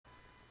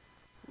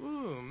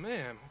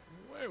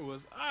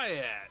was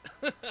I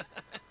at?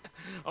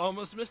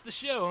 Almost missed the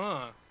show,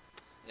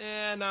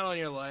 huh? Not on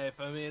your life.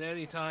 I mean,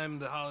 anytime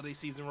the holiday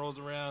season rolls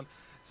around,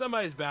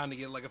 somebody's bound to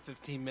get like a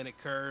 15-minute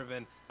curve,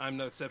 and I'm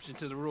no exception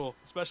to the rule,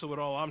 especially with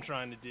all I'm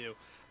trying to do.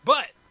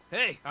 But,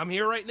 hey, I'm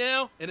here right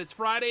now, and it's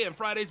Friday, and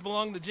Fridays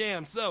belong to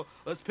Jam, so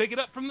let's pick it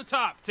up from the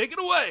top. Take it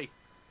away!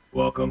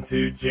 Welcome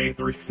to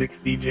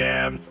J360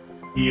 Jams,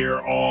 here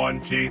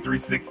on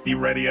J360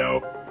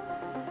 Radio.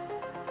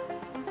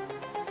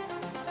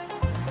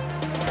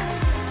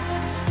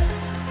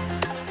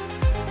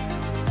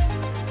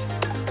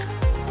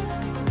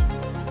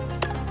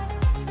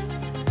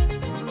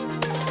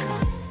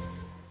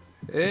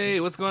 Hey,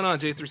 what's going on,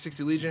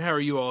 J360 Legion? How are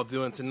you all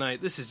doing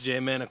tonight? This is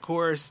J-Man, of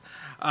course.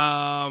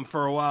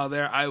 For a while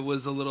there, I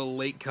was a little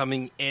late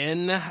coming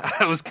in.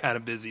 I was kind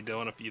of busy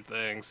doing a few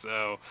things,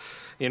 so,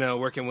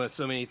 working with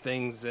so many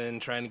things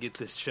and trying to get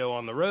this show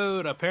on the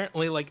road.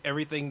 Apparently, like,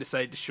 everything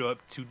decided to show up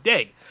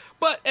today.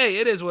 But, hey,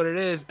 it is what it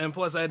is, and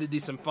plus I had to do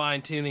some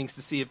fine-tunings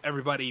to see if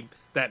everybody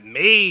that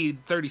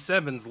made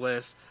 37's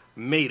list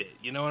made it.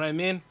 You know what I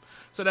mean?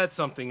 So that's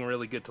something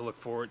really good to look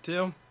forward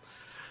to.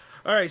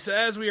 Alright, so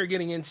as we are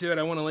getting into it,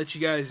 I want to let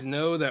you guys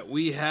know that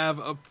we have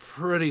a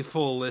pretty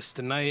full list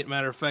tonight.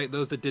 Matter of fact,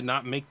 those that did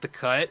not make the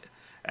cut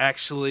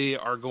actually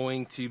are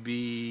going to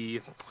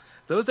be...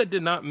 Those that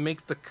did not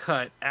make the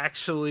cut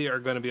actually are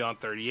going to be on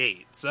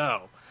 38.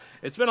 So,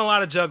 it's been a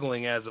lot of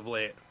juggling as of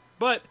late.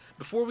 But,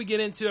 before we get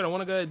into it, I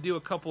want to go ahead and do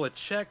a couple of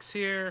checks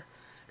here.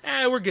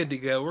 We're good to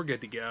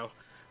go.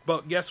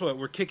 But guess what?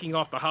 We're kicking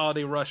off the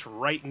holiday rush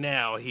right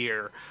now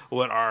here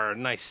with our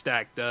nice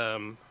stacked...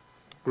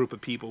 group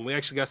of people. We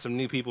actually got some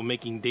new people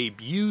making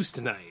debuts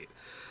tonight.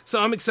 So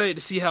I'm excited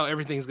to see how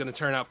everything's going to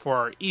turn out for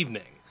our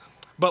evening.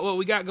 But what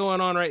we got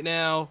going on right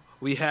now,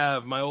 we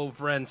have my old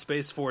friend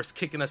Space Force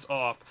kicking us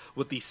off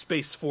with the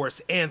Space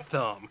Force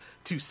anthem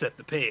to set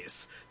the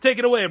pace. Take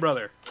it away,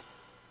 brother.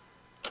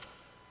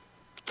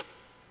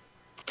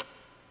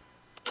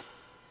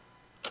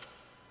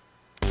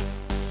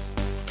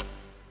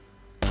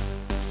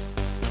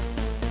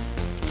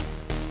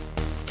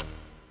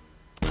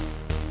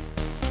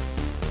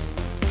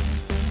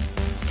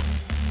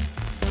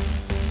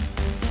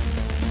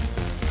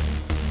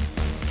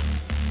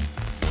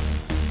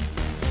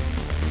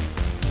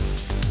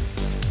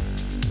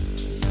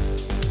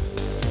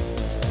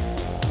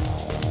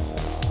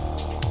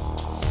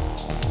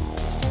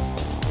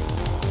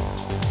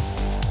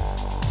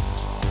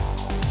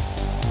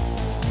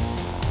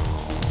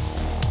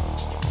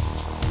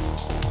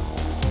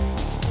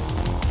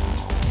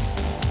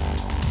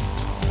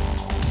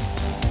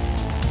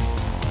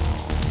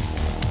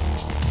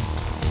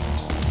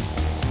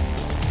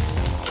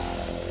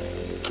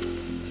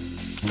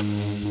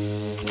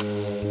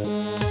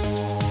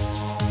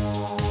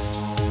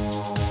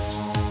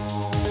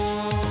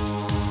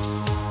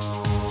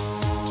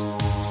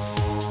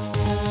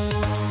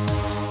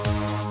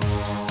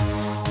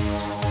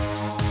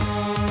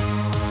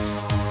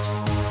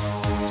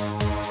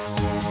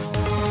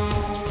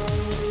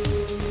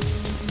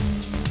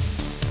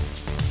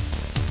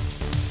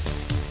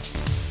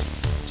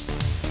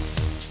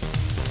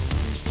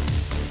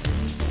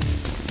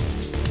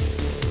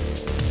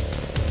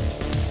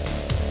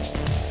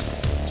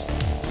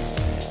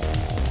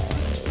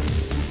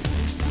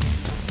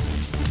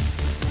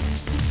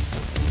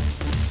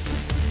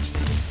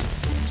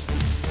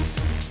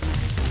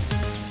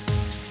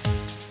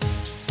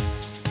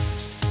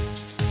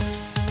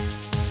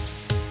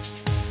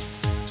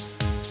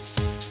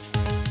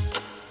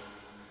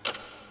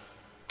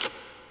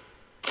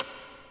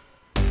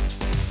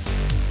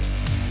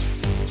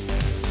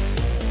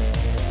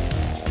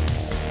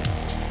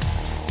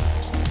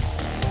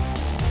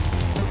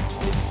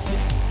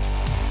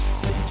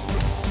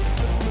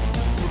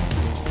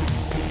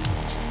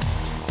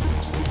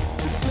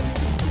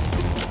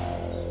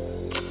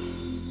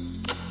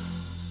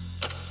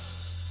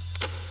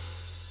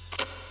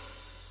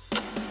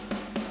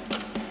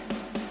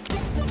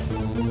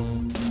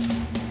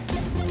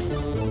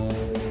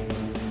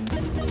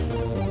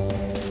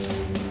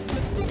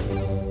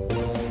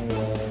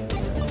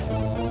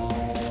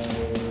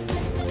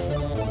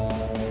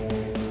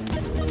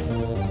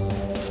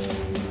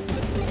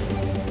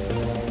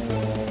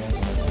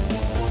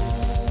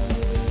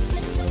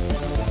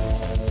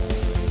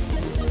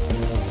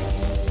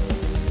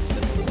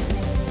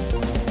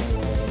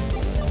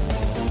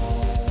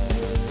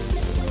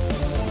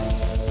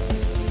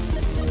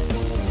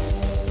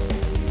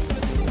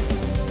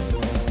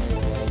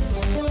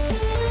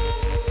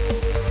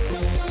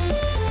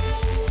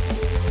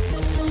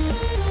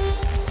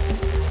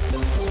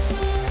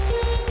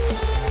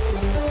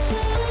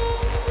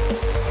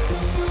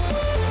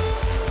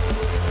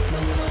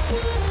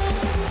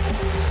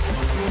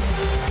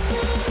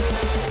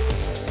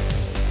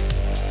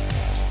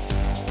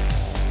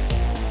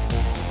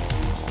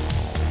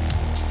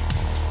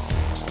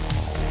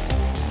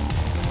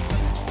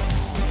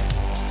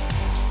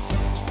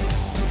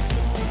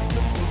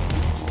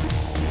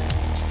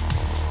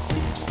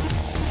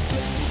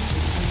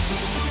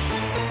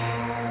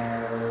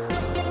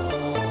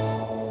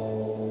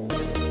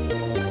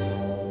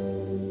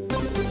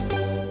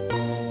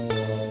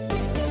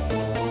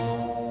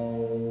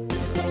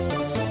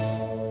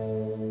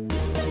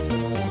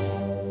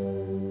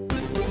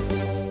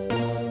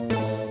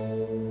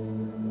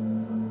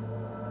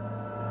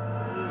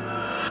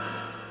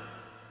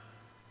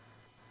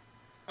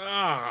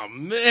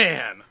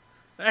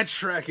 That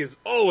track is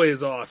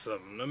always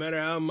awesome, no matter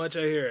how much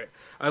I hear it.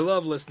 I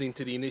love listening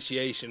to the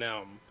Initiation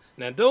album.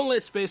 Now, don't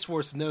let Space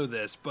Force know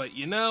this, but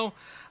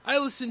I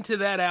listen to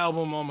that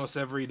album almost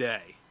every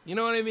day. You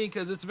know what I mean?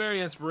 Because it's very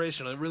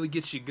inspirational. It really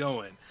gets you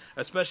going,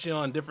 especially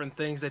on different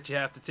things that you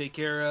have to take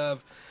care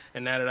of.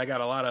 And now that I got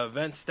a lot of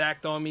events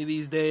stacked on me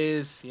these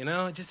days,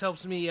 it just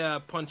helps me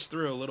punch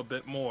through a little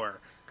bit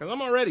more. Because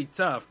I'm already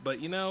tough, but,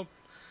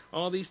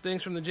 all these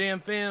things from the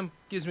Jam fam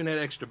gives me that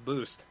extra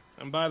boost.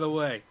 And by the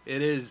way,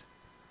 it is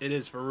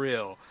for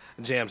real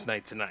Jams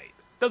night tonight.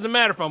 Doesn't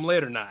matter if I'm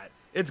late or not.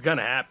 It's going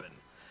to happen.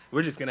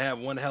 We're just going to have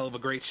one hell of a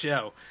great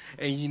show.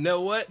 And you know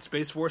what?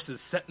 Space Force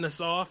is setting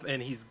us off,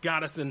 and he's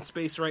got us in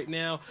space right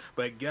now.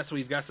 But guess what?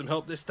 He's got some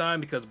help this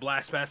time because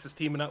Blast Pass is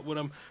teaming up with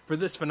him for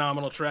this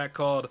phenomenal track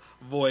called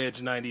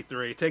Voyage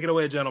 93. Take it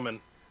away,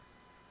 gentlemen.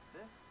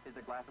 This is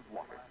a glass of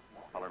water,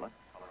 colorless,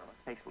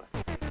 tasteless.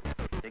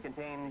 It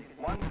contains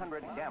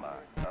 100 gamma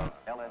of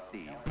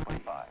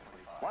LSD-25,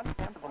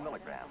 1/10 of a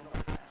milligram,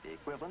 the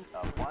equivalent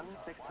of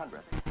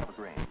 1/600th of a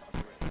grain.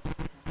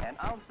 An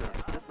ounce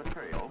of this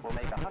material will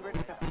make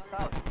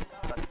 150,000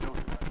 such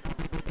doses.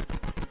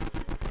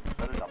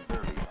 Let us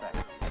observe the effect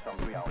some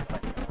 3 hours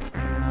later.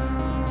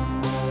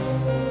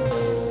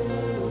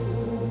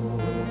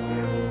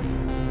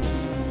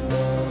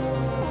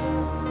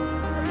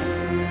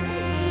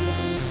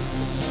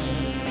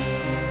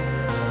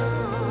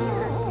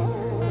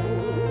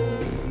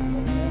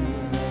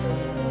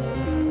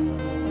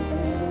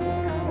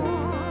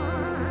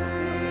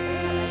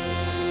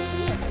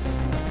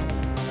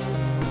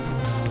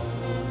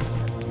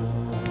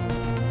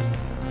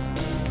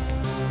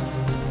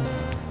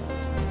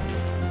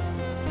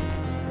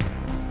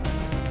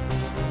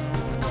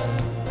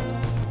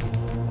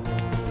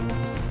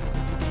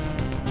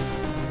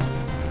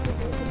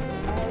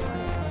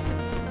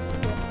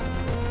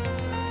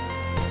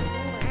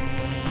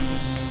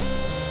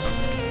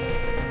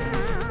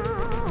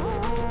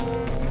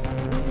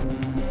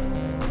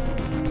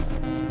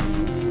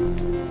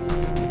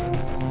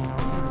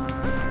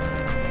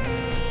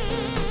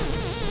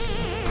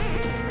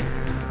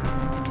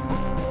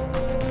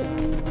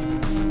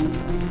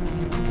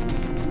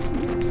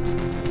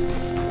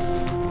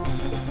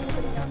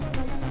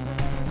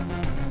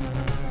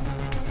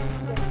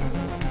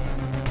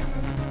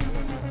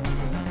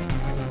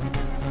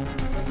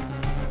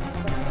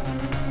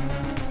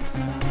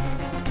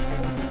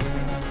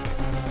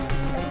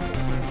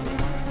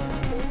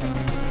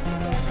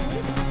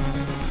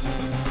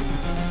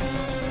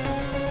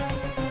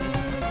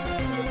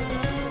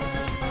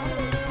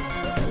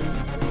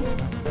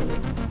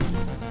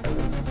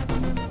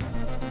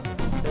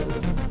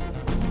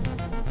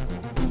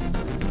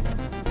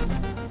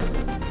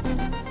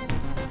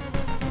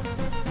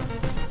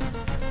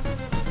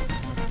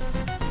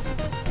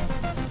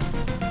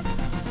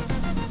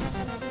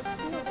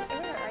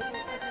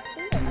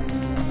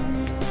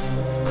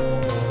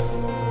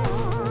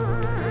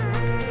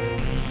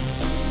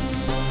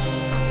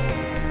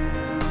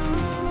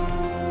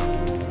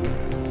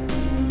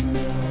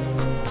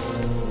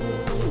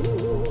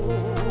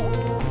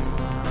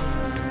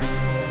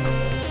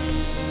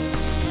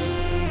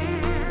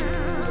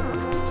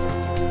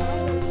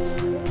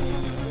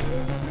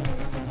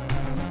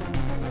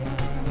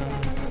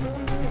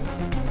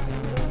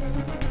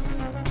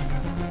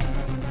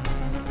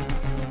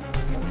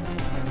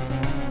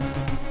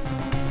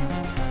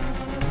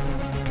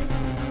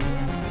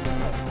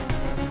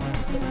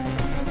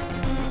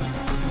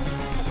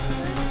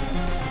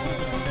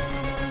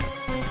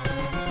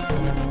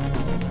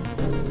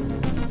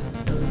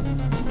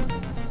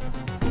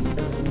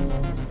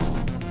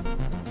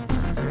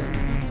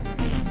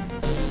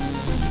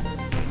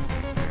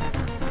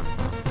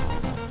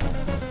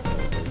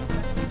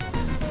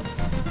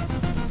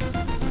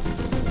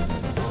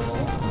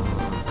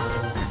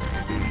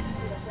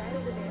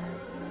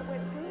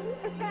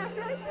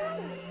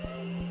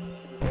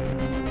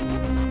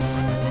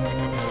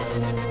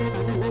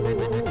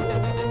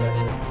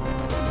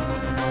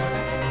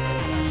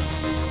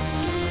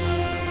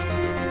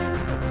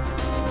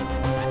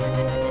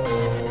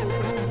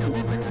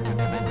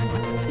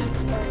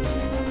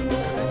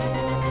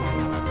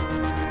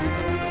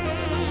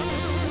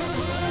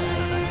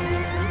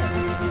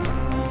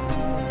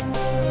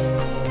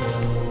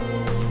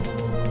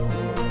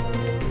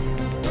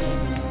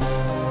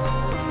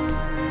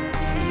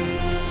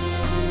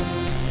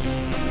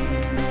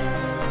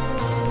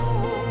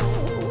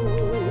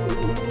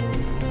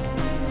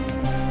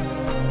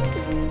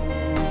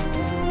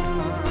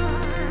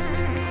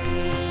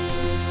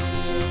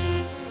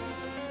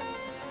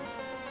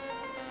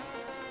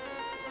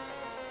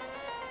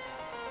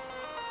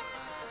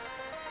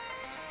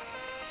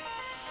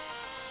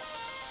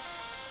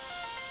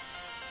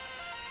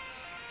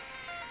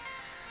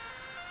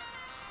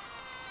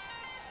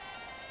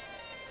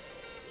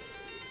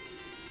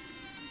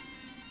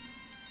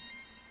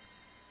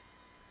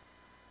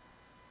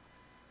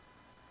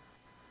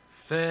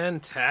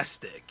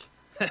 Fantastic.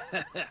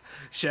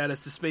 Shout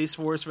outs to Space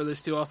Force for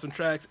those 2 awesome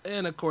tracks,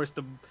 and of course,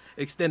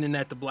 extending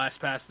that to Blast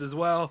Past as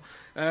well.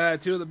 2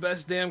 of the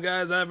best damn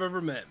guys I've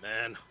ever met,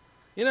 man.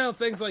 You know,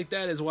 things like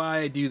that is why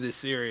I do this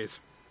series.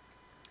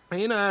 And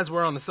you know, as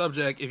we're on the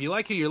subject, if you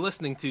like who you're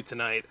listening to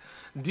tonight,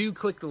 do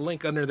click the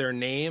link under their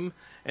name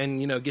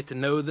and, you know, get to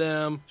know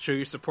them, show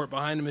your support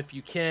behind them if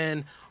you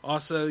can.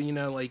 Also, you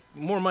know, like,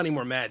 more money,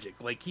 more magic.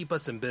 Like, keep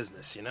us in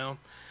business, you know?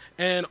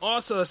 And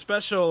also a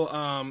special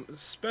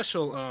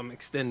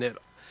extended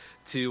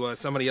to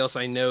somebody else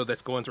I know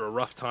that's going through a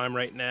rough time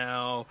right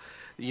now.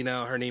 You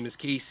know, her name is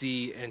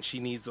Casey, and she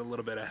needs a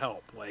little bit of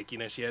help. Like, you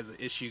know, she has an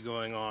issue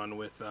going on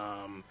with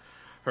her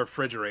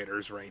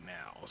refrigerators right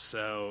now.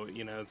 So,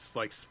 you know, it's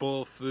like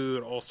spoiled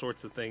food, all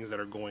sorts of things that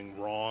are going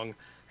wrong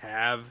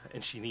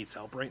and she needs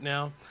help right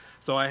now.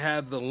 So I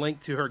have the link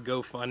to her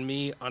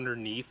GoFundMe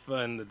underneath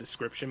in the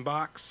description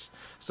box.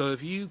 So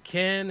if you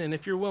can, and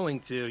if you're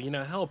willing to, you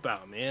know, help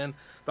out, man.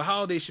 The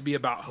holidays should be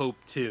about hope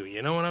too,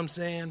 you know what I'm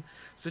saying?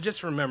 So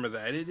just remember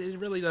that. It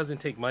really doesn't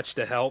take much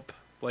to help,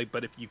 like,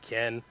 but if you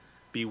can,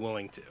 be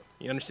willing to.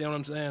 You understand what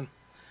I'm saying?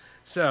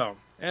 So,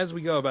 as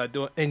we go about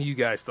doing, and you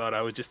guys thought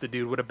I was just a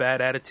dude with a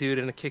bad attitude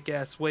and a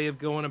kick-ass way of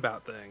going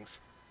about things.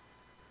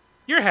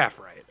 You're half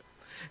right.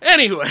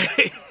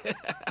 Anyway,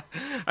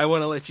 I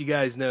want to let you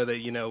guys know that,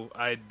 you know,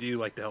 I do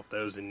like to help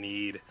those in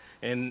need.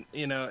 And,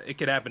 you know, it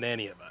could happen to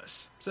any of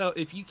us. So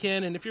if you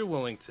can and if you're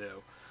willing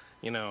to,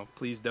 you know,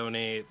 please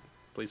donate,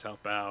 please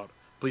help out,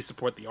 please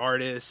support the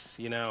artists,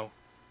 you know,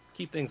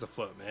 keep things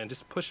afloat, man.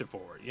 Just push it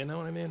forward, you know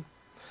what I mean?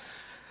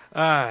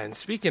 And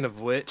speaking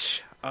of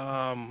which,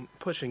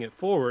 pushing it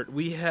forward,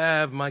 we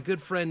have my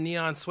good friend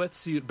Neon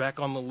Sweatsuit back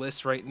on the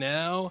list right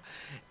now.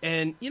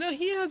 And, you know,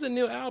 he has a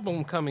new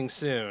album coming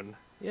soon.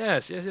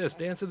 Yes,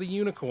 Dance of the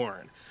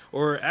Unicorn.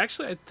 Or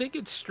actually, I think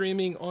it's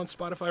streaming on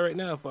Spotify right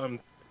now,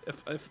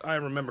 if I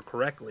remember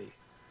correctly.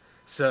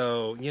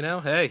 So, you know,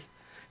 hey,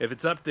 if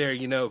it's up there,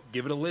 you know,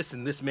 give it a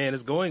listen. This man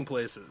is going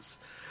places.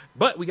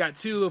 But we got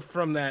 2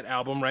 from that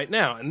album right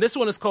now, and this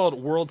one is called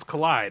Worlds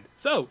Collide.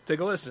 So, take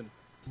a listen.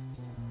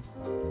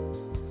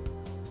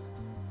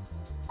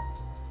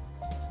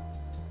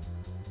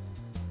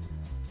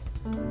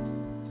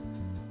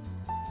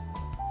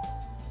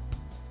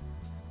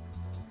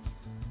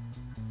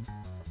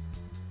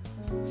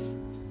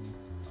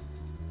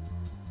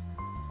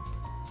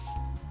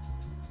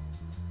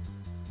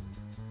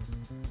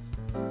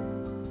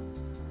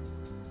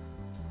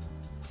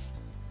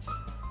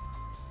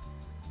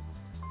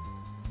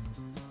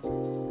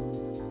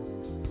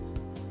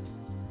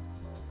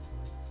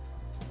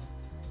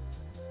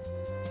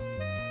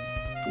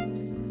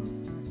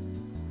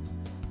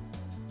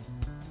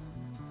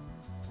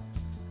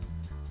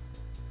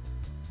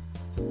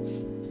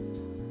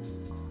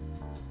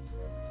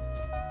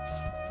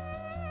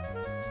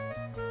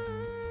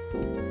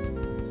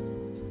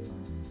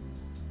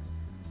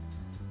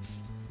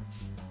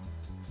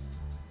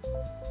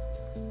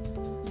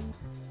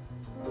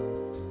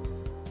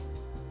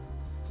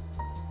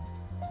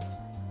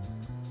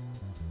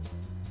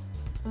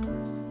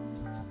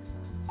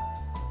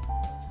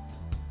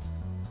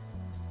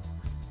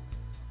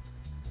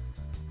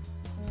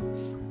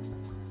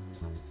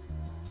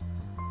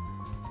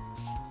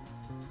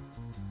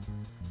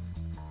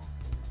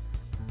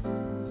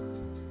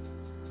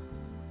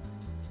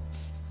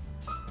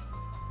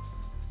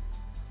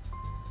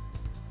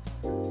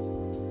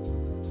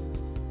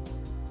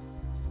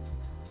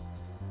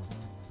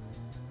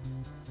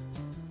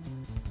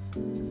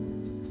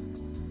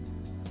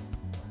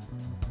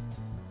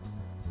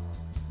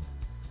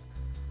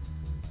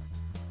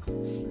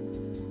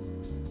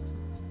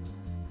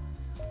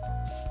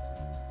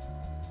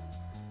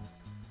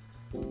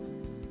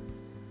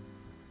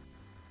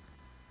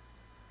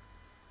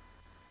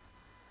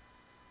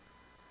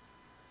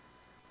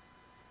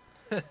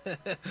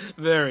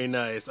 Very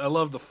nice. I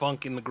love the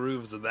funk and the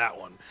grooves of that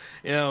one.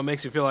 You know, it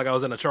makes me feel like I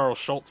was in a Charles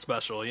Schultz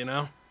special, you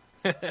know?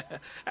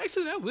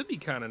 Actually, that would be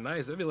kind of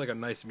nice. That'd be like a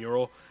nice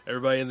mural.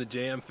 Everybody in the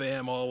Jam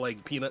fam, all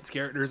like Peanuts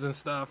characters and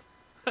stuff.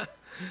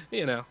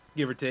 You know,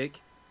 give or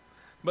take.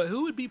 But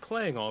who would be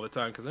playing all the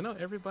time? Because I know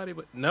everybody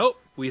would.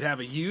 Nope, we'd have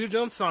a huge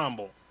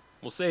ensemble.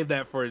 We'll save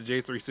that for a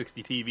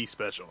J360 TV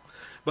special.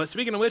 But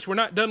speaking of which, we're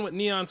not done with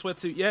Neon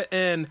Sweatsuit yet,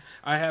 and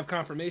I have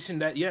confirmation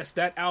that, yes,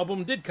 that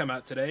album did come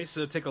out today,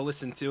 so take a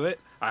listen to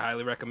it. I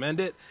highly recommend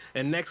it.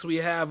 And next we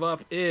have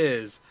up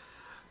is,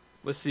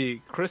 let's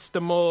see,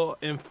 Cristimo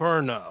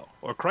Inferno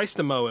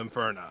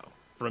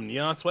from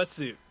Neon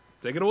Sweatsuit.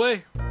 Take it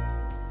away.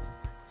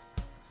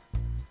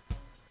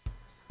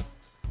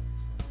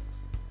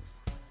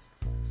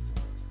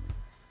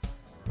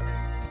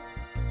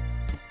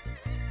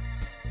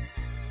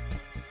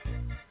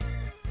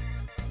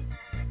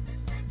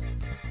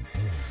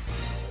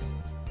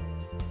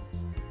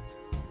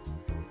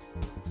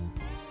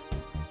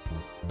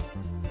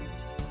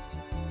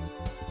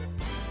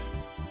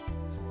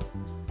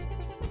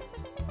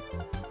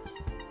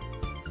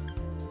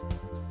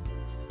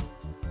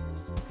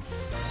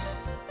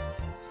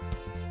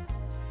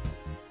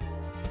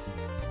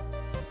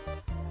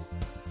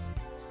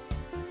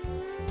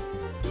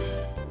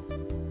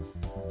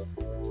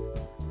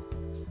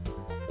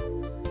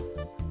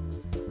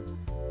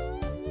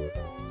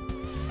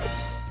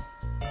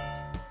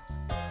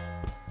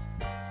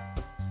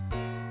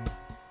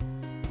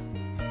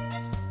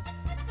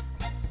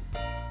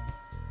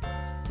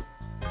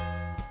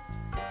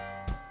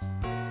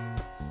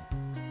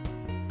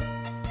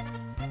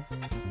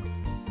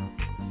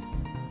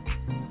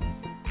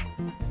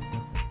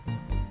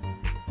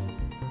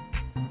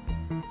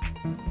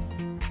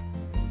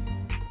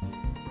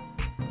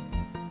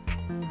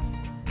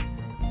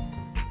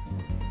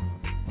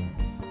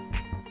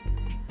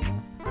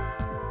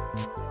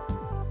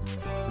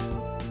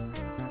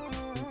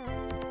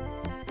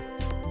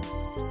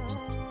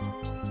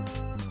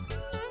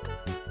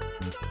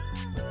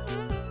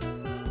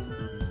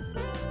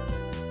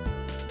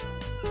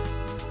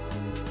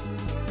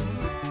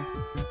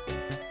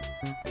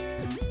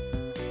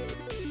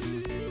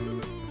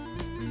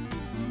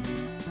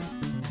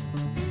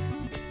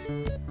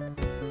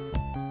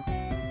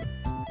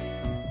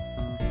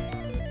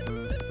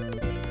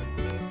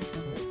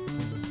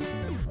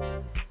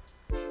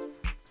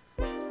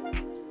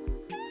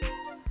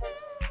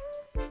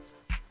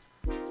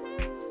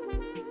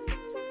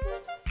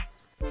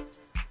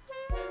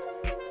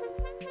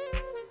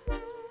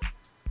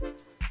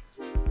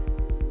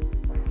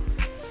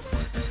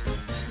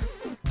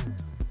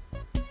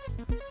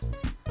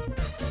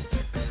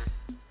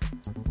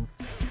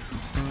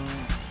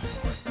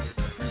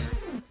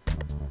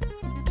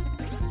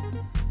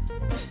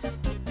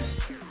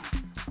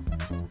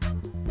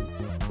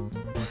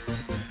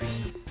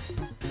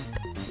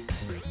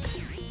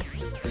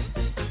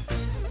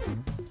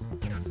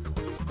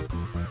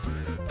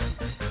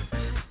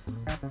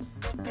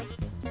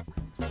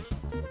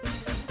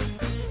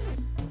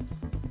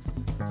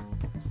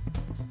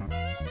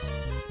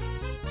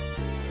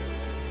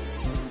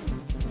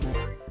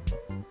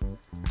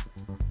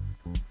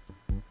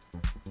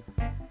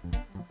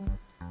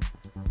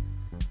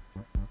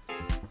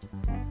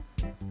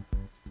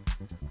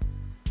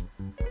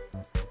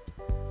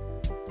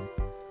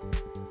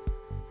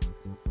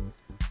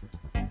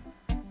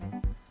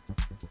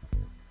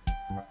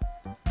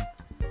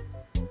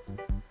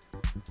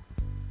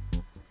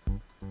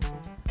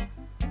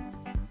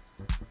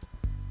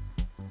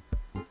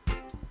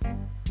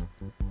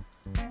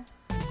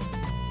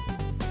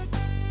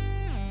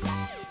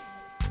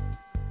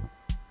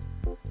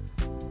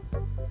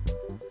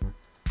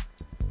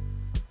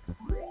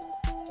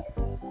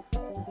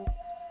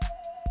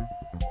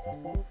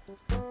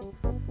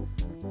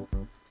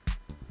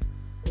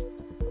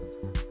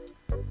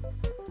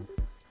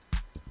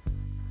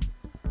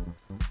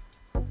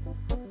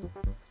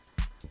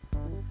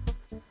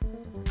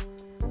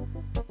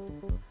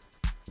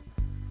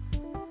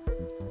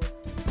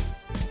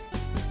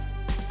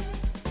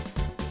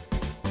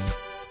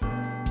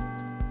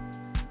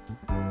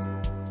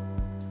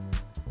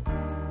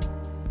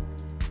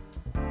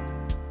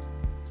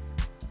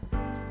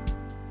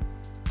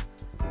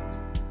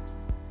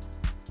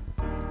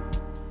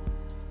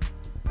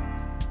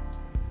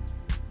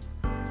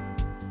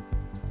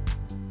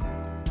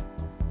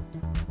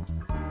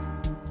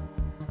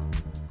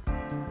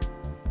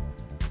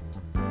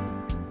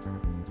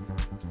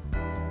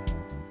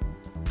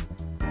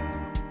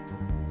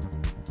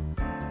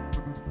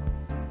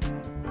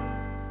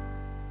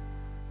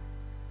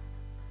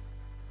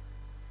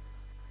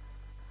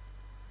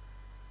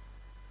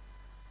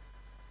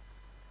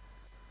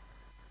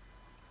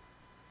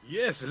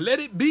 Yes, let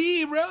it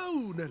be,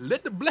 road.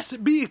 Let the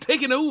blessed be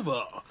taking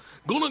over.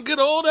 Gonna get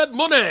all that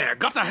money.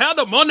 Got to have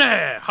the money.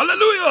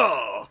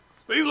 Hallelujah.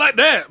 Things like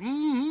that.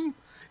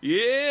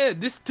 Yeah,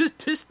 this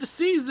the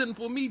season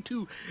for me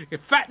to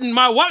fatten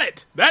my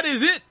wallet. That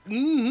is it.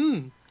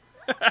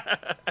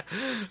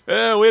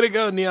 Yeah, way to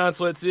go, Neon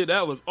Sweatsuit.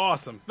 That was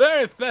awesome.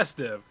 Very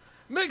festive.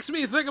 Makes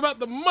me think about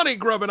the money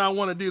grubbing I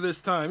want to do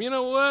this time. You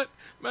know what?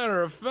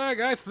 Matter of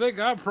fact, I think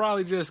I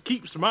probably just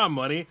keeps my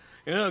money.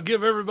 You know,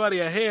 give everybody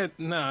a hand.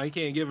 No, you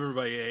can't give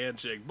everybody a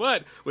handshake.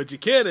 But what you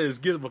can is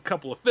give them a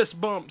couple of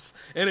fist bumps.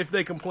 And if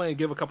they complain,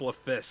 give a couple of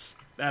fists.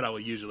 That'll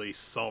usually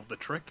solve the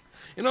trick.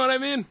 You know what I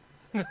mean?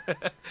 No,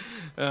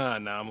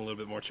 I'm a little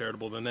bit more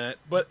charitable than that.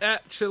 But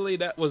actually,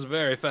 that was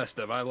very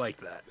festive. I like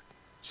that.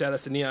 Shout out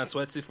to Neon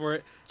Sweatsuit for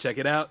it. Check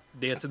it out.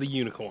 Dance of the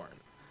Unicorn.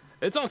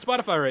 It's on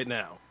Spotify right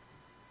now.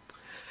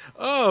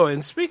 Oh,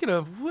 and speaking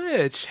of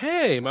which,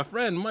 hey, my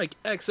friend Mike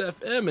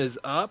XFM is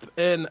up.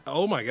 And,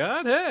 oh my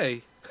God,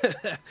 hey.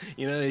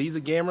 You know, he's a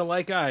gamer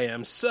like I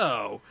am.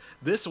 So,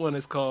 this one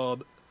is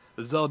called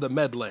Zelda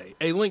Medley,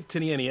 A Link to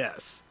the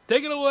NES.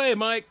 Take it away,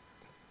 Mike.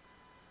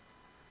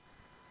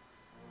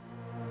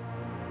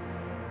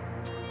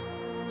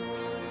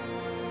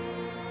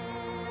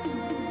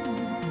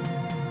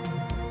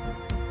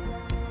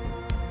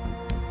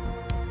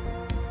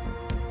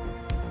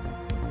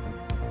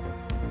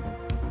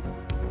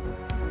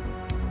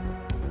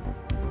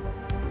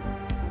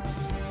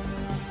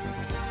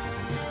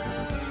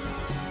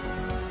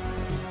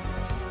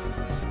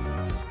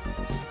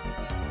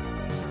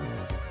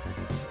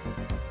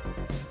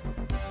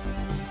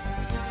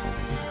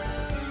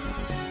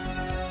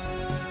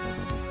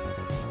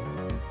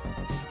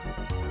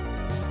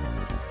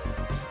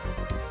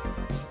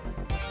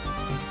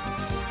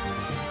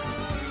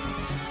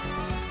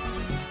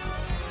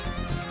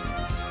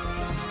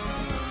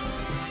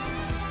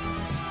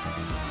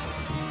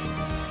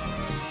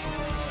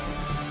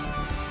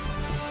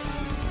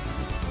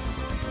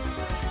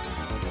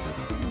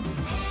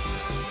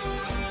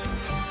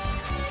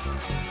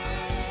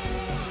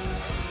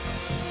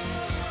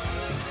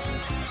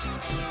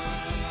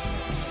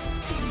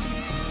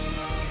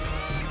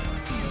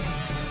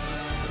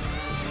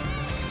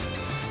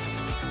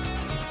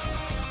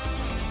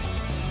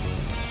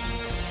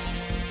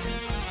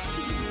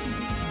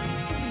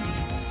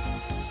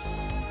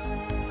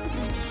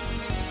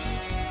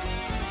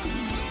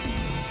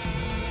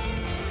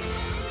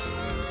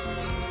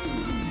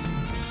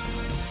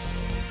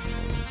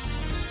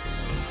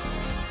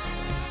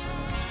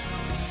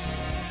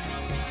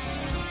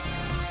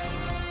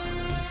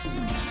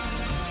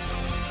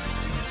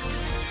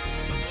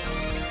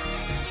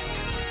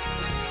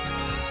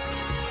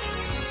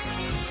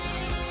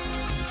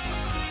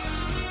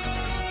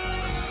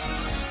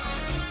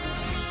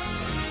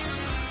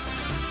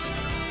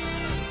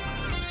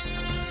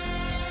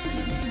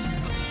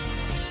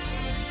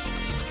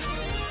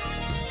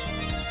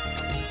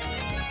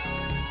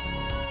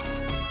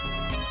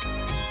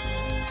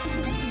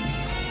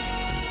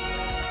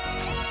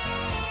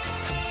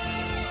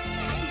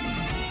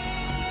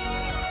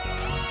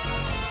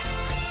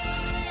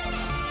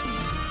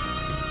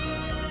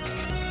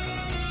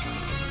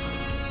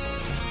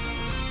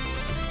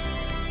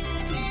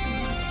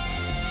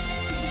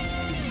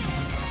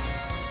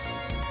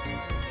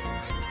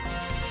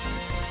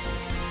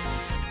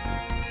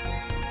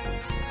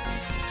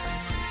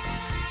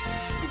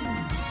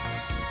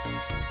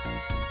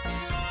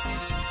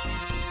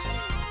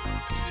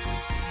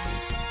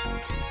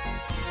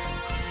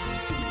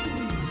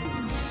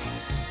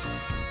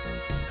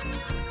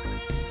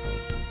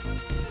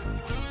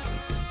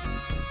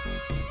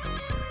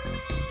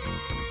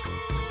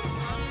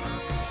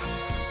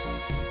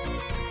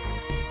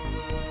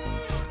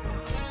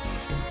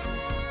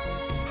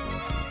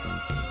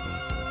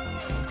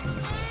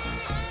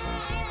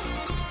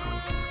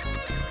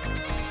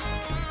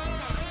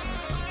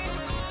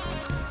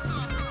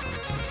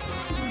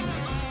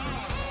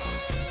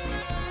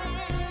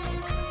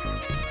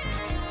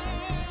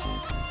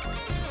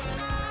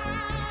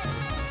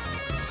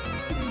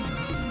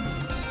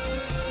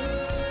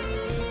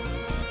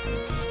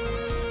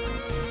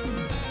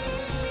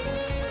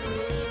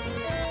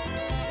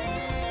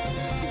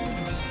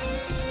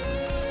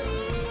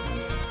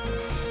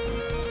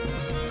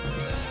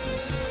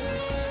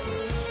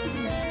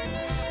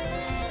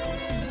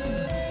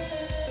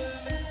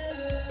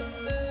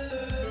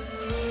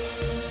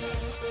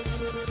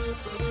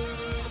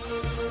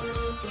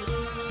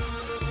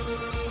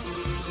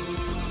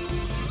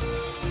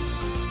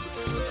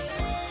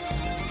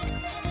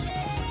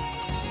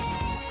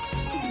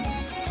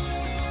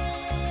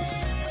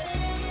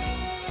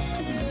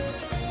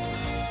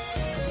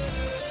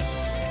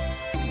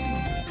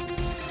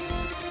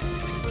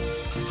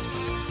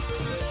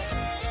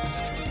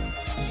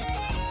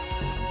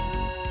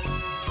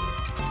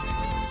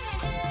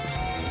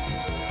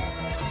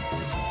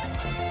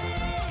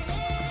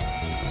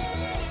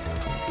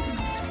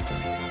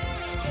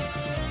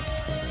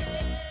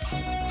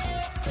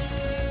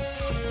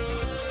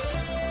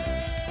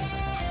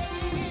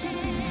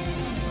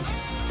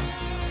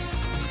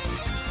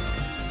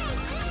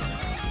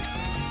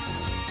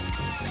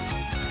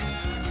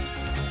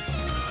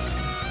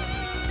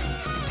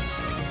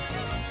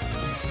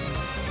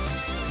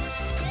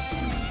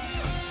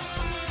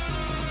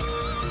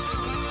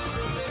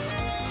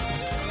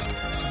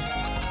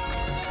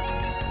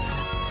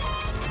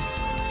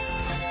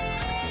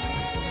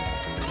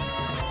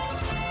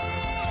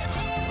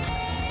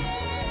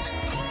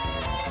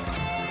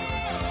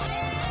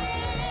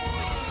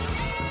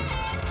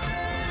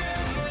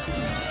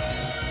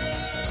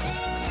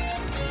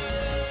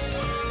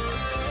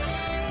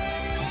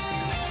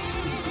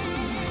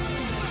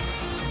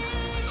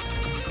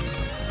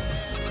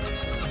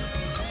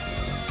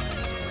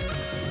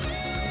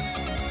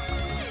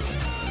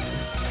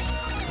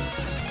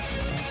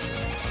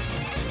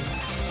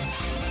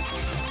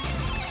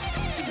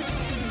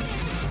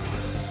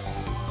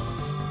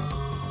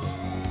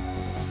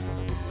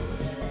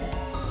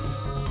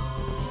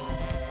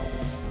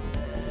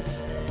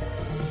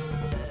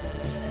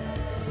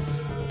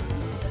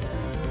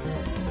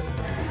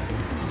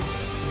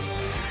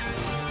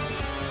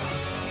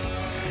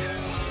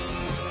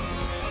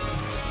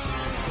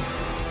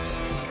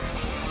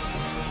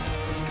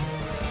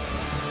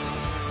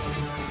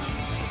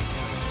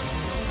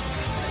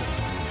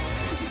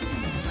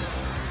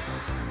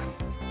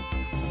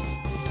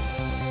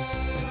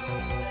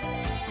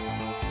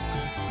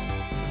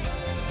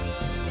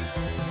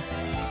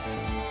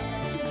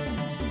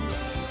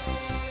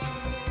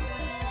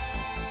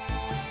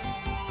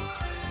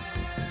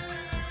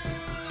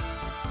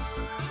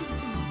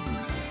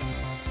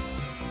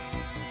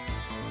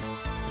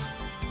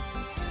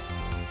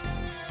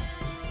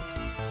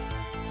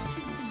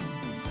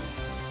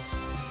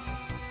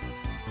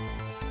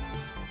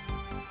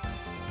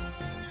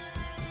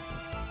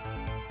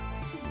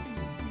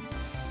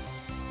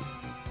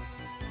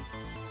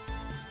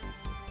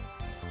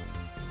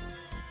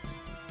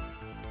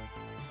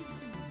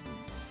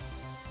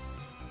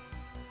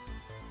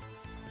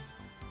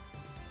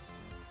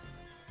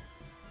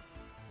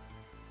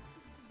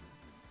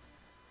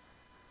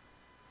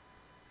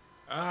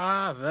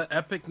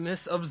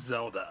 epicness of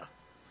Zelda.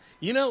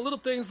 You know, little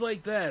things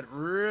like that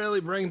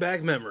really bring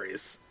back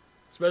memories.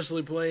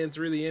 Especially playing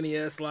through the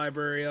NES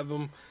library of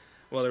them.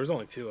 Well, there was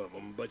only 2 of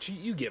them, but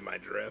you get my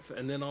drift.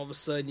 And then all of a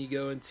sudden you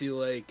go into,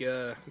 like,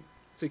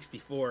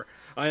 64.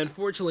 I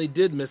unfortunately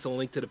did miss A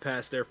Link to the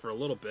Past there for a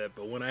little bit,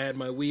 but when I had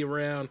my Wii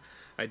around,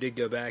 I did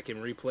go back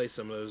and replay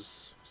some of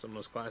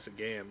those classic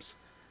games.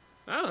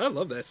 I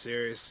love that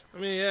series. I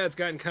mean, yeah, it's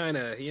gotten kind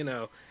of,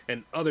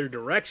 in other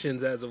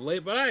directions as of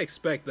late, but I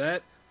expect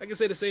that. I can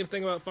say the same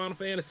thing about Final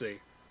Fantasy.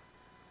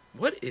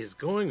 What is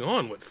going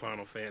on with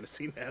Final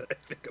Fantasy now that I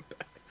think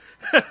about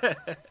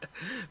it?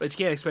 But you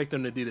can't expect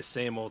them to do the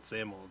same old,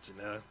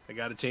 They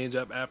got to change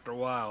up after a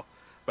while.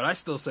 But I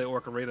still say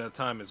Ocarina of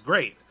Time is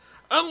great.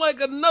 Unlike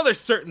another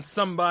certain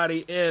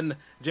somebody in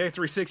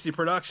J360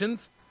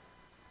 Productions.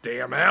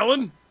 Damn,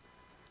 Alan.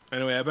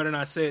 Anyway, I better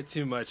not say it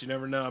too much. You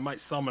never know. I might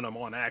summon him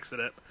on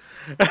accident.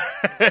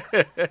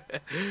 But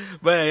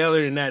hey,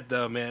 other than that,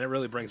 though, man, it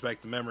really brings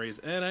back the memories.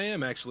 And I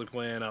am actually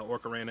playing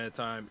Ocarina of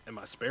Time in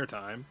my spare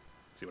time.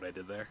 See what I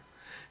did there?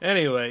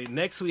 Anyway,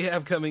 next we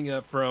have coming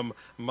up from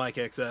Mike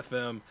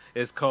XFM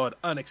is called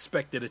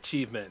Unexpected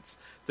Achievements.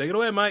 Take it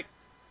away, Mike.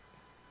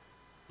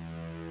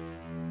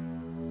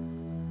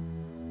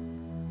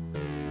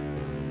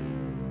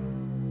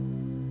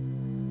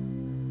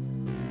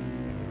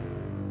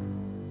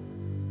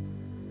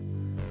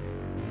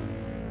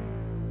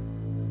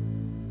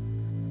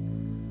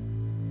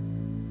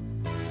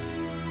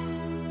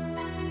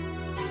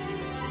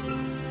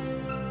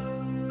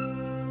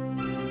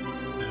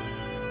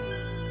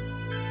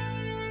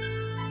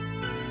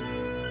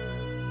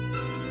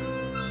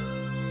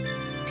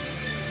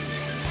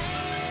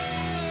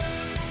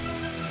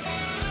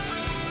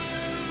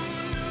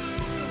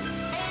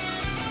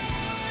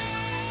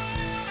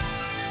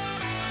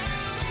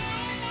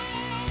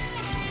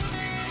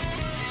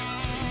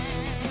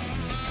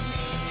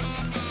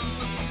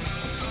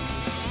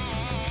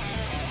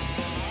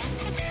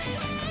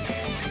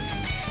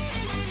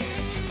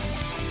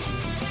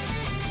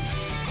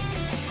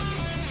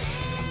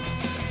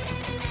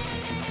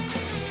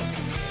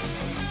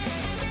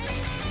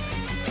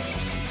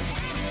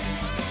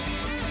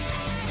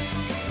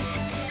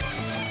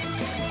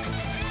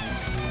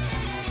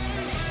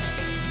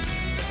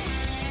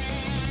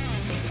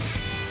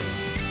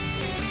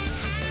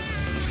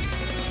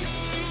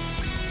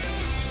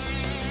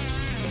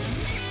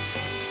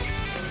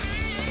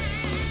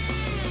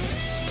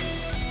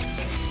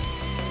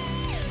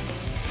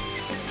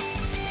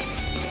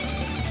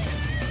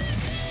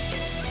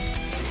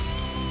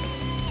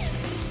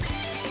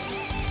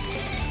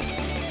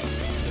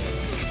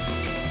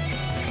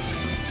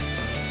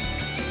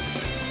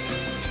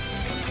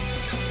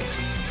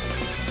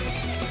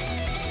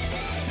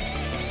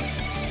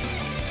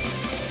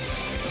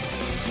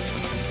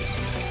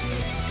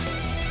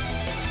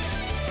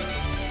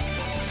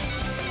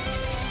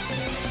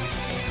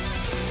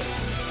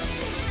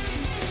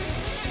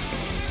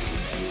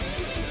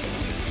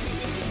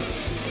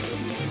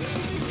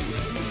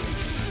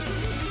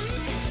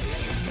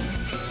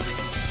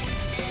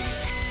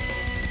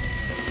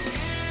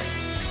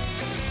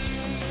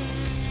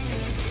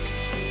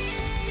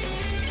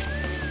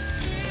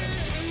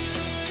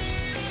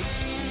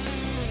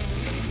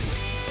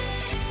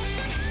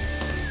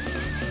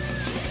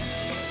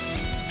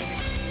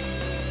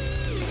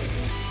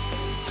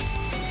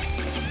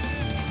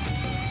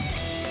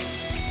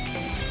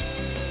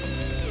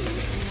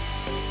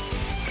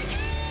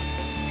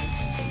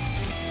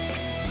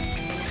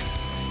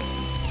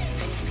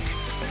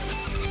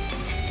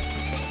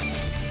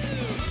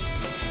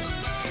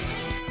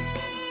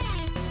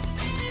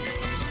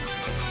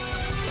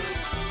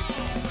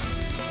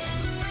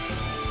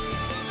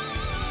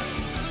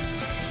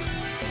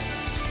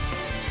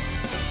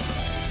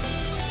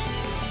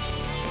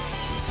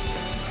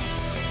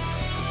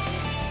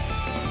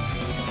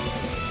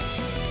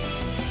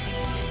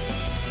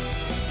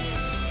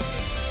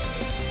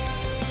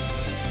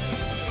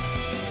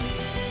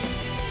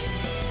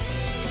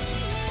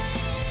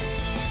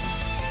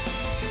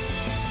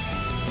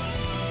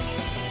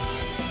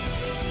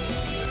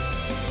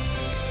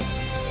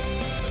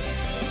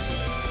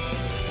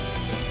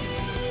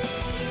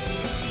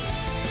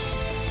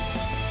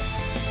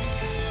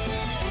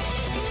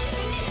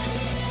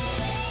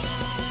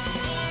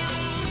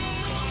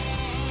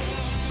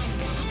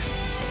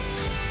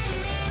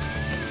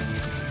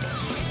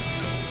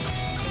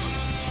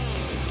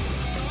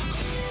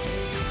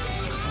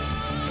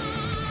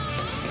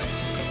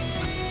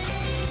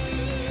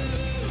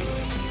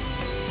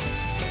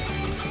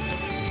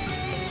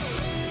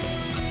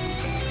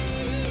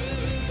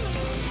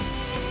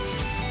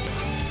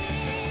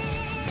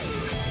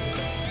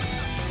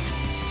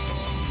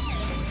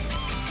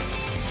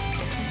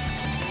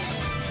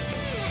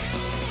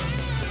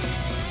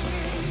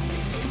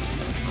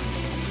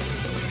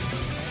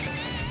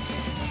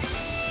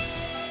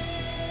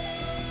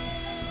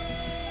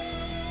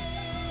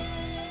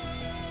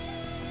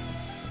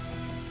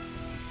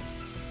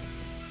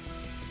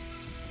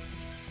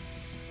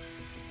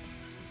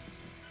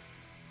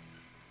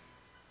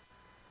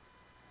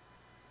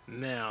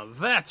 Now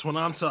that's what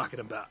I'm talking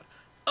about.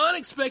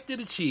 Unexpected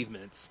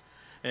achievements.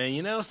 And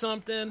you know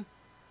something?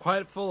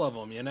 Quite full of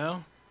them, you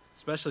know?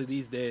 Especially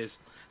these days.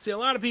 See, a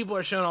lot of people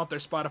are showing off their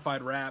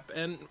Spotify rap,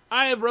 and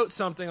I wrote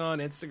something on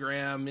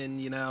Instagram,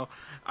 and, you know,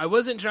 I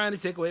wasn't trying to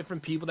take away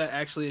from people that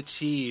actually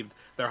achieved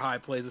their high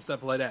plays and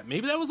stuff like that.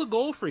 Maybe that was a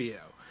goal for you.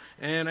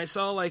 And I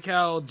saw, like,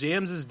 how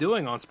Jams is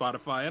doing on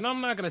Spotify, and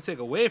I'm not going to take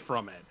away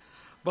from it.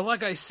 But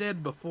like I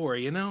said before,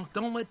 you know,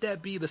 don't let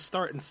that be the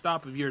start and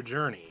stop of your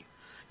journey.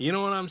 You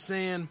know what I'm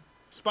saying?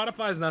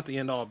 Spotify's not the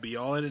end-all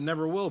be-all, and it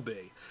never will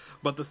be.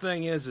 But the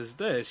thing is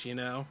this, you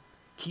know,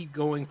 keep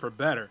going for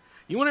better.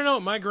 You want to know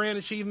what my grand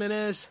achievement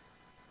is?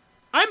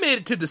 I made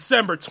it to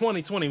December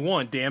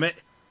 2021, damn it.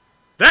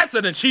 That's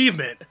an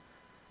achievement.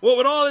 What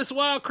with all this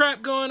wild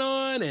crap going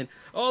on and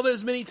all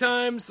those many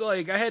times,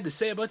 like, I had to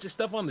say a bunch of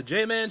stuff on the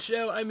J-Man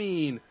show, I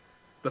mean,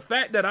 the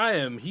fact that I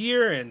am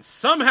here and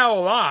somehow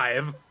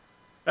alive,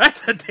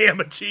 that's a damn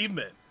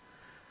achievement.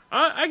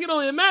 I can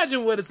only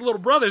imagine what its little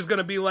brother's going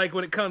to be like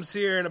when it comes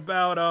here in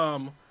about,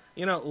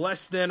 you know,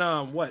 less than,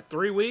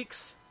 3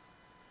 weeks?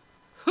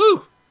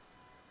 Whew!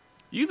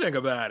 You think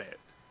about it.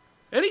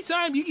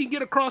 Anytime you can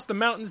get across the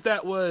mountains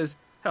that was,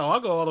 hell, I'll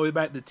go all the way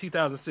back to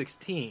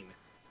 2016.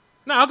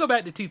 No, I'll go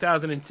back to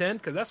 2010,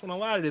 because that's when a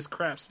lot of this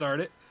crap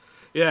started.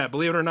 Yeah,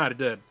 believe it or not, it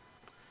did.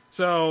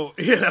 So,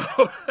 you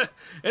know,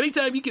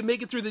 anytime you can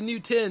make it through the new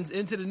 10s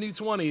into the new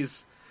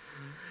 20s,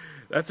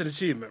 that's an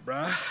achievement,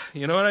 bruh.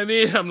 You know what I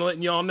mean? I'm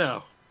letting y'all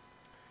know.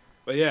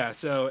 But yeah,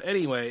 so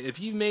anyway, if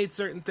you made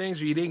certain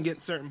things or you didn't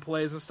get certain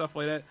plays and stuff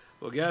like that,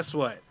 well, guess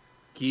what?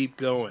 Keep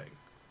going.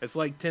 It's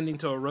like tending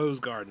to a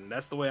rose garden.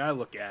 That's the way I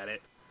look at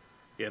it,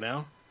 you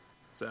know?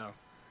 So,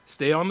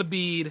 stay on the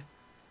bead,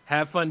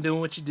 have fun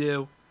doing what you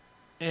do,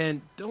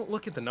 and don't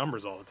look at the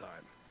numbers all the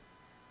time.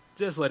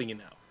 Just letting you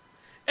know.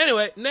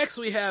 Anyway, next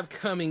we have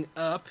coming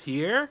up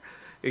here,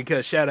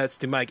 because shout-outs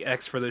to Mike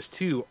X for those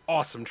 2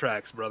 awesome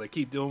tracks, brother.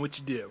 Keep doing what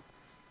you do.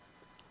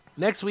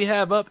 Next we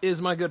have up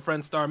is my good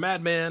friend Star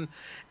Madman,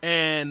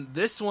 and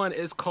this one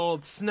is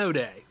called Snow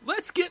Day.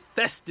 Let's get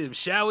festive,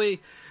 shall we?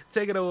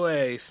 Take it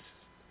away.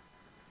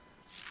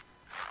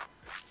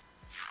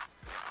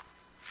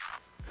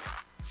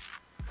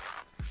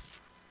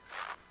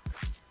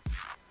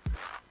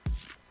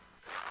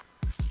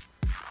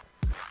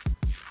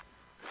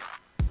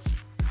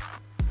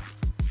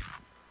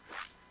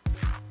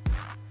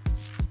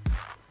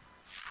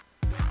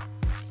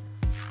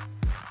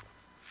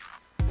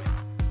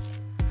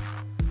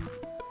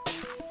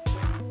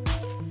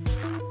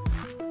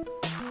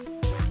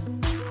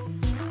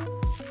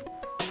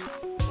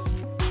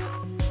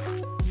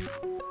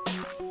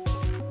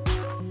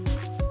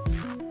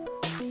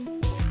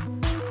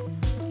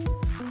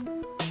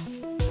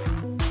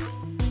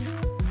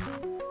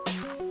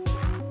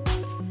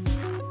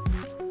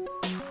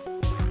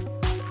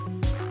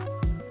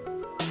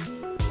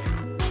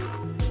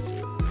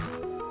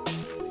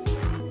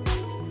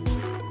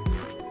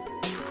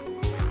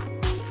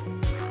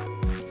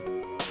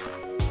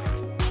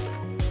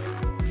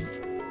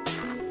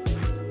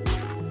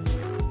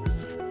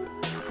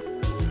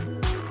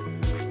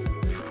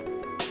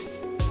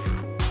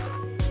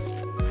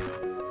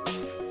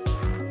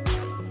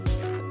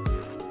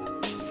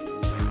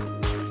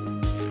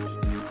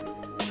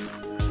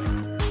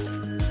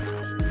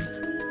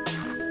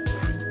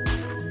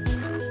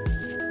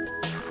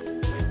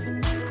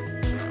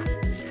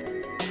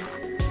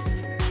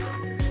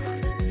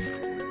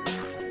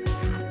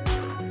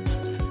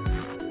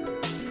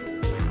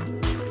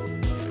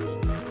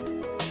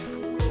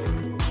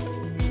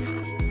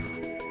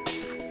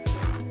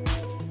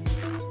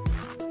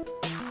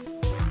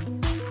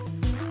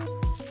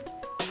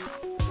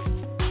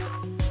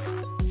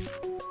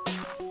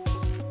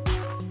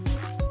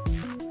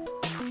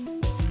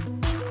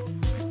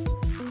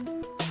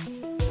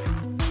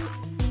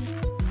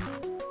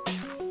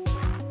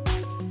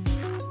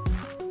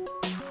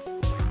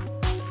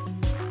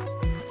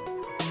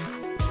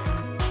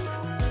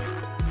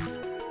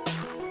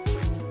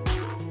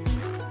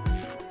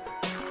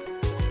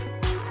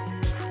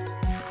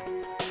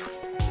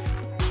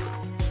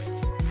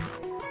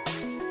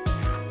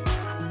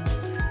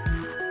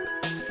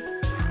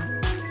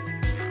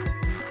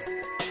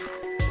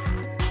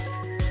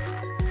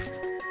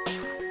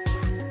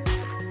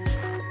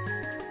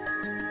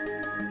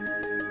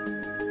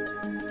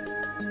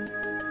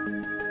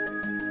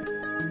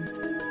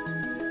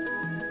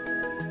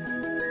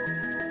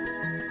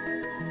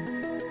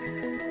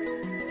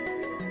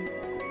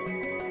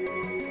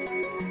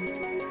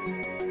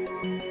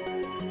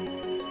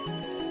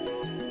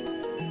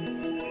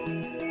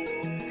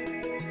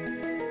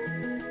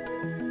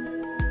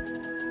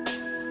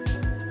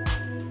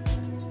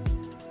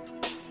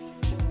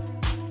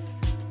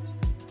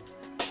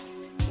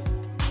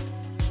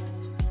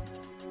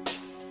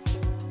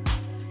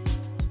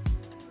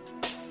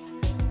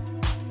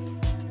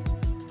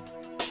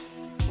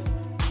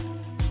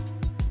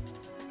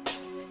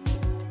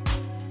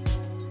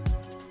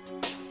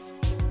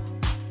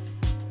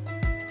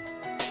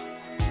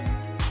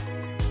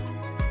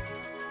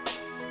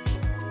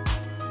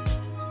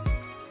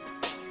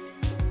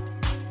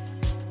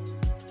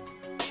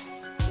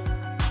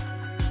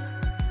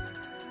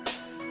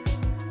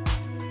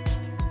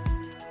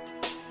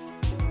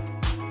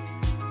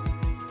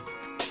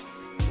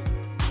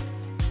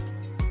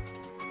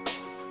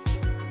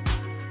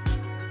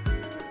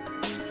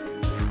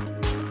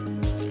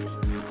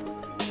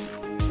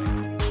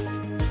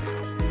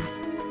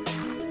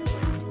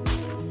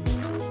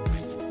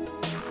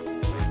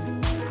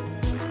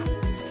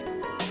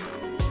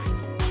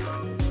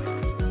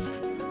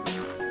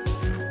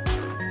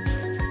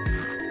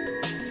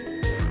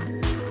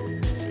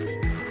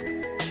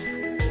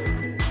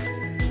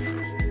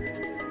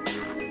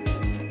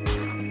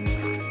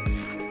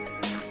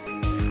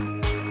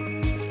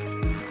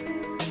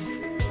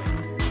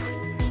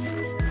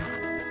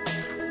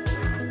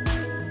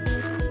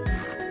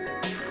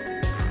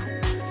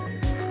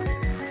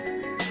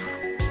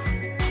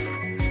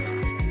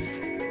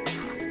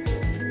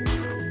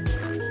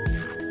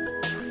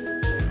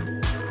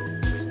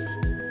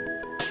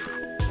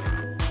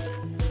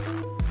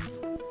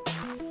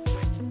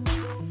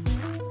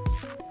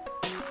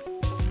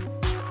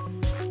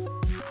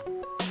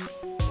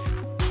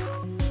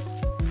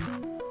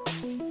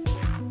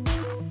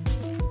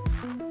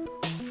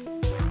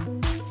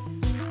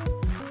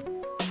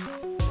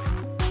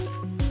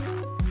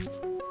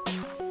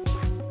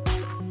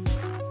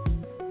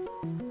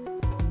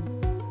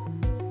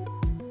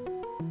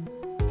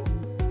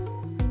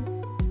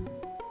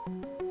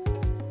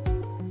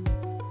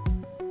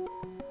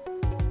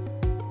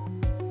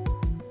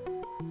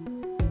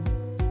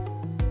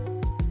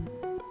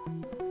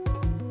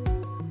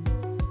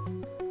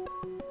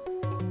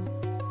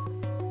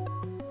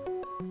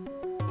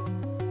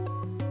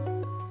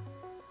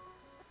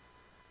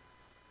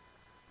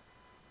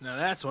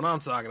 That's what I'm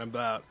talking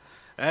about.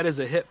 That is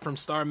a hit from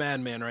Star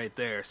Madman right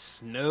there.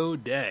 Snow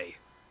Day.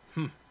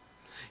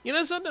 You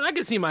know something? I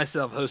could see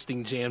myself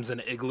hosting jams in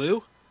an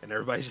igloo, and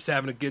everybody's just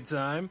having a good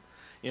time.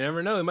 You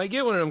never know. We might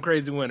get one of them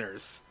crazy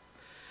winters.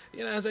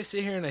 You know, as I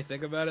sit here and I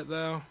think about it,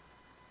 though,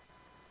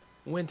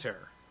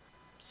 winter,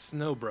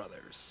 Snow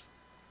Brothers,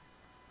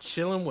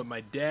 chilling with my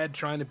dad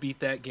trying to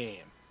beat that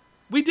game.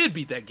 We did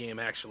beat that game,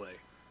 actually.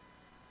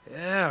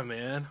 Yeah,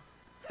 man.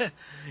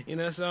 You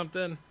know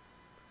something?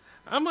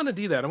 I'm going to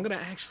do that. I'm going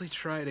to actually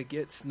try to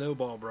get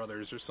Snowball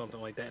Brothers or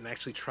something like that and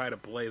actually try to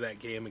play that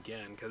game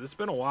again, because it's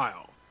been a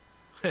while.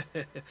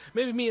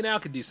 Maybe me and Al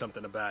could do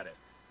something about it.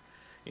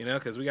 You know,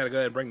 because we got to go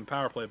ahead and bring the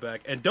power play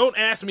back. And don't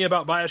ask me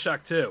about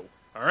Bioshock 2,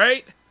 all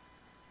right?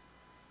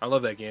 I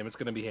love that game. It's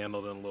going to be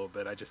handled in a little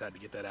bit. I just had to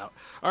get that out.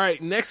 All right,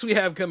 next we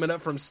have coming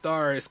up from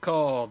Star is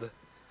called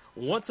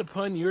Once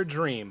Upon Your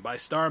Dream by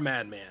Star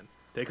Madman.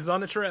 Take us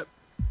on a trip.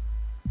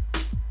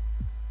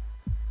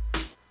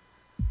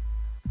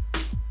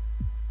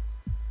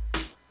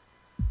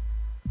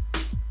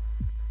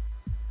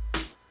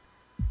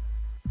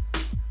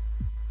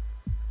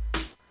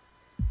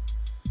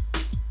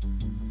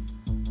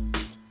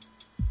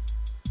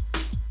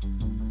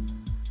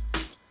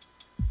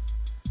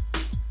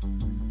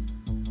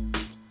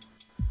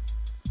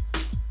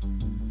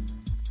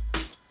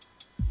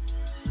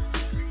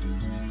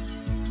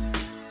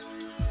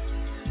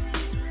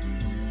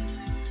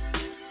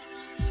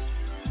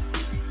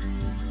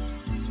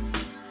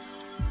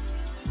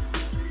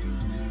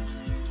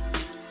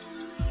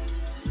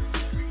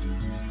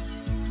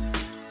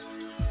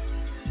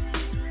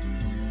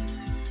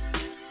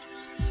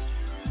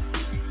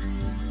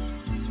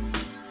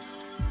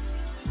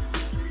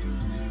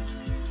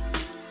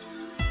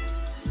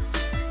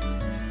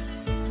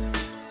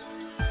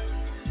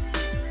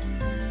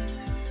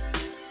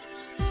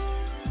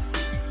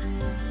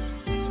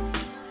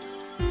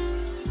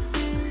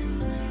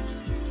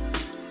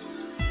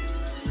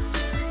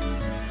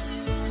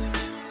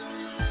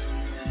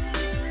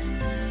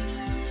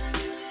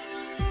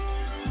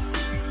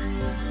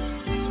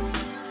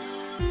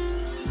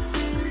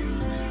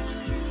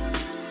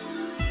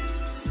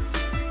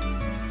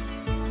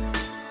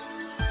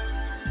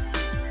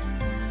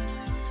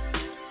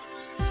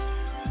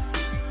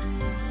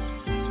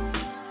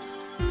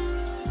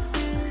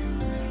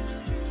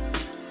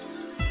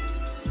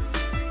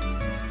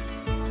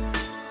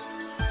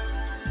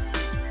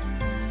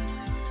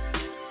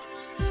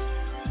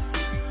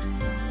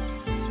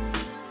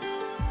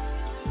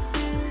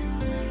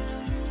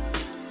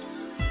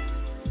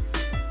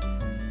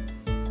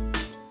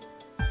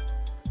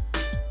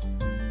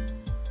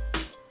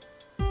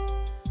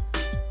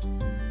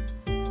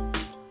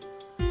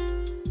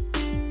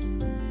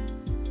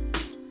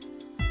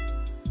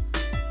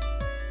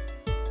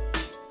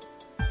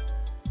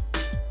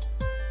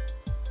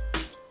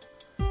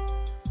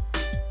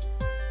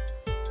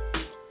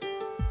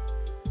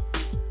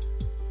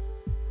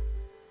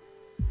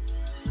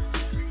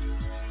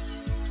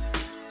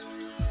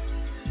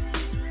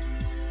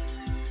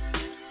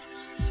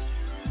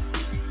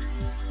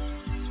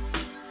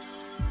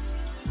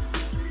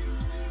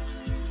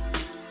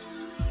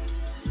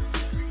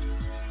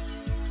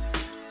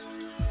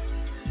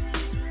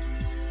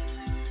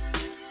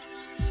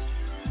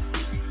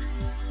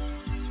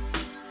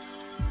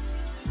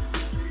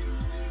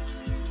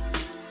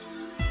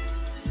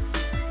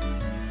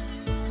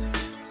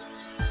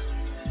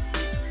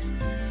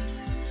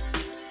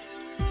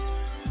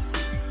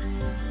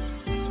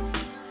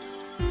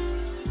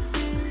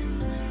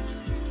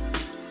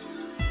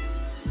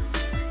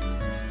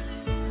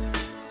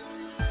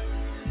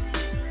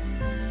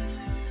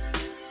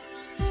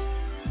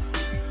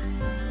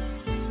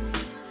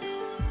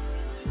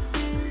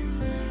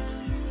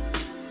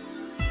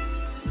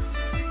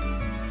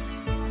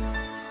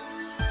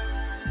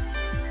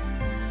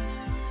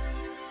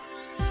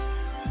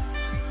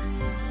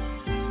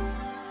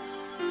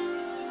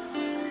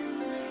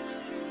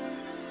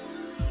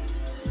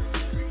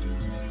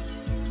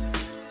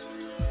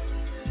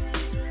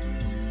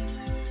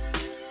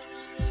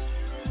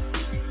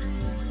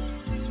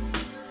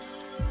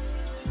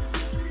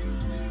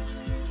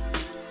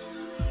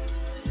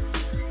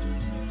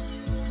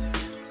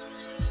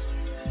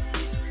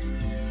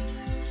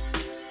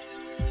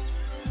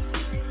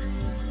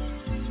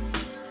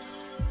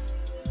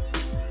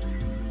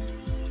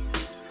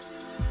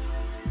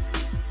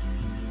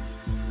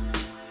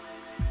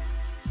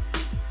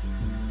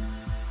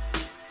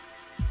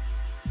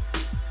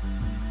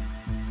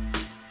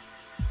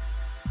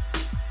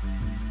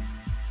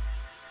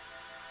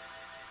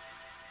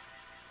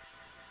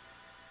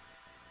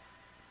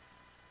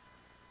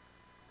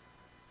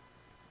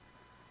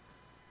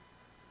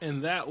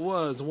 And that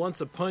was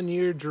Once Upon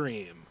Your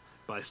Dream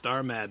by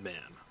Star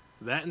Madman.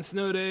 That and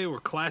Snow Day were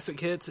classic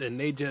hits, and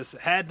they just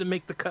had to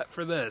make the cut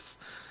for this.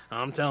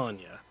 I'm telling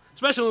you.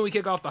 Especially when we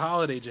kick off the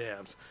holiday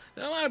jams.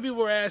 Now, a lot of people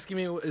were asking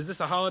me, is this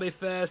a holiday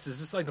fest? Is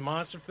this like the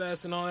Monster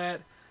Fest and all that?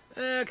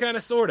 Kind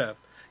of, sort of.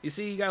 You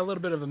see, you got a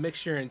little bit of a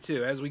mixture in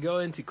too. As we go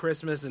into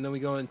Christmas and then we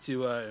go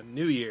into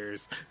New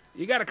Year's,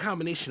 you got a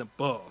combination of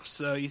both.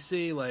 So you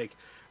see, like,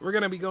 we're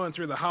going to be going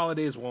through the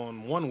holidays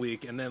in 1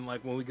 week, and then,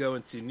 like, when we go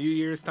into New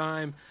Year's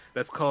time,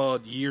 that's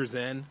called Year's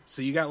End.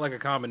 So you got, like, a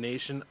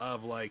combination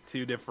of, like,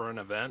 2 different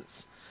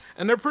events.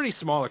 And they're pretty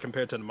smaller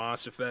compared to the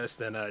Monster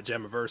Fest and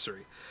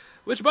Gemiversary.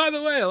 Which, by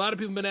the way, a lot of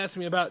people have been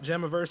asking me about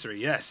Gemiversary.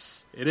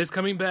 Yes, it is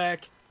coming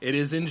back. It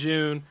is in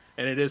June,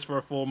 and it is for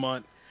a full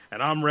month.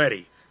 And I'm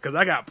ready, because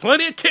I got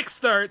plenty of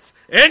kickstarts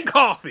and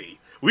coffee.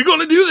 We're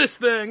going to do this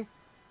thing.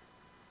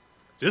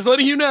 Just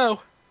letting you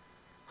know.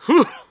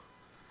 Whew.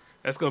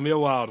 That's going to be a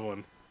wild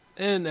one.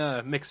 And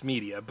mixed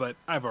media, but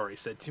I've already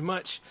said too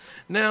much.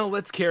 Now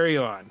let's carry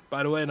on.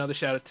 By the way, another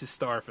shout out to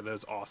Star for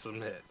those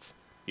awesome hits.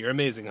 You're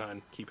amazing,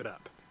 hon. Keep it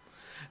up.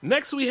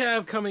 Next we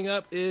have coming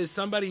up is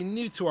somebody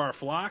new to our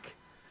flock.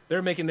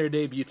 They're making their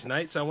debut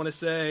tonight, so I want to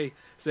say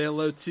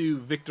hello to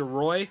Victor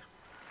Roy.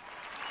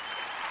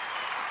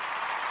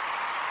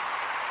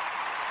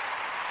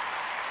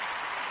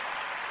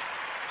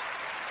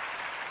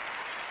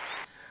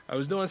 I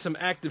was doing some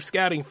active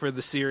scouting for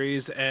the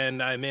series,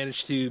 and I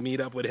managed to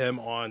meet up with him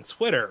on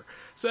Twitter.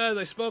 So as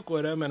I spoke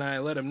with him, and I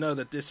let him know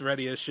that this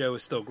radio show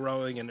is still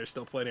growing, and there's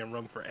still plenty of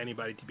room for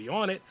anybody to be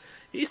on it,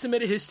 he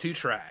submitted his 2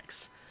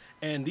 tracks.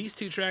 And these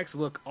 2 tracks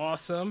look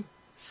awesome.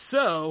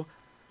 So,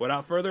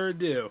 without further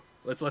ado,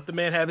 let's let the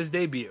man have his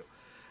debut.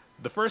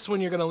 The first one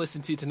you're going to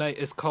listen to tonight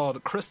is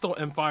called Crystal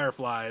and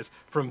Fireflies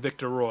from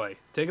Victor Roy.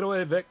 Take it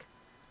away, Vic.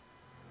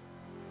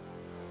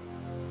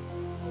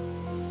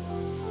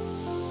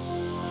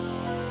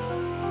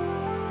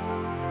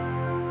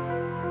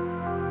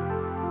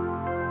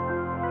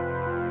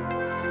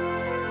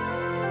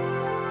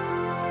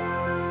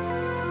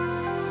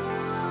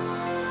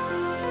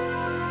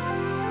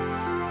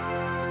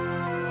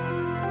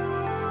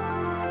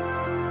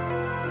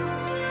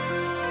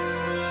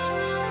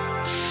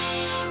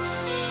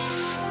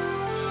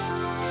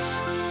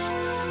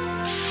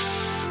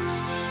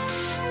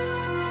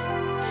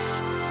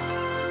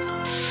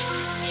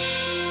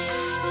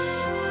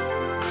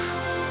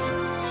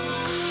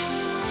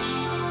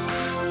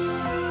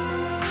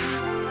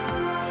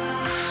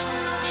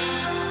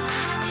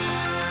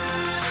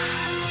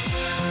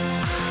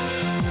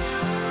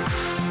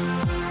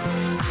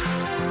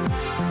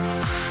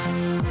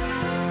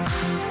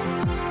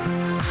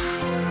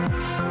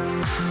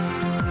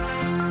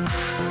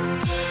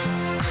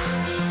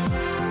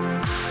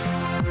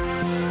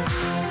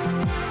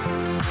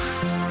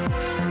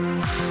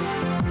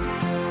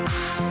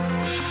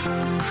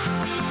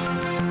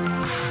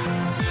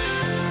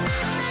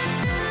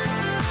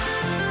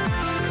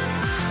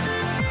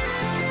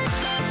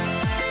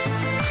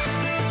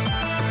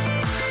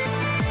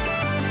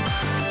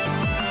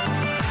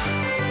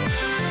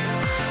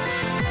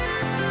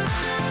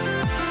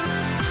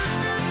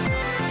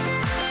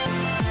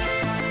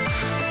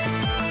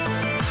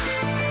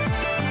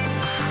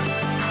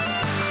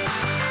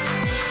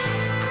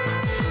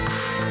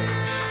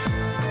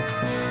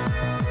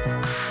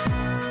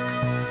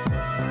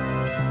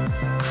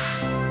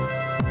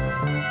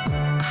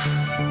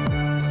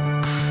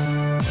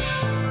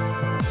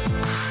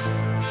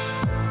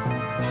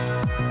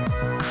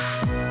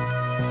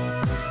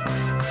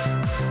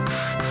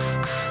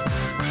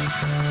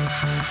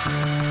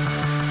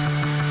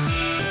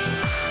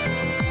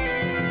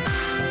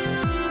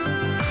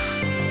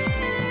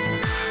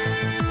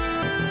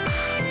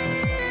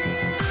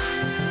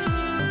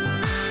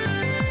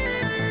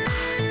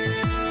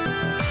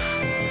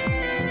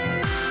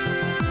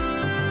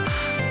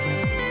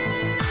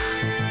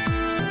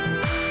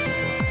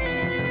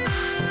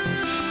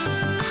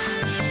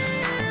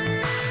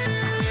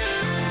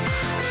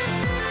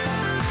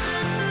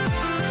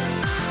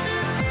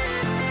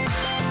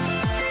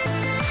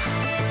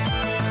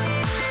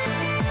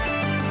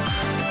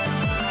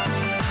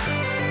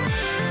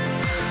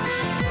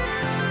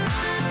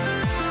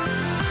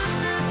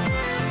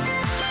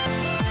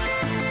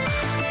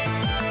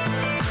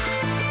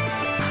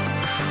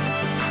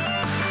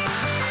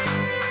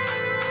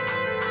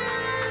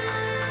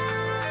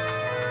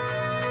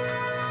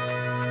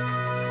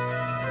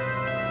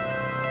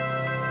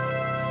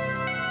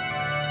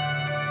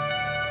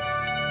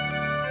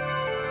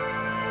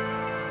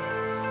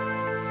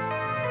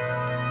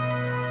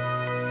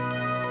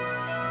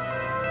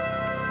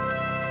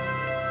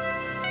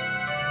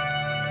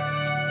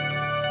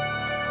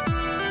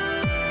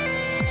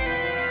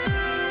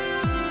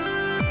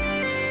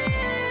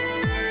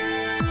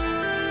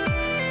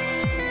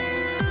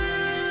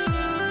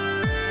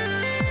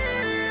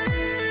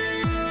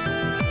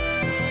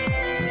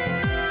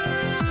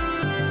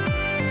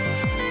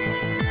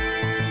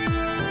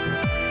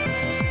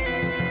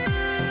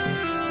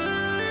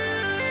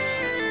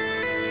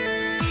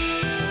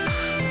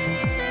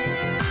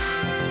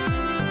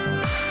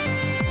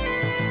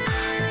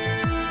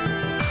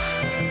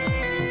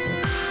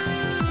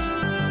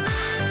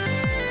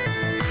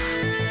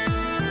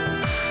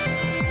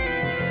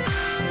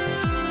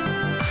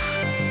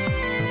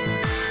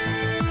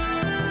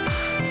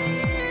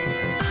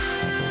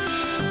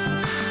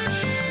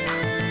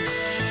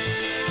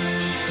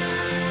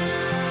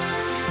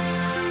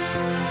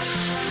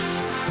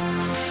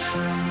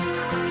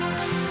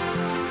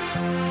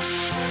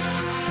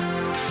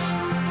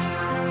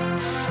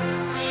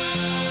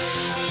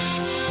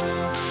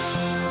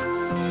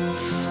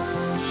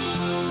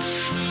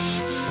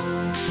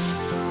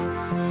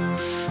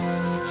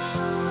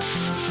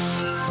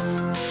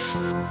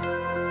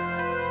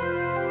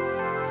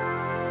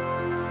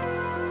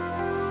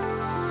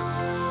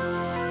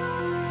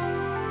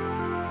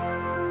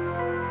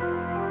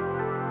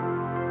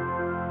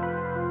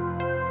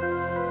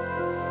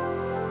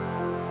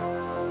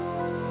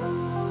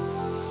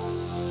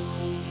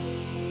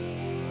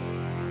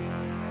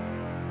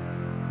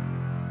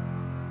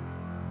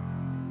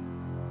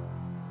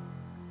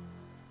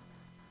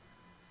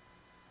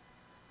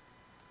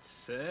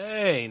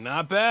 Hey,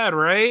 not bad,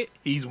 right?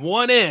 He's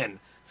one in.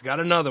 He's got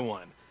another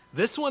one.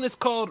 This one is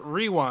called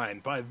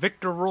Rewind by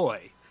Victor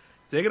Roy.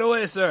 Take it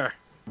away, sir.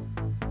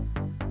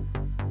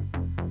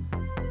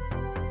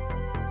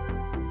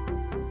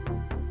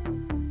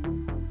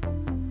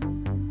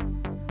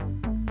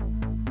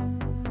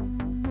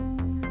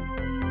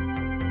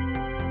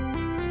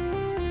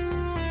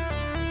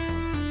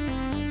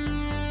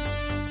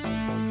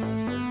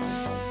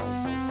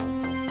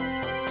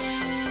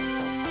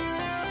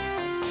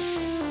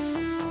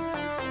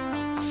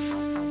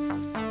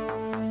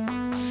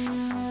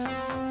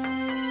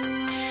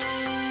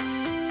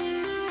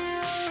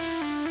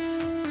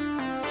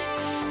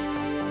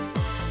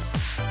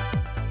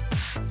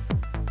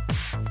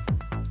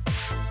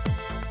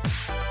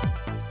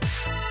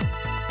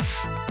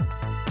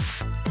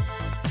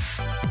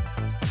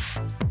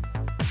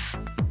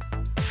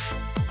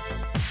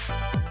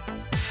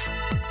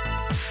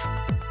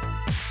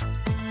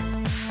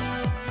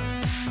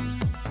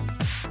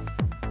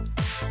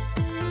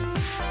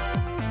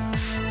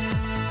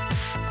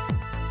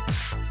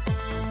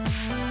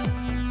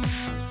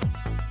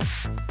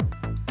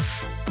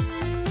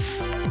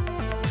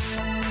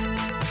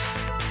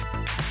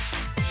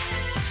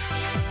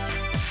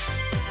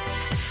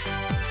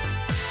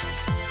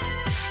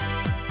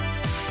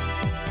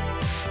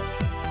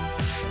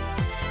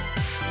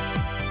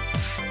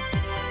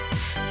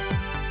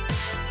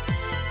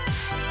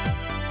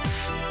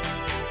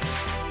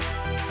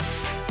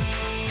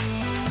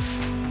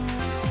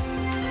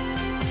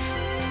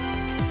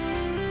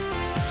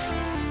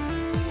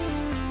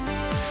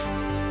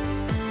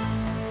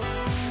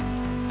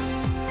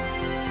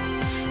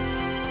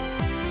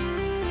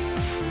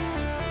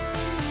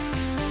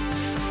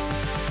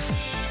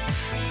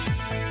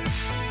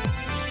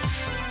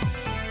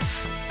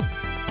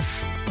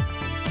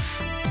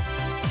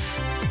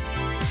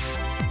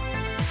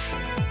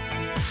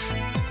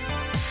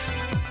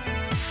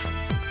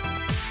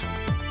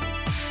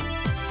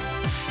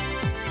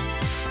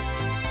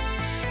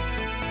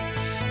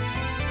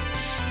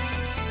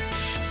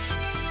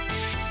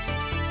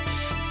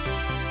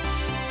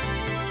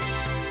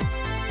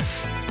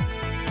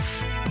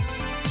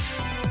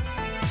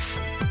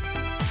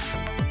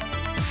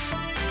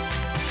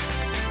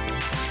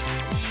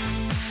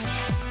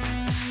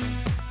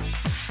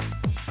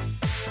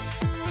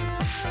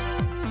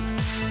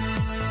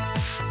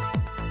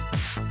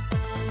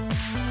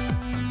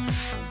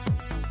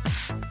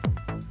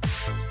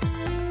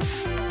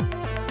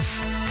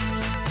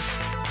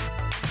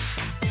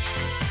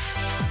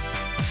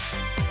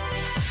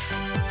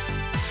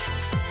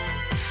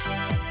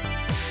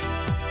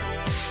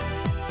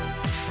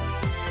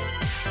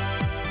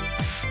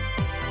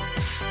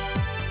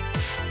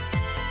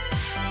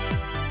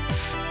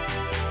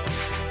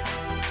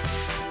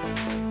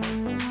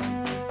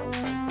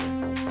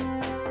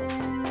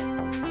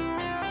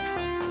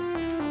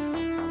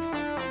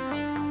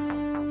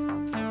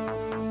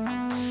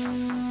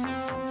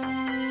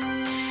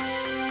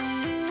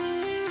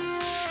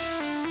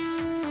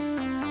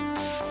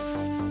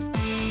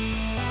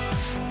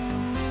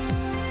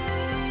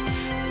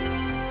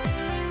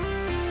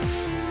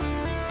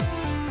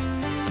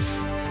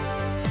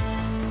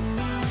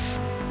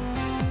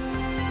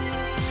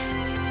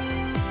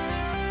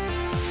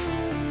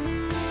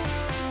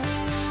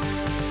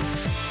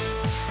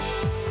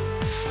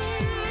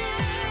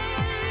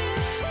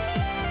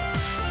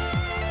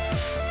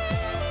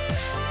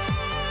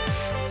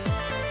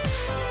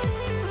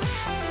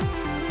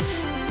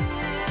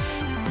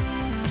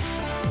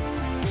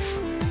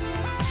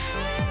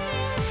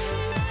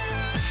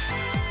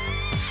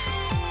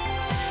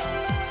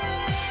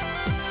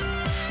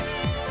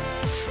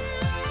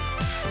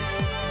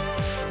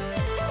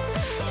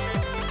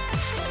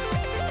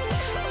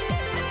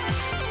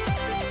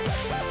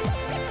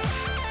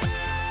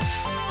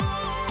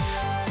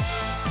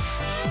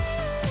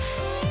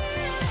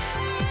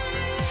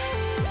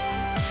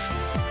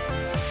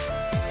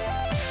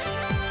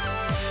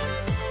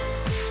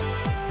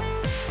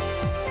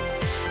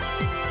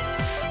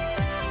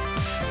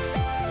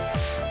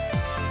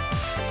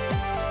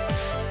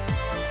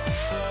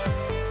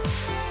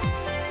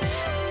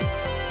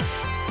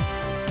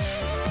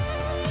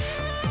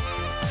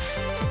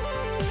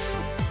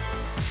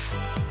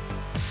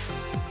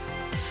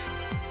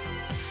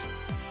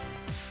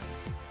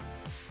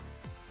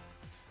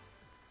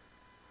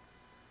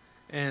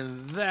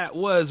 And that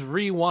was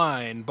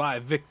Rewind by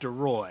Victor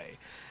Roy.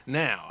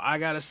 Now, I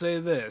gotta say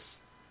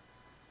this.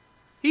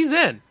 He's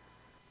in.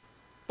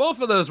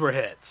 Both of those were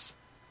hits.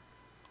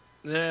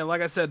 And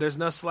like I said, there's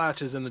no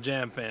slouches in the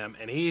Jam Fam,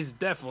 and he's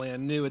definitely a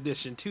new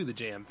addition to the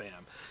Jam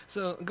Fam.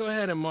 So go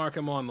ahead and mark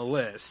him on the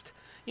list.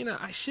 You know,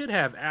 I should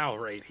have Al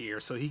right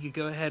here so he could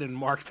go ahead and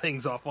mark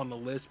things off on the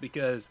list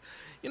because,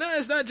 you know,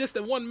 it's not just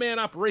a one-man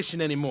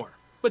operation anymore.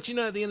 But, you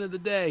know, at the end of the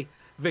day,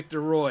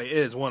 Victor Roy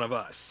is one of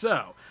us.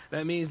 So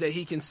that means that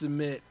he can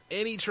submit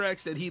any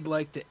tracks that he'd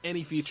like to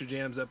any Future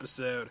Jams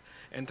episode,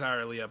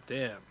 entirely up to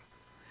him.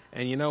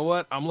 And you know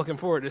what? I'm looking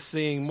forward to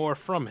seeing more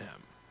from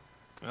him.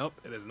 Well,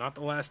 it is not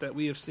the last that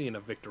we have seen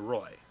of Victor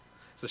Roy.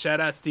 So shout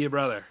outs to you,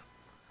 brother.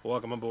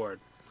 Welcome aboard.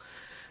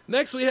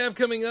 Next we have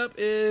coming up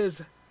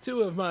is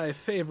two of my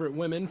favorite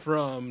women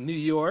from New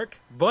York.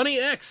 Bunny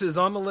X is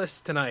on the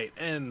list tonight,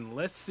 and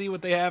let's see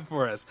what they have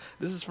for us.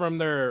 This is from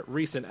their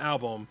recent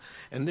album,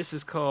 and this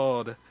is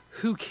called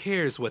Who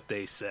Cares What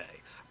They Say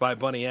by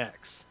Bunny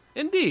X.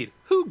 Indeed,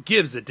 who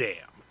gives a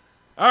damn?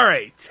 All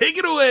right, take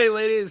it away,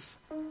 ladies.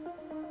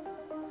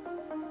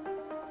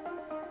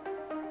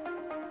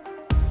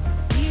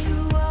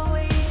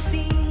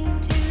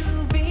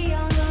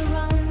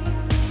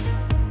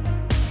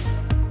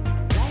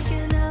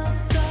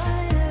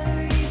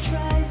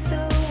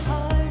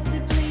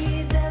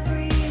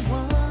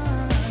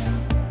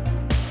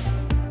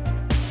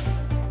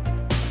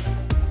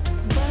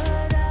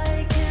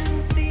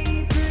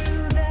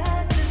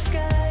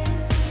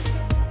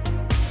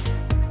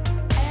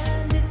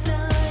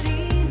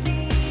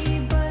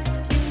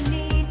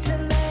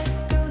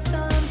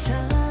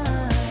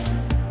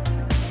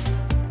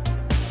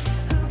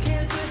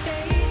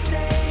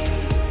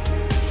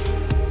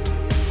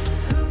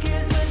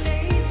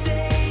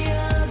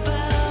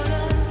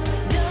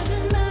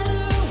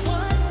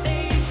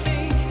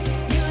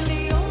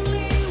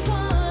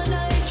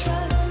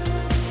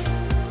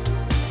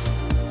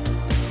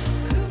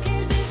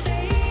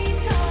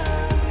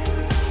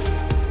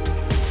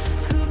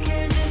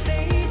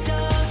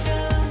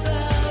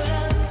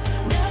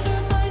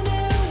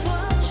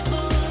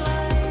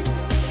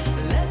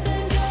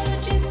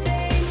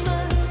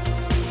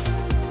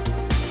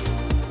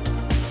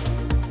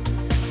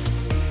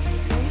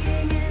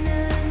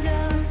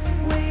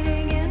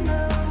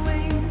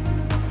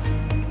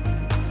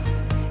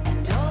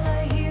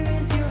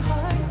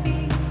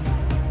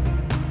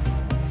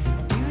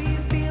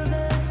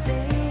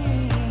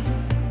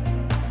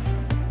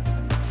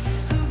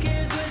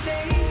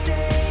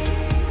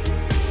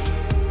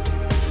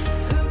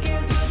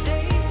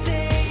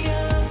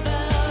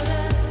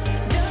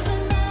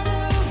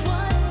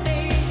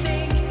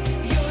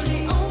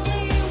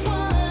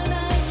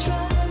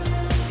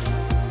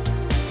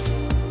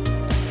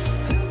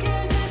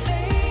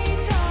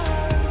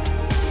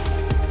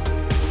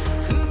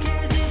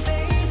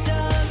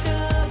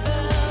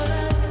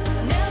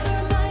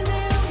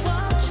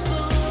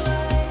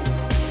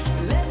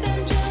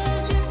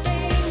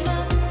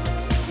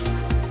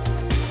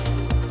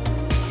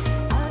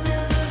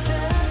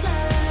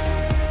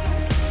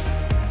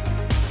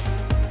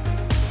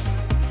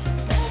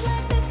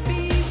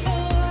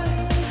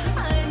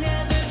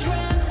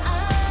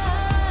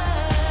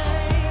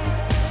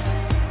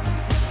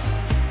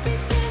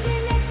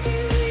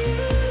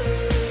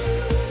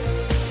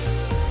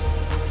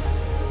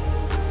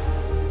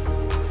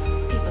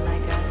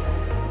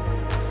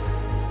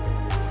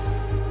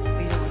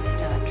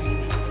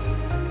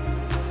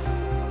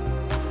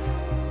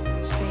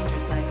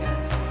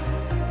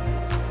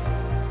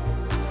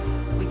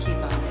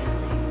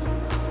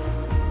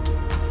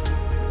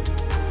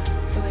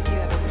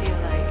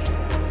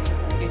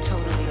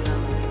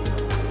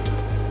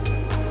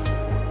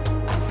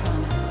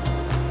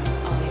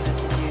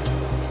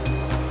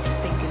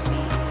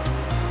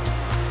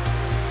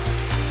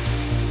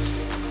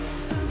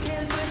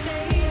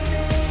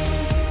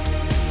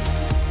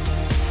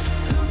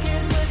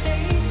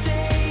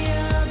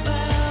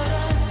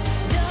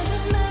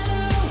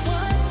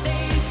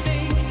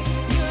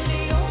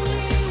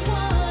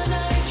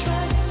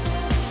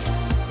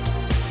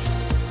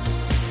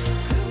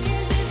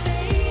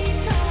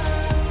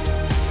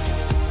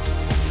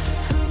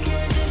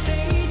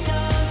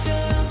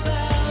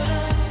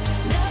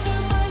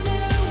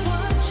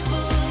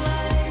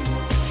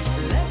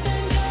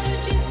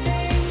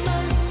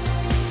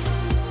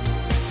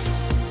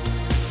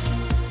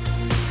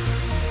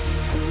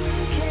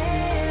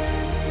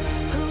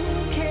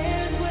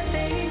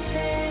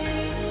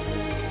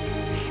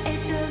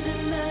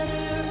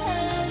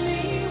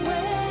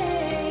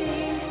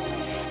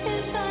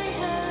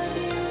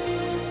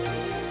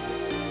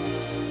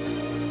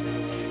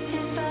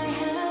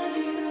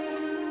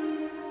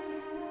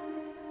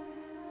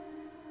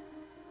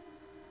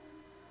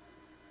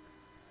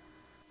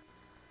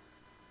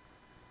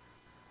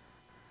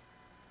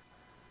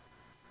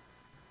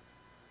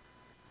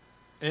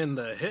 And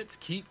the hits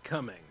keep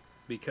coming,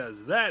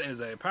 because that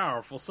is a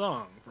powerful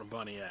song from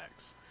Bunny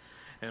X.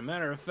 And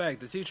matter of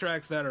fact, the two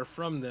tracks that are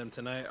from them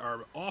tonight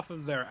are off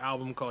of their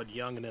album called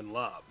Young and in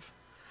Love.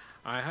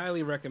 I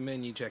highly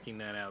recommend you checking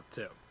that out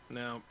too.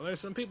 Now,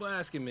 there's some people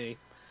asking me,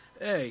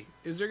 hey,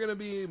 is there going to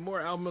be more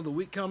Album of the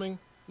Week coming?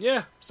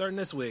 Yeah, starting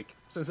this week,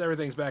 since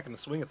everything's back in the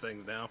swing of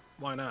things now.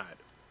 Why not?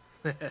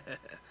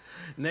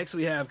 Next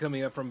we have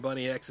coming up from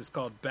Bunny X is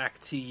called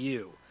Back to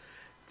You.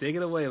 Take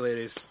it away,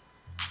 ladies.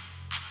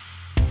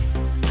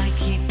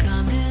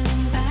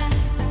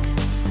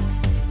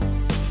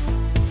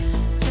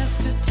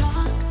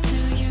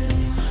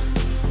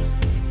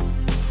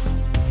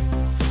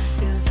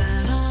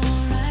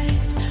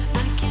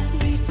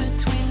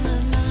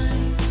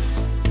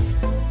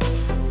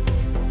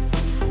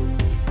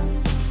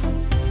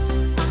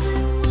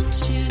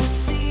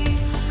 See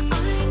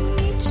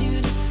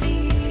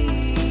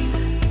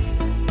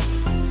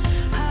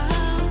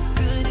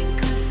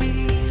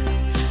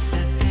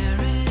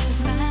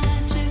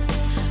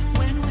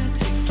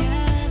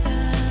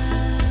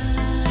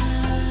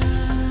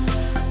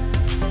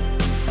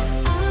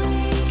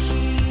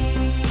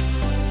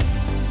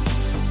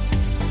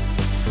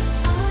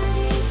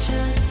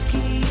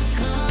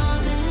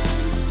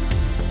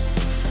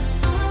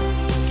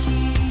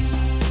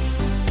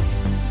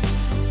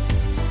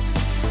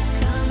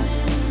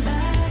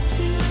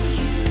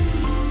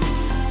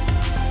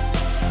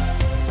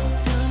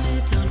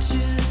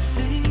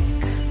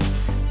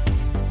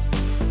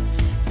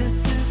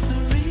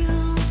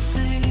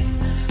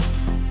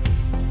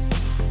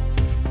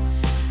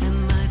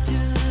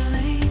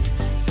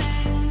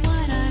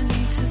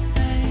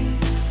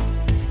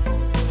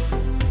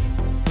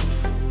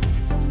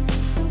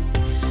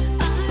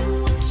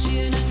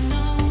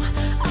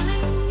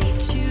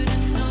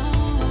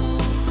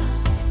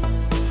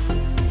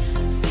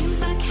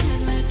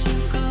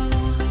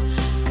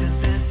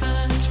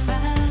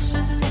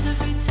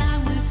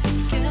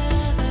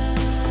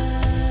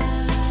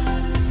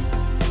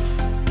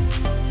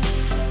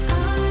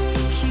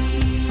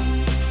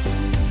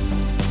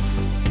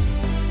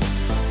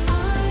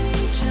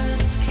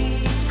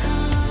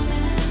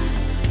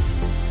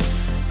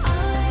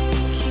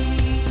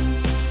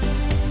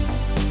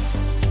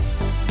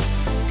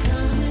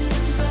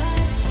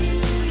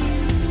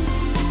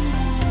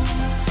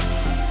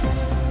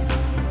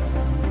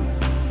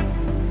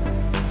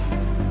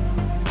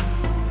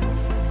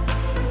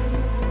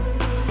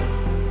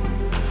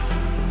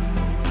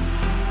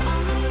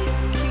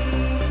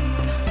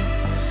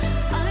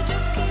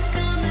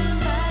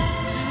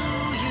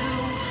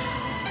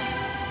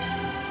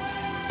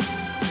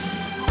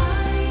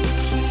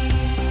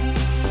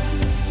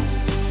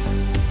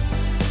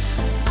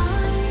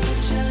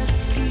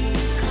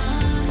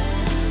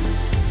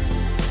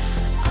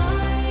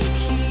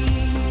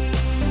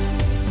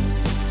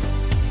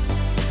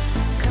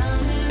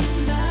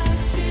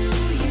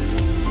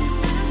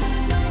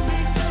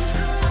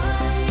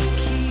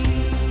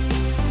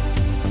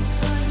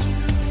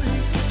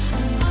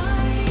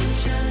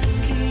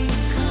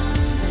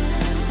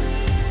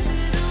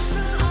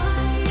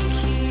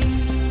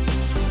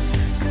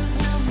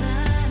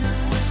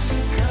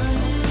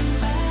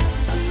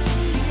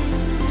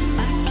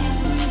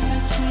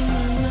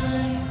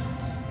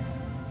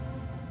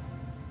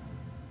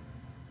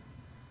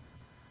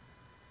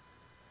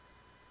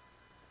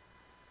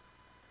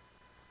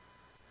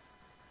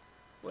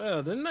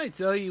Well, didn't I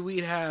tell you we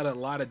had a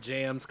lot of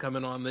jams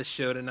coming on this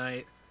show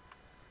tonight?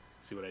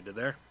 See what I did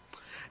there?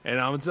 And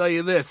I'm going to tell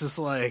you this, it's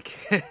like,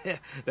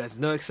 that's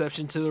no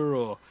exception to the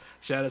rule.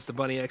 Shout outs to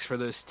Bunny X for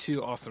those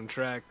 2 awesome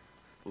tracks.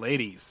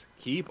 Ladies,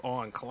 keep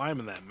on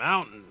climbing that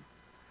mountain.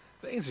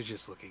 Things are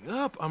just looking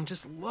up. I'm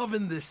just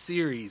loving this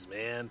series,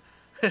 man.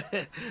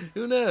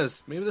 Who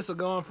knows? Maybe this will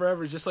go on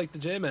forever, just like the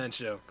J-Man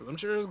show. Because I'm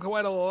sure there's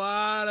quite a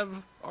lot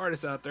of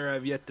artists out there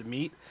I've yet to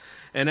meet.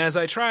 And as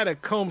I try to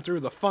comb through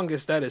the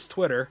fungus that is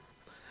Twitter,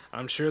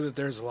 I'm sure that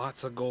there's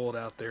lots of gold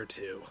out there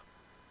too.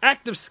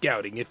 Active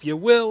scouting, if you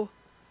will.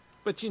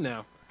 But you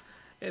know,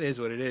 it is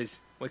what it is.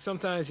 Like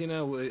sometimes, you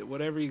know,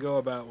 whatever you go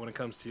about when it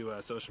comes to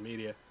social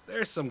media,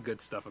 there's some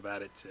good stuff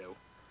about it too.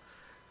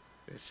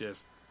 It's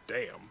just,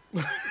 damn.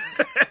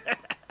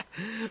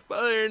 But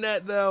other than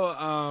that,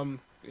 though,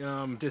 you know,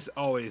 I'm just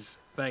always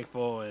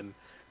thankful and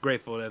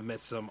grateful to have met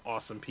some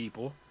awesome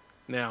people.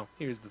 Now,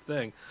 here's the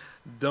thing.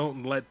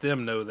 Don't let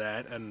them know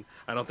that, and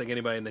I don't think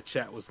anybody in the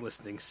chat was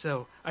listening,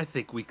 so I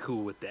think we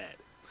cool with that.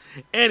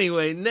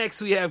 Anyway,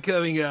 next we have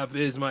coming up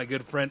is my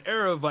good friend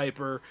Aero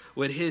Viper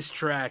with his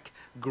track,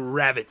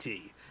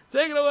 Gravity.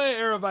 Take it away,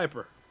 Aero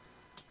Viper.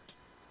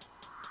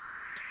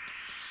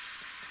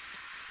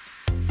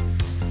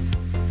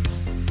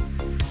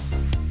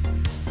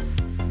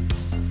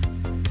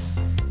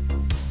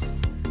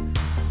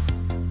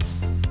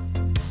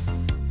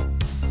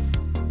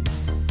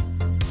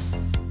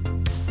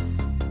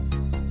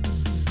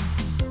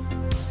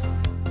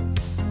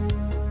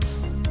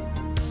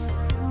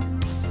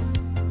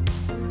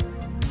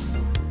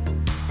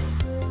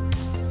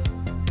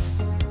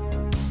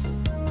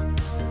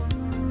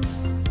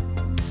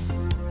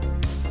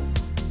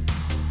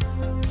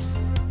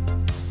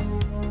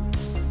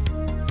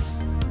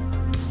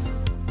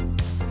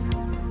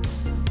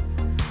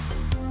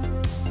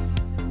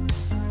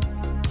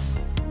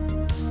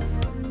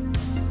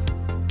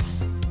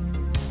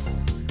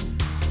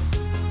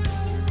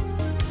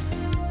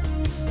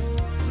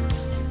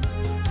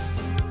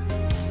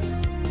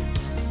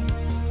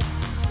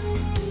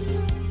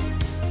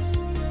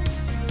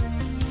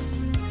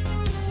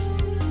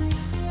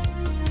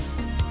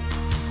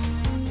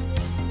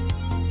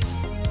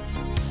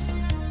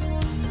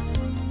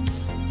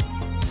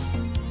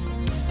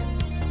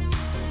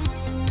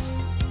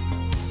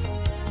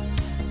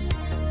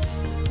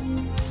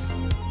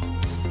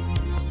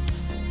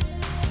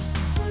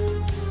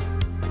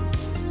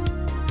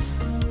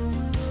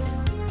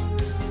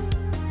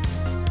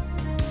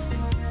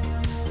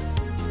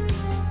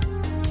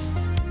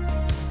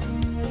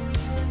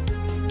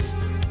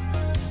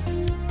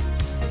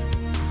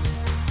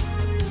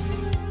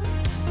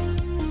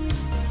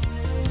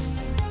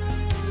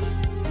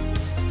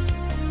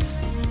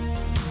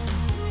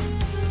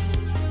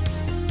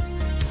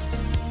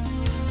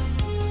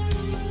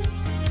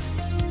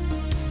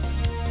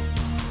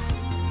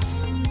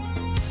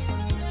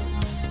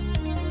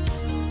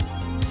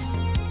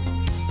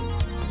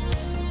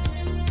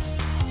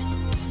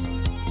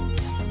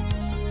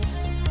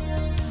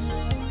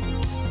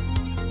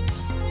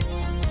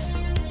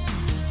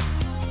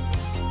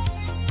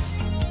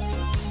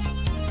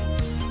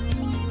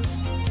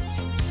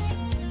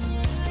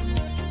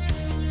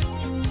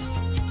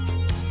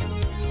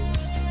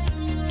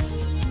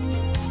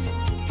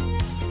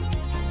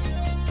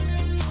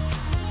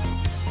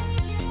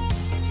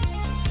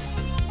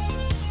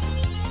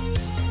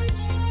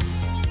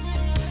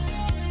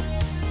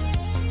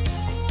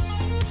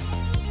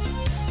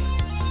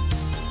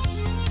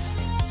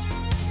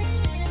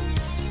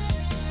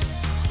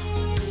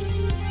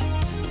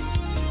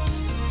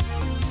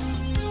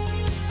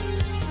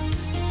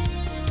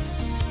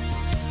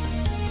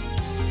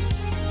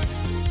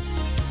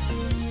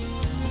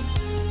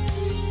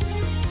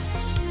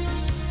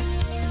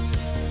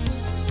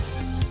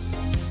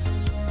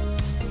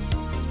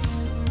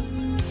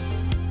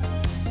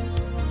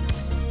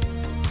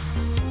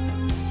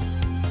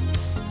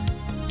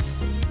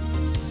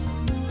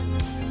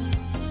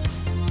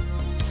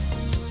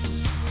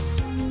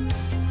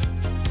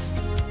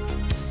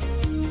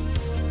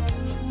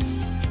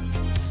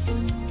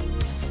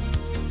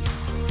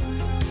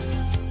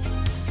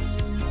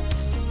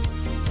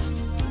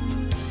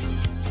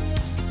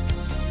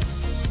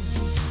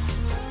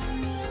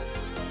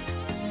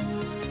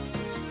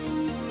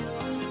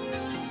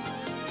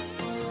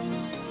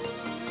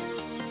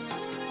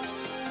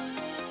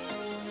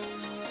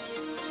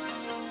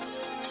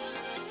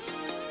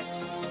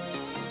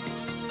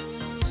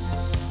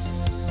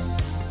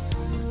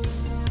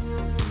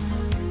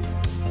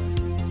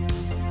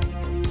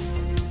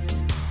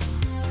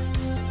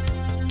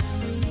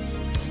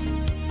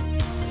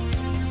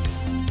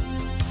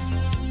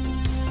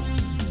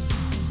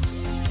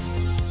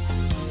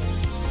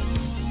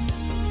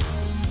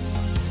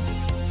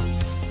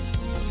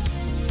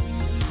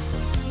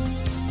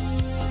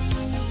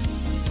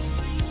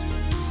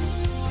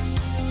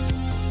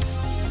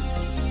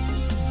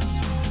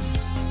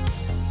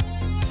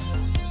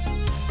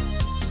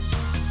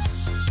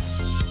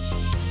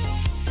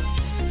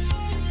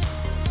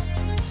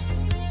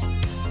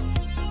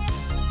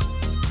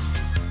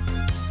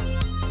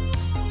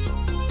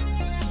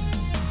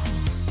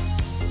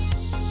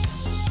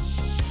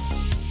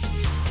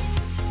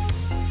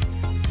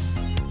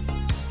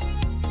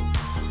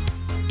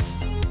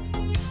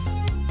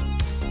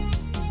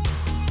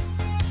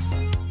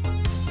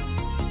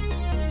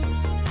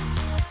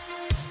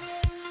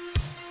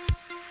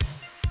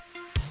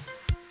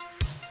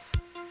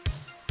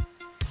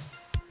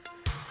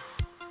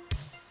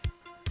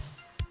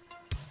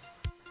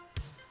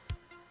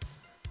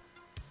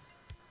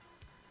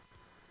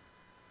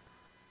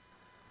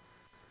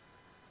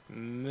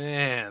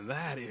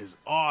 is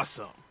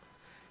awesome.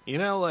 You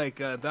know, like,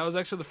 that was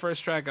actually the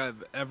first track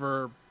I've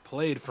ever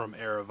played from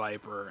Era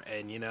Viper,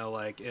 and, you know,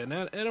 like, in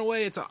a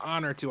way, it's an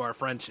honor to our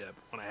friendship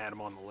when I had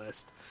him on the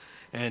list.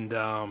 And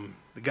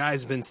the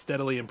guy's been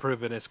steadily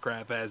improving his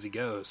crap as he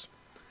goes.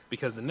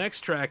 Because the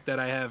next track that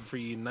I have for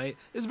you tonight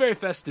is very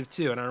festive,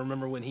 too. And I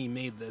remember when he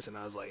made this, and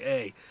I was like,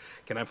 hey,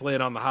 can I play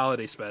it on the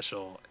holiday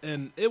special?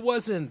 And it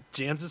wasn't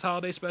Jams'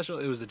 holiday special,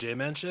 it was the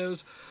J-Man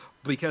shows,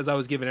 because I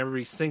was giving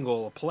every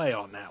single a play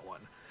on that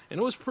one. And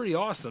it was pretty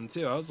awesome,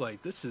 too. I was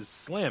like, this is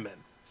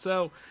slamming.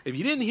 So, if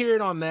you didn't hear it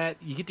on that,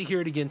 you get to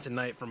hear it again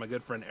tonight from my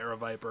good friend Era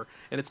Viper,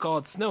 and it's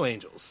called Snow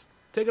Angels.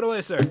 Take it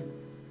away, sir.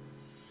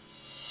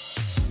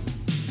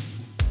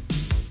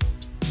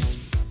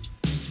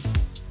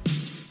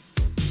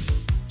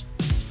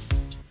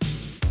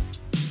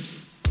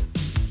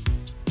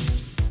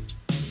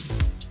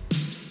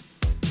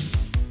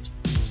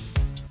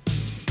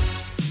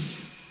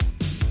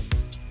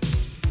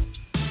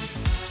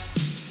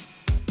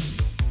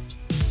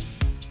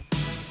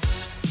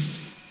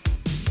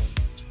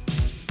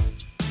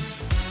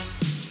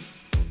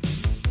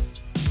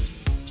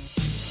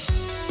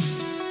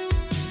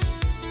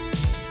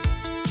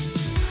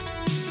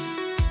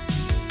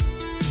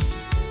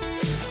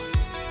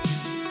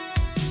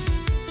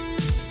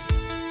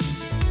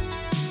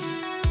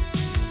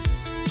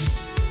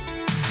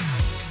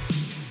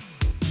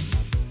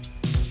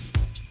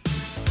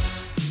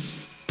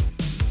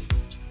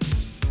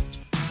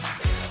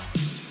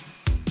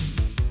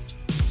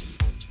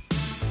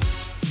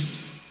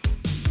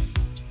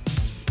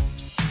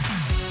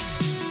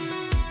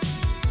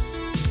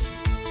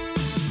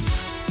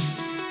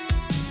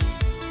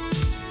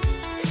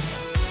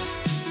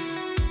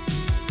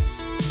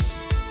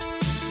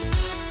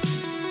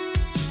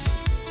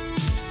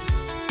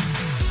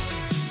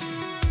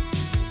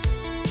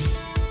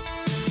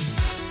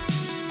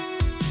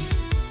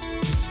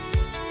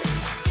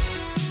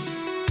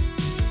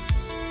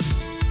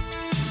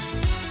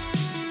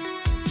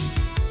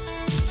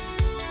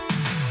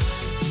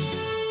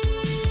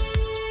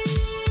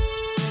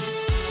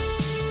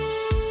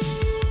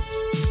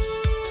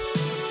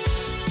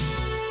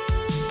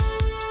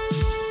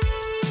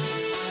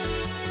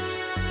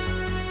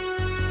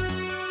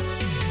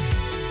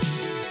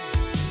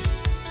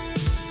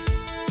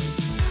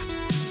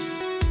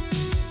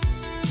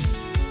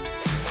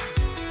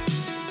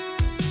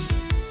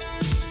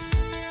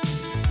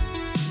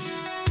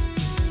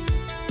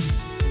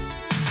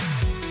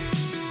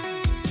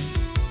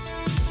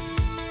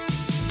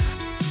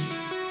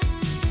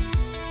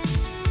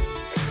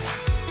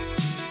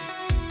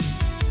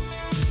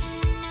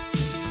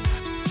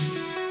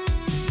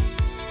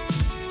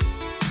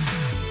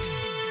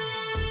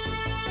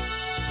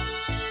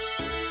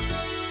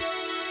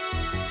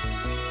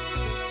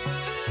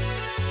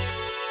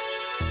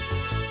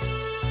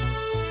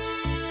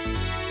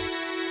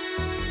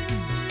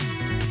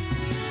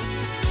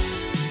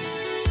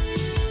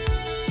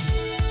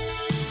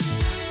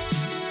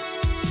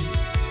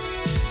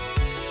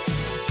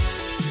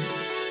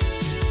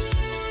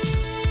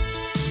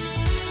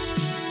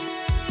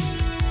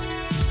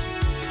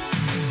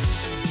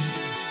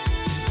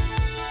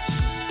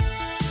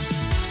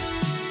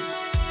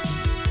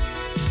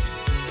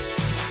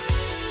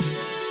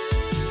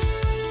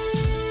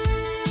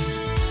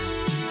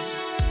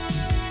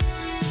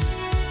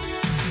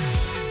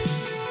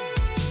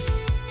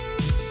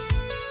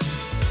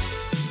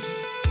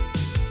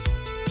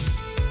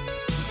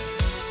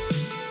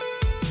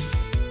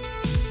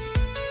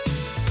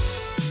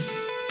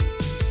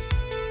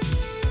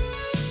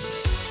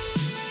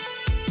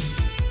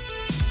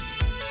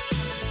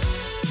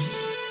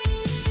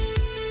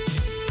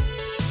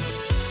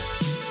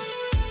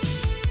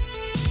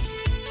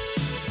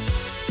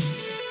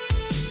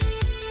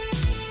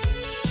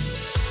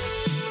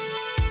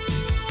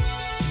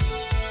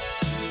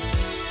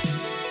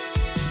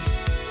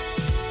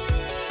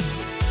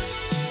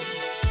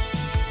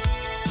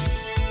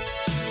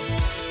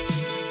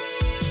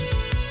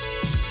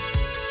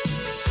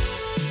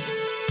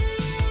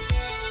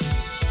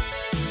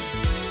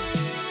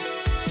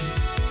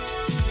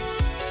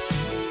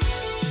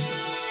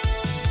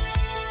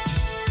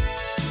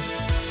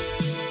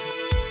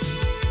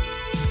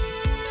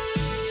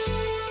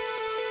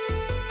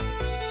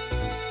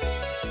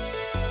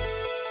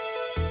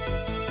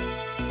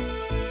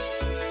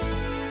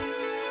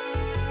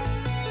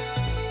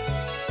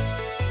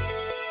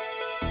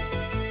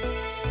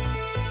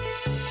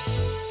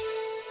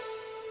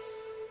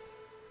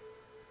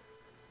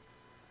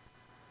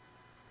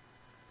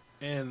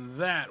 And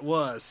that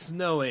was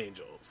Snow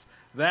Angels.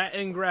 That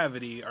and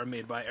Gravity are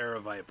made by Era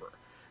Viper.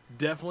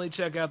 Definitely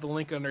check out the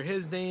link under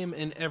his name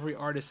and every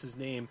artist's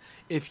name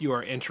if you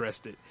are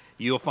interested.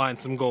 You'll find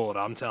some gold,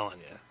 I'm telling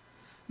you.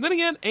 Then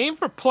again, aim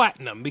for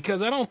platinum,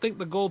 because I don't think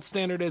the gold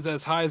standard is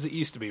as high as it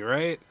used to be,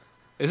 right?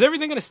 Is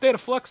everything in a state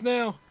of flux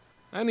now?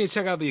 I need to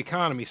check out the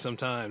economy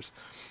sometimes.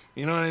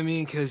 You know what I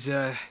mean? Because,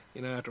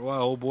 after a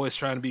while, old boy's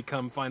trying to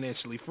become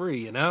financially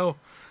free, you know?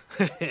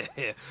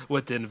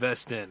 What to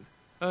invest in.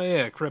 Oh,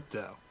 yeah,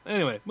 crypto.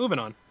 Anyway, moving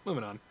on.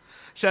 moving on.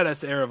 Shout outs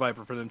to Air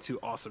Viper for them 2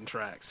 awesome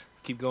tracks.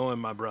 Keep going,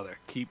 my brother.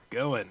 Keep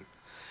going.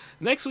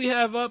 Next we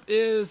have up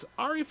is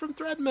Ari from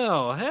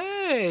Threadmill.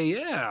 Hey,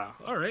 yeah.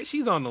 All right,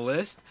 she's on the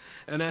list.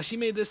 And she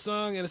made this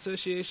song in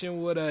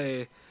association with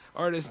a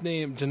artist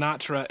named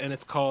Janatra, and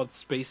it's called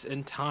Space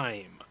and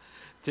Time.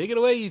 Take it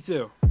away, you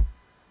two.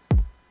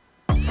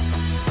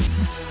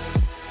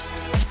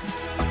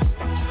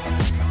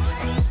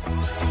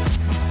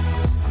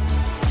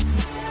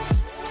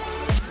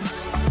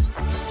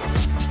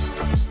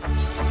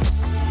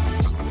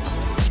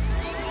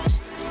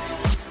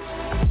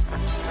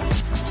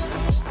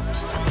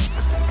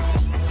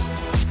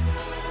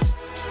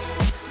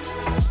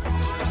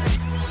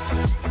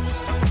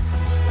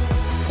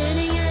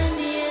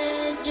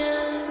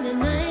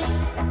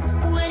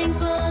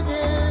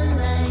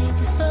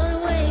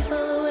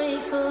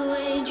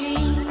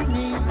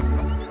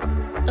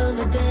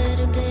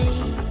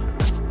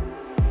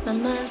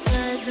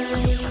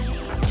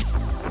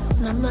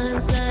 My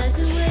mind slides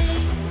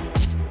away,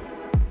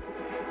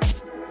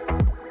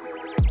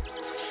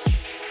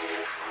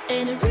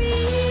 and it breathes,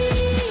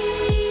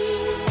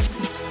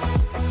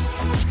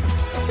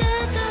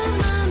 settle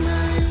my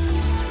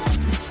mind,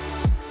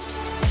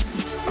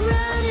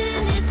 right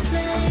in its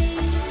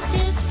place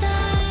this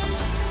time.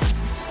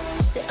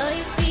 Say, are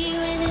you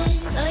feeling it?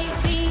 Are you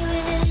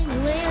feeling it the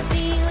way I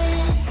feel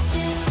it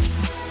too?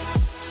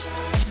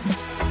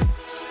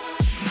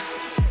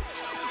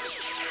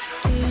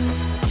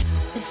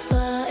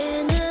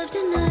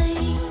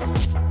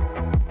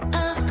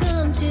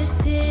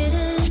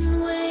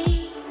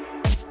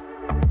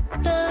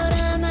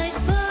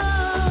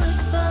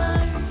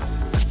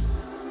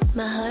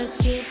 My heart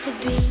skipped a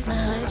beat, my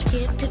heart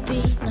skipped a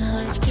beat, my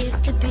heart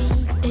skipped a beat.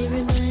 It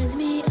reminds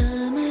me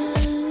I'm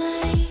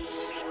alive.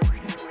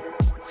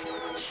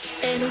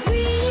 And it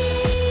breathes,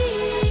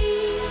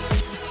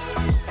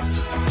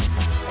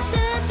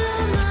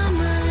 settle my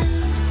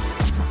mind,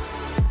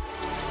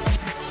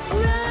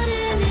 right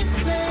in its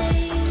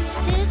place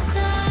this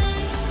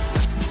time.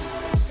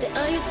 Say,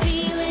 are you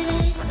feeling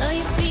it? Are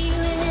you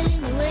feeling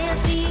it the way I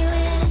feel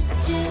it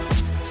too?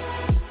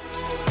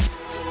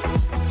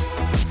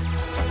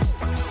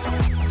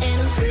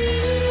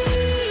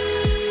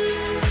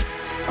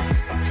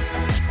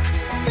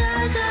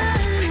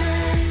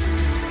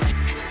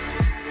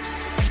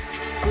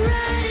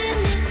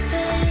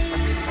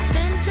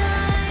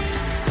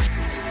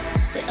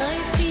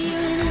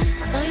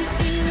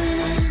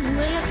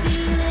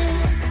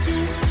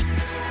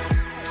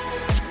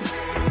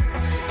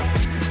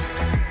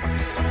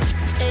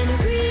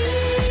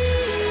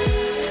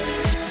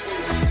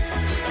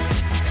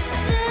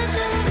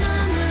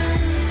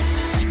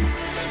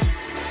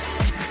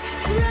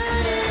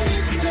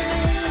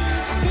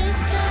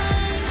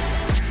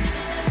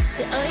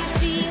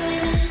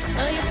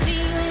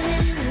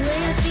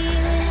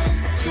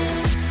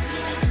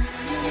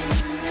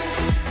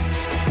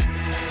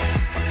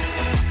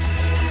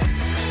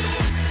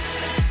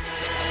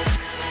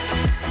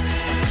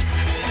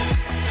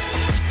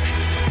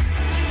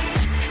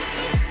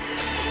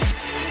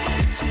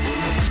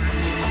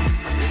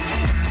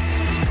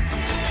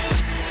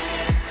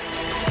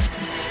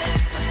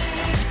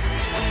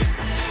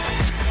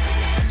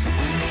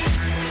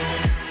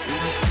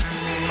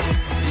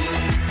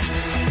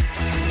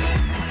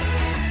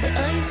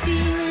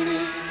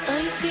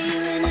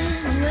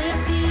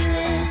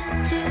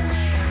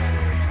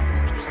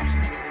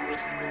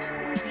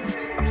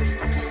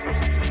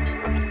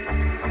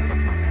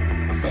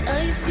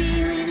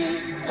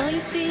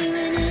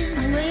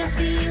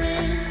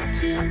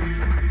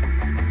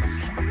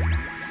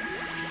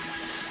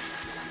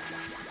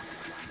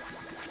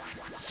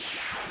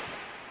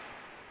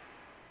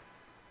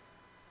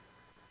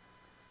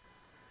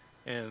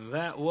 And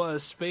that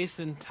was Space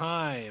and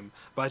Time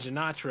by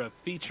Janatra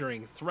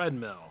featuring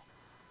Threadmill.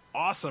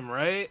 Awesome,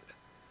 right?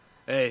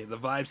 Hey, the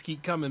vibes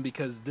keep coming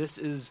because this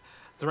is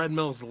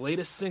Threadmill's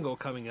latest single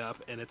coming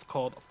up, and it's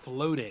called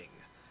Floating.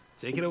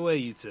 Take it away,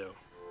 you two.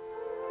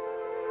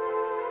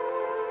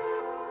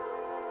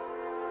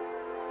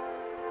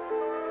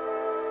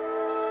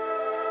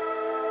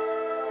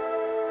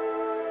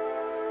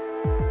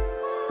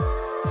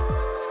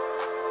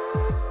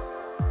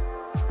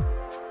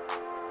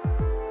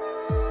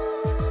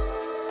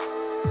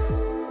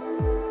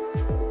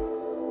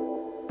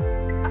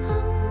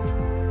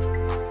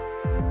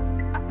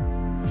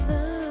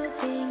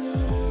 Floating,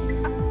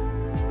 yeah.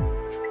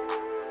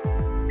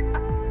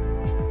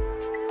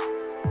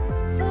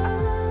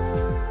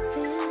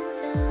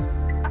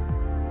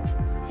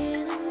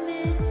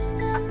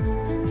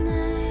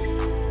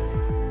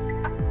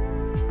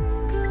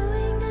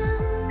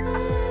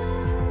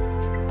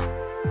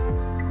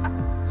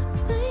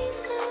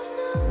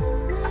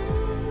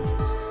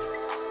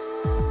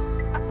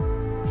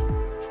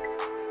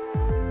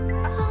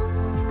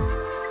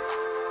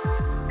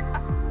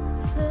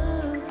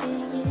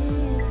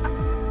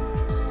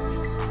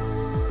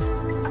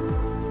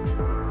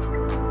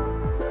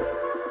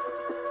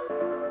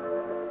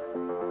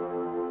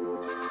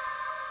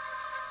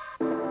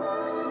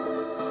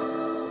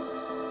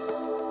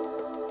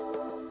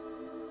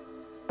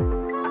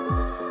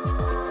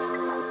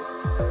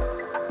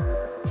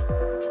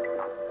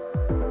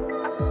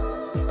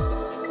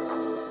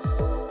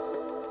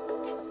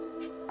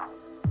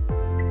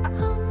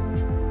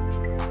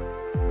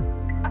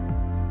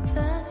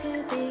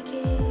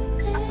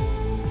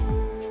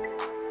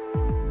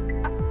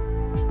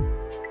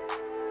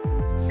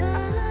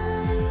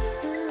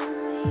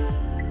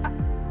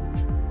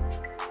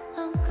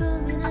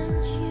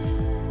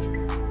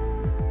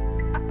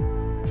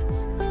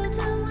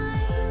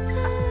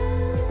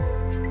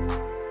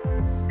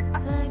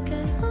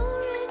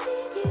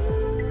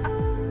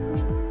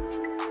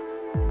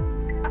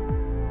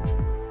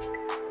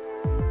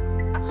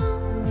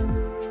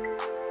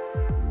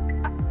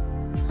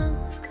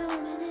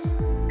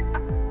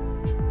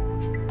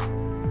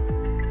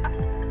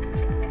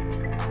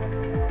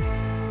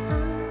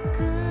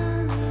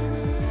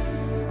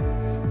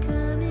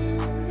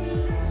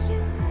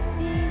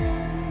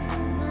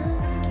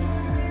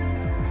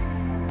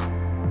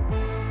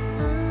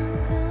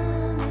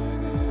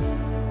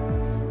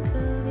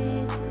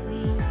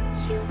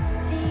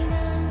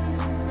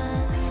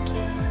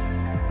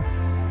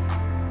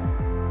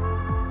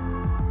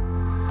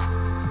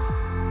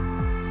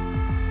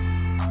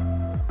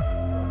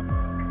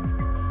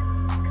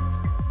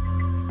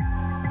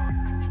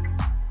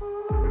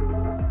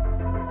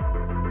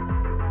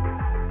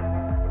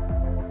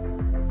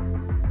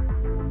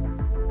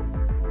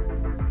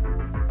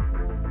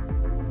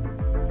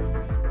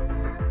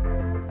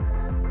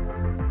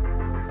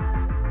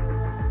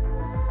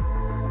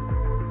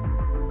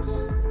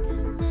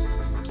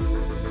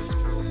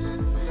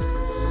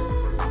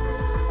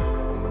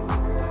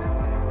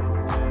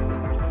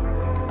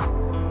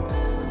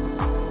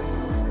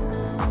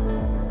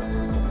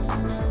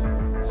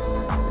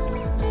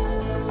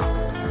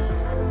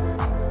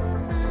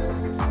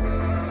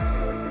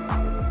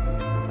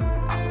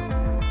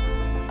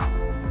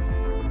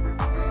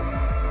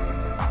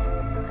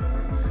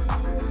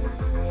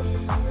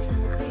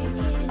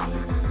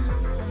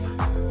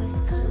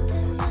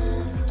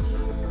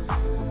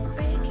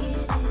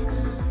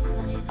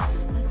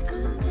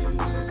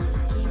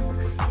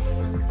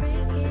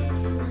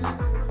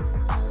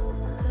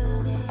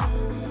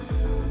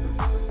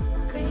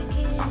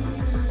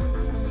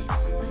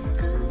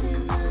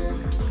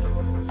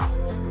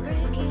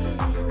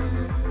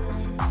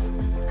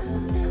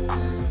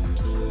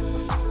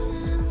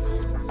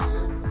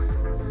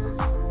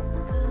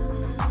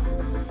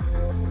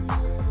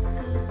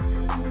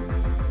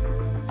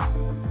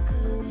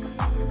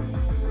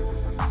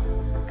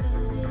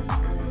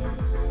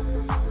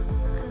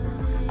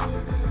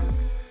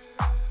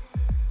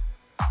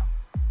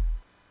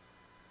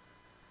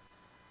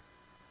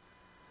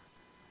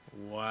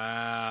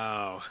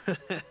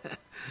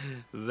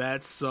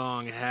 That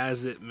song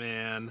has it,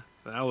 man.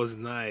 That was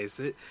nice.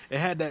 It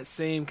had that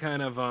same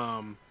kind of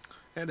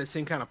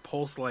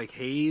pulse like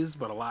Haze,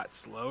 but a lot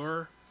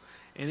slower,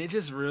 and it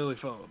just really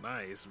felt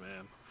nice,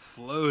 man.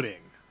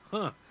 Floating,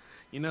 huh?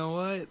 You know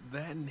what?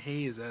 That and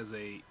Haze has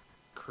a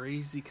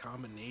crazy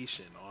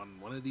combination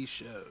on one of these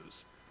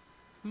shows.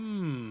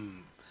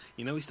 You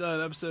know, we still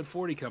have episode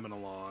 40 coming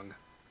along.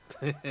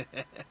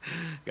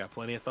 Got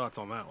plenty of thoughts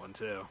on that one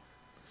too.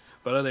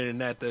 But other than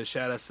that, though,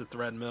 shout outs to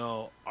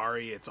Threadmill,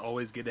 Ari. It's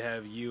always good to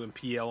have you and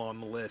PL on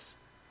the list.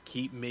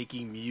 Keep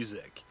making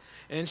music.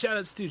 And shout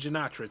outs to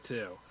Janatra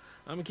too.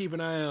 I'm gonna keep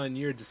an eye on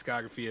your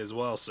discography as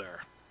well,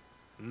 sir.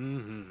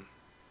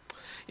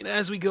 You know,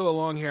 as we go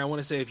along here, I want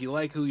to say if you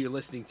like who you're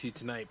listening to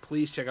tonight,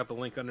 please check out the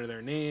link under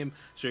their name,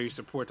 show your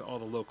support to all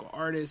the local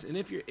artists, and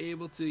if you're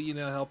able to, you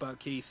know, help out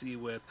Casey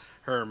with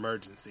her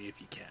emergency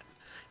if you can.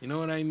 You know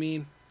what I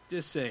mean?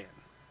 Just saying.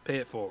 Pay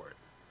it forward.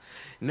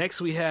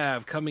 Next we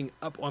have, coming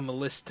up on the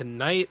list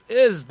tonight,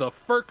 is the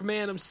Ferk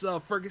man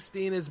himself.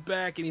 Ferkestein is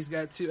back, and he's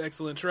got 2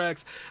 excellent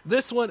tracks.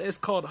 This one is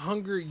called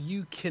Hunger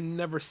You Can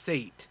Never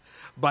Sate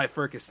by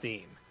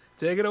Ferkestein.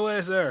 Take it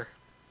away, sir.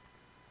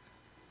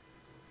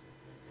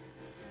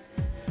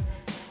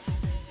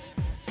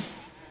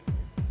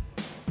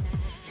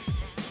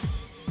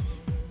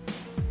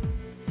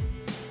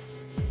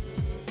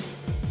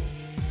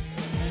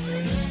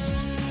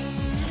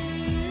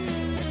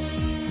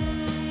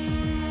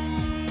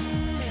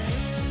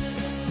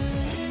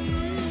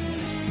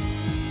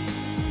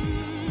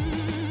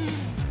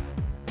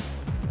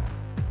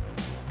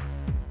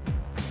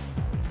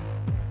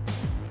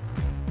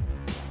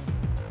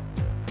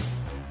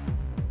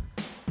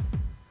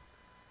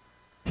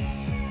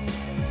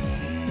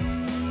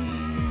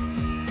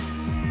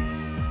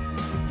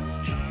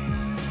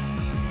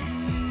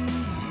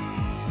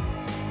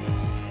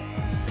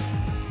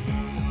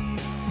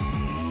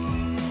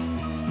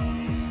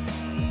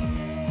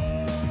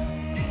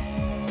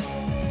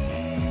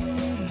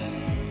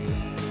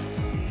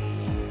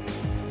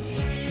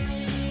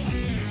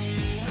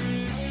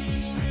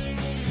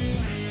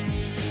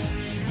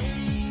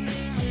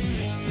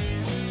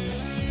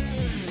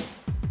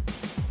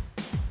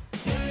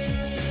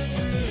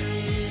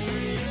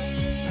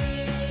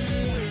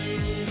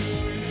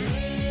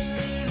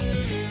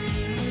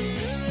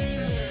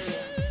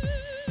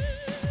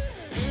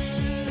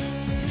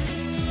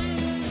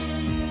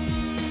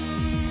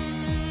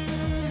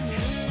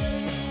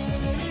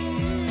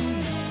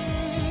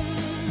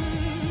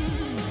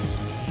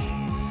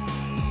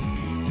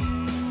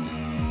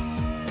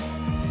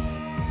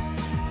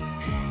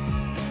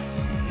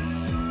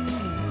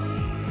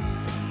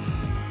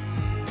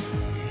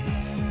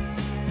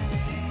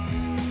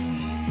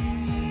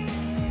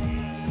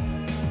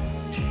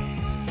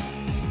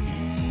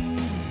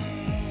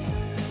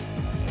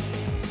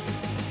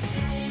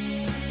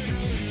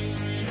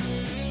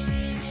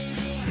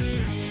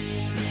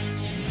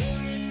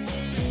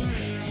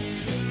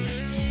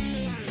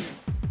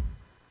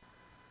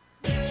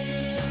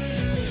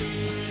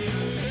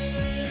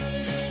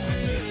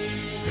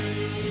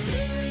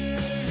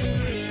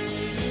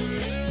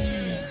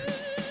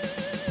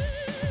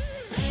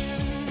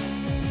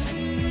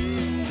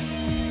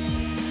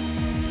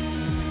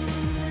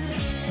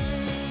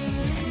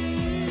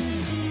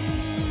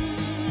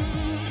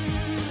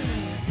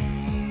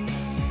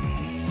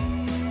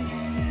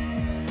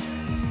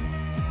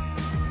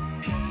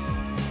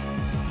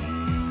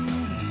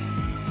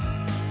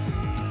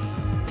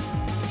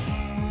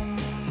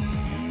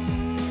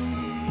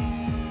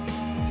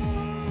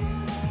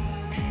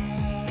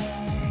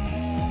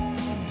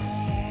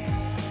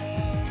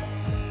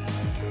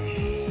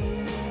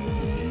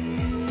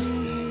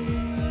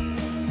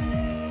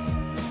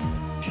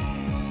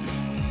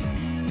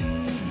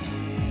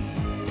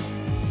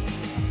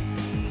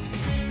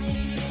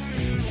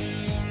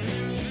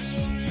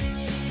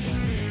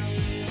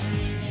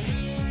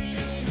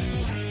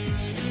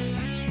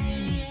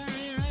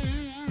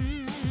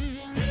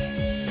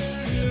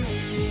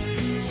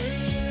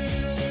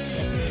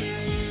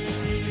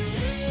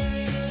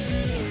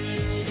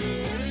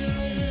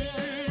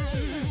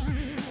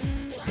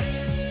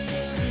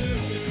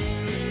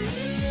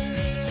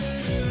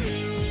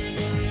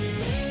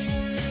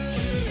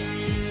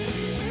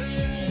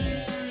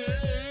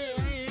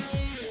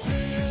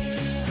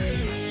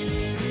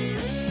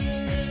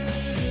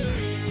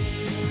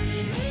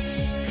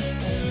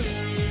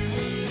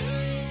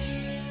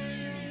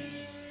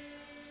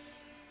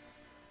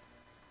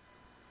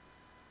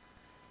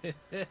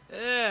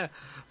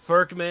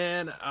 Ferk,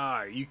 man,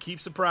 you keep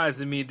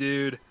surprising me,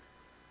 dude.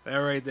 That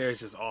right there is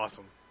just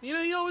awesome. You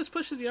know, he always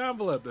pushes the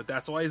envelope, but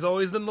that's why he's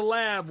always in the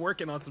lab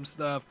working on some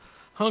stuff.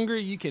 Hunger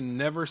You Can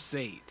Never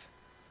Sate.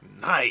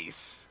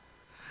 Nice.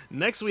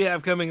 Next we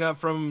have coming up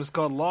from him is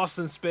called Lost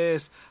in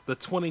Space, the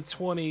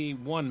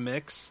 2021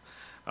 mix.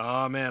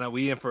 Oh, man, are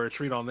we in for a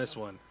treat on this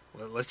one?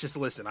 Let's just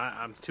listen.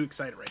 I'm too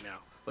excited right now.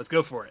 Let's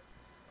go for it.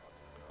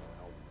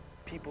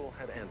 People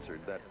had answered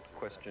that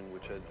question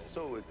which had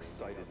so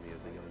excited me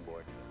as a young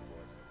boy.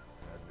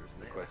 There's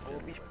the question,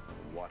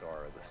 what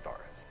are the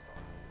stars?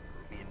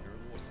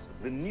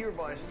 The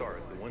nearby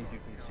stars, the ones you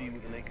can see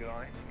with the naked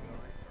eye,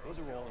 those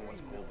are all in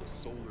what's called the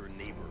solar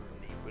neighborhood.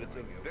 But it's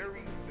a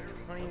very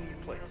tiny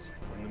place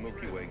in the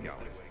Milky Way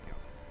galaxy.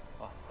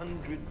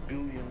 100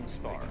 billion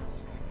stars,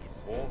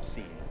 all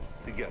seen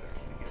together.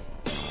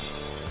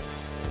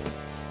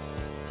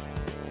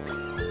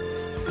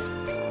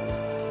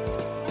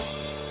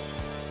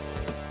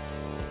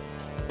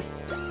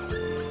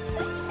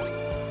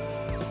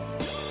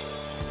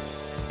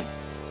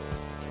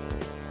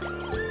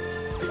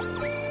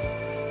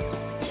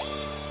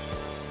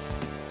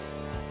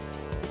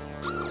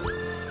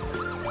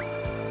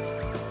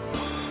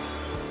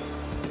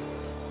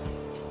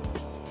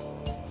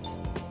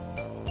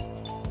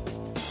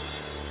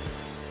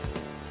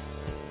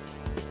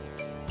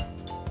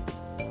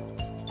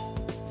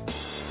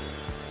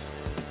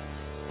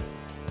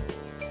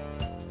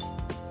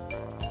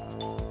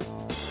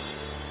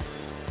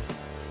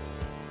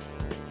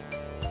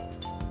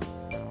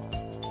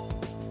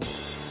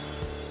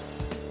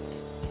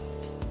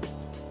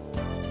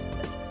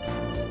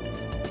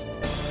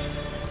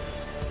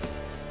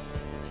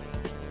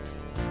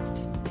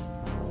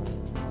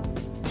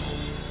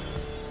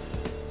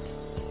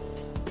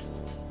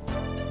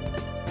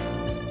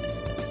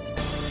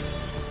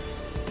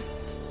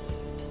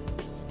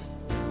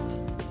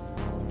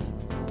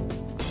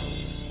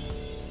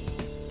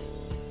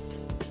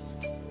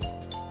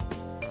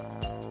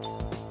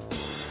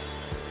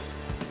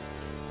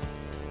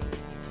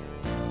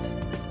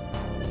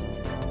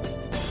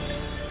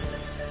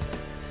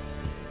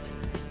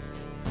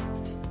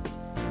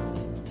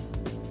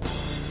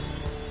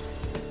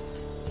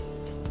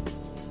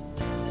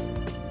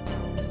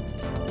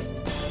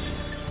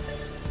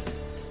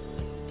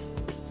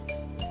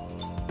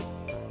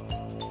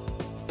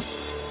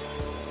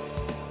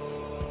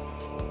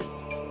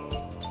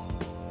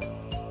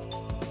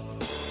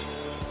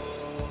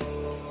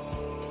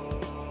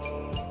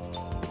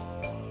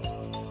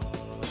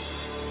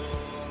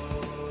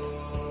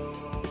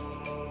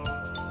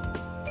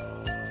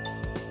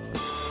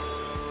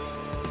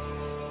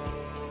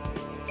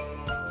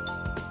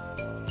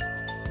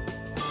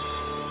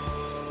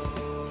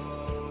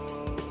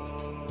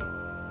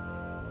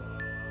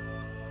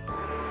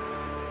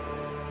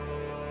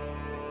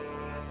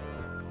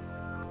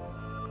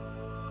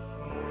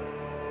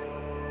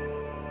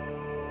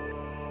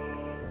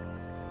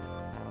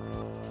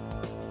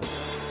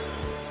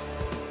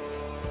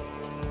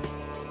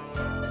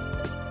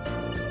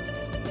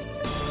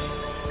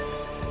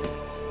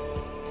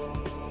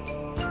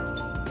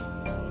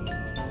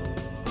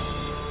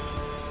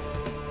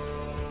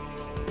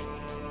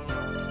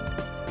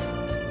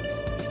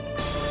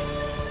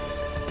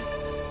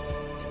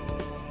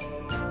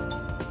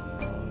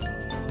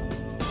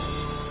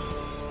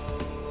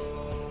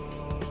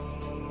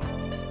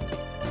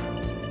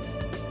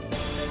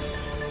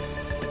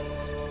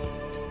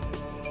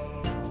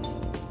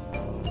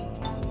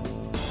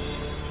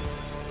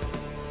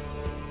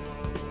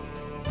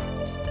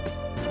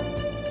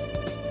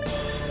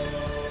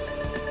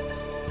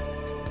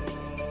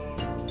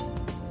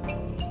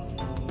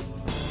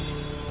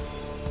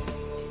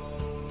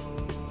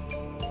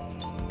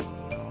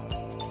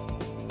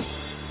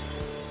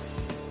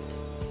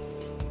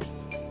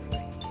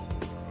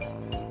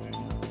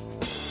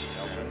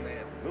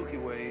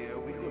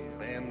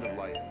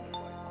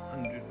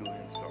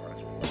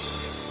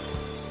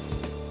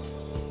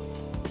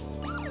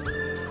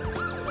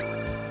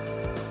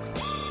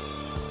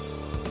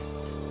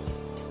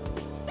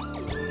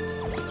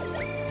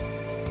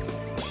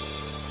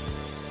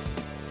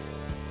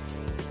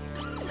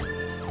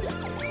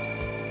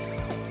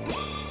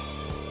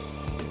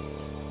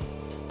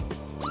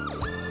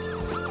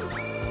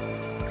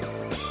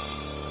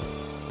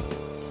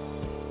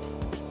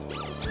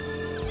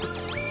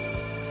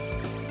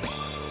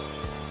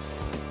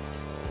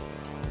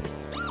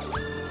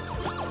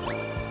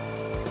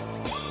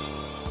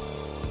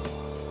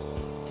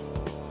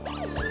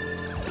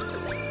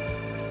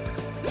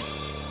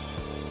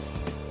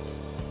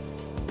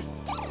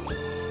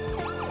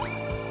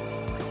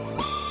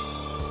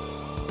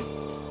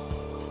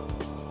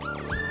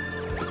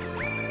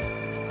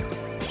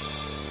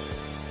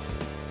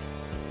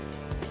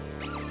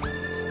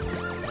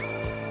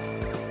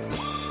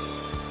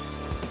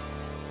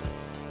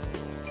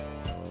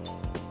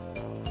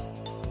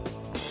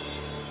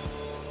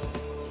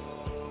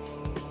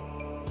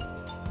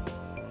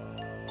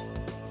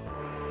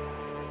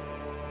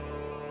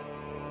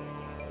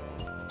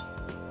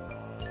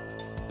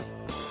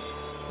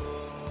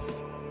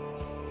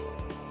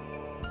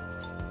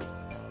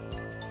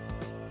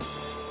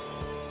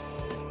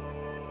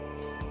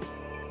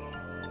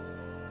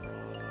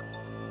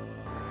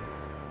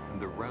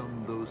 And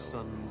around those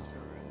suns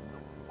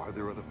are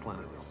there other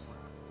planets?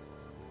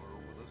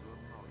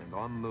 And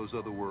on those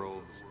other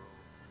worlds,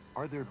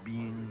 are there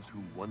beings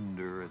who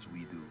wonder as we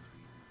do?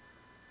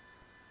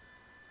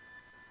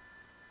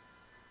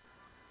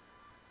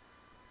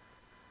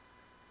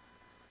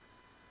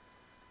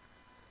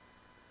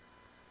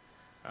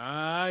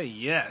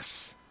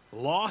 yes.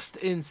 Lost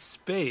in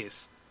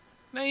Space.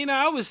 Now,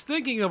 I was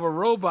thinking of a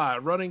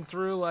robot running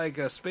through, like,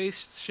 a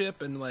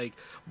spaceship and, like,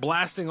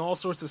 blasting all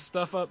sorts of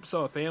stuff up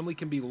so a family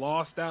can be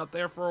lost out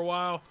there for a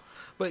while.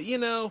 But,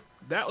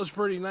 that was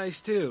pretty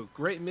nice, too.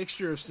 Great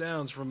mixture of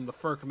sounds from the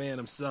Furk man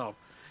himself.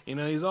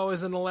 He's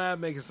always in the lab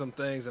making some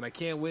things, and I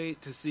can't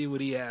wait to see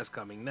what he has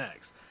coming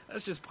next.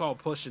 That's just called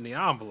pushing the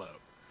envelope.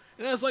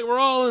 And it's like we're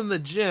all in the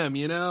gym,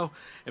 And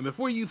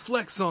before you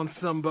flex on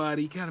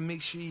somebody, you gotta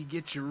make sure you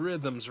get your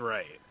rhythms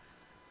right.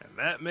 And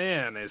that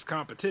man is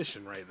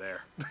competition right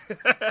there.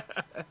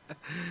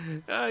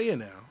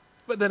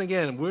 But then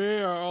again, we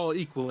are all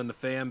equal in the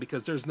fam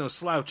because there's no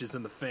slouches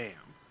in the fam.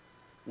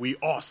 We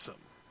awesome.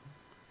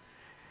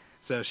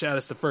 So shout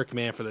out to Furk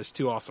Man for those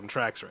 2 awesome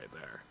tracks right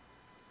there.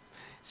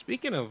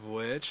 Speaking of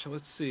which,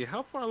 let's see,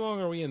 how far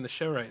along are we in the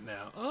show right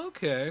now?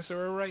 Okay, so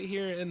we're right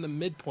here in the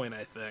midpoint,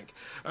 I think.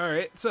 All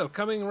right, so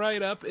coming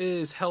right up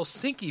is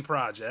Helsinki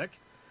Project.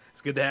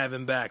 It's good to have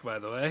him back, by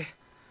the way.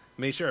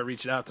 Made sure I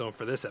reached out to him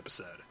for this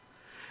episode.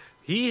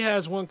 He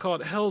has one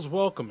called Hell's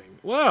Welcoming.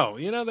 Well,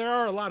 there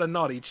are a lot of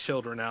naughty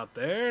children out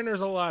there, and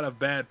there's a lot of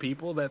bad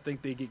people that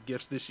think they get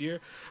gifts this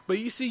year. But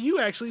you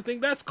actually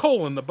think that's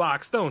coal in the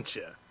box, don't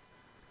you?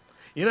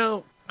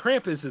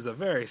 Krampus is a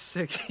very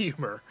sick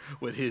humor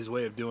with his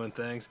way of doing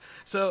things.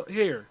 So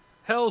here,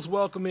 Hell's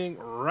Welcoming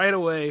right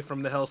away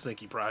from the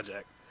Helsinki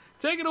Project.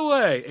 Take it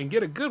away and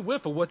get a good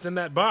whiff of what's in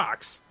that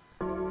box.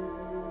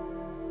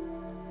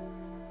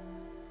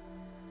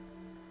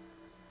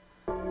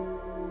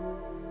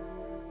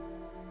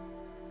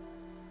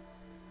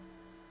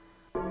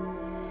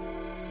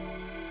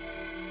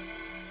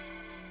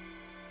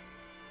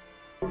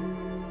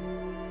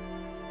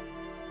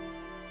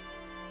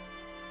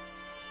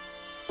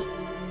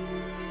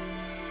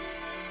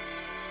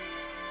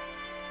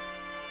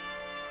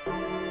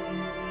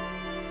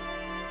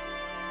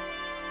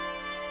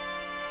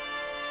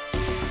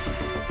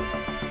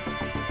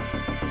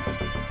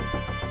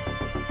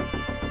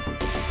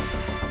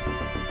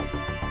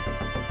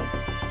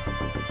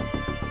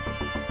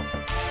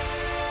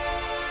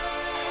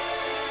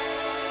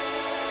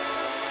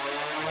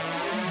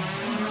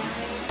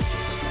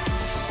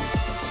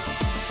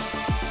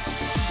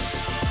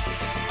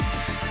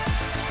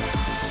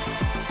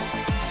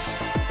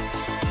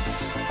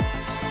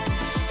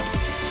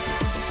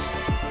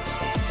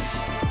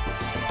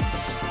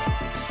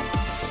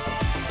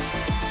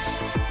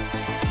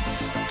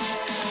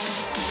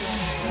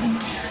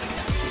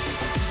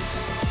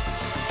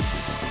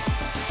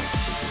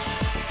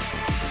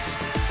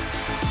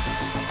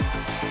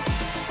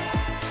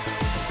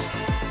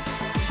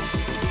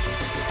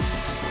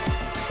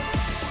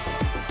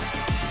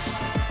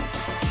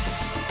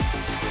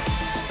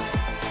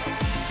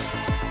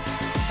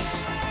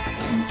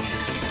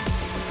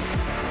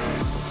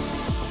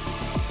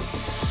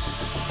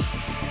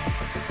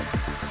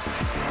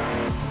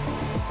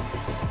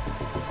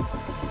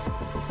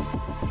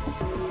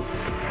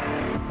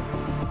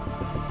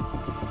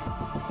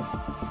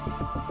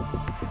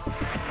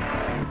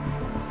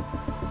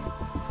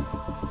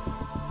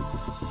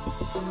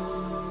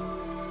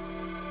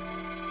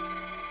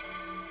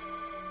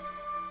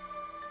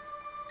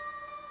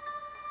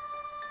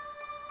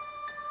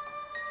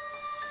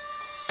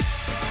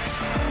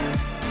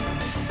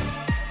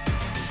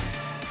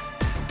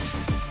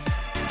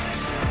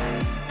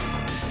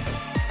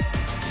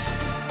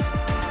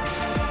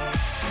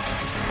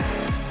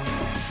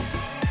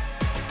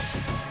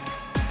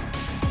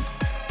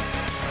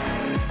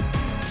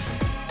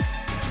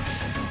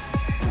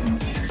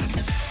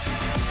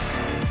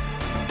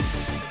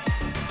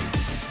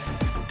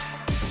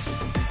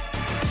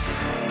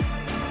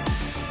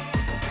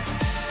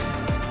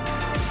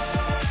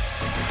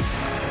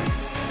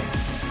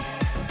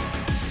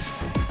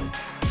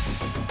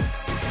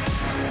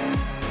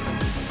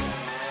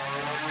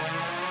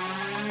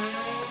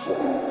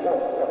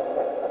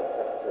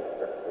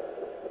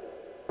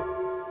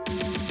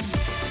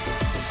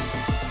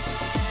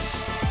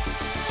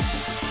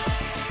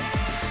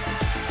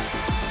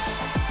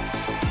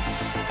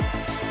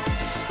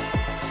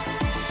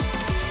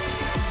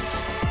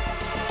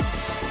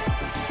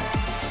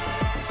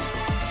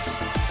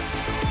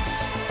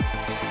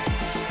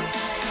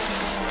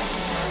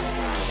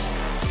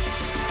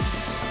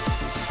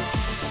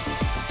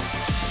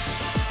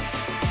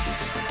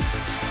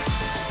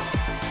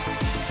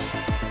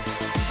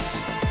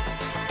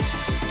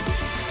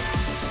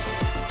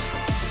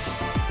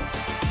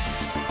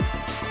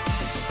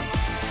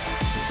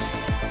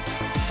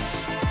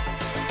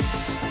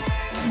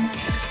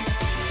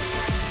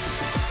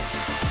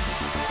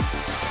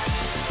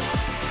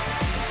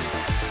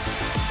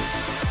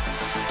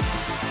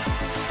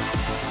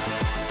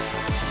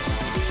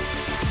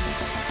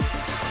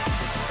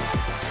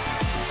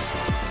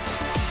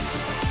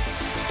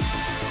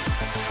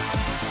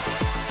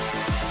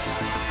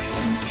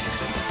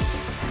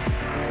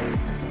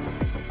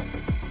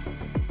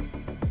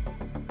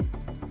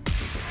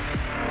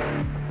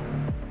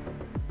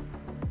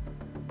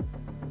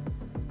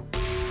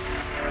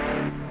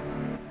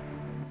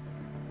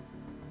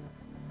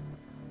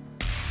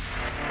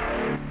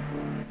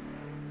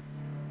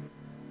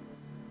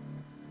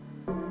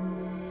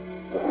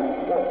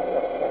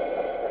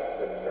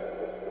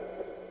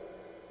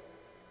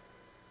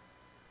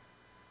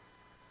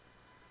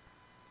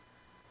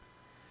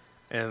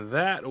 And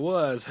that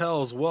was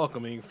Hell's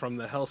Welcoming from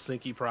the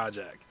Helsinki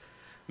Project.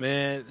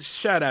 Man,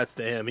 shout outs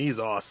to him. He's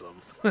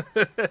awesome.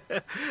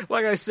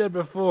 Like I said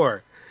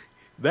before,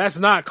 that's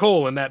not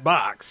coal in that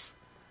box.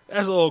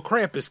 That's little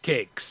Krampus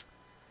cakes.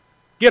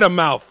 Get a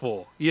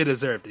mouthful. You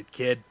deserved it,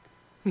 kid.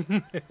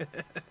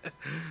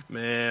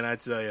 Man, I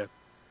tell you.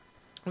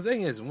 The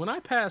thing is, when I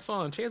pass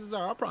on, chances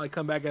are I'll probably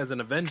come back as an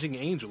avenging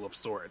angel of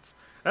sorts.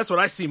 That's what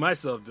I see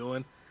myself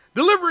doing.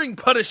 Delivering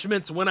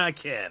punishments when I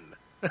can.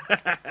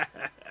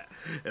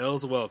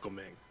 Hell's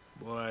Welcoming.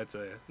 Boy, I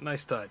tell you.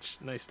 Nice touch.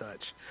 Nice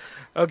touch.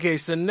 Okay,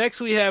 so next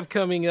we have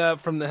coming up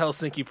from the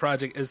Helsinki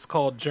Project is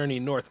called Journey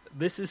North.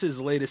 This is his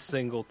latest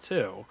single,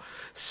 too.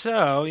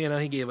 So,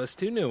 he gave us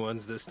 2 new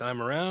ones this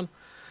time around.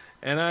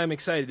 And I'm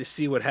excited to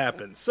see what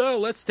happens. So,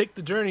 let's take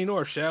the journey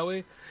north, shall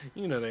we?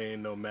 There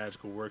ain't no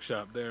magical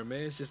workshop there,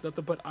 man. It's just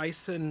nothing but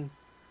ice and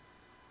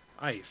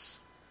ice.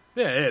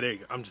 Yeah, there you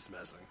go. I'm just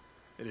messing.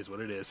 It is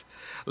what it is.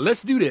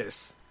 Let's do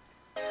this.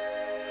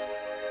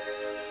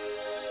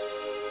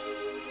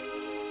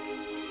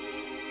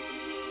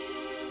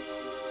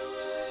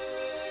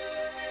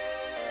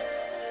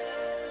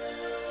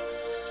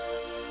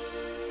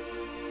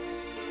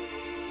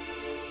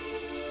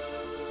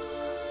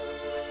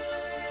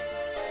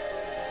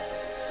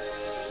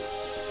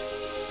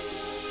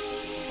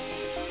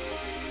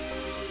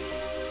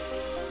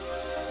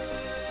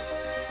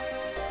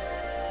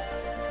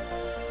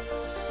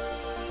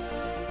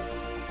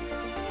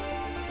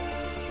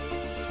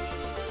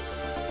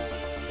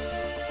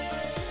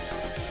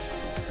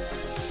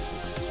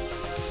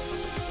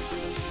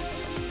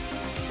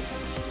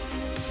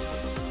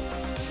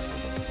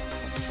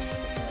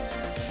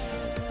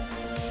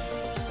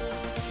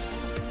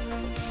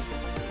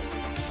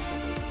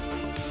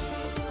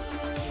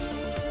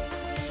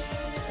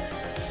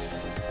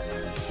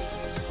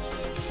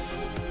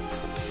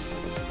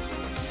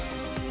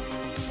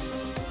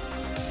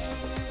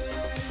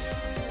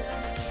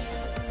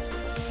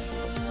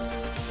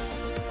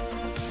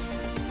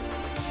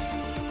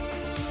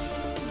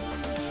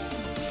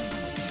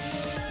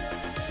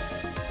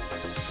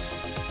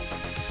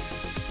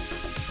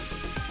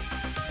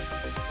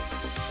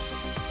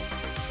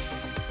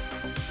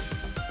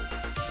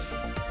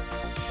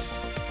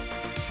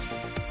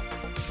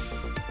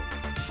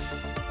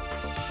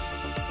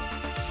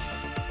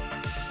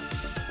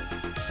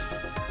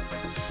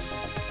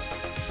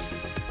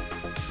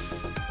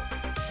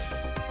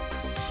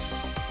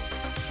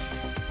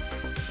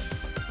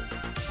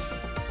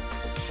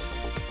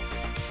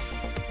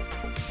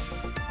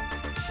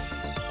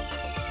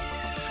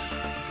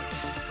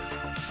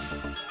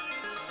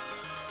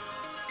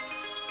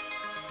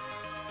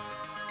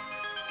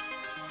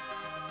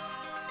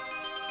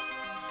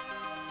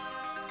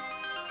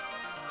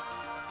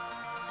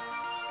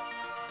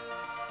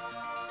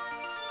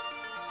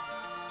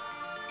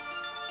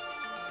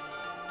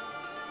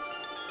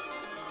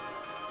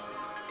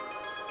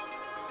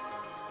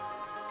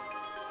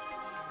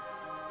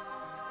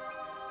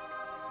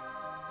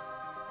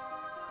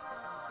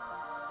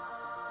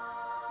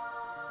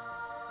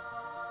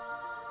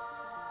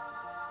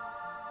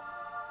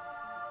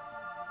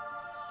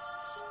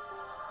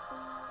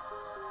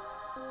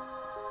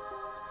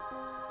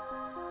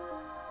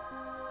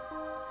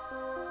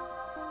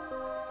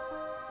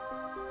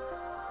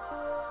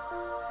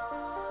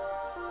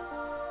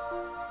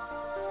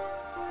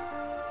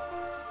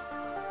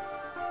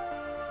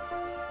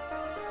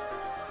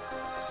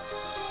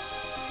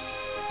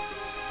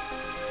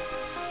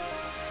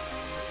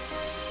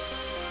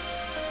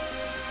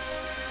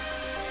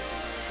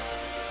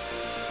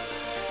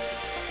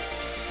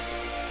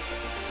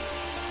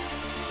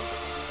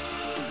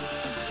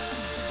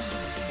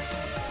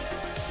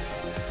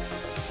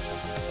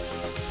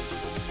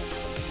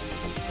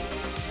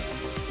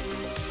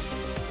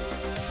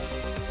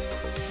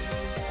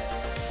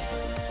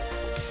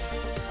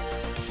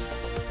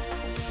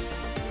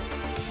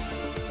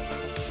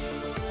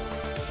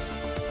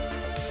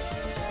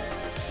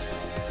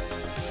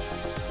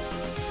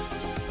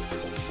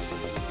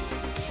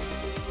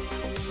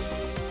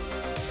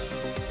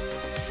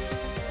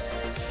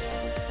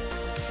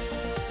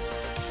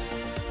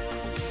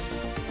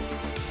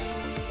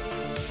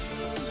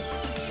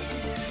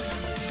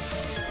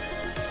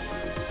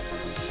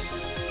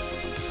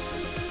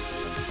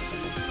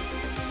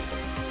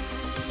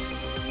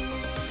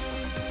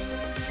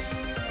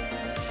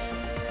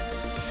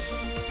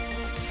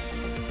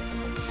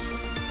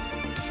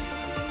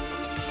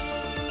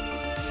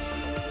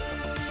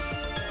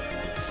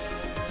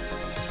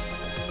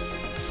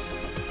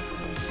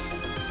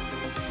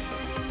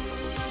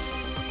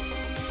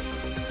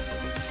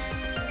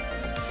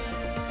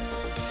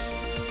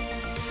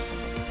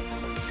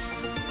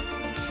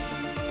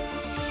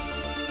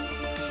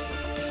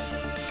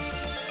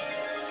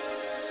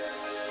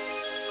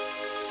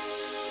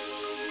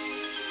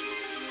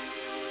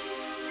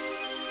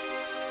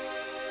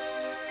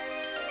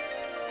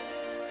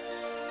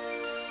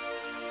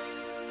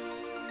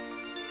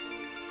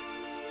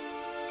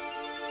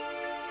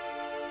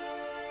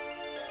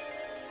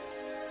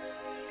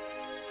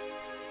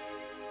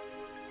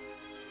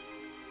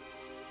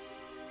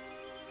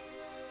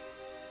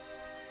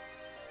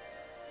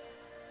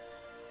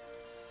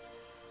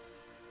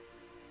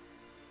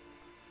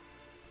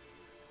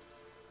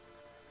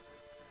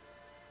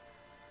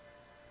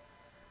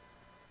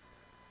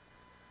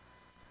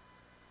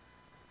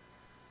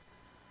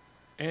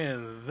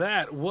 And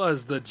that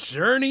was The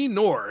Journey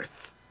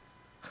North.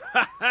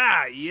 Ha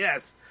ha!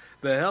 Yes!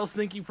 The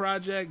Helsinki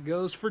Project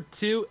goes for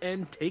 2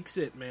 and takes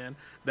it, man.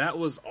 That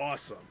was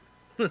awesome.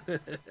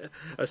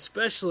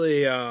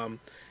 Especially, y'all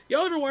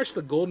ever watch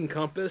The Golden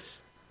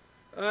Compass?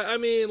 I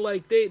mean,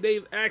 like,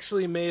 they've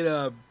actually made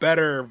a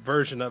better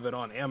version of it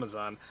on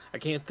Amazon. I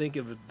can't think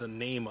of the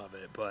name of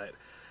it, but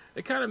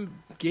it kind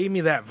of gave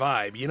me that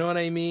vibe, you know what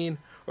I mean?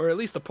 Or at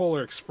least the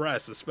Polar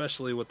Express,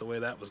 especially with the way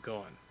that was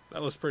going.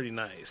 That was pretty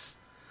nice.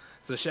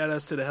 So shout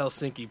outs to the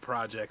Helsinki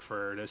Project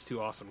for those 2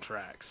 awesome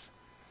tracks.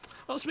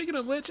 Well, speaking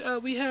of which,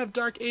 we have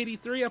Dark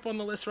 83 up on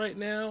the list right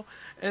now,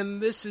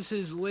 and this is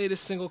his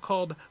latest single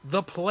called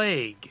The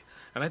Plague.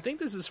 And I think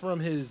this is from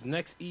his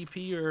next EP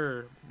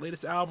or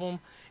latest album.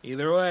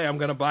 Either way, I'm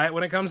going to buy it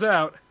when it comes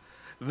out.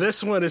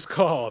 This one is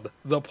called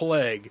The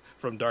Plague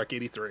from Dark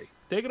 83.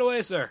 Take it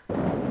away, sir.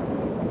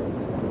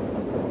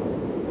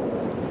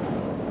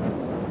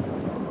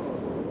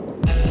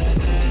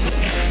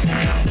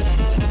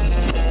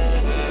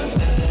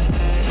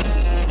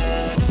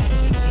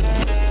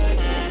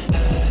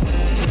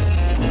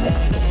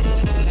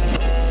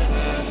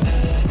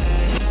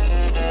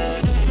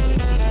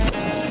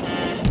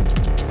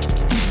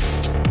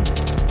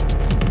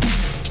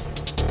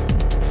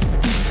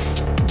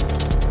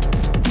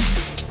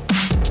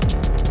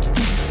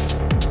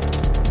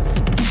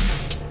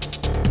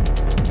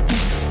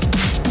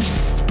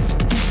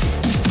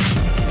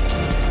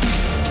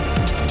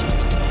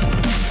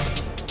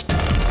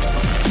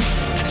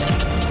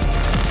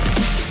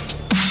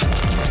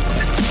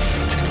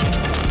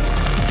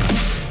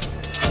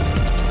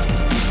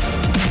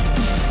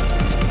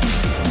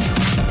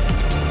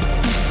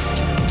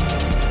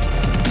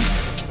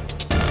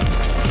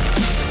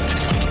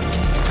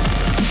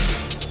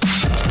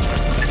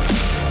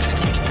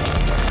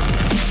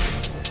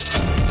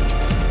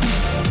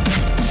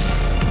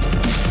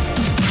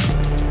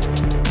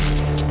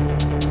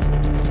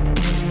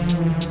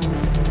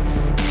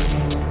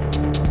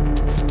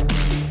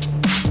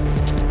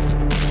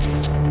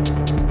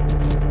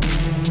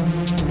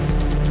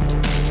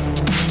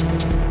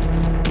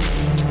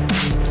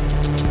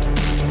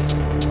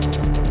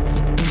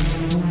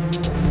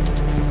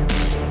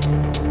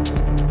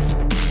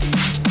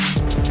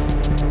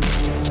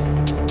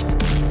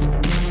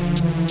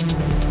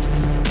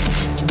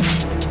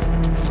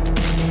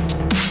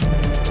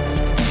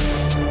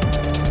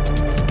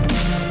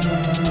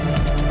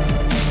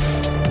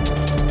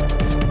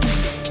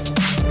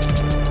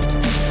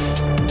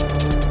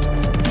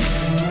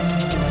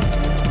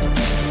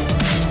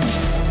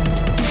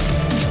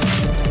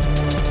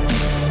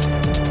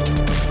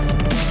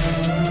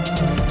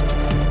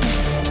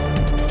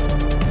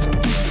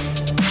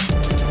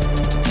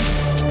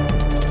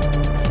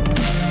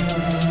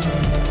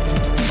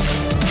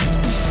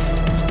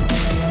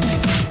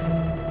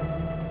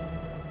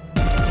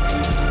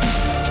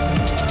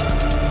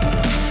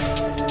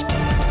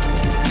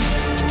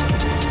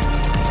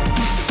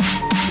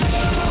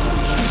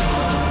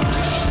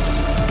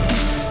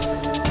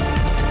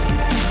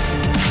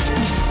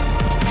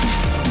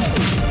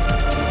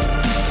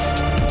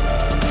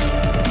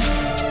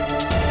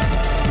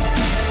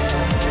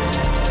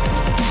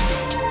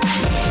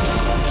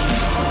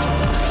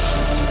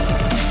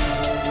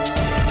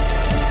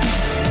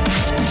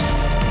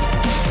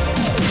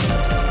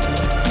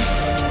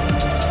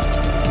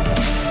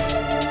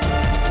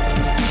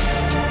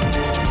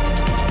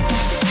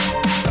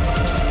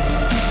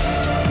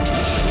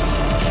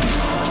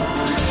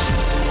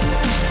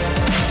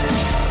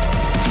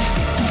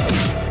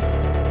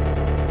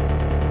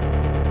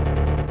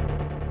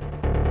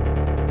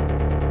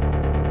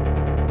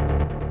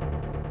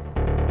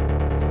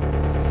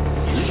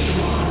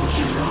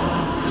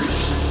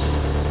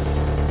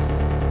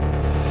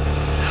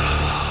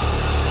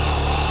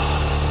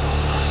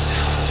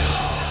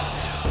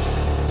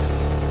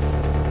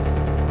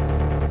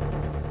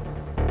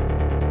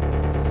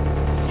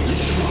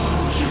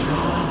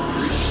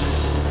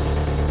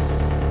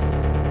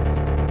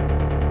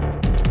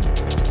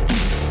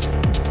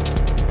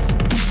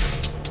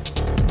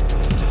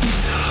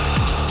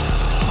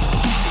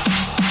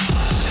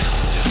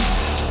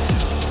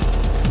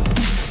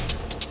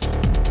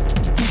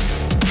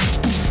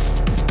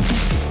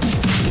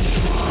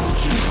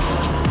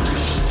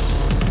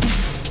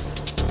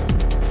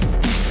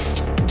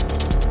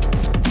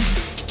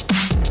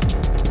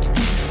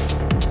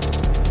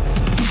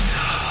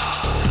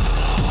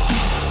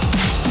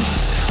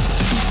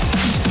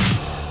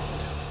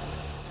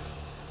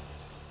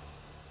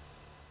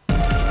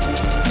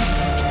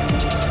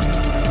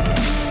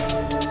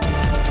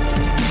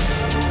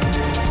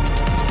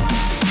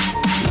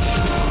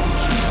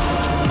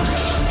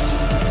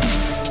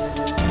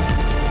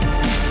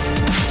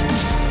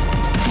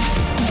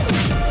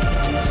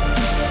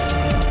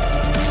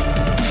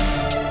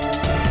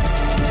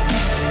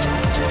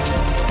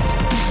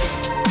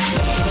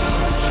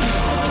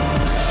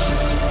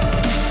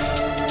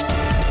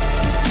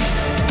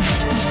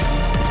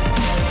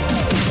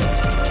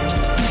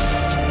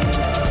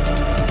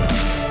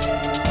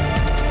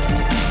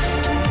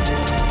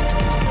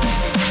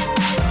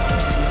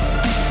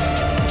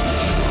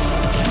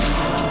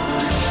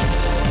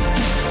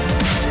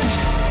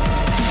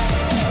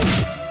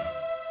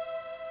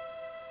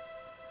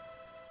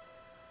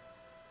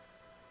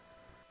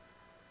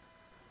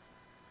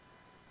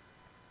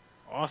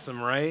 awesome,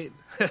 right?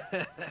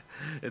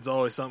 It's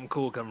always something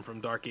cool coming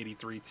from Dark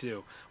 83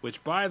 too.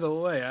 Which, by the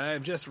way,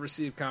 I've just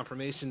received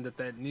confirmation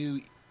that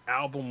new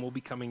album will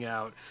be coming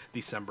out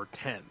December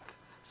 10th.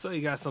 So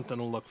you got something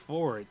to look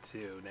forward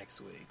to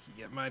next week.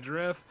 You get my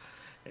drift?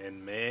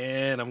 And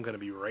man, I'm going to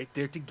be right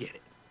there to get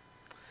it.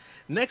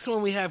 Next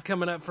one we have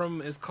coming up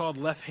from is called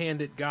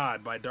Left-Handed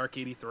God by Dark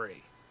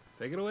 83.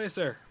 Take it away,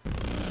 sir.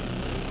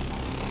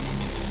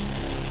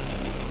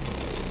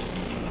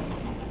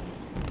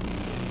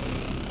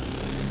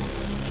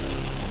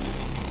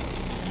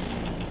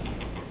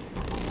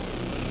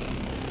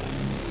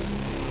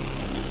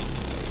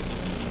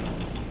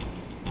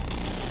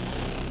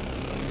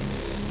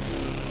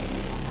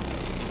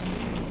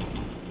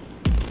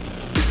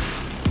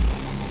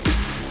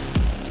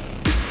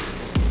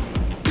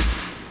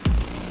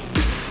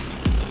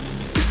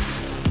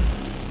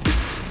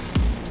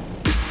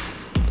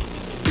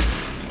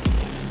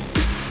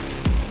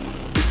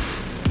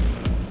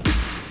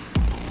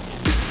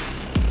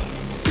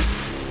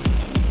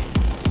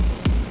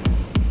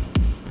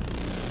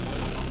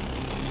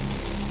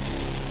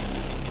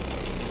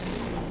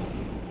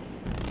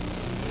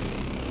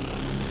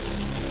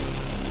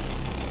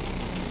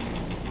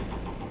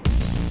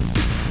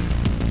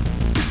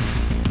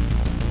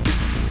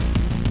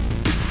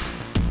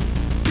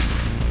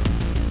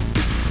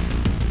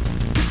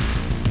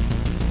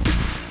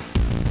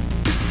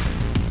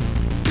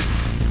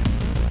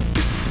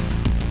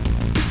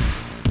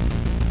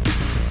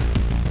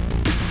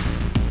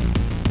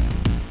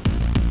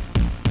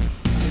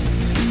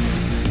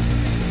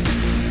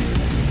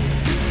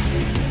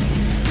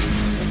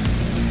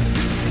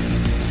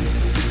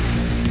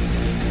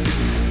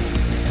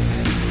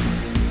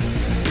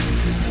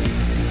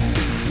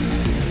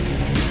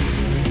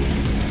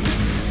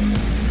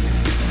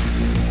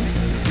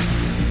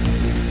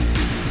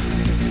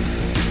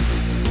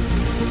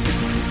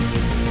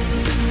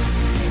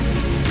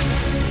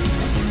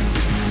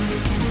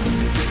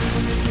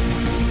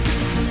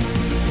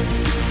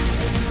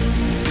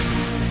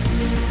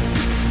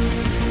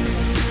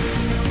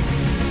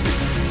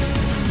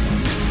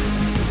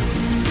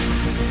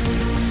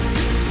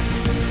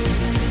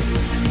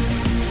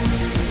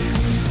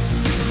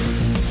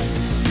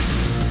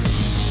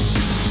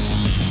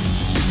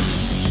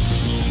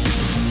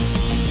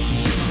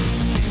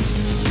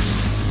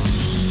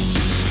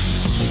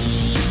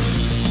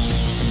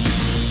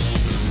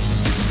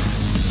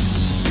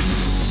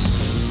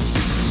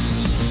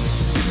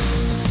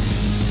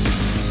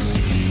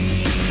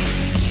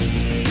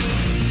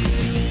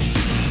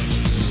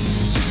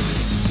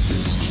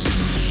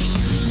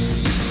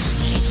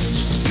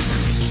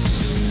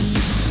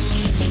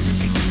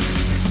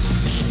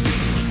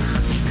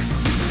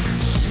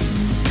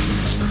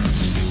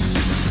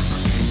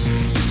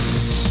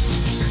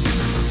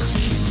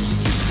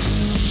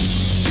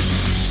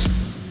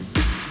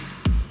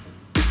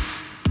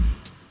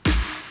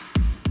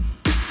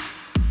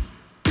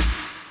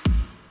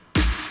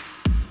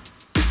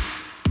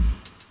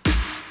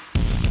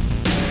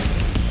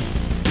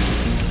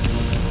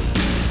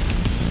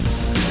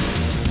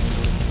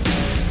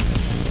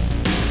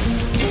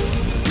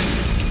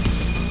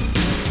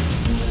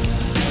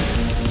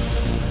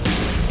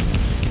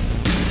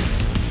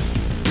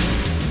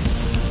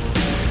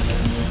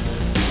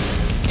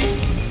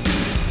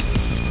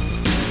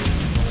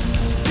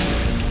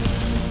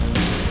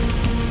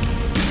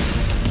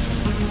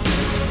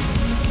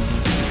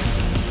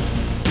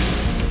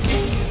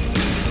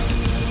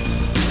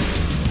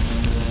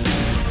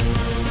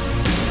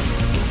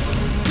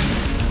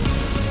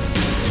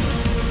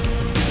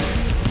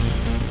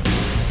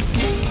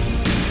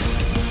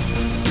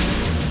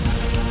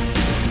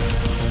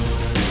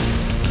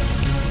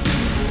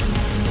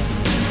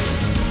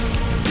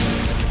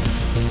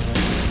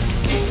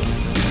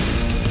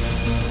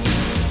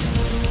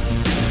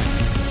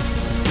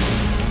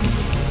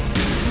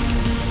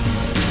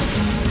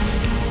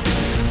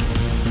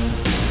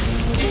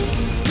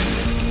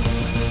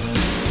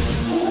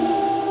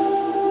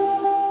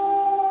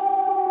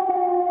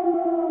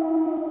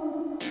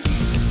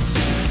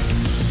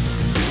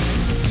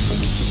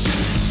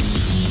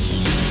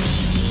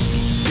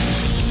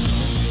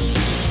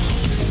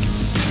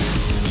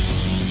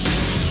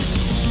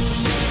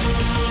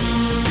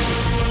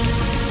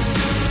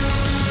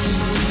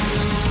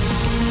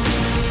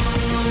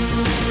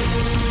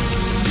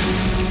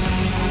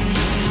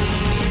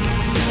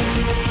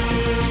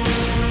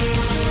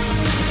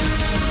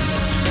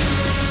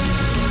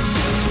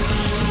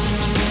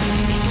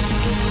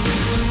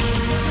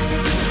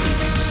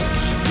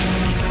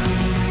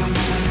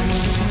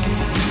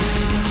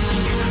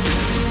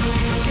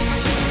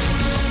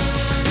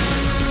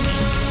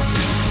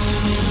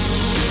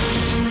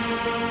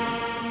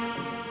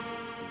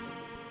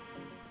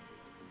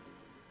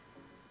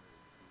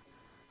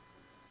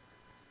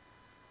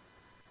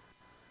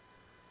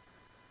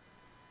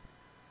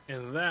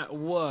 And that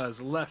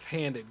was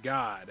Left-Handed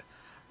God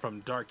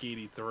from Dark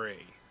 83.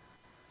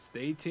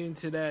 Stay tuned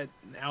to that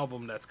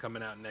album that's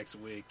coming out next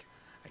week.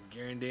 I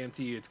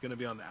guarantee you it's going to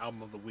be on the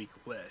Album of the Week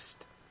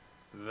list.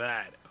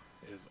 That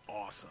is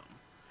awesome.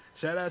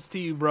 Shout outs to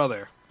you,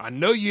 brother. I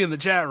know you in the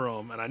chat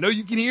room, and I know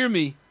you can hear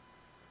me,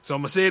 so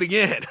I'm going to say it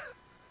again.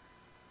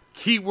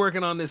 Keep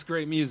working on this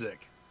great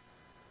music.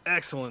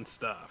 Excellent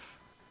stuff.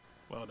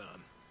 Well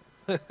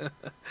done.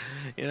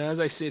 As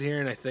I sit here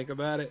and I think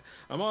about it,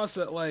 I'm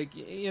also like,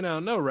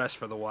 no rest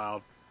for the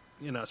wild,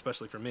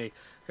 especially for me,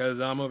 because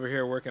I'm over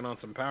here working on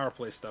some power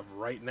play stuff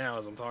right now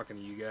as I'm talking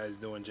to you guys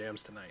doing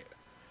jams tonight.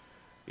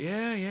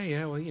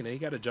 Yeah. Well, you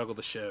got to juggle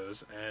the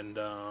shows, and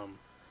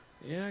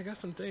I got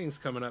some things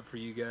coming up for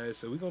you guys,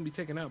 so we're going to be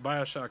taking out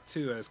BioShock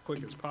 2 as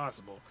quick as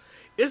possible.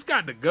 It's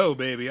got to go,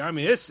 baby. I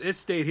mean, it's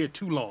stayed here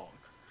too long.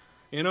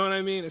 You know what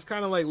I mean? It's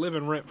kind of like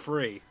living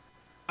rent-free.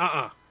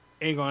 Ain't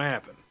going to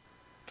happen.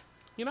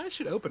 I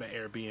should open an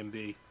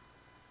Airbnb.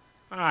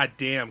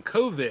 Damn,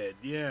 COVID.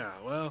 Yeah,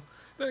 well,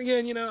 then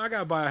again, I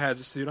got a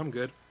biohazard suit. I'm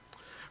good.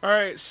 All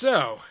right,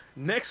 so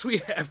next we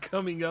have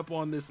coming up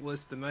on this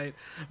list tonight,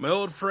 my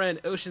old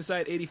friend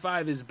Oceanside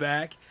 85 is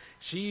back.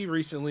 She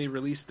recently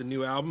released a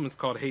new album. It's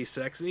called Hey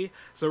Sexy.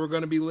 So we're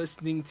going to be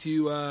listening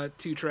to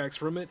 2 tracks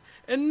from it.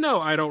 And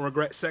no, I don't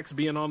regret sex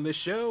being on this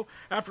show.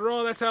 After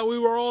all, that's how we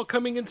were all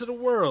coming into the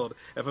world.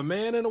 If a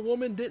man and a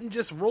woman didn't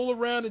just roll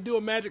around and do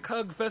a magic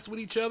hug fest with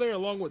each other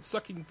along with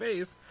sucking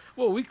face,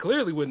 well, we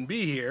clearly wouldn't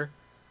be here.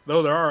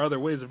 Though there are other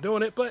ways of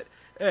doing it. But,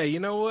 hey, you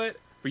know what?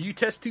 For you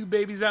test tube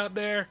babies out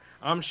there,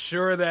 I'm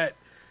sure that...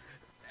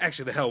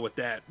 Actually, the hell with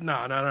that.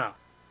 No.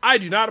 I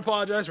do not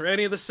apologize for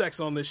any of the sex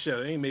on this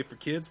show. It ain't made for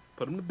kids.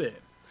 Put them to bed.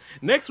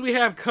 Next we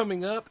have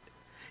coming up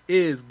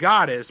is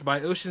Goddess by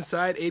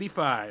Oceanside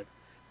 85.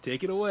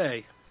 Take it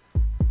away.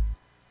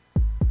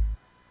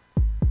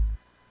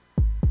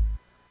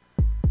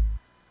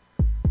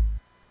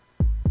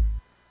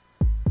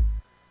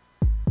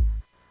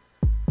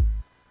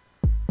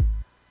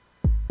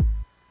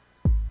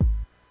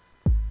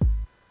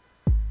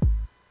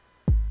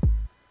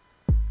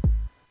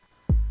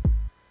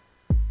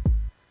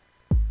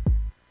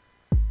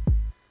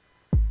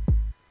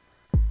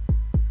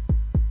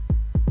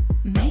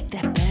 Make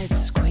that bed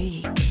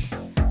squeak,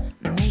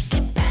 make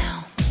it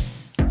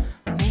bounce,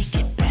 make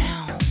it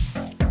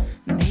bounce,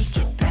 make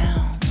it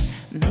bounce,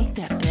 make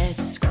that bed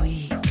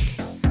squeak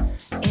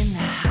in the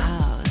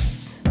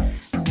house,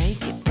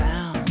 make it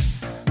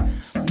bounce,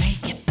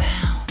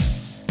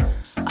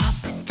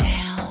 up and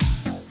down,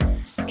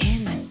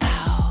 in and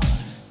out,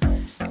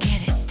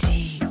 get it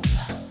deep,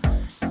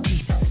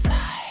 deep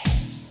inside,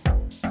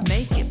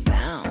 make it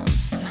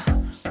bounce,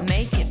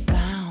 make it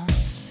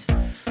bounce.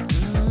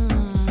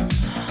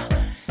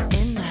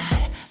 In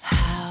that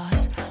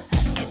house,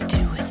 let it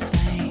do its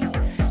thing.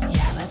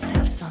 Yeah, let's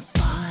have some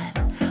fun.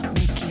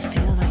 Make you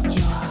feel like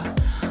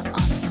you're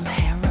on some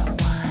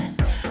heroin.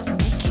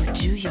 Make you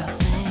do your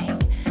thing.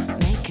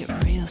 Make it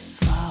real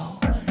slow.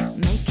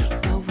 Make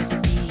it go with the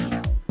beat.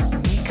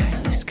 Make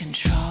her lose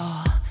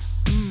control.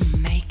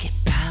 Make it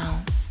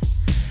bounce.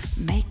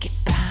 Make it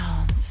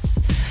bounce.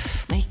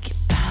 Make it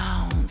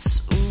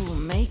bounce. Ooh,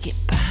 make it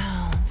bounce.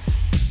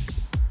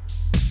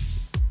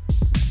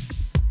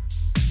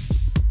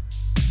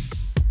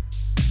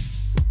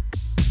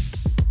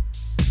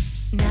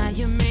 Now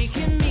you're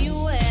making me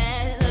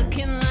wet,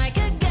 looking like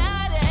a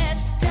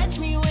goddess. Touch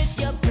me with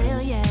your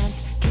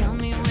brilliance, kill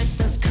me with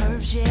those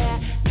curves, yeah.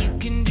 You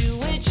can do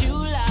what you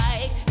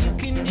like, you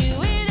can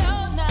do it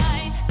all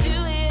night. Do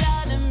it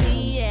all to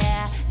me,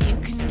 yeah. You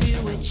can do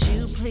what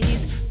you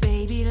please,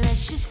 baby,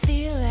 let's just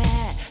feel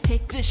it.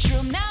 Take the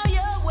shroom, now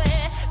you're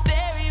wet,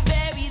 very,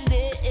 very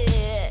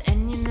lit.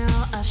 And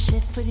I'll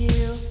shift with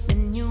you,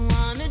 and you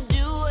wanna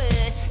do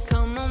it.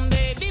 Come on,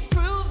 baby,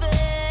 prove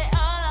it.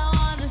 All I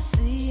wanna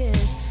see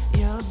is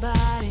your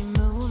body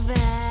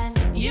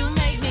moving. You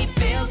make me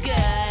feel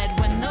good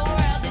when the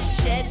world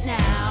is shit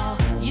now.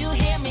 You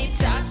hear me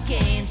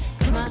talking,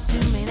 come on to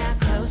me now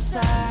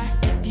closer.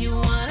 If you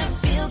wanna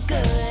feel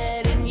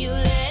good and you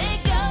let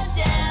it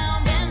go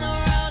down, then the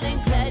rolling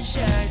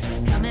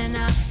pleasures coming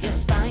up your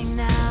spine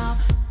now.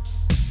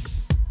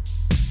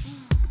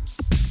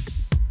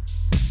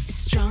 It's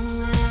strong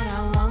that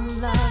I want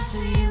love,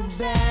 so you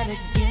better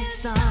give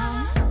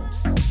some.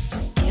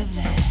 Just give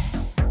it.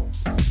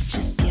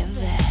 Just give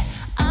it.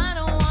 I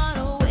don't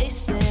wanna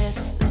waste this.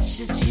 Let's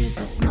just use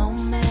this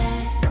moment.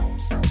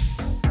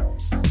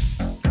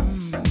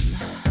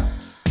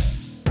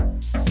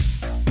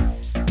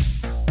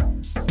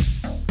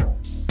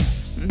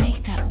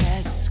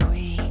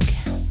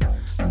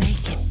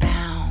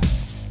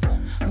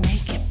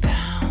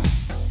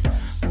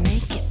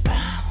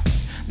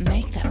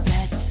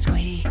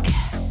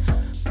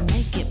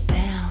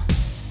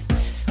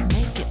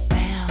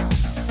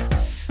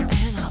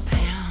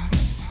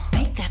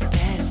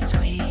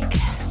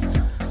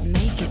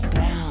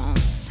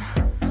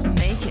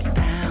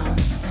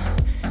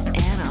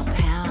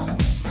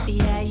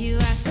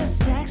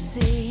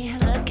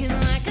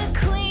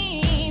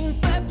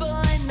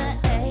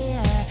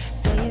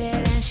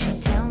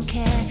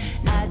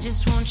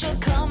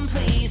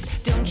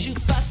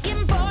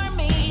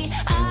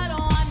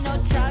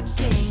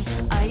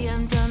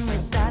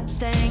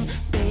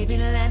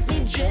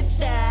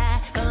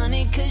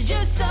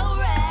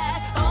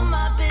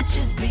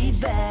 bitches be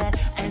bad,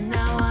 and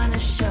I wanna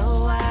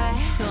show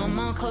why. Come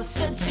on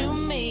closer to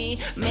me,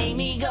 make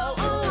me go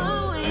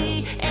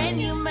ooh-wee, and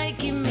you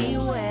making me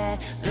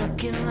wet,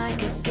 looking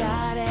like a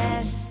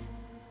goddess.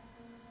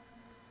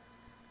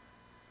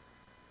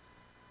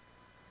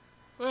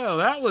 Well,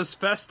 that was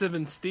festive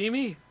and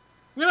steamy.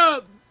 You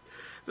know,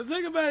 the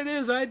thing about it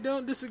is I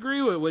don't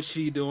disagree with what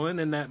she doing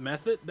in that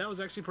method. That was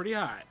actually pretty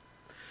hot.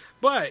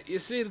 But, you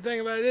see, the thing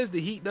about it is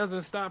the heat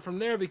doesn't stop from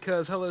there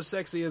because Hello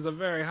Sexy is a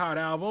very hot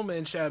album,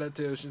 and shout out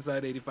to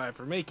Oceanside 85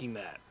 for making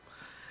that.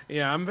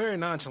 Yeah, I'm very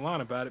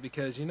nonchalant about it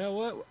because, you know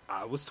what?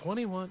 I was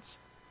 20 once.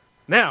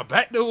 Now,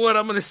 back to what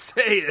I'm going to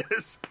say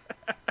is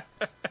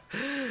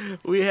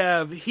we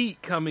have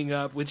Heat coming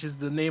up, which is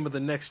the name of the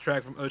next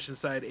track from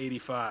Oceanside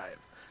 85.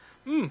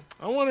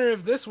 I wonder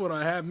if this one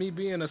I have me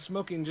being a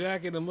smoking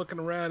jacket and looking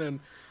around and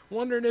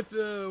wondering if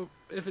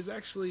it's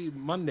actually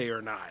Monday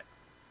or not.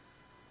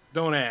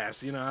 Don't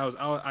ask. You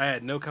know, I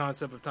had no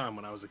concept of time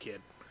when I was a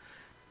kid.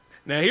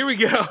 Now here we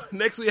go.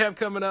 Next we have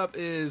coming up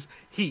is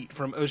Heat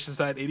from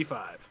Oceanside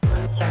 85.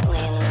 I'm certainly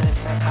in the mood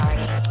for a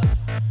party.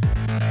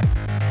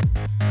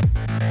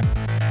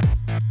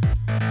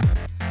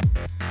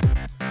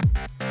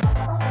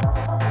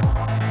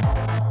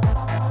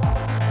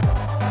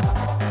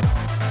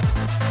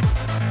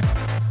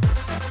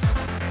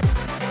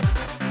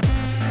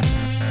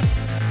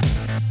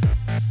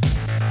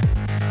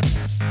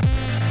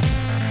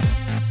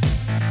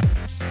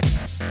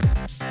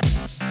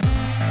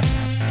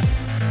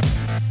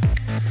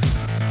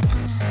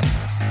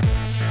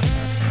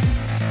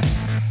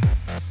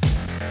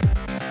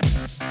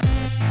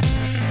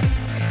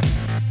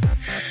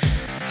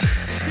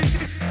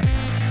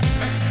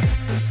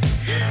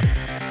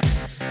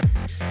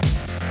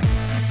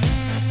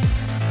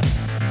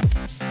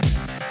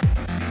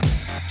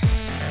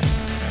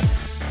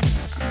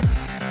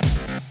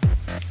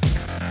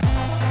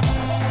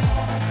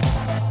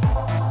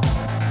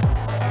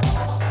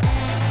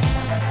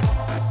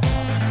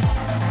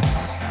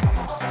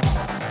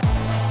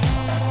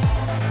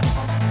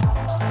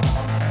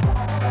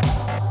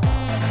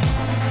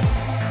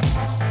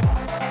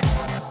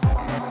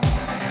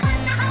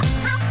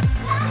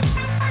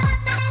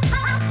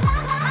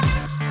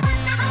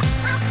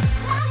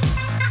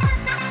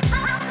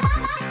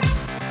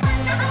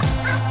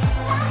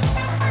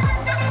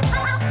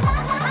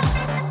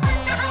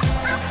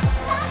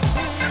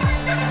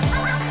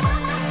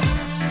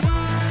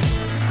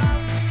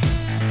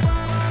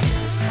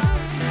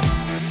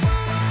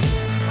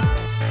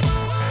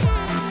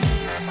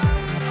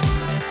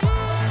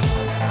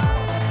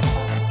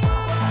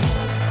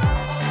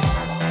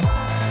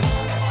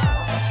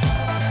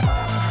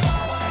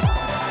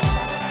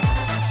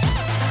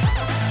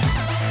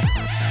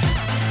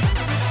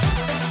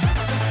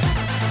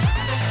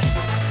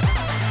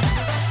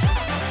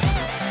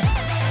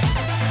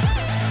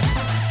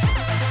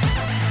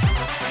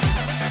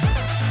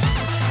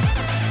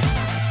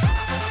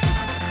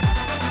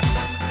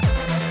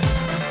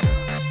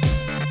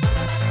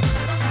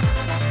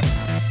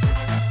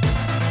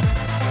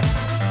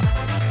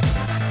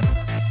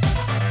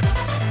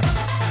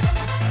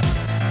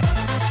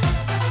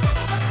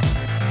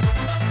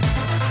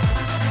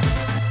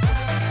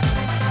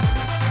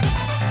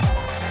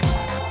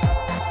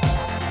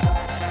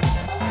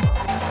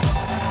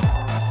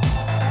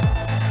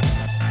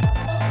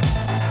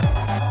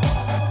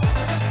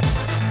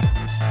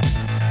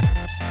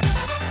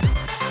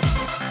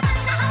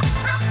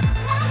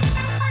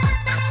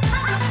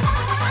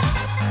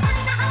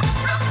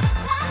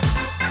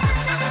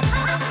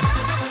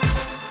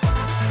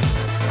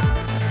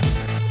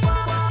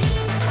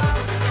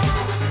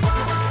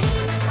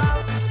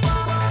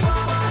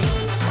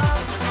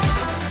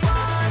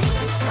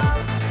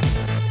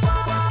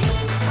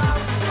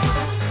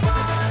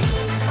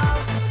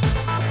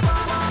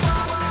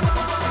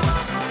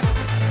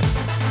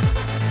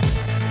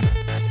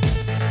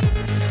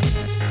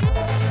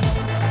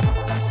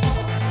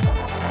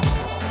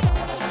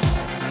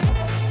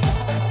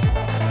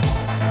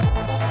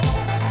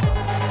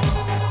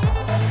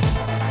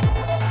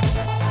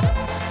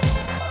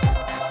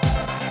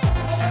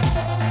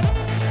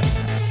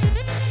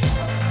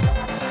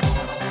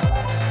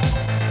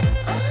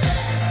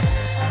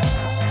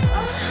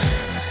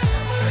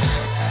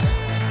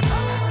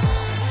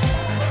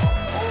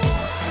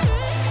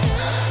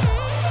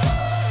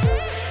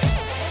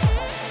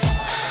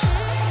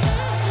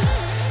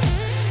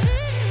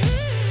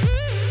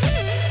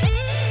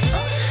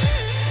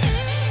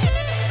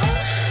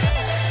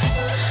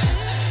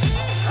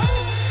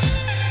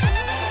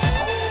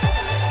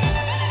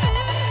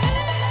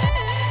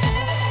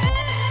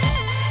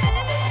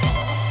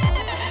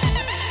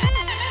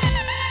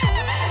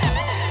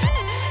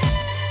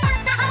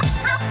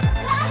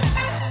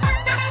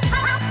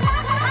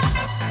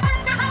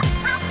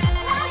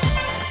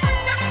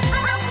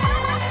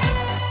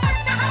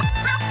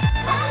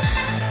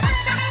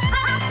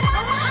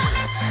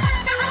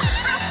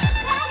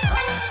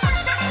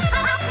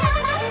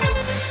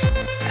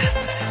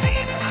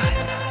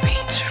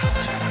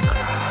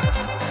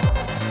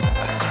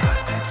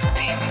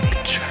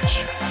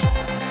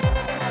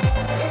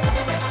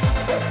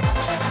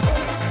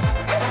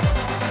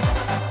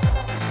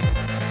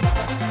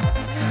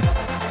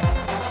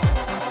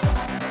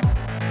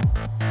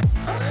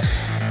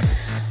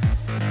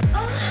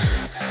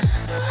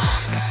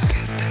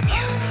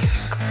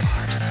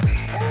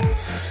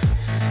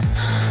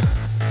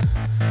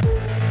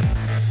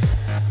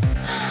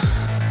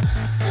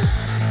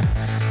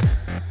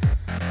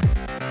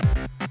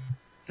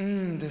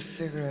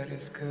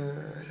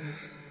 good.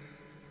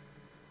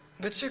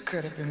 But you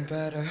could have been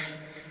better.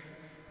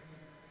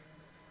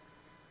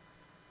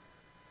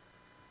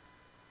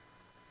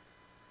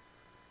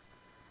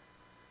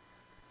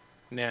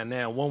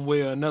 Now, one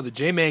way or another,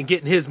 J-Man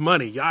getting his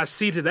money. Y'all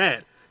see to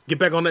that. Get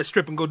back on that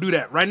strip and go do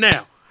that right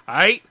now. All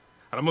right?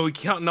 I'm going to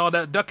be counting all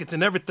that ducats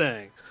and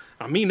everything.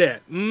 I mean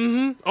that.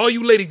 All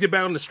you ladies get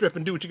back on the strip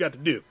and do what you got to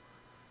do.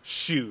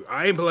 Shoot,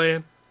 I ain't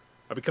playing.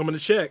 I'll be coming to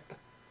check.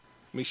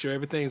 Make sure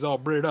everything's all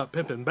breaded up,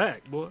 pimping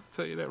back, boy. I'll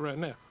tell you that right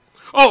now.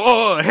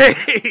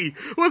 Hey,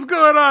 what's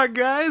going on,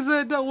 guys?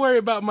 Don't worry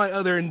about my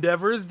other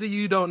endeavors.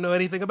 You don't know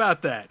anything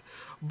about that.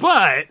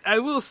 But I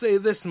will say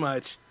this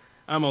much.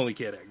 I'm only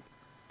kidding.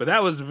 But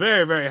that was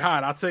very, very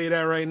hot. I'll tell you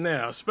that right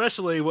now.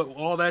 Especially with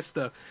all that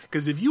stuff.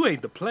 Because if you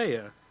ain't the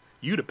player,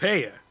 you the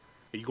payer.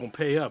 And you going to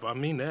pay up. I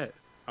mean that.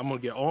 I'm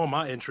going to get all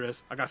my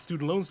interest. I got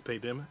student loans to pay,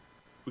 damn it.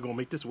 We're going to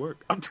make this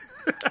work.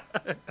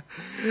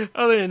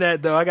 Other than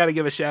that, though, I got to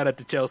give a shout out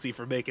to Chelsea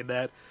for making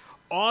that.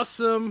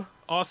 Awesome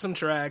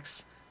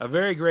tracks. A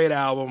very great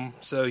album.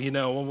 So,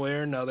 one way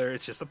or another,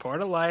 it's just a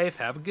part of life.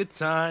 Have a good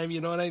time.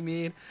 You know what I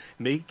mean?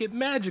 Make it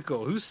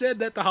magical. Who said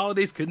that the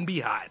holidays couldn't be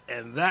hot?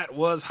 And that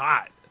was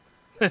hot.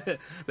 The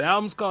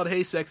album's called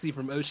Hey Sexy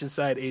from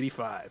Oceanside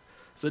 85.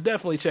 So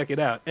definitely check it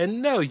out.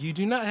 And no, you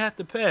do not have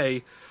to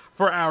pay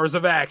for hours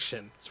of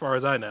action, as far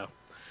as I know.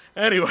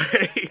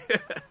 Anyway,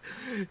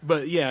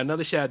 but yeah,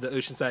 another shout out to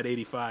Oceanside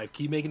 85.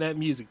 Keep making that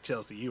music,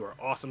 Chelsea. You are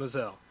awesome as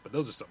hell. But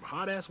those are some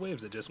hot-ass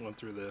waves that just went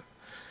through the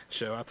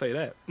show. I'll tell you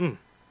that.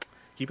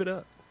 Keep it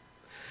up.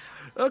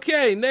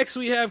 Okay, next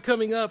we have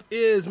coming up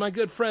is my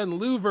good friend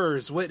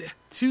Louvers with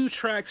 2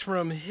 tracks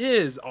from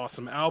his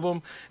awesome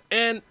album.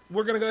 And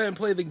we're going to go ahead and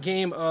play the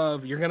game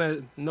of you're going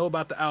to know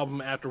about the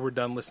album after we're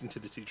done listening to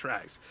the 2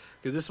 tracks.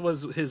 Because this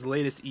was his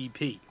latest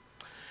EP.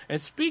 And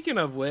speaking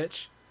of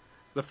which,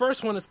 the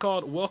first one is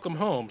called Welcome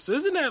Home. So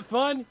isn't that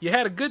fun? You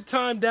had a good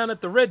time down at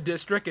the Red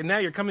District and now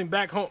you're coming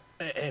back home.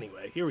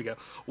 Anyway, here we go.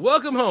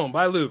 Welcome Home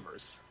by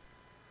Louvers.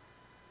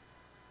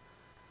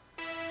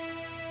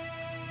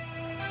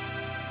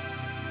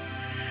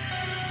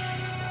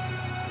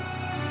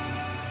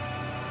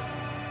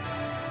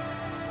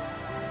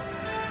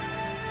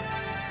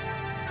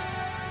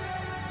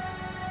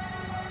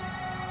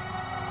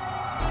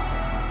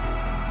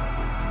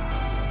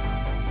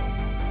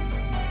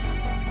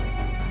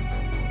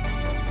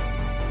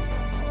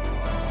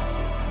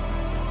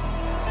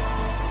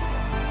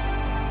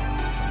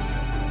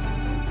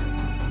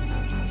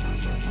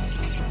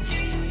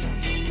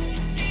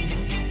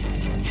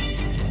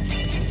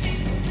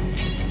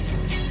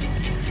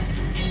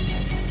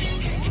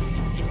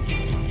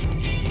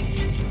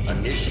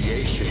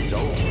 Initiation's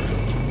over.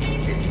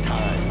 It's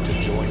time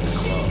to join the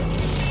club.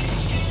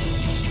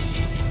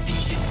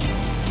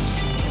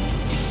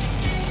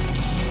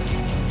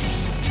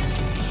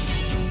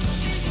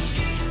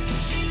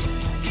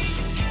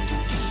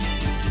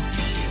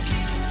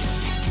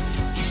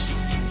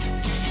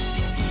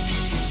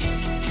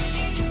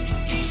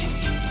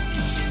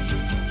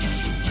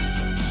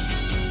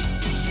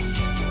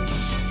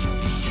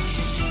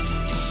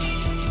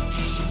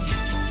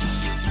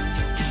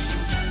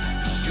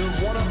 You're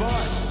one of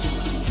us.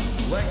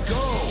 Let go.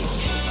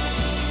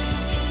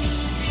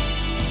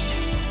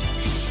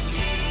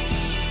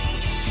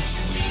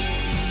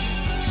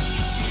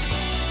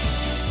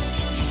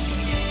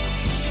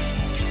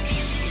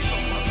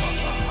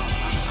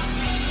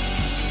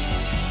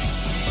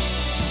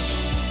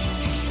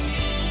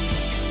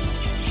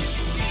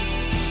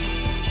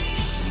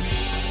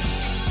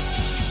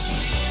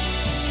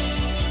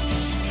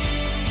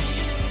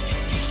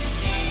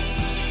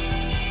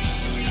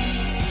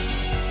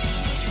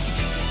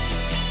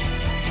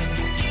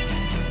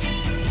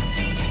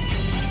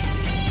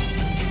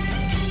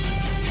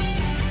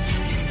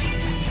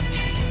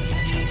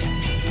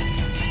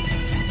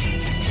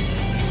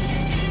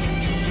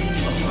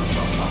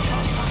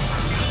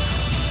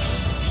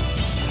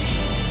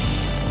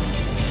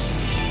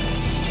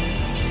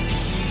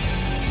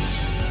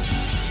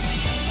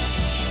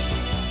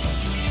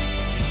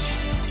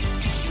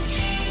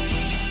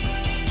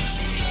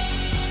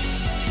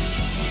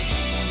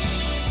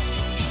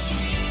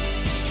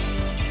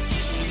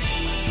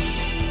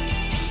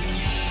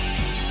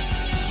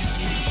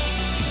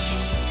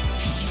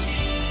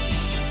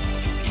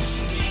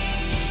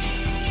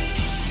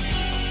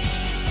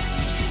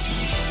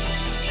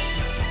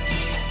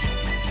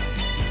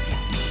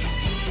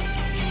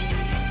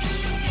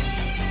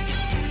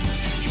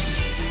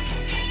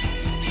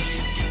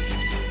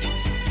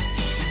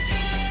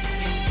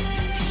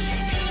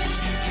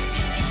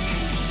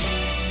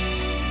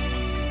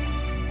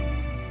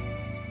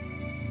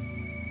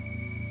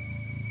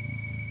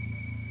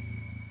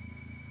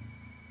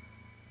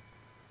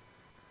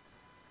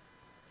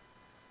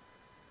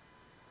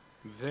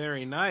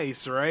 Very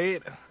nice,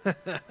 right?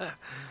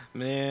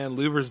 Man,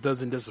 Louvers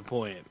doesn't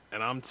disappoint.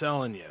 And I'm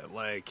telling you,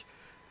 like,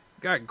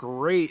 got a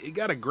great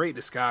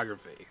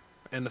discography.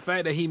 And the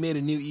fact that he made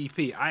a new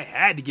EP, I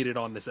had to get it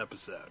on this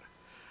episode.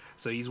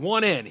 So he's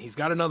one in. He's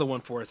got another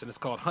one for us, and it's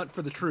called Hunt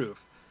for the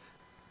Truth.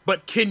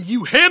 But can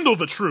you handle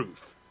the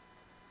truth?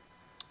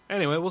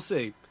 Anyway, we'll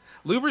see.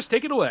 Louvers,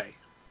 take it away.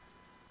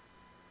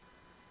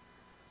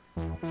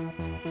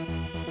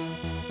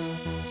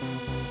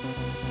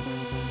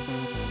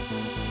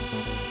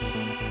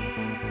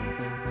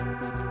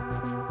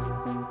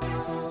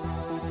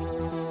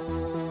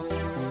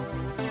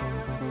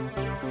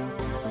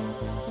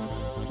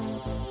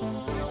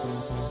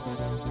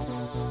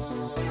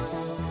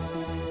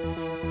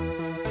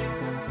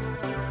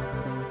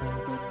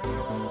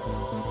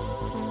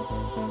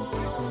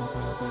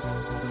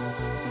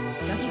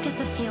 Don't you get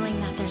the feeling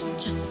that there's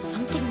just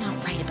something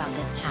not right about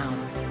this town?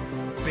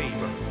 Babe,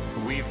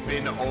 we've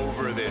been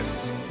over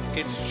this.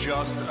 It's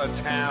just a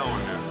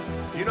town.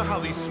 You know how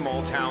these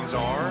small towns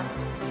are?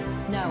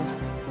 No.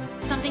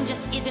 Something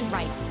just isn't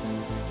right.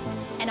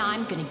 And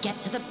I'm gonna get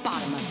to the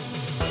bottom of it.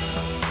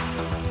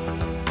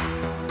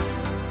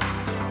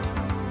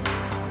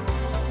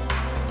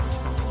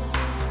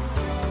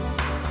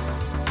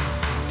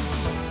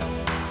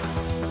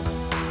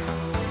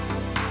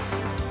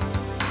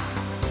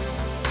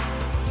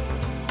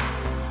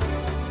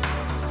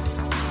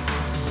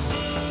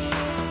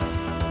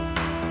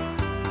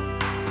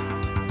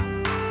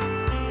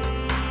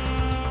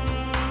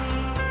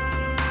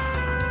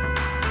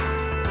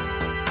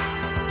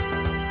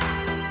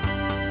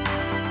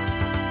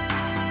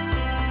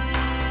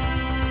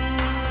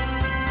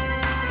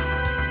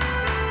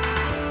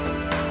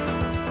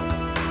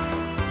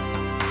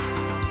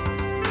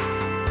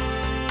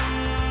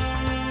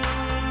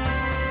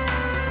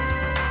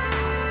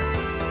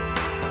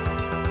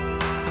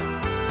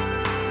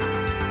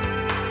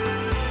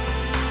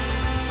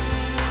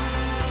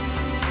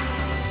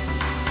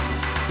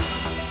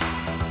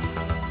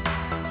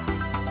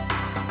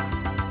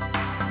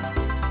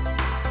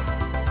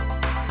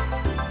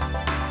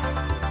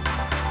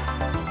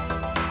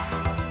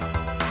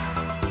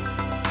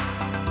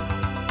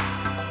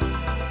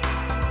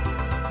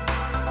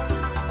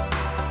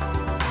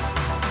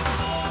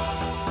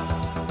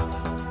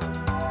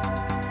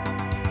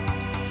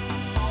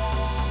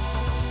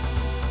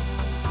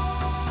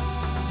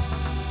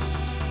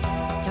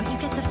 Don't you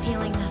get the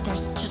feeling that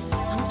there's just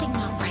something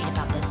not right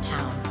about this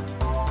town?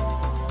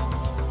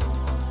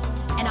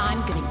 And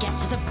I'm gonna get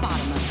to the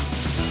bottom of it.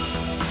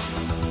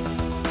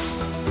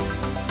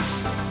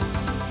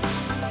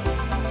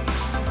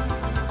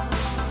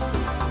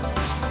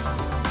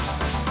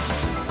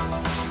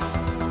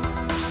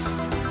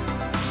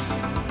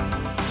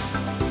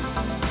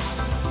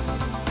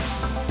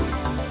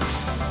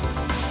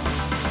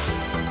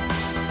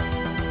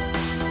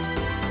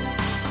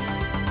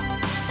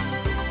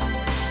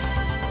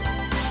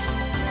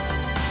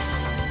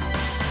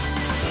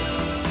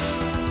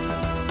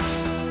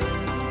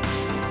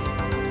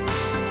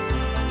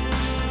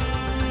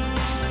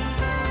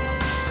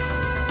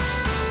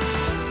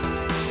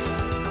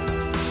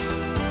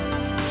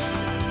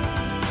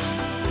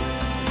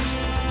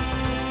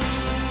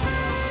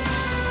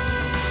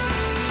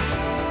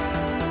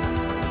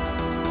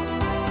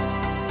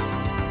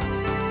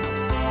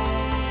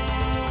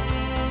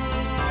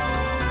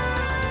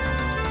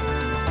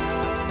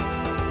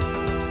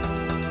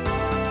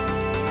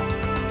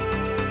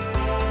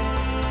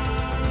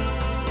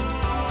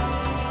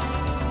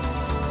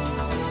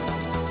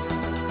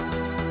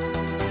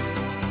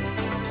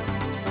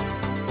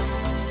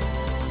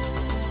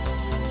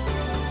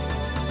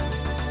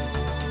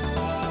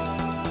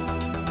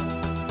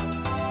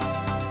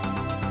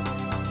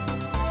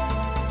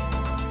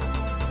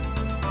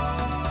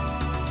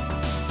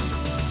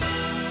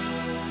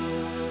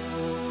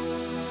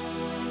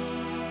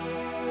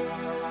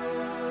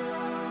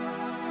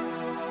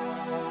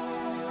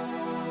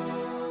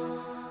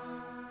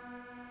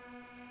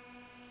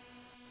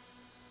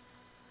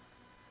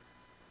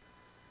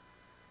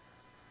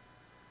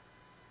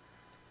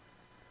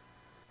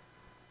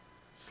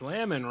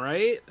 Slamming,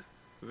 right?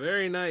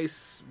 Very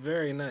nice,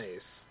 very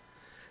nice.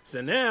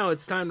 So now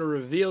it's time to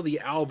reveal the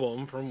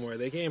album from where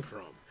they came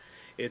from.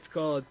 It's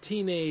called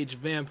Teenage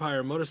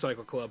Vampire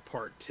Motorcycle Club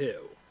Part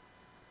 2.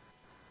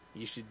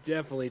 You should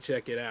definitely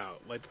check it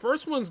out. Like, the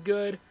first one's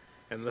good,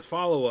 and the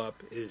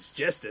follow-up is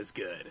just as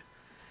good.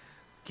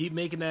 Keep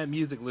making that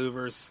music,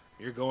 Louvers.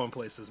 You're going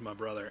places, my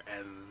brother,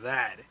 and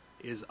that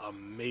is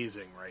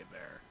amazing right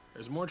there.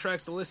 There's more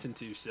tracks to listen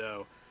to,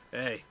 so,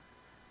 hey,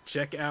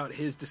 check out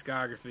his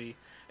discography,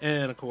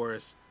 and, of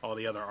course, all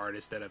the other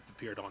artists that have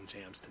appeared on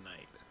Jams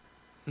tonight.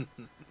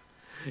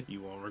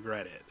 You won't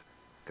regret it,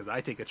 because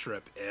I take a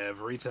trip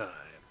every time.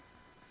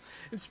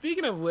 And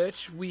speaking of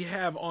which, we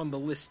have on the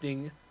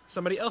listing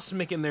somebody else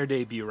making their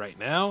debut right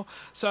now,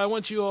 so I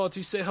want you all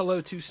to say hello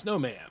to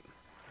Snowman.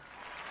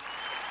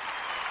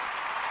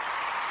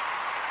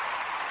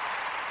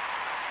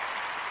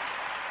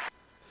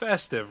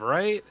 Festive,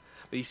 right?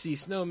 But you see,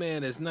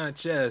 Snowman is not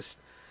just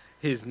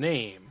his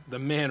name. The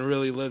man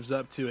really lives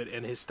up to it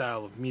in his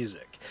style of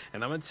music.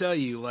 And I'm going to tell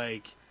you,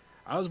 like,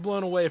 I was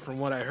blown away from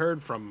what I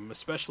heard from him,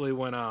 especially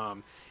when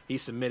he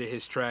submitted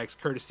his tracks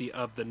courtesy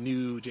of the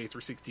new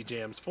J360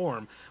 Jams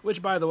forum,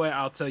 which, by the way,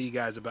 I'll tell you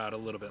guys about a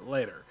little bit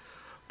later.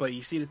 But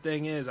you see, the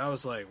thing is, I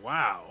was like,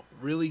 wow,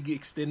 really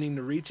extending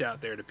the reach out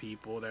there to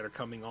people that are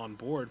coming on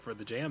board for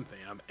the Jam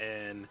Fam.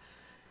 And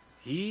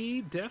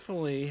he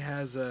definitely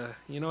has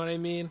you know what I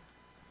mean?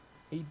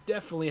 He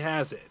definitely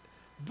has it.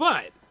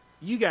 But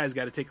you guys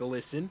got to take a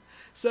listen.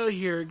 So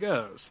here it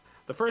goes.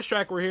 The first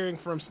track we're hearing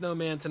from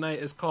Snowman tonight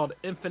is called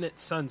Infinite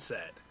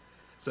Sunset.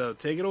 So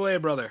take it away,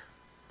 brother.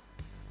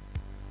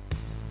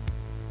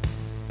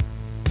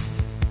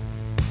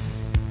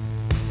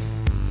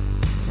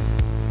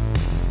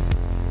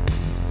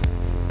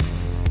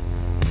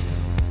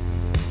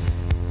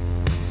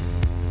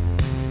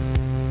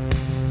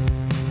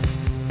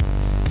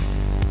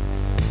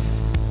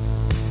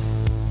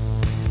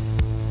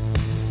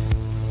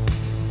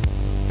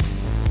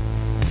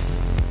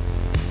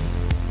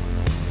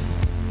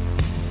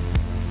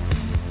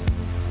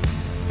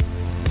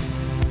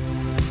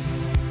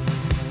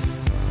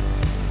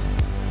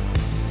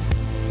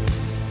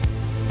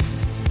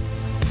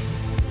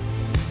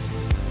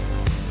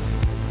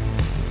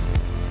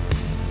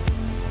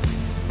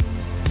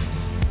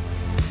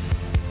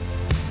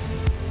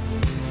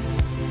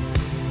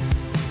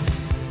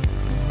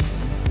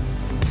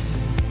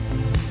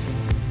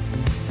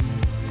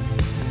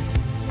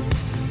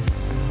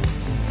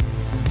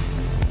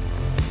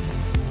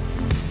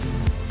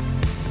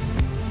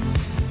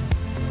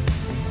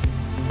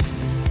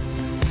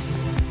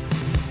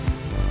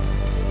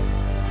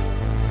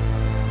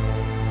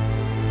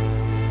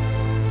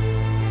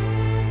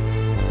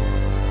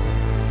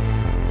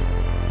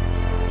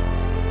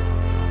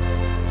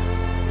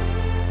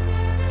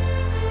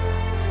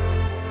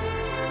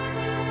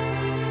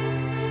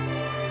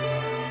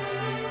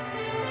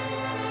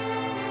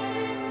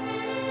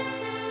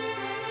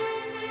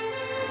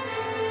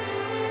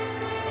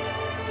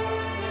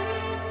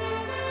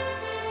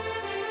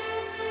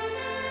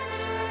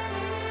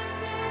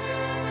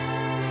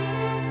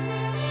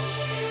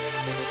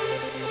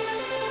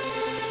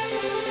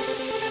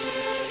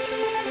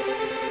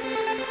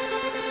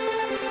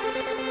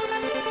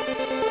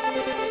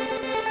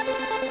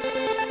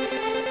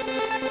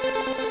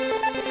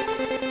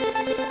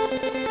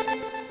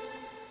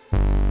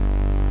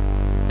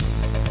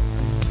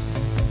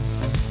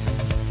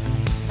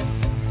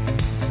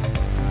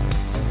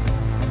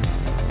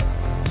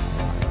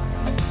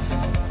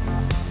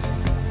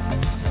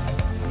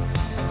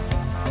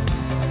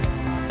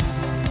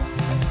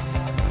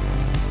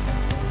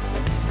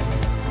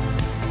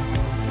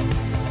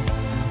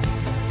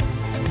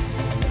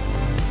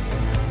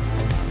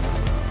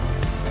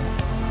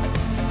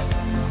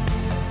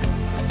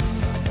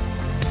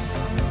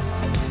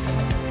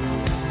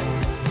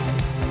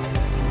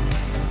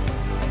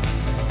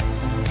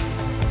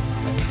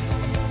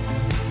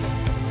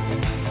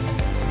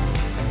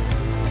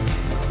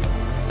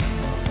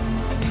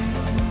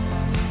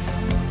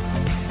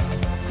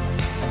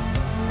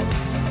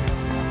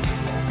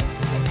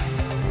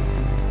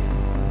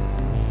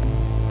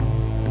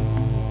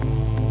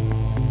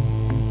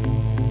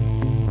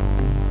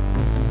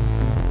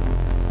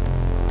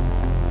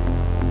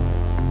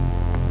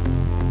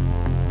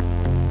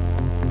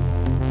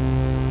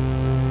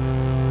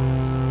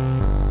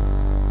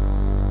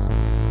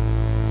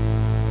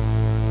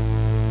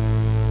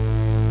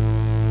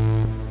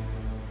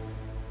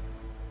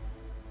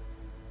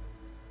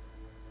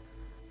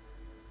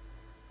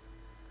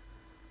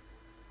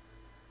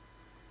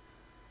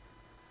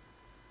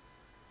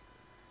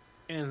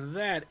 And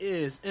that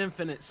is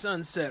Infinite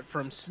Sunset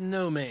from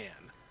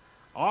Snowman.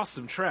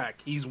 Awesome track.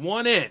 He's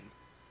one in.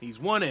 He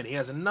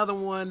has another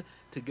one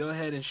to go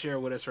ahead and share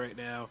with us right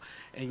now.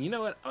 And you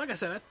know what? Like I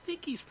said, I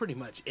think he's pretty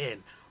much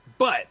in.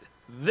 But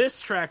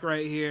this track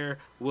right here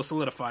will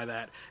solidify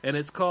that. And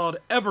it's called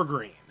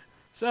Evergreen.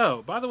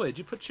 So, by the way, did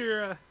you put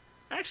your...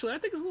 Actually, I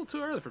think it's a little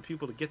too early for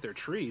people to get their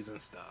trees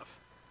and stuff.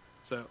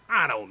 So,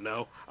 I don't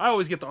know. I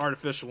always get the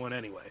artificial one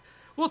anyway.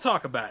 We'll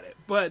talk about it.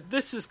 But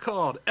this is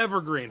called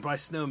Evergreen by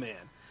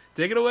Snowman.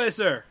 Take it away,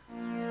 sir.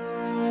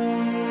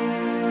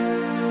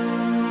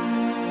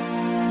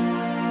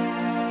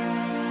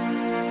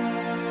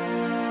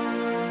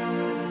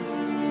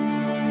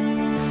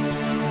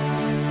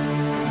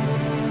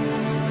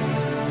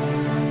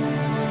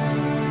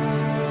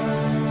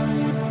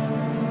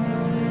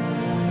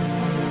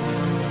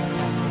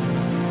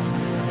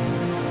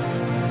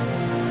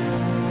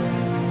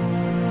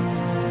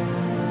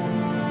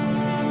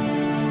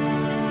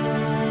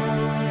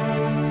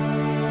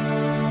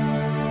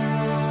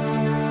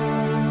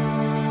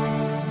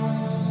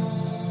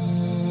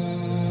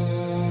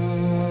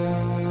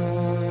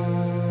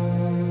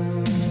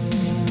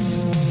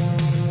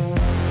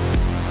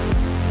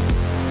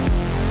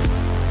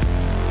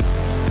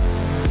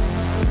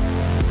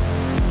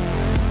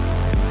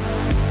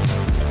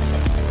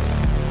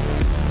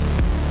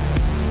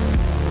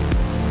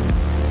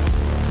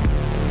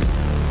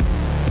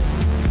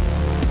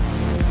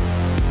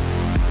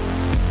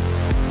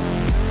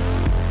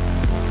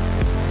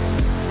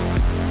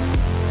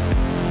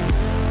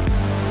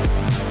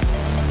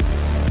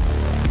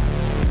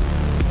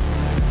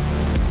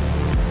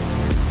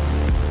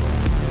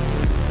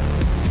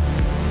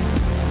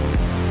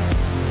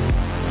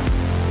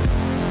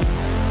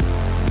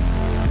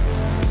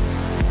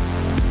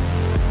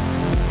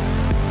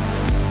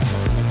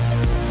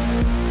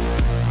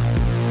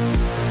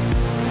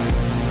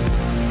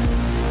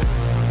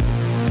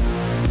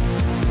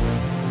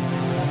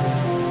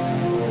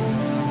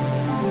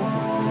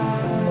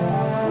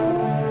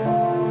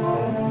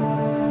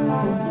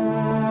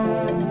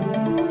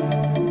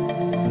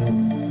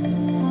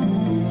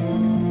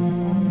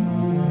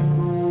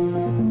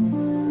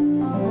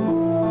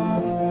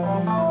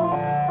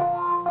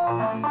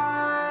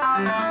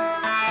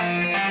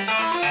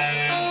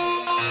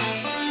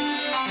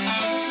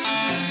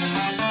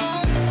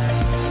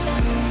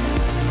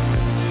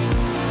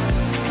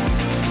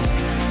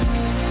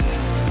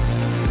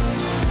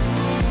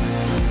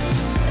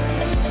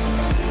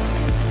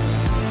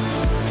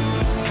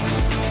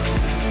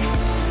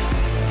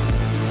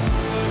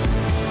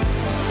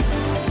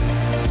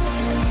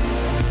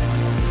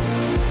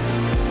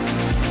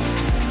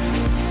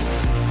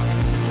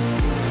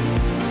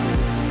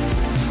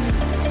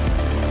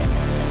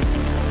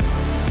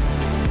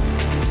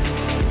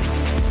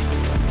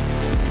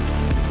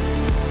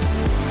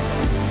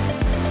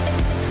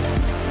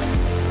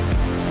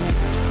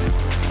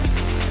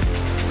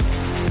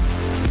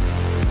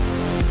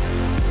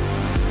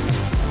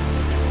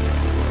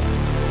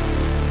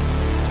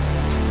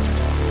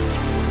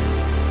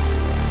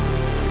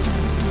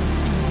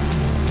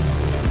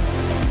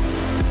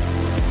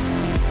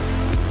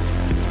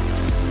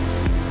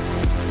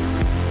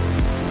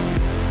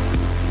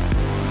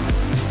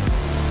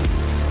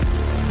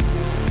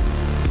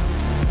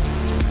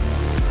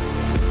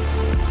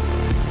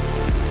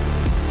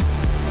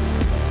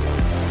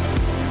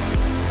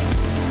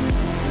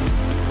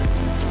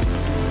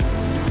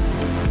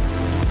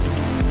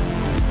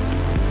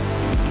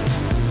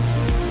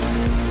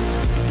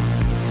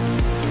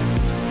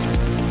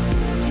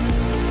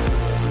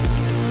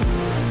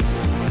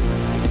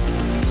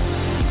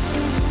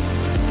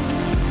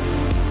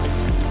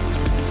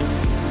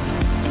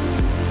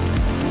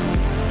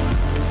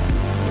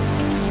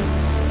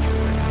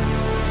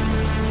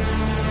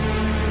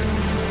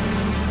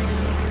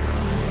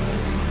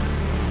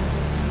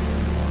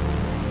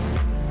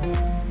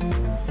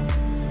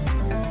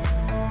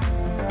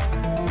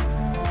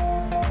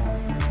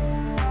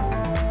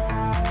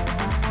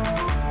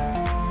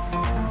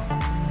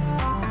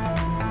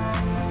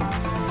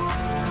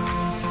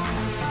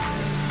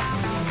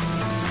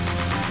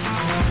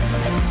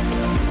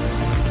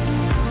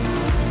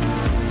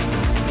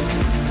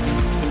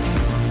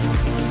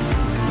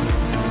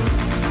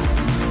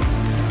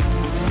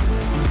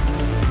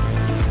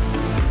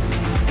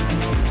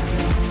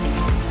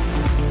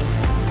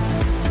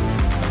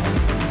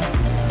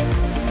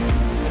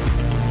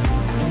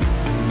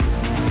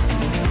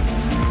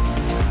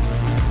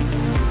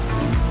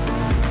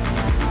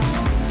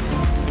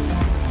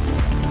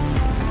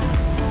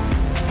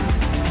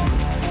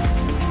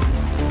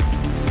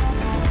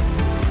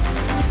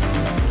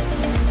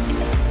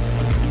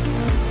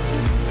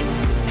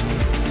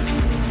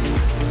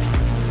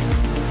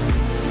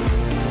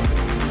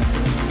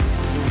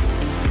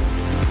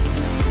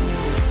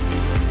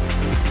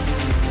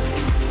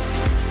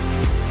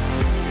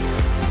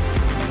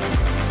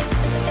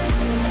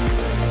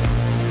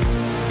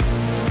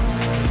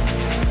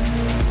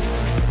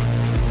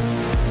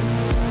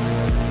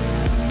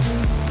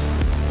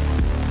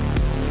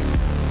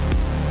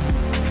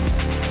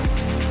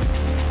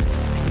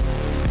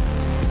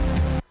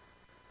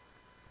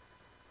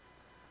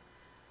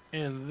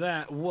 And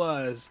that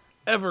was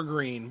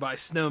Evergreen by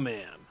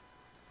Snowman.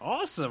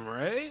 Awesome,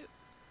 right?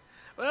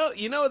 Well,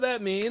 you know what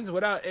that means.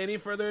 Without any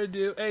further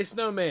ado, hey,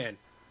 Snowman,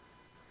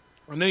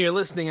 I know you're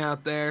listening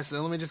out there,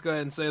 so let me just go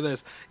ahead and say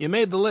this. You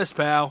made the list,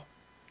 pal.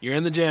 You're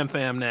in the Jam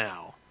Fam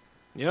now.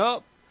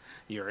 Yup.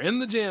 You're in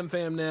the Jam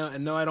Fam now,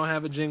 and no, I don't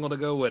have a jingle to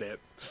go with it.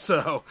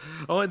 So,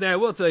 the only thing I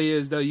will tell you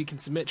is, though, you can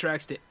submit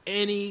tracks to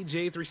any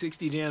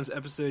J360 Jams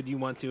episode you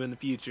want to in the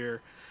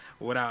future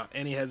without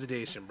any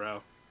hesitation,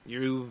 bro.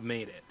 You've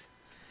made it.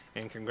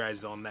 And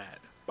congrats on that.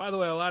 By the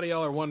way, a lot of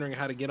y'all are wondering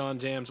how to get on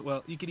Jams.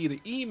 Well, you could either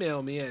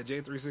email me at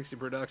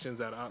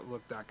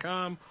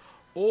j360productions@outlook.com,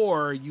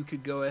 or you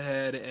could go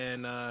ahead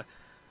and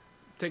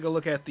take a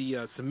look at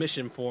the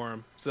submission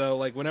form. So,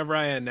 like, whenever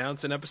I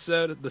announce an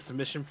episode, the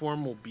submission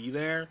form will be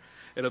there.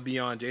 It'll be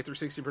on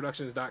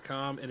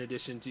j360productions.com in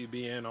addition to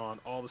being on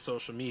all the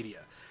social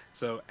media.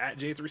 So, at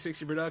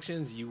J360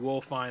 Productions, you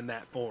will find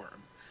that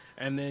form.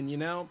 And then,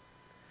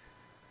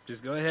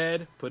 just go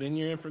ahead, put in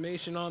your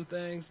information on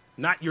things.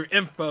 Not your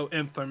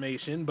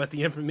information, but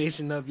the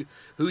information of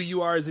who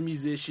you are as a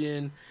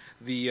musician,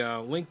 the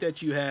link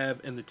that you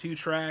have, and the 2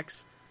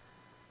 tracks.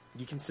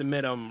 You can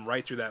submit them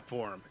right through that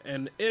form.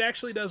 And it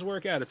actually does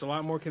work out. It's a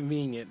lot more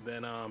convenient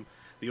than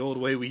the old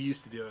way we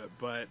used to do it.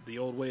 But the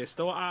old way is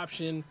still an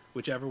option,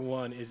 whichever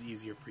one is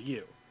easier for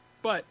you.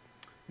 But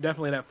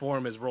definitely that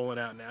form is rolling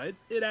out now.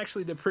 It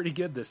actually did pretty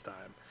good this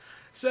time.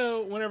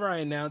 So whenever I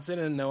announce it,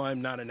 and no,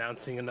 I'm not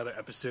announcing another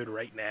episode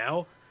right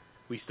now,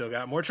 we still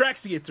got more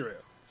tracks to get through.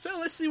 So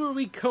let's see where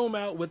we come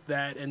out with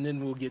that, and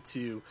then we'll get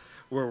to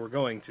where we're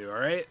going to, all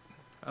right?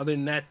 Other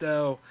than that,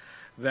 though,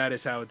 that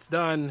is how it's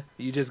done.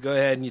 You just go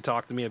ahead and you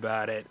talk to me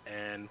about it,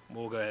 and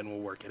we'll go ahead and we'll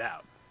work it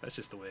out. That's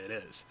just the way it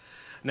is.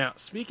 Now,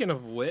 speaking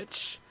of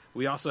which,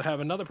 we also have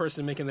another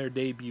person making their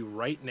debut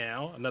right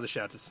now. Another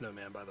shout out to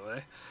Snowman, by the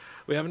way.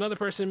 We have another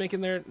person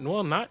making their,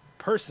 well, not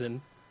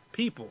person,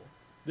 people.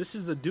 This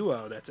is a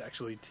duo that's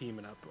actually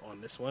teaming up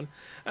on this one.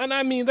 And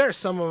I mean, there's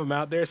some of them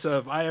out there, so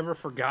if I ever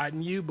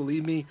forgotten you,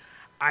 believe me,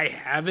 I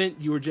haven't.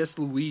 You were just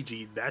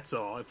Luigi, that's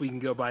all, if we can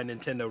go by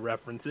Nintendo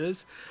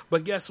references.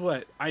 But guess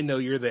what? I know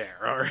you're there,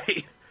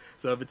 alright?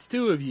 So if it's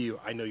 2 of you,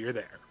 I know you're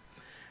there.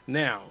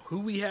 Now, who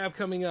we have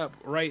coming up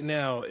right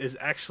now is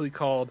actually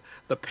called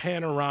the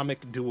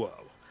Panoramic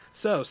Duo.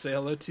 So, say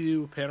hello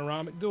to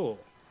Panoramic Duo.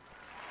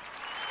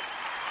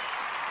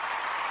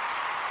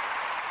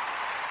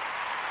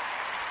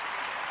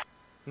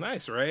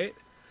 Nice, right?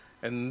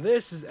 And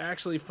this is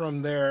actually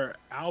from their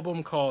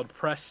album called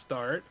Press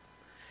Start.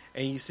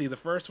 And you see the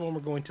first one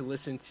we're going to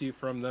listen to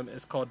from them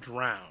is called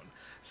Drown.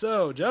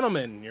 So,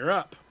 gentlemen, you're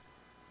up.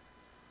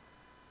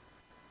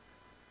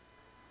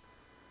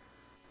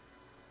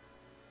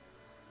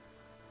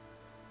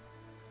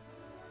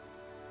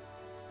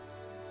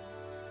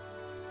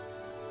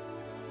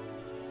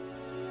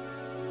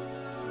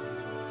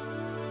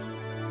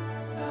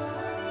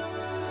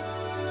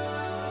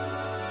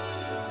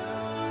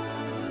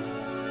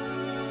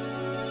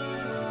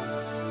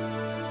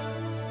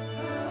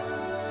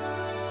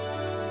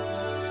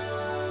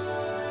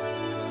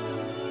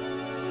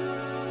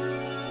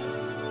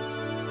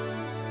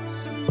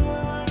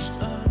 Submerged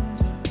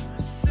under,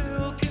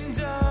 silken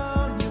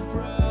down your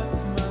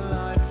breath, my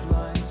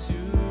lifeline to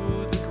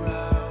the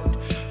ground.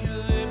 Your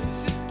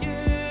lips, your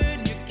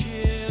skin, your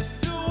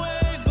kiss, a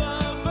wave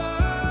of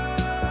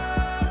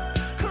air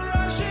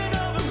crashing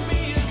over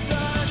me as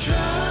I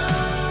drown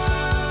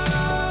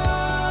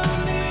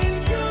in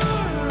your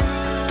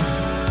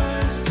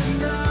eyes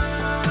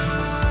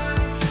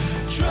tonight.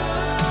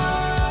 Drown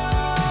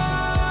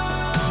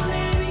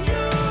in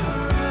your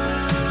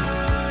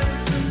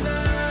eyes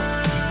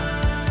tonight.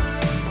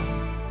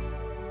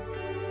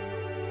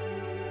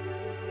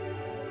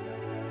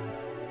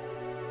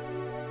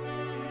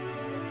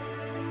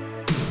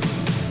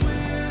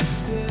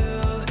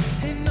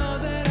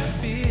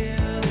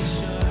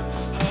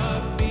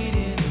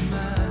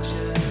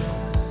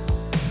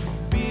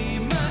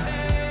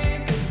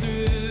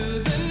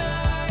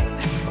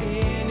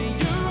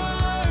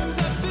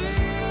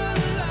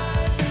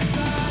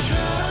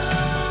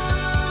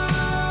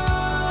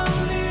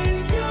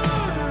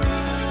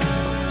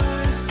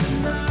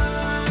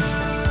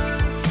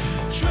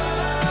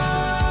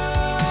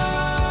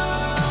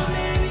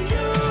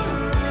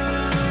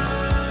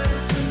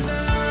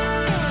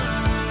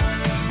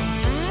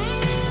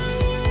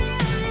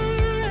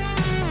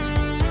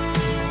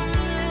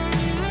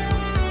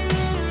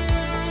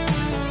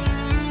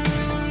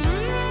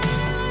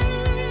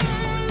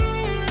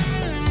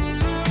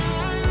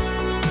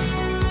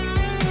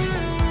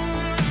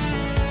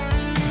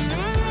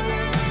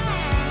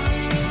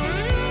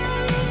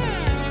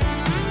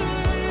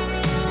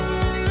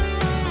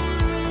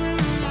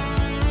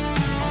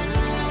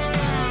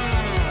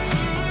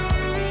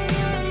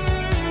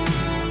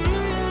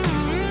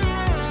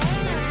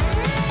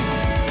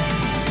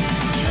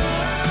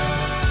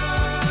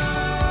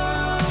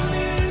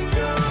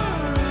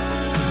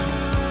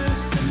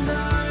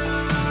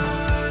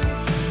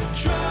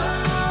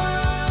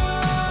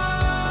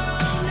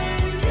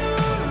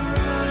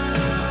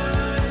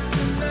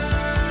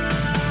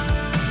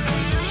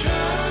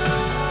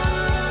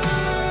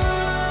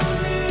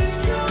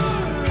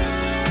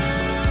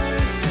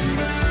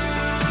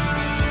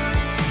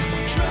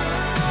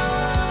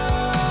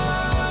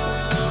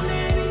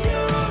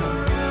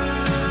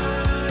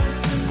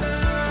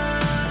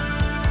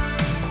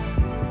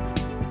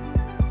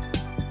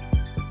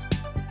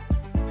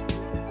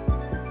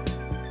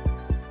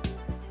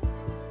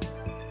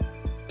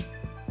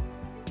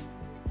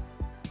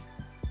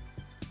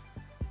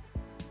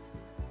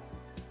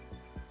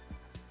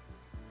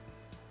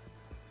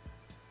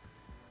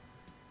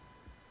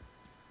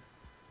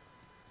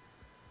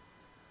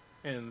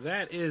 And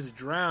that is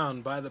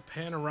Drowned by the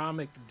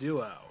Panoramic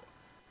Duo.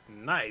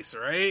 Nice,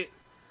 right?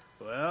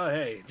 Well,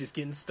 hey, just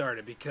getting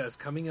started, because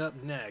coming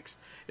up next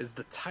is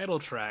the title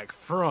track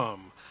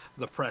from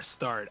the Press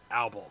Start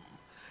album.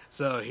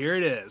 So here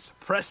it is,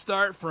 Press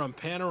Start from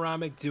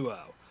Panoramic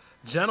Duo.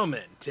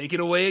 Gentlemen, take it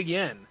away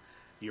again.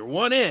 You're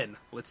one in.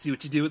 Let's see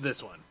what you do with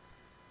this one.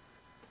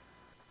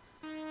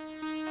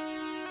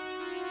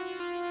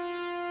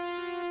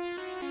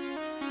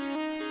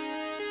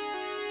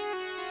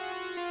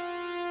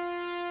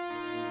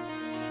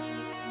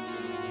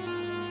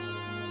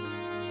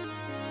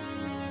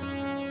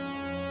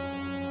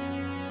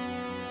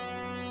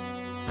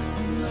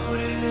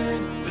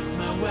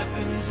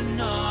 Weapons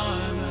and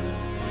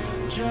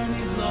armor.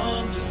 Journey's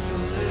long, just a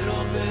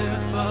little bit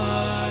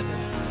farther.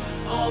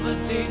 All the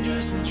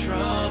dangers and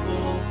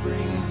trouble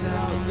brings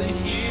out the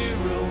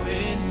hero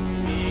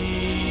in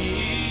me.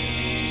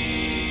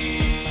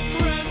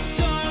 Press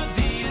start,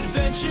 the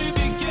adventure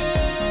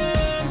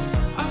begins.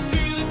 I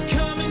feel it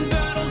coming,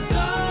 battles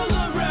all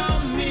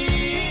around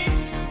me.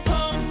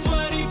 Palms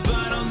sweaty,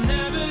 but I'll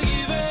never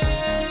give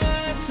in.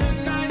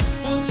 Tonight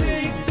we'll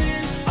take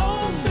this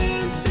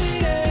open city.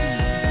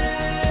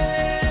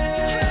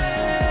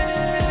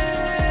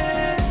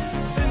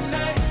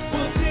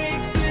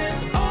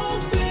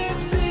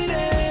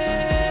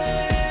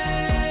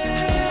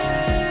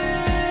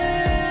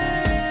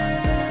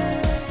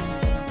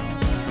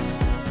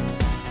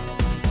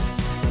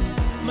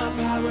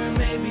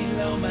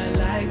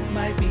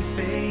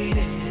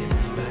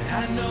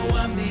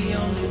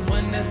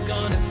 That's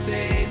gonna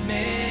save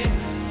me,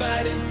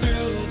 fighting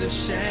through the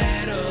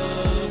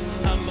shadows.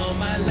 I'm on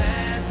my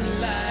last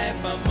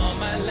life, I'm on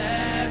my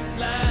last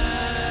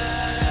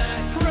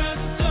life.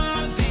 Press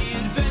start, the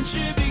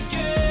adventure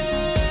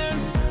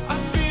begins. I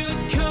feel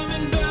it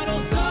coming,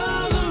 battles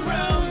all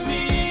around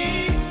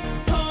me.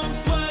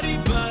 Palms sweaty,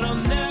 but I'll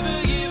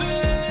never give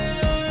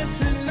in.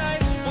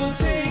 Tonight we'll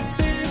take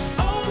this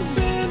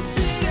open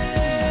city.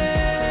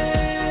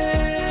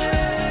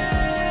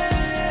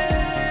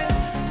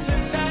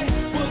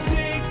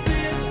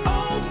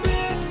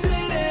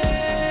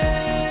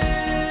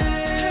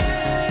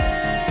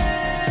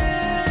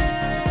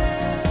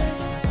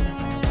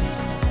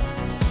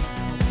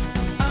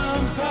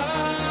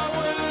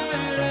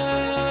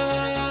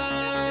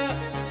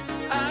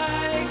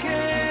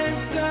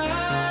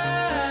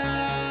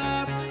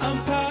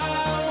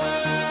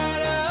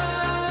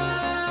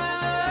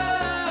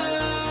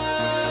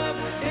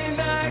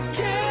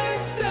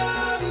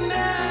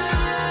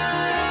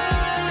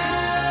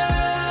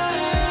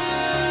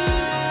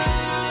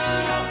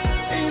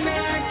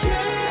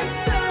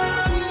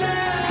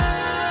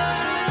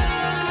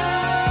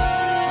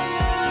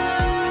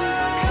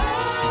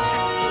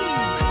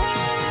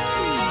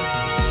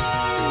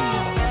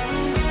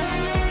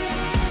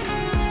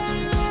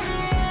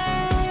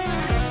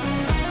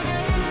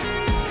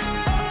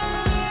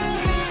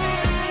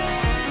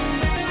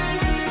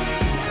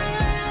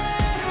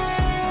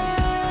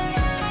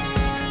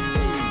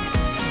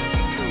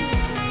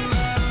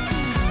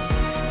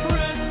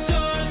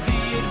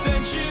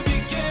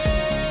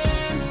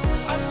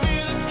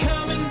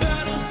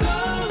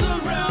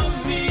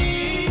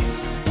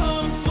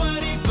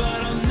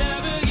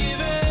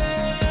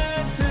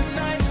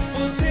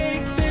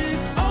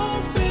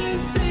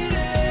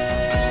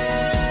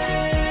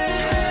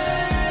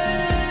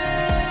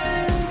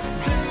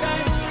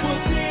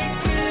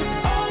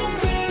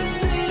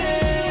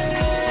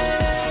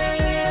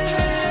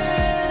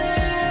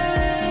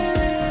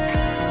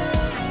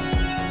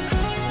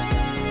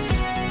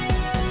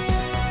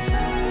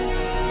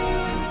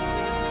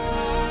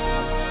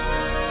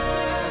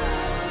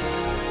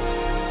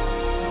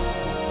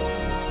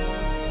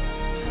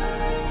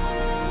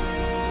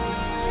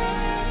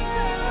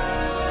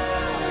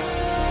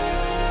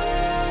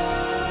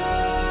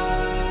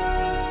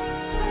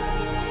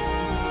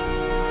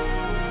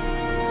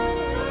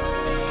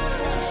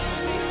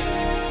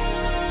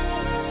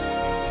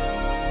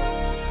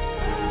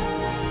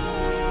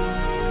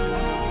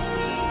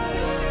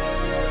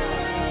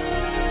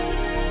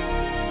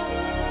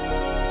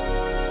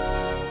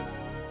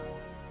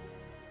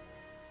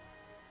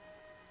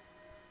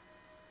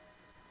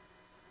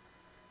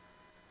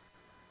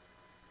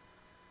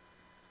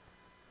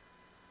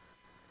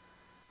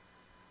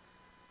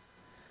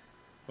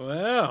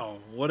 Well,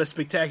 what a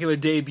spectacular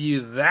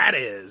debut that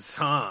is,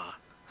 huh?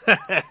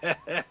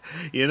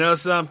 You know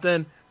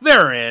something?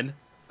 They're in.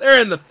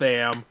 They're in the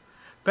fam.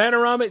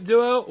 Panoramic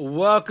Duo,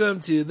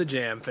 welcome to the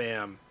Jam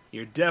Fam.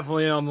 You're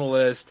definitely on the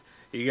list.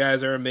 You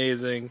guys are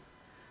amazing.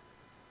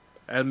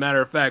 As a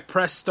matter of fact,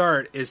 Press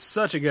Start is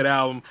such a good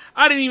album.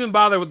 I didn't even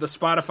bother with the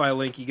Spotify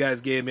link you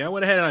guys gave me. I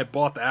went ahead and I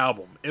bought the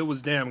album. It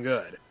was damn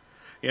good.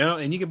 You know,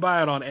 and you can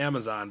buy it on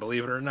Amazon,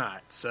 believe it or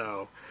not.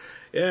 So,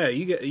 yeah,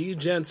 you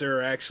gents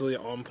are actually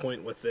on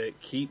point with it.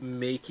 Keep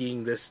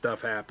making this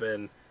stuff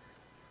happen.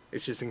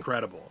 It's just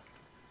incredible.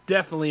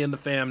 Definitely in the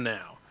fam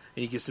now.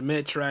 And you can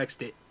submit tracks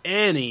to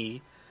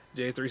any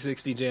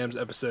J360 Jams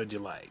episode you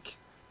like.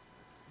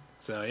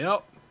 So,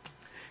 yep.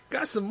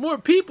 Got some more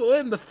people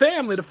in the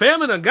family. The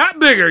family done got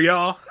bigger,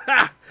 y'all.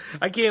 Ha!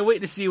 I can't wait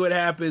to see what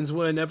happens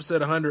when episode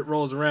 100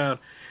 rolls around.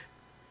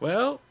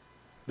 Well,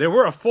 there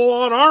were a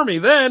full-on army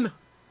then.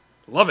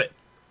 Love it.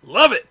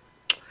 Love it.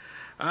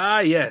 Ah,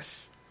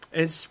 yes.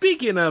 And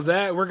speaking of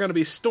that, we're going to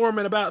be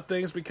storming about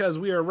things because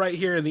we are right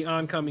here in the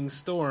oncoming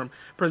storm,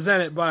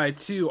 presented by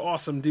two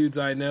awesome dudes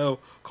I know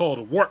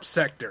called Warp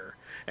Sector.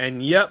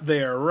 And yep,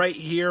 they are right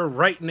here,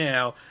 right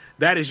now.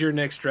 That is your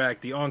next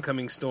track, The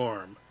Oncoming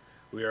Storm.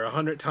 We are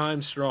 100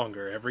 times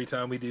stronger every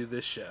time we do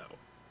this show.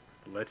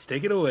 Let's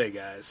take it away,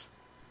 guys.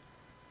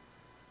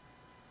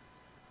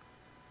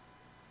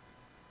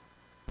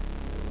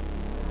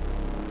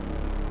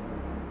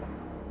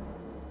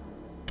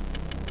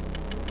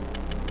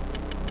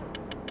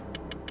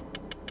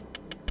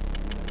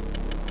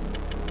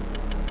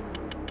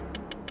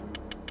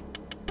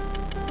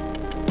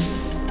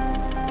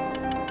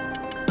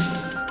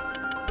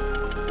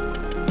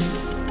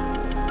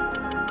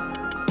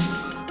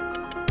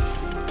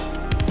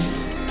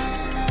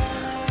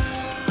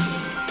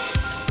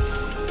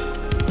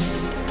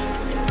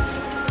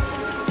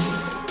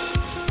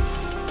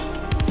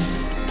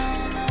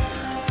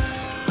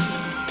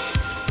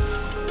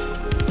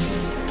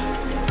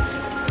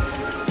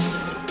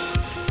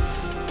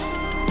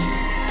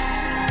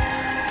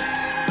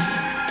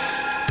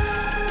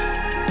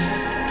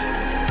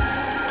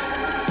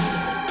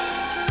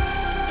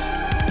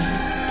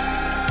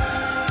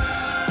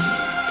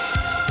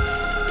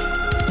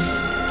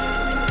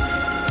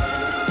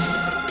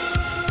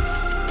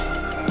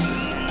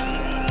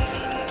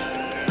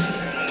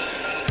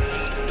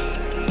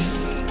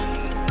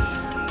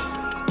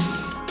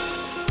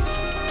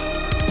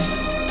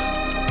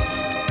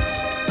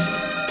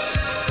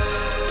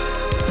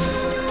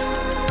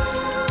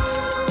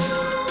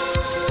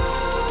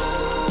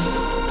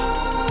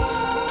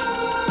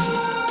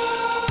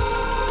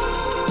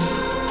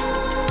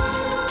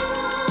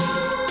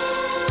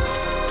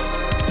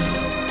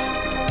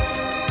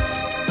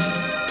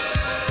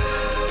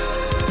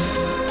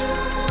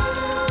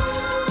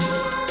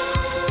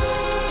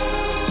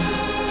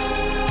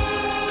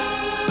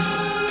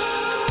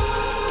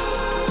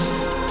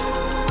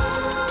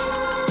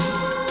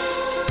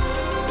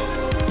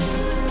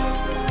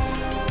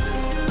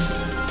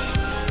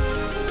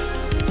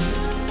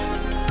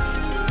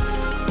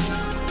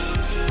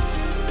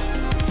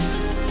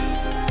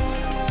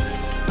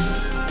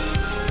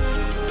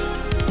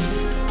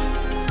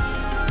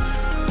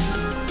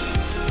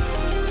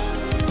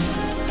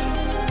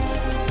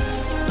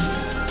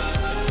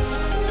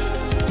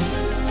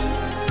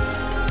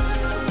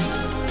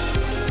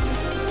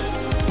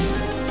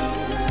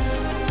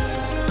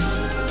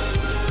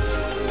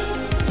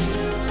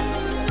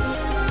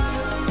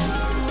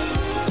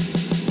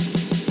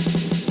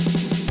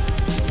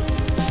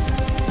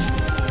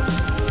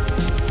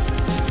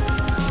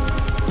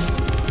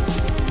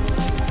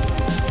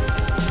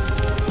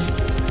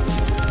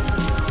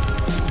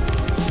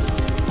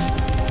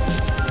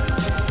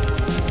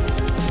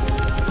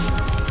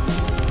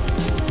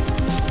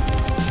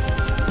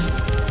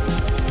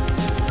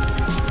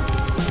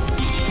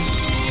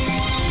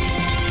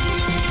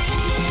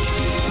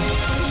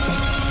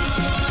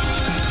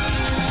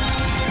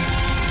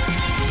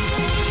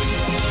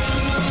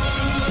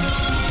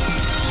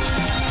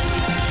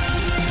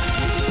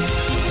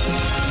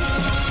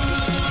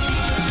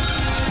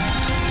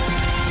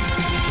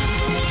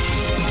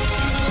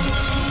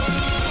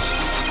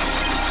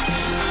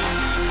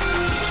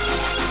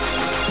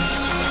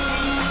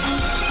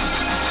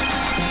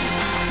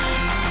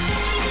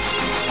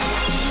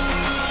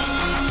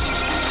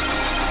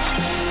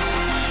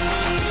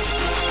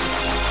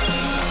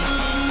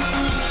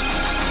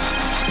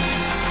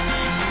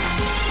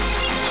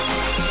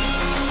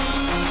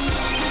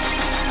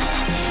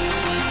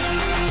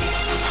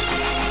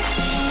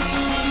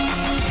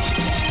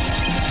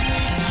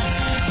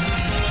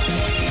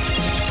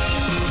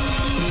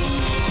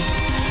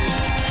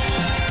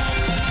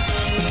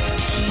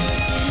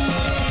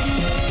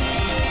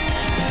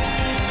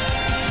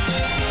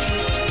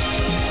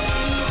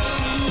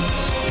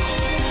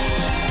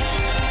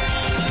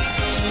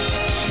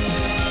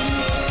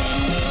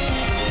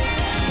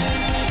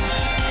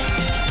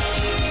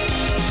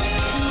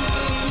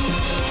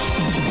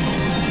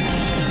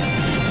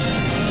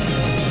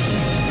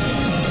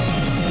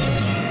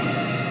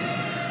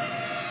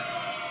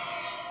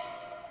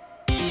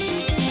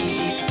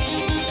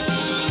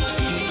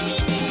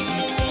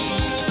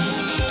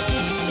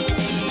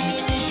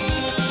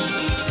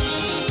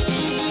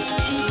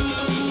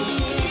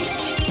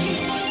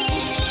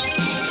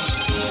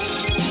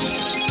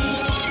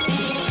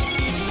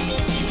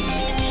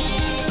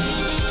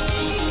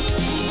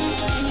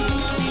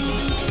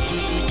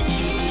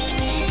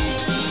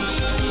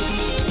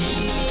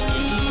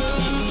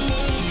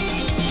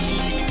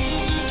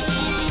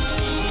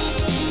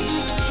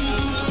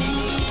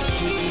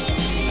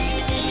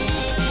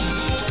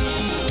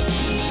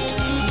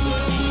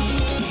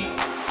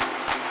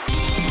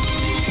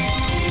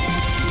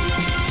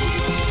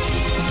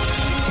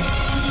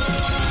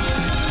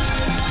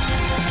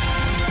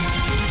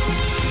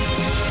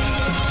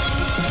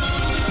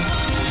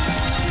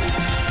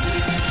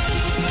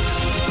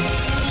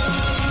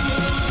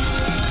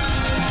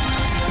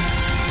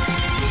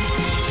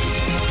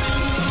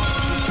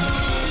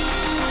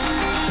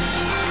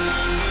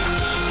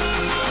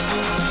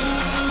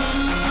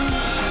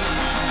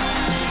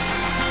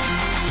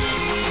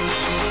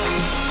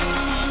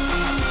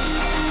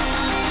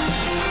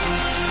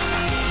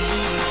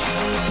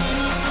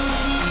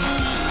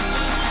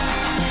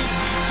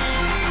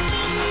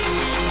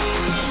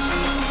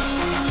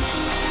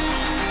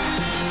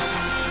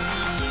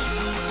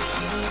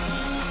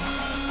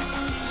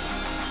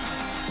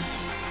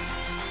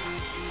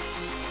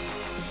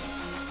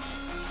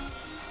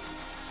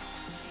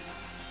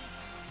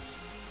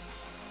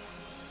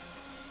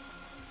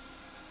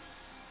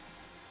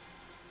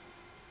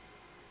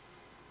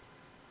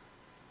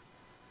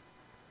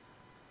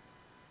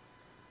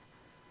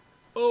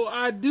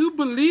 I do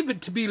believe it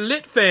to be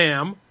lit,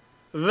 fam.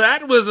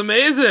 That was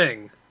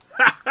amazing.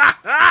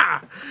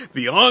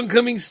 The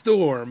Oncoming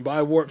Storm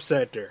by Warp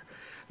Sector.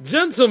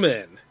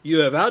 Gentlemen, you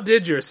have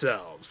outdid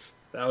yourselves.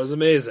 That was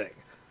amazing.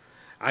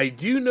 I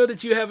do know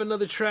that you have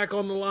another track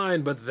on the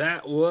line, but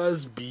that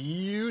was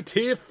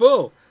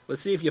beautiful.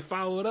 Let's see if you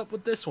follow it up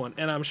with this one,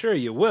 and I'm sure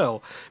you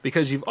will,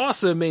 because you've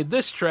also made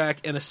this track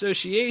in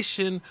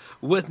association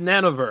with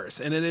Nanoverse,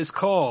 and it is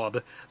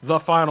called The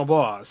Final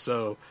Boss.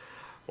 So,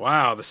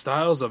 wow, the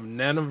styles of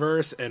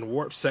Nanoverse and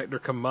Warp Sector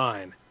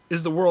combine.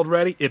 Is the world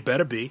ready? It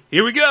better be.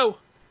 Here we go!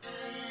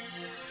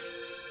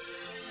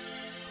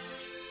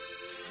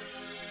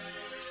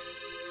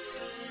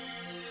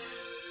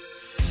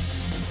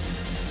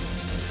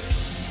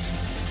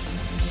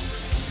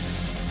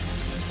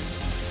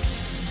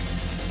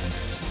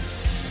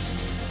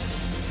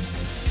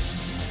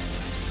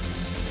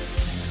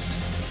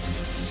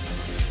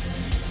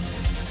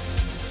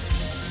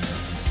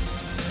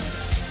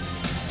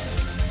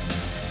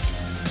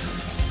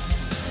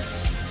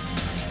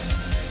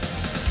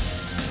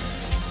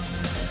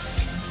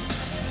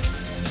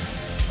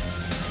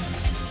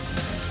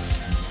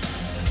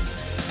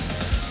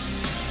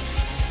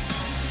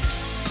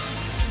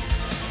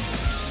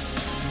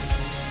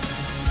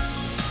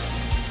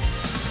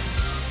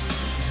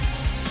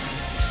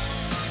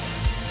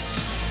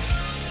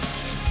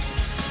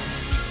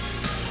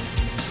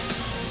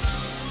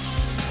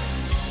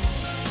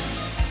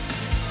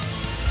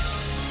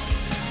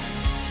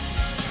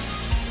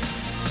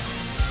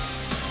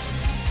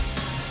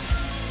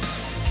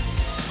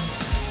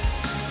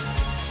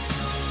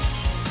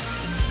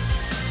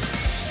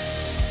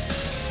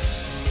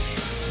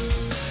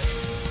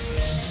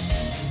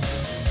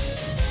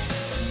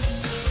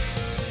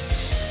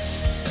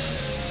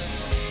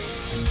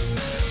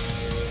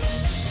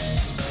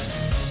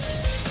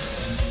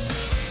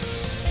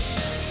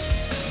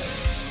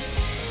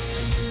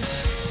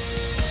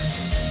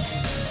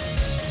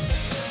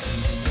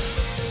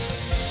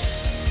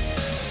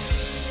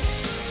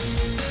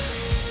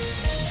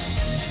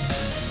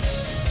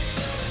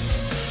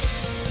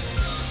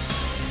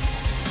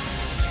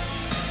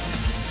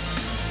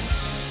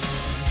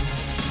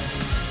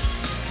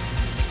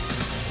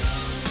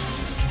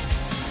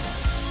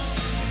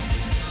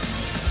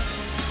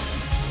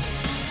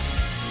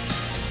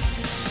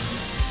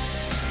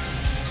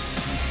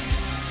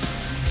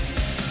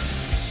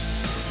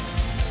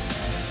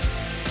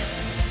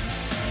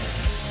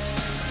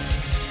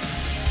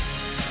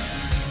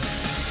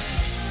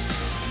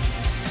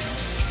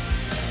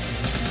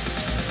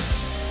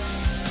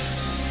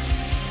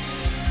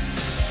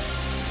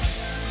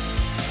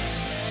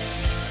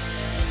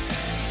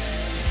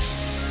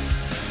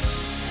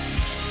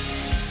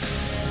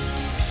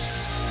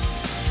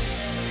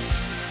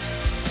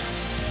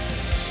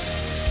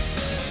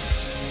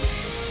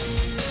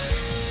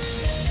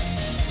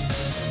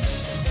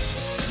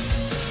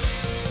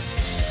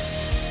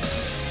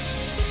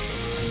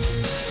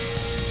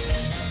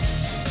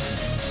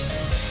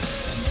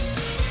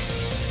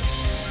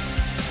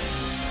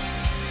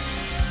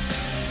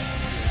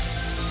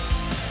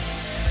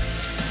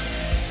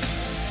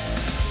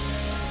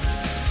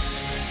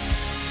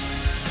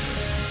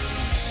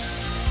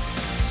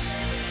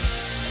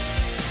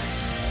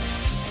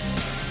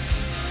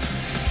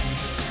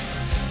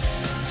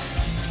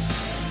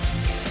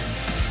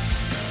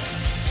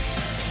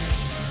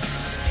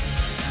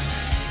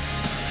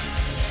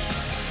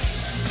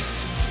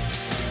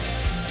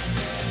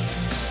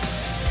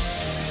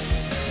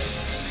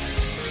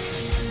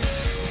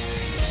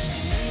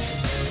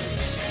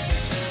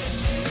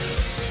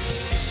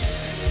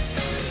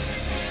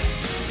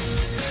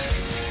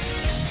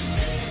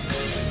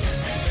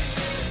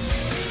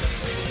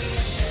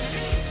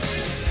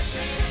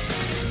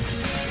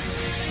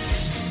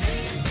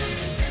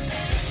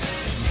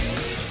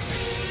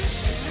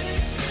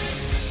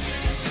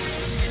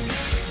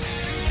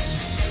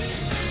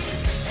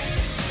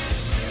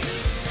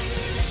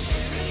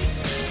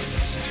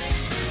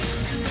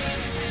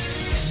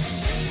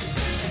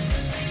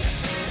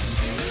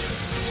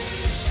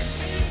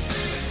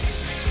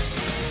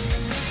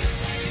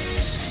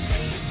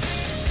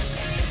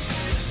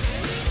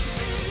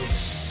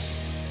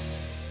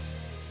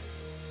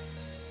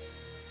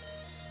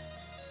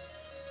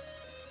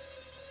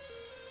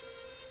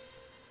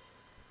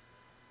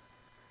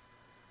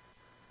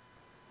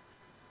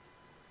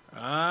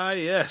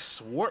 Yes,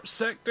 Warp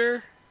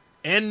Sector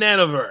and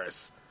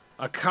Nanoverse.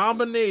 A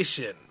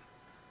combination.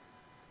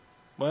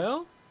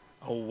 Well,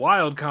 a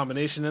wild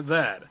combination at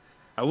that.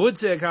 I would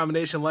say a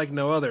combination like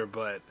no other,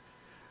 but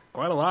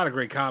quite a lot of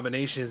great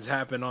combinations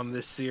happen on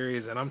this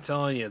series, and I'm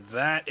telling you,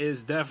 that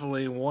is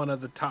definitely one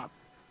of the top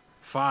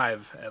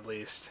 5, at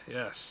least.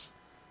 Yes,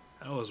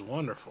 that was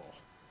wonderful.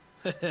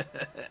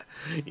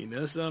 You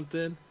know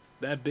something?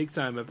 That big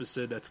time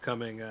episode that's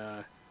coming,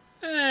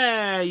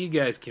 you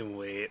guys can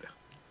wait.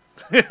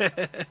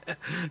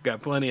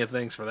 Got plenty of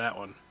things for that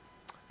one.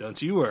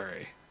 Don't you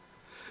worry.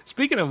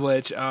 Speaking of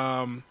which,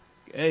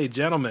 hey,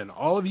 gentlemen,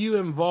 all of you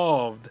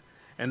involved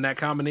And that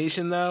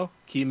combination, though,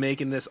 keep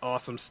making this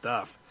awesome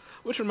stuff.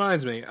 Which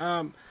reminds me,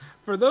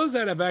 for those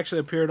that have actually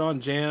appeared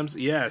on Jams,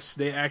 yes,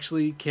 they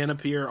actually can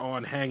appear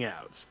on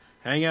Hangouts.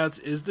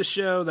 Hangouts is the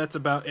show that's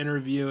about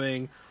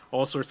interviewing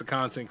all sorts of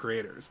content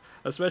creators,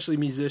 especially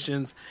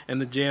musicians, and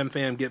the Jam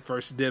fam get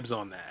first dibs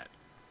on that.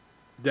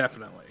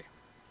 Definitely.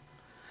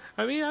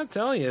 I mean, I'm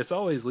telling you, it's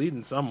always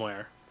leading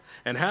somewhere.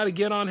 And how to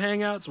get on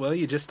Hangouts? Well,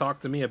 you just talk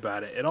to me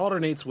about it. It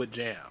alternates with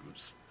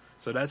Jams.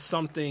 So that's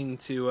something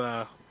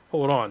to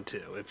hold on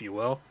to, if you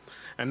will.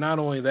 And not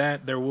only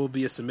that, there will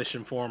be a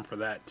submission form for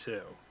that,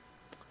 too.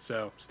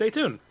 So stay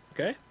tuned,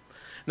 okay?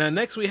 Now,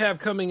 next we have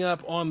coming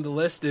up on the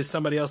list is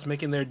somebody else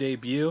making their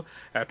debut,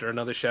 after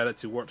another shout-out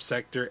to Warp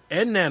Sector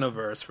and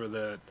Nanoverse for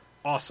the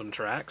awesome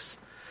tracks.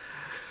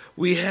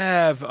 We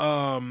have,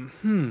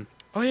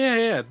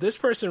 this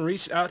person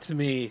reached out to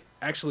me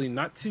actually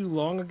not too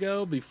long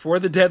ago, before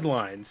the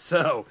deadline,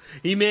 so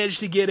he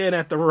managed to get in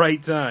at the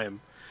right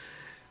time.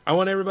 I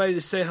want everybody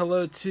to say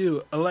hello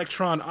to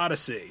Electron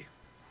Odyssey.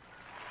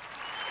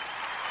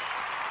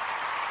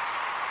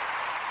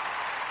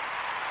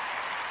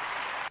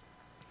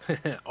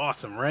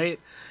 Awesome,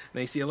 right?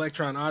 Now you see,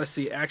 Electron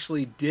Odyssey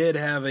actually did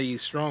have a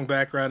strong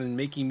background in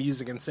making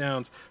music and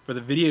sounds for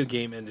the video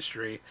game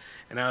industry,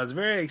 and I was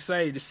very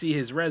excited to see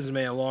his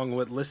resume along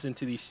with listening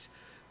to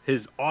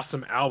his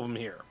awesome album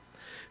here.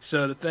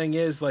 So the thing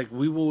is, like,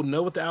 we will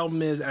know what the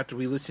album is after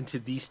we listen to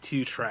these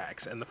two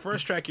tracks, and the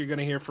first track you're going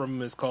to hear from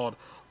him is called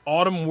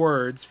Autumn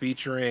Words,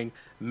 featuring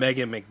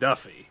Megan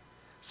McDuffie.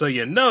 So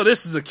you know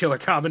this is a killer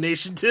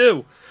combination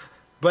too.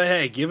 But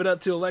hey, give it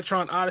up to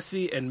Electron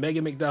Odyssey and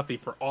Megan McDuffie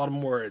for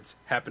Autumn Words,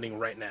 happening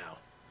right now.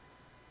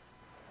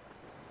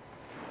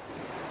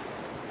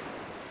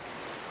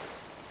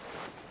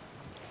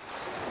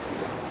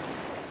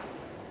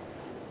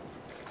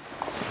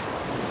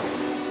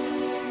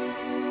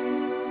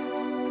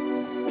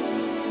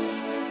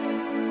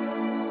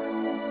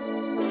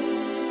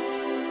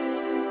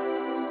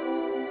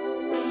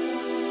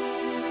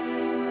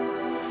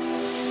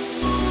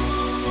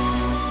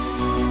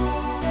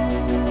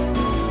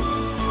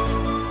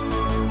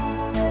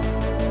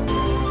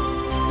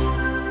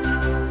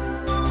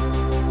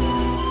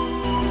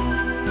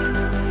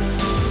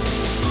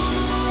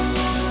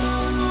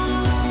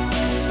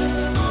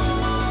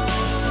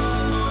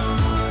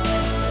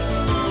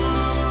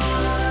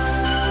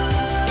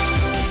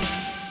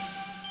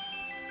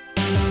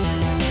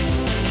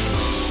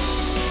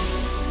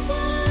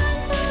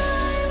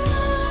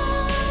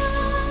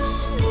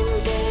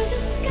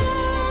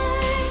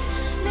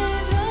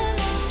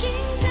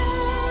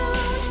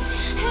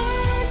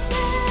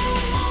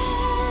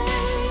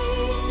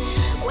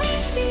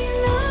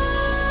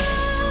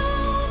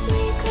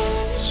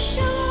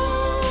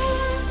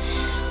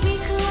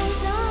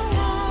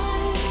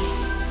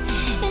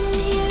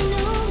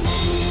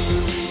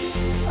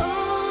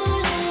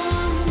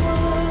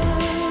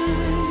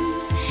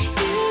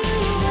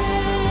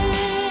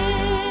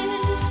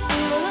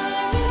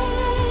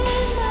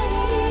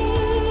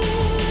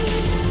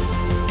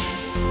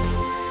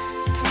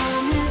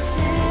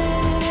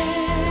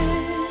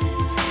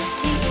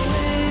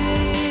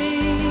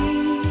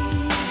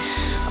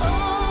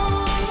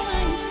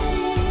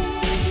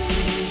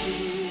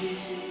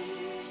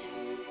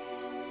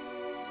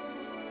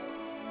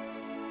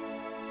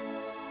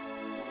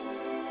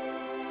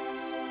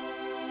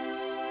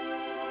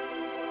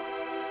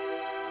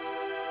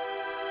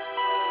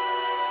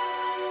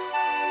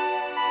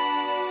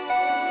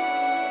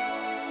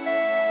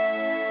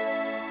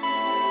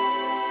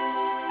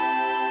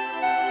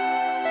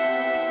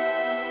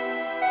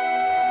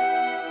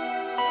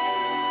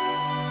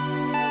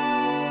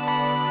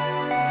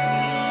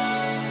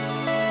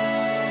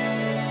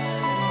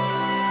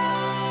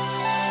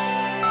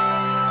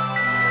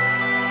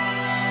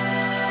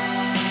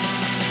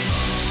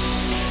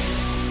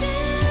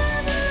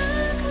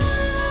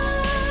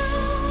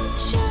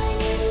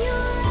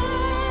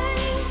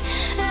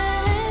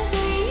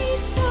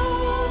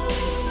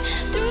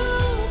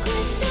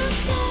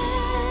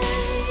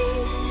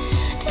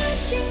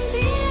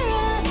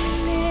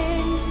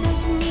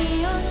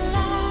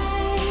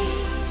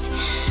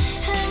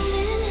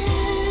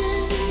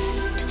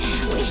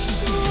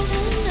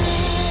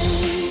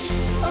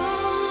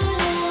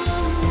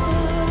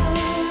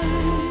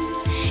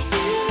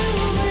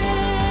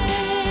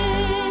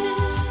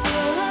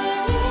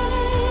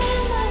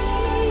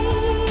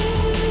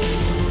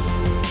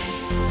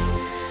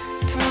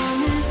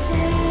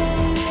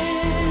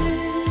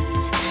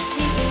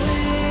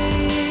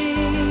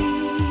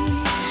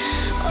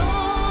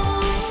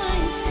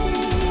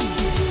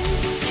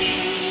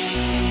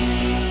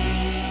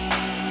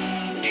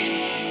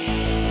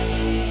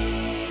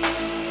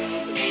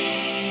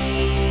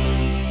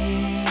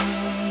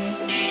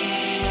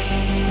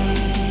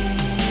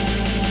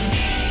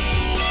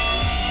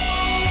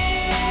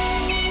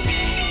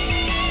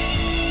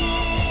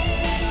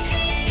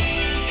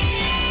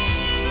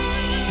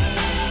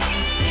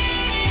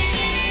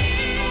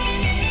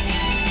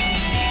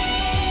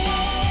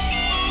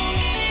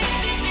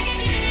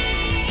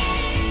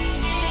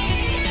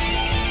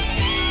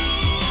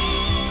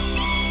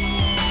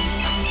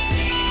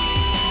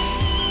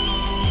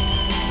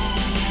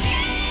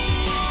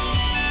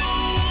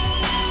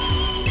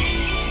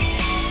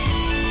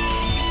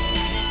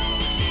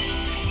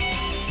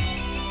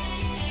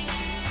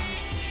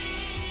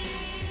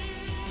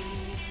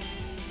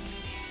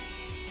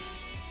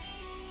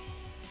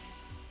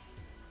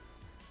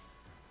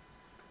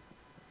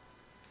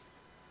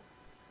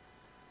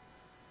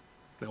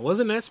 Now,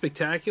 wasn't that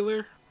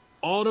spectacular?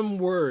 Autumn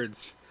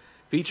Words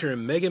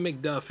featuring Megan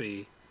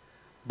McDuffie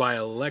by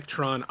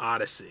Electron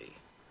Odyssey.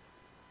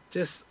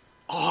 Just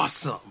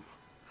awesome.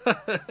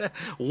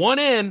 One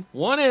in.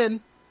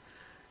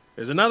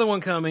 There's another one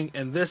coming,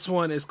 and this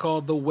one is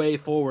called The Way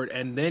Forward,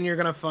 and then you're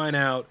going to find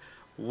out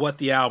what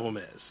the album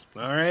is.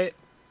 All right?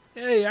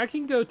 Hey, I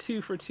can go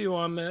 2 for 2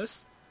 on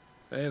this.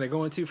 Hey, they're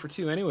going 2 for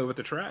 2 anyway with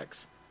the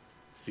tracks.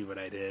 See what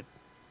I did?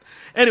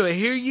 Anyway,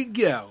 here you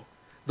go.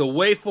 The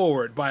Way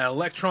Forward by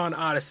Electron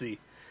Odyssey.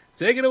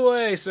 Take it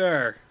away,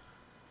 sir.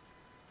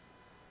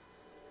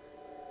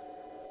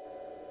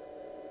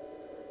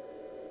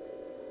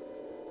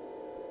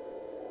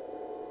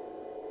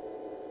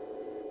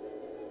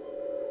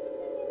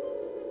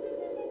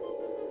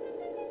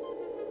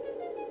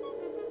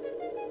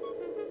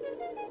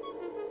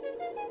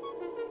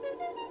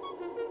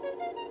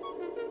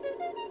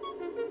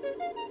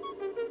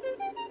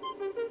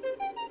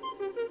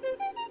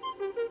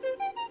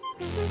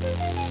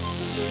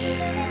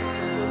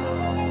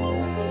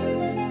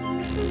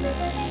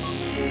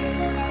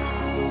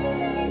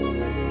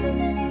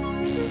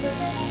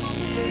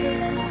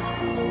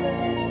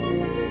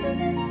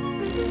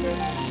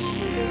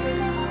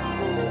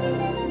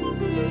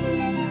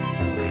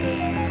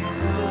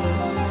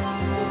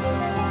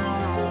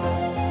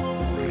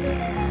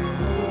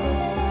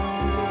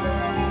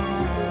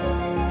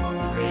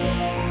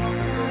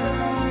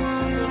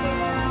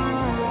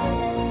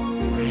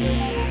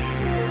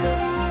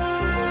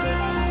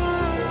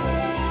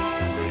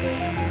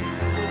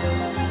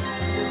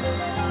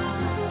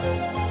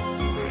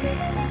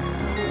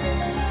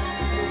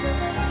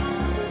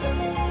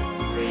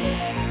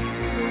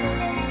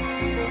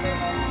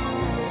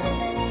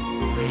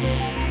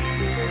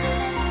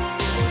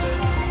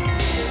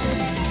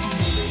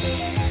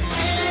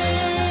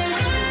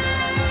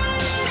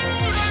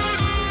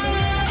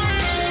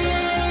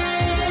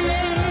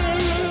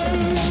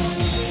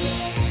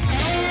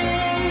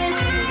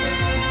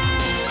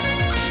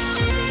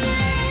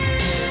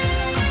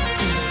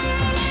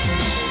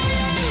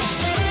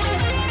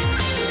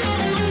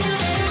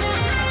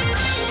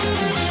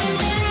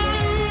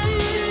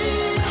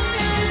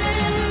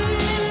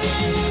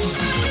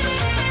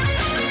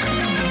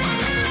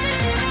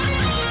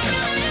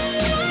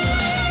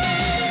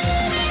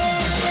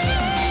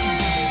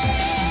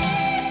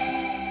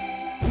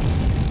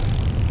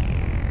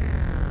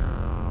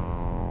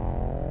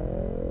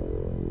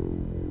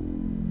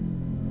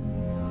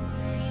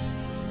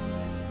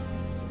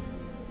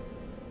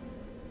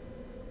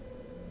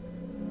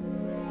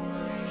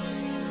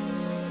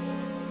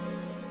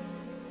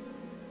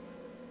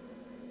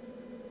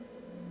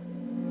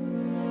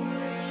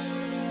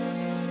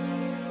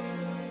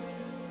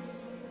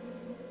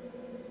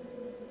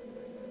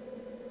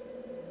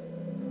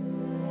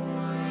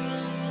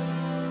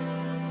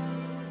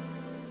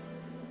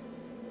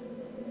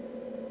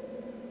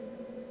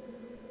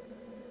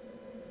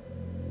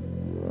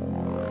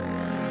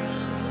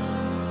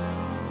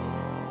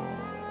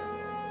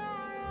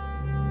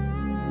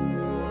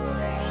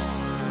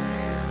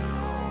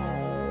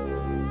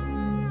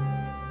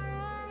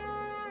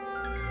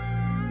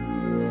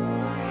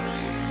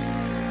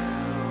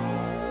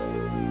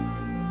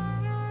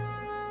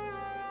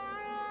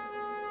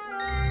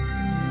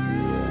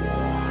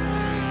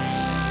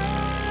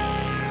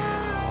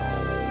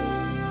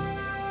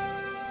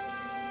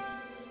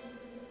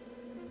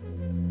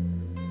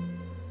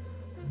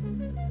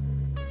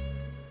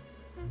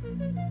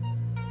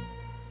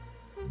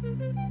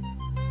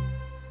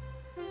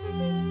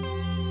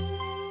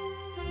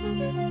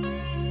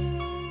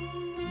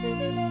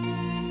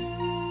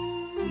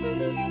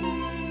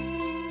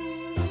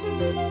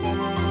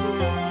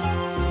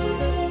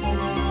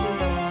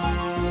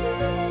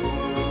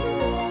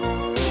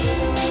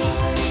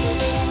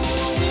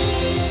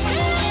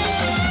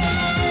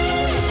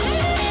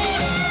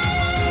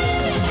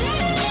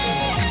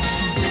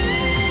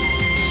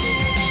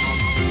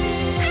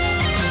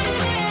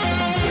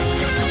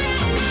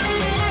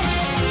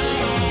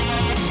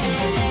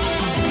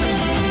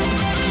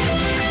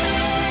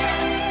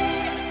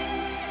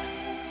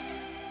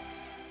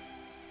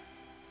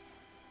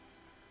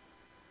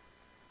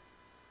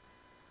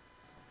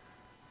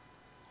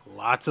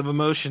 Lots of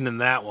emotion in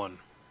that one.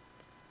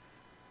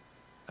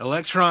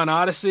 Electron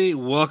Odyssey,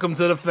 welcome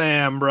to the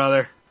fam,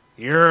 brother.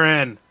 You're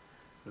in.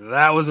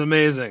 That was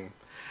amazing.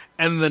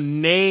 And the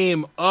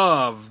name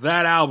of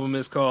that album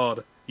is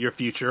called Your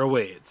Future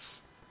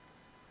Awaits.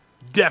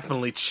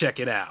 Definitely check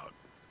it out.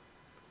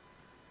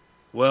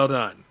 Well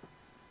done.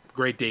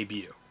 Great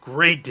debut.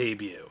 Great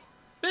debut.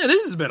 Man,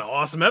 this has been an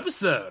awesome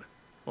episode.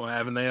 Well,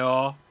 haven't they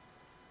all?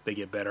 They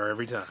get better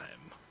every time.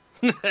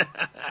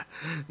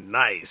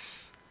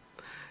 Nice.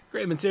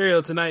 Great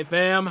material tonight,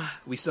 fam.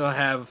 We still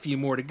have a few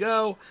more to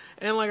go.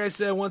 And like I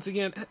said, once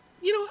again,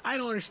 you know, I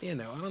don't understand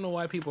that. I don't know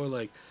why people are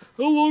like,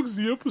 how long's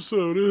the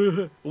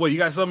episode? Well, you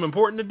got something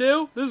important to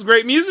do? This is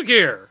great music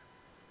here.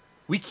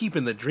 We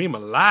keeping the dream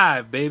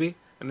alive, baby.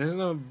 And there's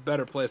no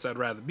better place I'd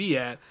rather be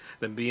at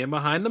than being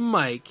behind the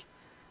mic,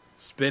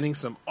 spinning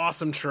some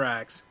awesome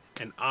tracks,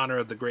 in honor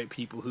of the great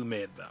people who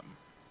made them.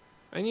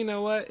 And you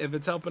know what? If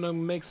it's helping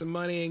them make some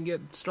money and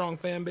get strong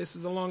fan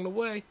bases along the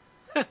way,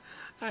 I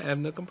have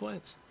no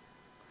complaints.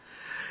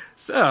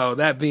 So,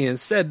 that being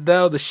said,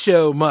 though, the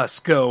show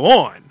must go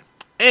on.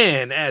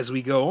 And as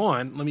we go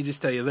on, let me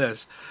just tell you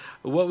this.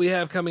 What we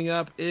have coming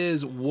up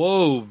is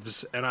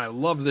Wolves, and I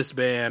love this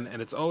band,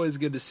 and it's always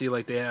good to see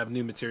like they have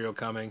new material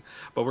coming.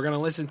 But we're going to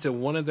listen to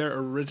one of their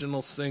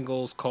original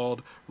singles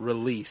called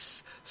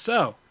Release.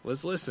 So,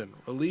 let's listen.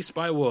 Release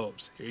by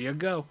Wolves. Here you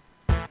go.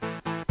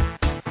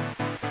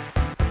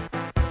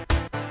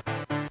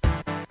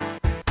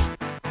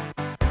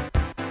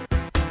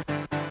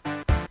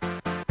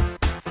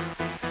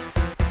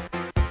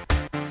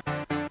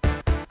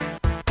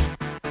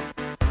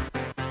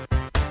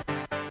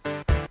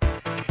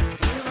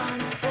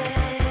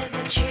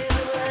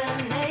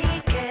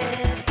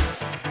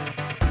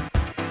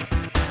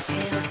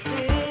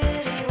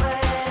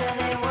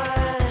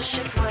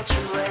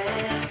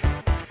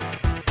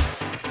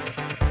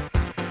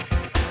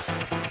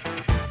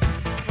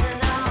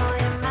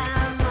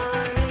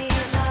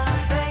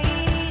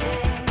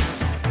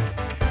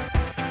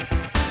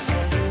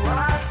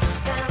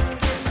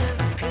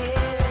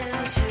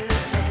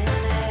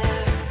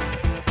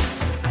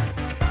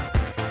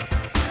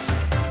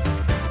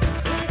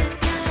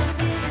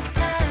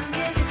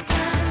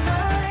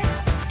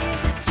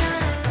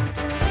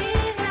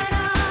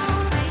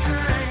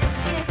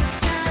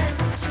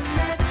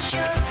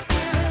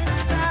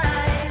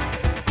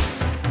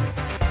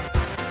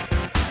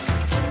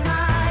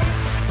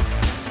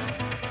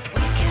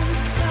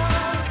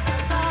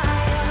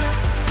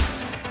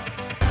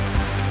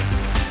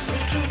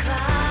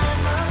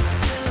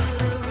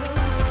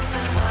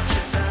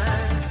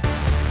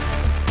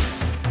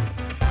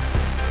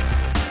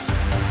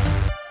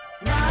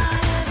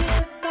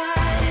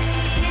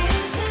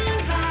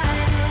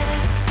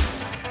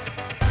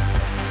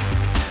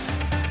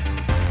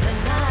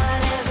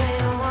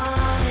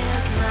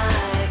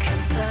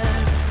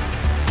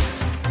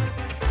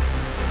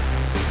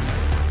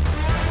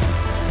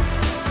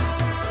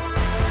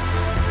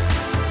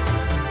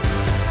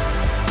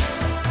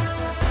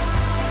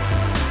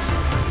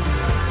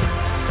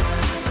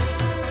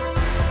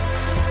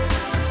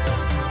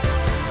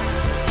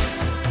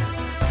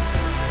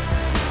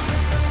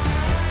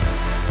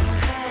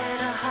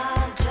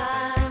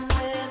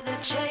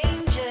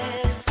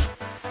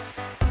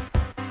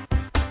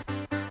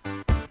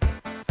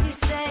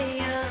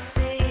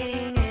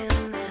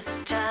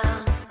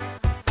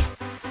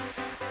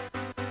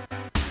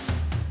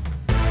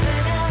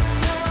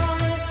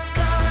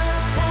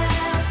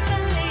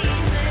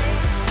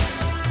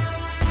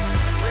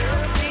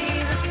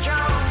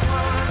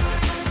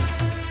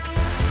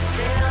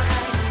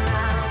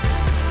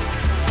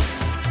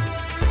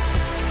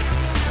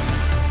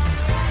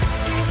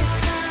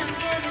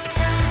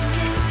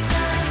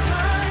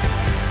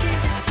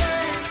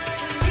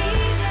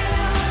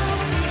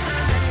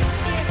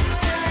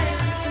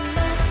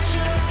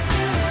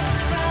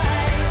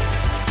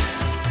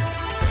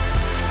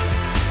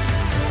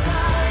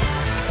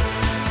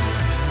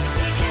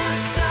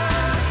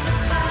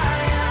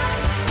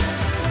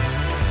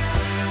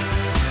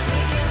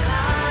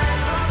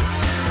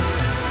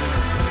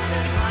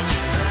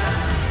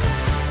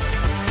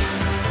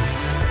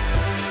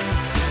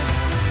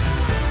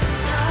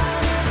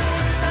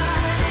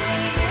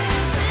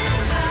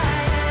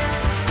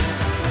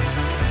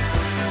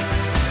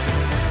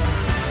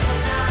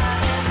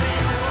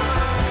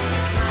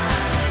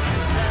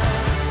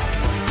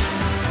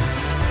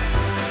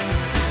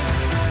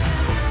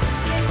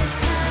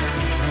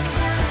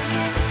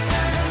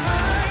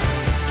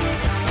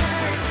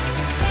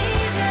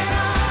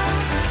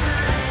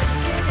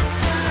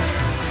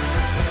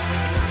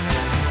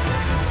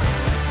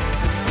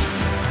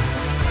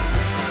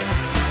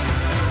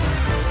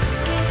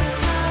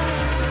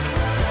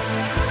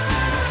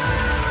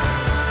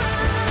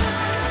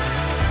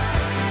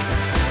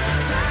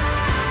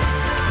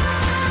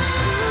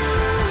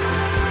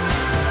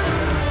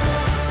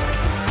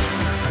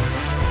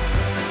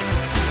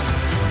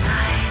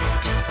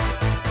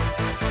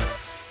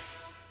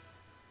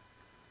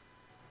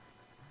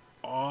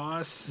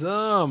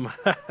 Awesome.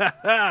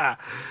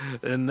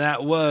 And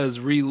that was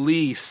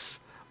Release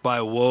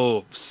by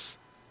Wolves.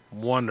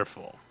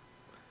 Wonderful.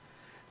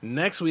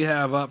 Next we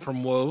have up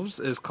from Wolves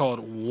is called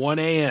 1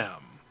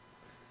 a.m.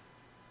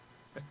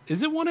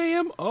 Is it 1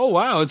 a.m.? Oh,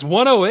 wow, it's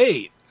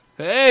 1:08.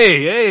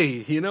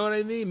 Hey, you know what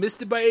I mean?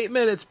 Missed it by 8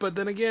 minutes, but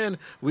then again,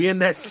 we in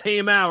that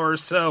same hour,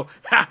 so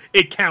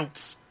it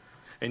counts.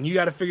 And you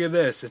got to figure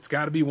this. It's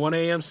got to be 1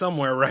 a.m.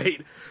 somewhere,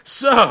 right?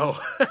 So,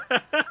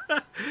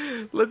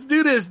 let's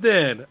do this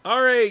then.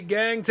 All right,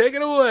 gang, take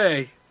it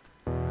away.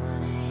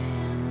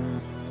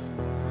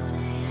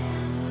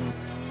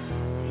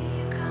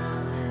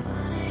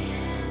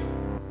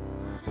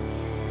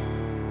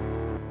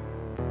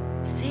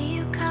 See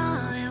you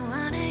calling at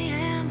 1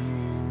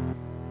 a.m.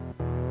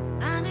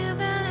 I knew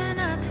better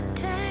not to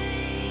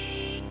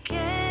take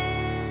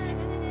it.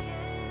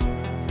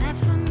 That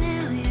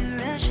familiar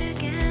rush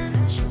again.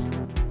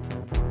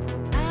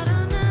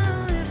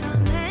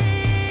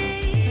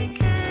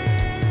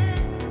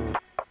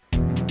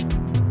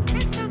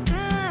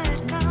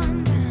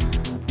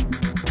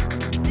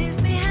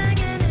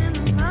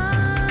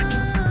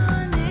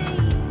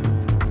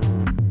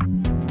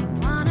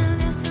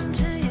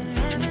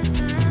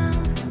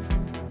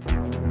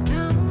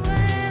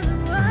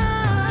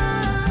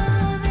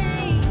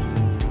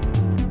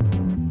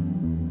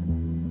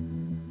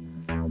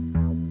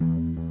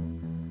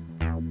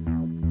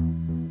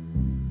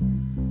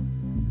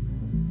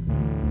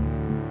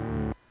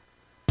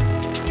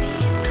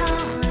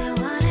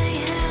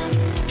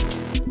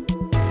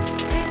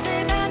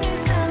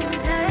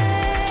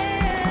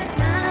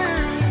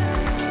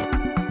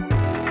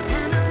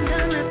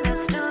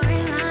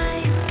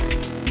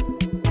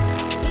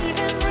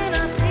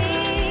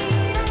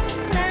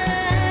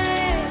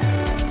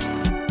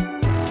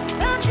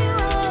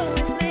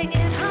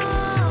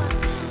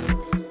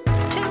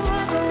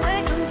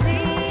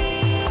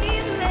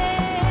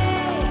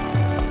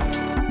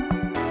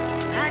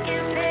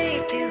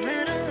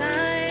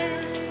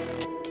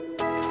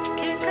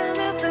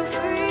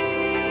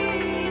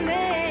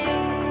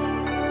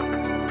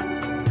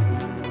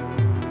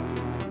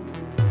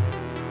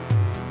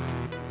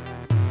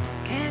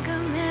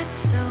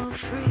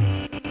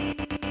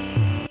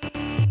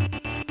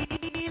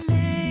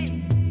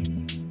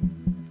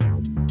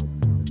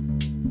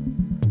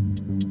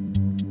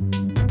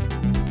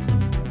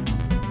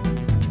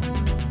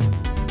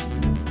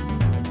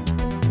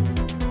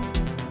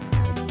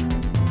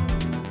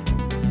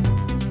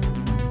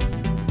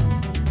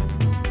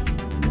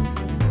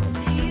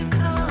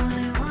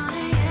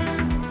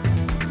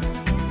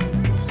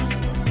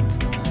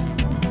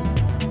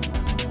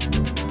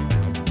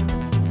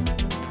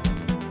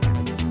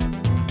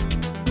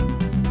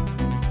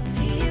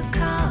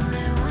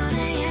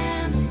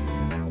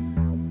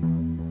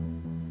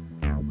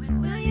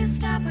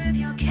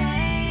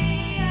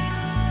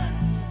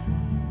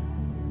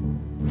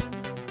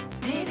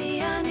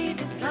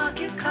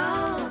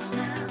 lost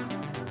now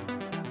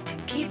to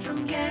keep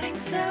from getting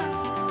so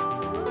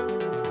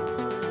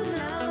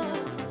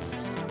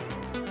lost.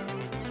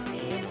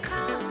 See you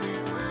calling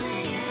at 1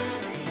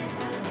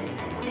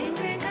 a.m.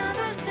 Angry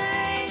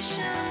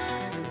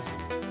conversations,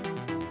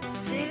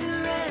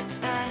 cigarettes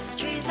by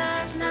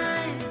streetlight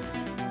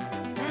nights,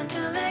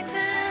 mental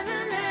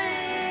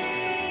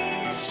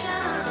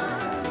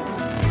examinations.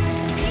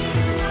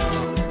 Needing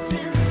moments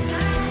in the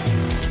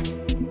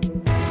night,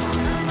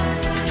 followed by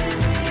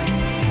silent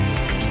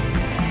weekdays.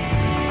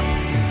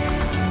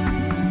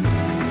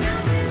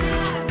 Nothing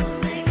that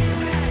will make it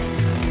right.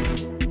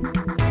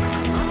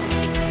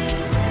 Only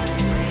filled with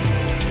bleak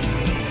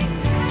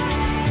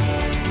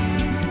days.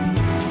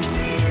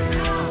 See you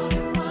call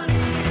at 1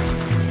 a.m.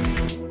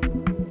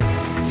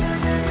 This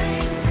doesn't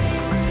make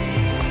things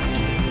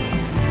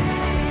easy.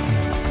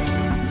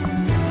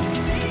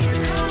 See you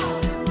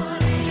call at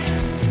 1 a.m.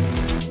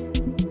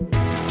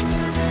 This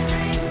doesn't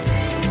make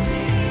things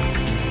easy.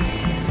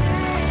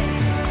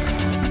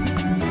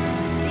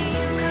 See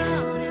you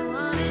call at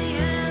 1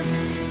 a.m.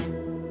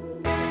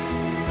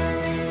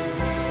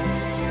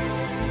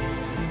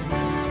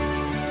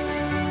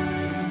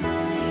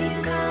 See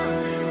you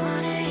call at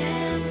 1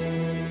 a.m.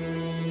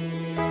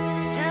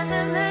 This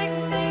doesn't make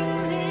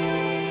things easy.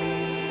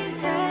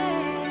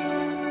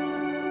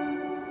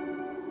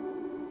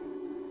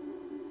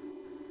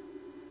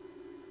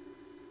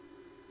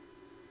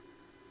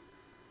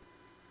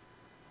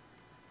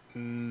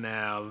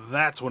 Now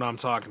that's what I'm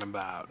talking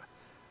about.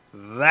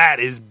 That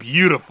is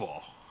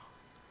beautiful.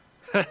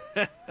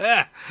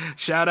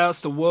 Shout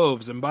outs to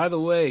Woves. And by the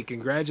way,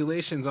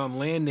 congratulations on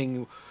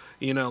landing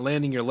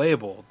your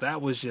label.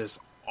 That was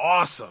just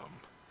awesome.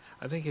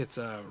 I think it's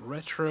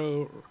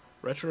Retro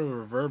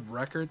Reverb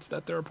Records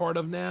that they're a part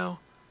of now.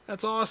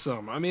 That's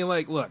awesome. I mean,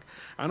 like, look,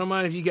 I don't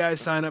mind if you guys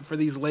sign up for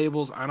these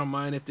labels. I don't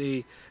mind if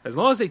as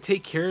long as they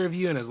take care of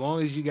you and as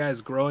long as you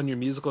guys grow in your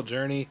musical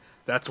journey,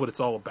 that's what it's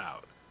all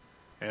about.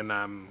 And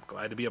I'm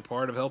glad to be a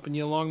part of helping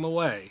you along the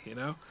way, you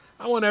know?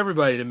 I want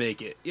everybody to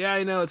make it. Yeah,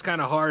 I know it's kind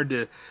of hard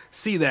to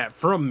see that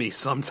from me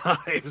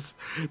sometimes,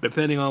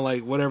 depending on,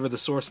 like, whatever the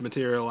source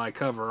material I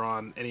cover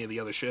on any of the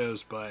other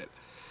shows, but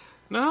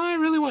no, I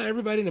really want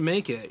everybody to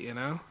make it, you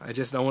know? I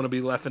just don't want to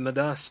be left in the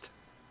dust.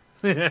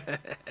 You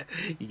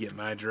get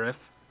my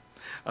drift?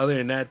 Other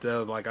than that,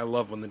 though, like, I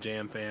love when the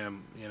Jam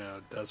Fam, you know,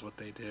 does what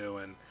they do,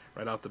 and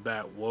right off the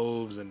bat,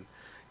 Woves and,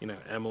 you know,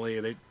 Emily,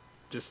 they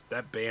just,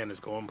 that band is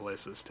going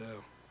places,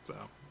 too. So,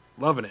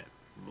 loving it.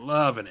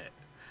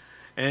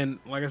 And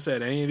like I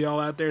said, any of y'all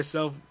out there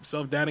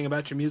self-doubting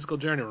about your musical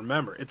journey,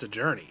 remember, it's a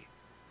journey.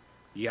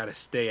 You got to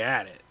stay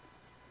at it.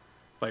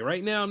 Like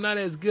right now, I'm not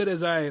as good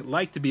as I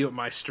like to be with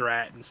my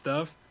Strat and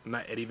stuff. I'm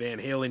not Eddie Van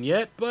Halen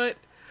yet, but,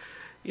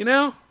 you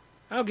know,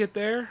 I'll get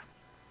there.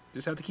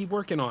 Just have to keep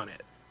working on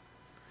it.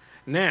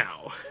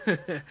 Now,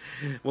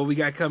 what we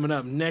got coming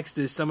up next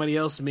is somebody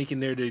else making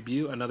their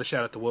debut. Another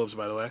shout out to Wolves,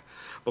 by the way.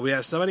 But we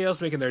have somebody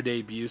else making their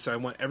debut, so I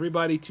want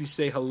everybody to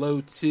say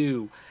hello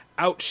to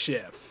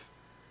Outshift.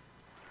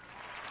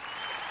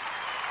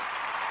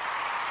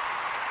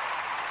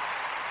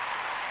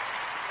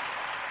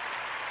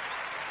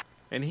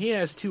 And he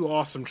has two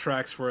awesome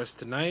tracks for us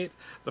tonight.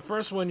 The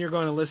first one you're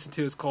going to listen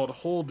to is called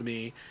Hold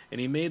Me, and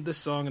he made this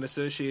song in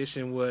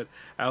association with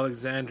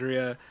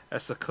Alexandria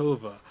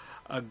Esakova,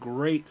 a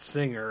great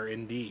singer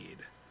indeed.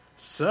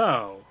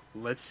 So,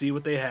 let's see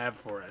what they have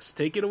for us.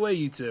 Take it away,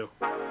 you two.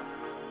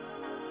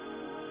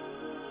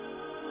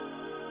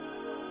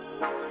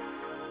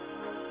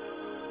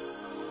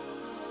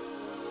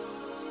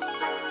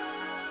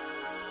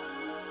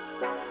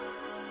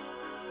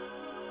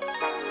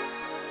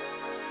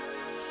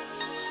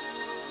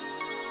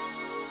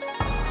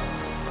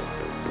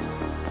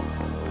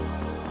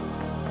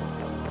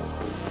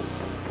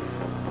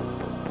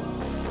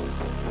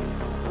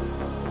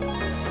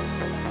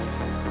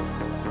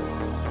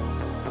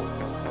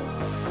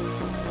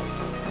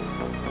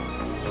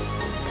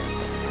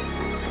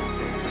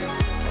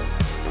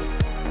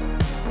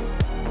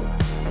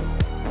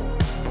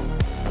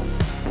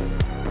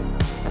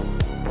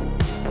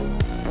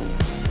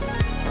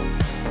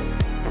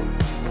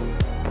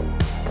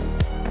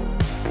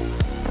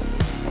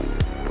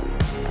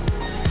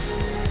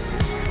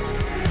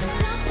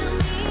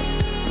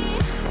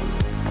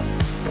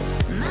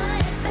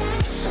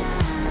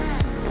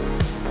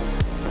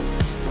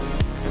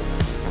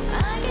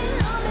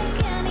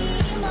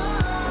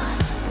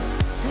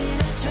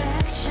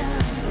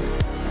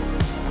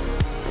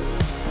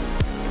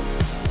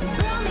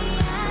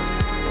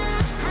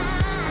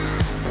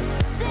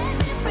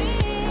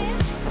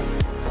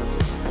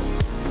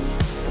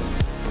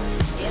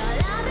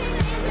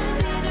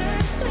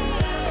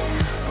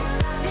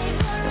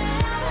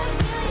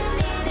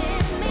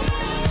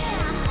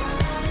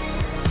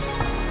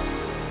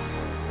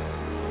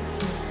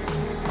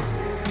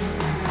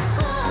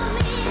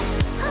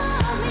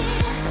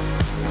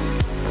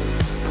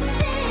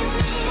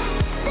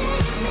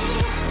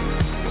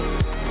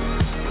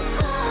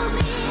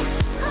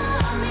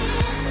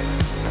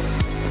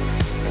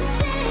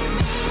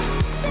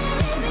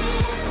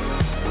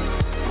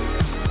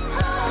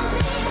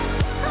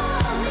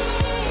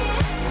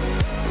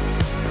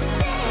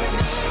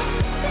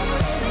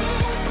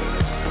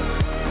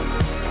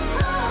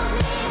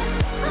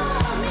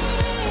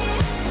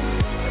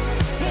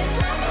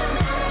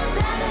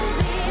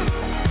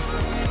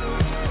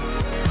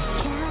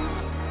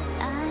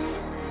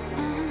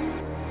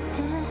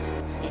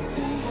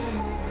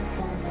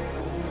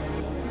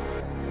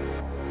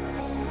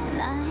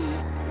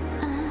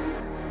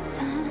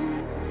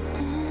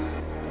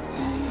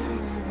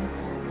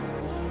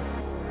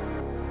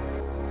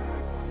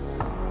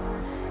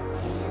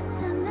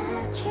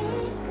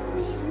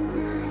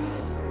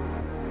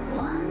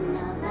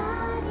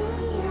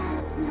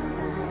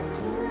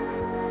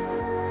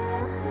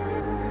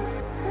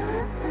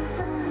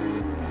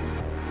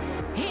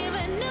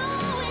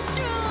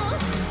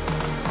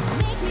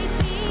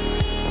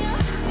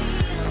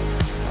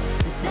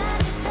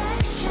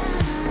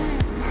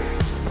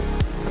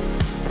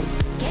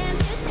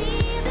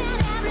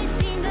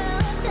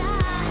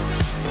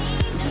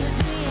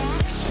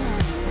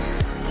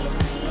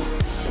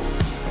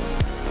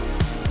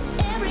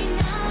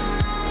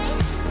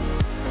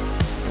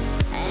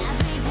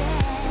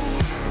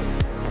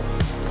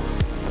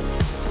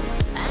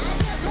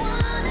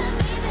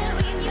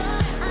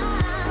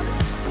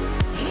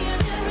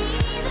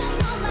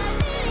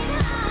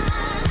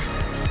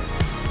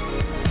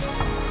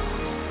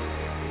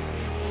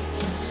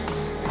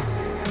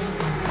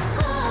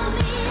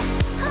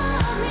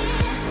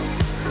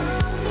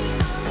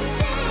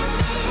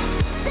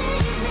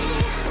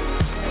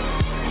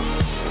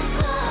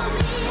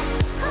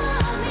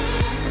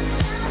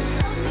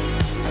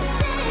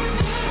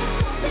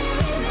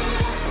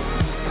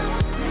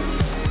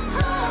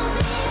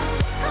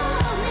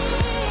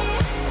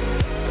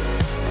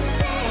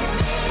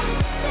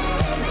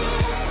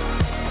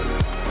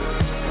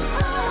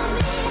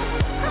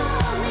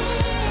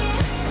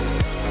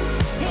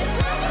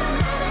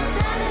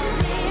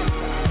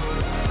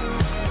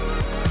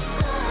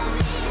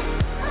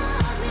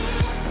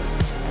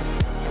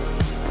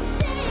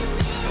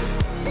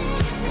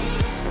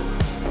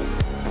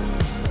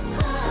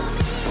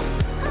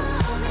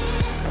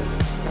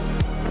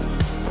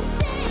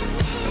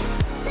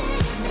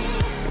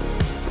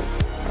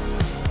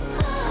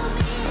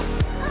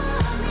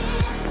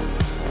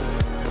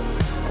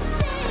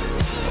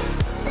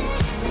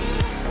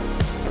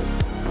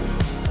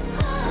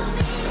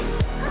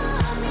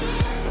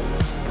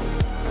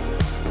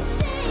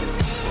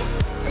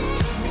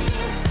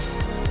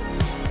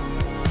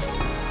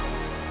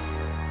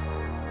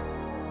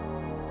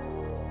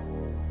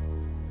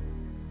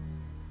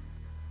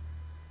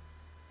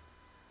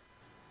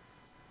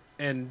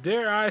 And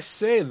dare I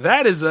say,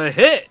 that is a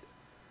hit.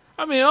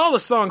 I mean, all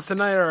the songs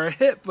tonight are a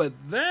hit, but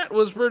that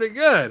was pretty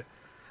good.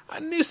 I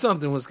knew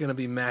something was going to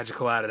be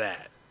magical out of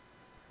that.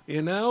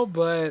 You know,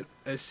 but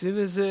as soon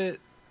as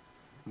it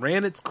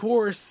ran its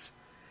course,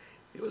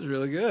 it was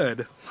really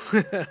good.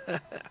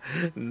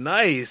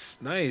 Nice.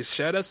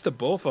 Shout-outs to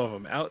both of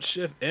them,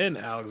 Outshift and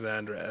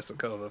Alexandra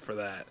Esakova, for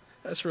that.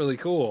 That's really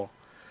cool.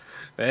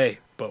 Hey,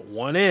 but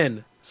one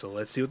in, so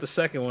let's see what the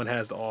second one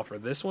has to offer.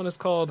 This one is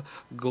called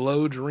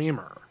Glow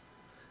Dreamer.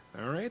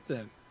 All right,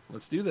 then.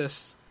 Let's do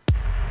this.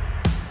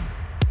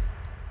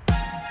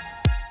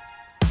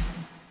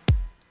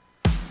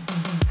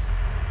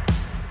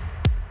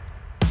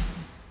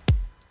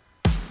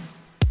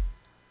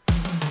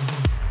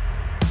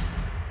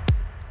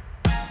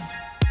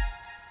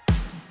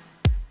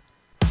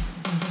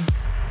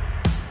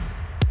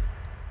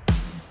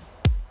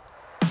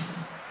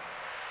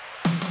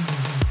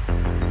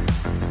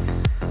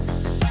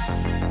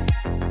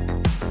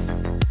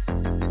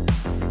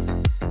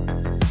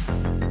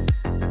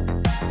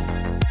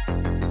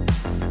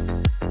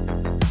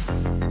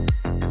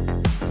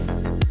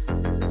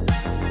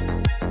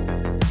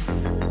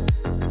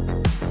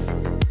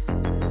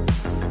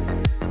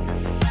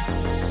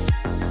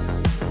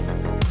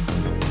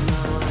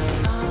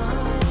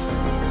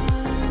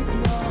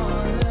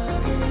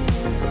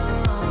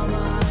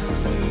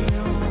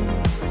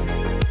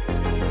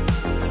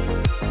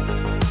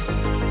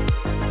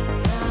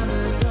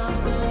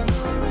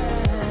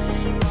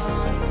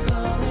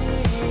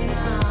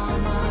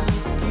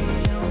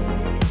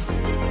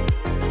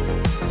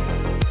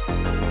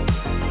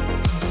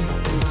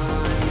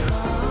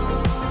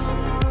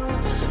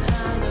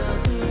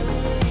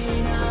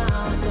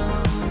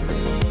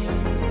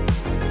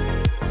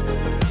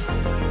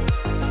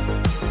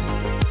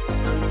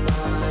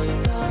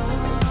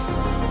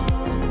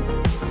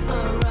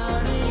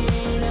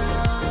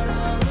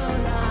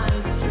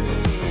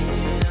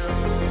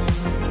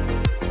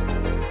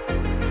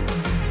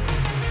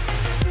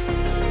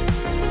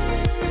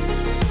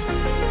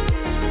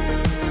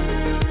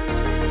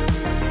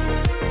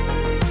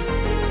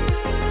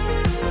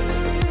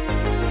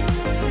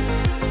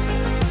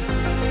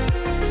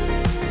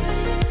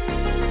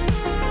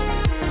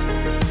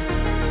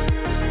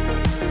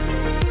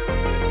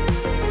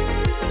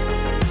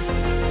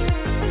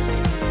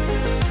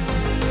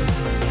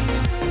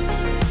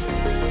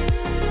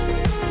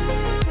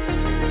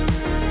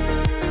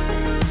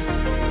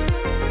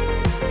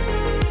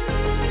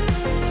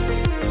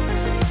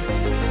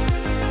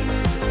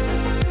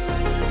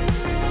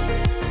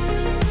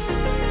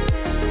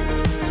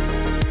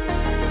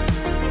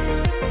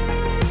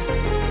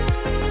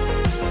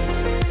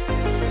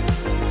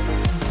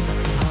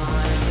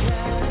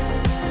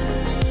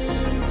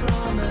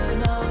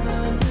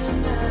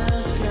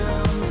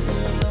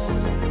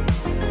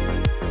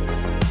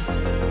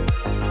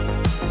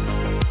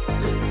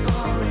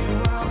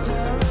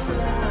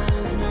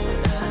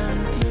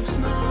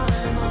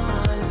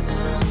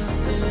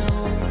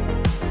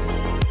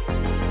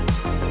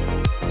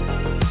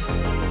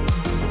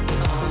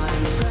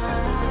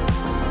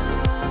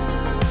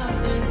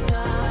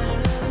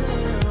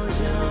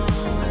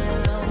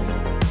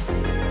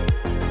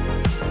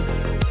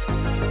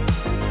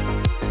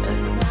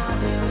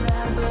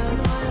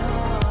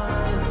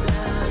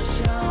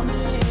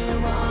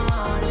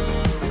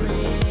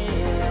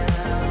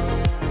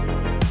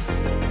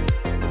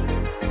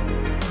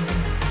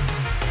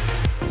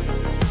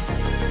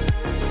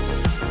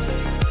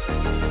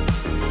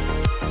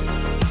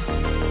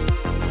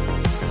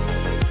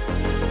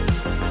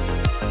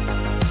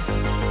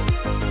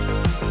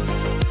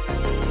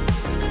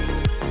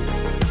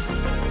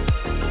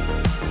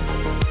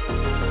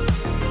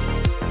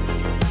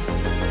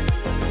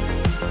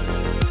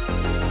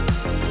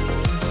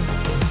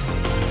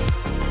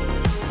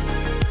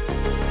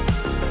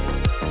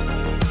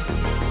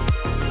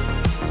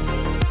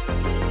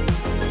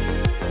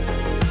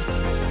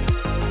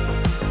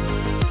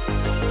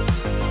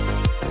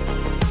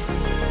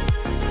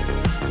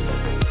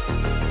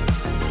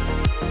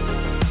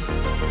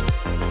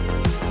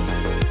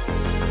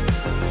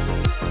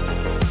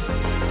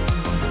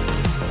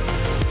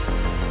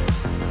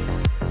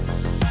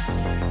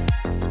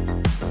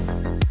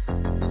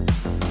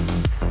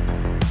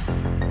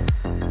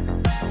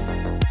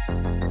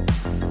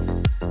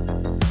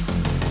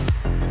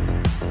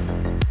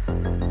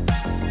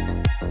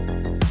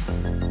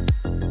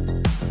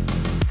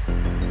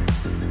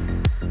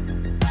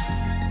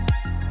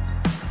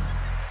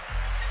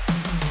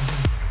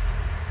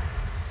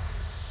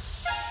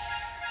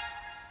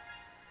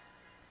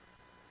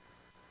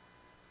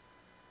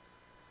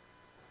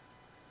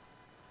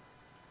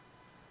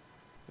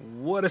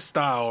 What a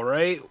style,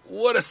 right?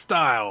 What a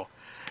style.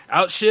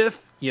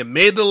 Outshift, you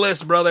made the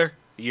list, brother.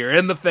 You're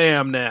in the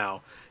fam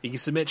now. You can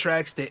submit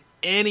tracks to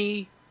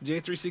any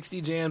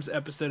J360 Jams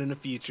episode in the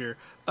future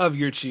of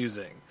your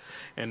choosing.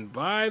 And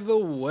by the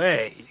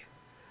way,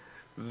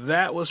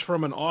 that was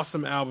from an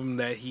awesome album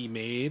that he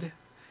made,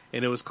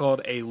 and it was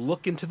called A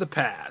Look Into the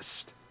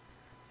Past.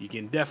 You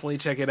can definitely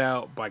check it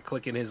out by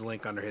clicking his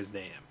link under his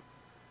name.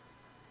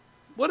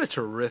 What a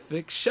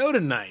terrific show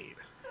tonight.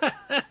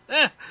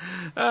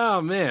 Oh,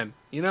 man.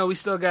 You know, we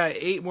still got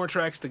 8 more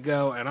tracks to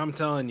go, and I'm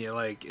telling you,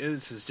 like,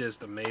 this is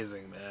just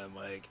amazing, man.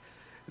 Like,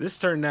 this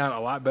turned out a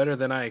lot better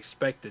than I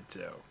expected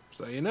to.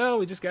 So, you know,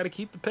 we just got to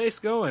keep the pace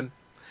going.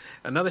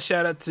 Another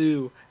shout-out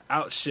to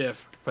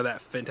Outshift for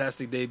that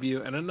fantastic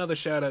debut, and another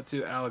shout-out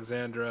to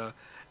Alexandra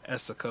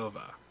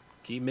Esakova.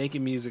 Keep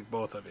making music,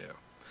 both of you.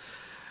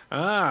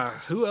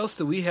 Who else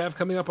do we have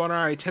coming up on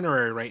our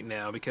itinerary right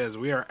now? Because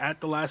we are at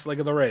the last leg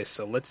of the race,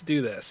 so let's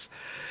do this.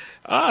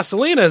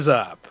 Selena's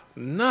up.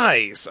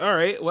 Nice. All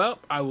right, well,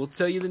 I will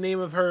tell you the name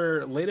of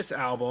her latest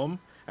album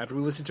after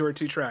we listen to her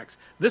 2 tracks.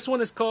 This one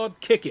is called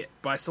Kick It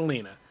by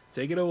Selena.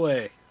 Take it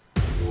away.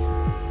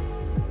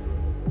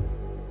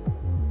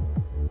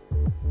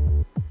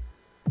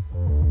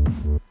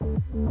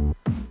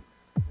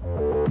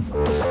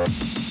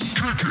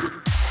 Kick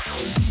it.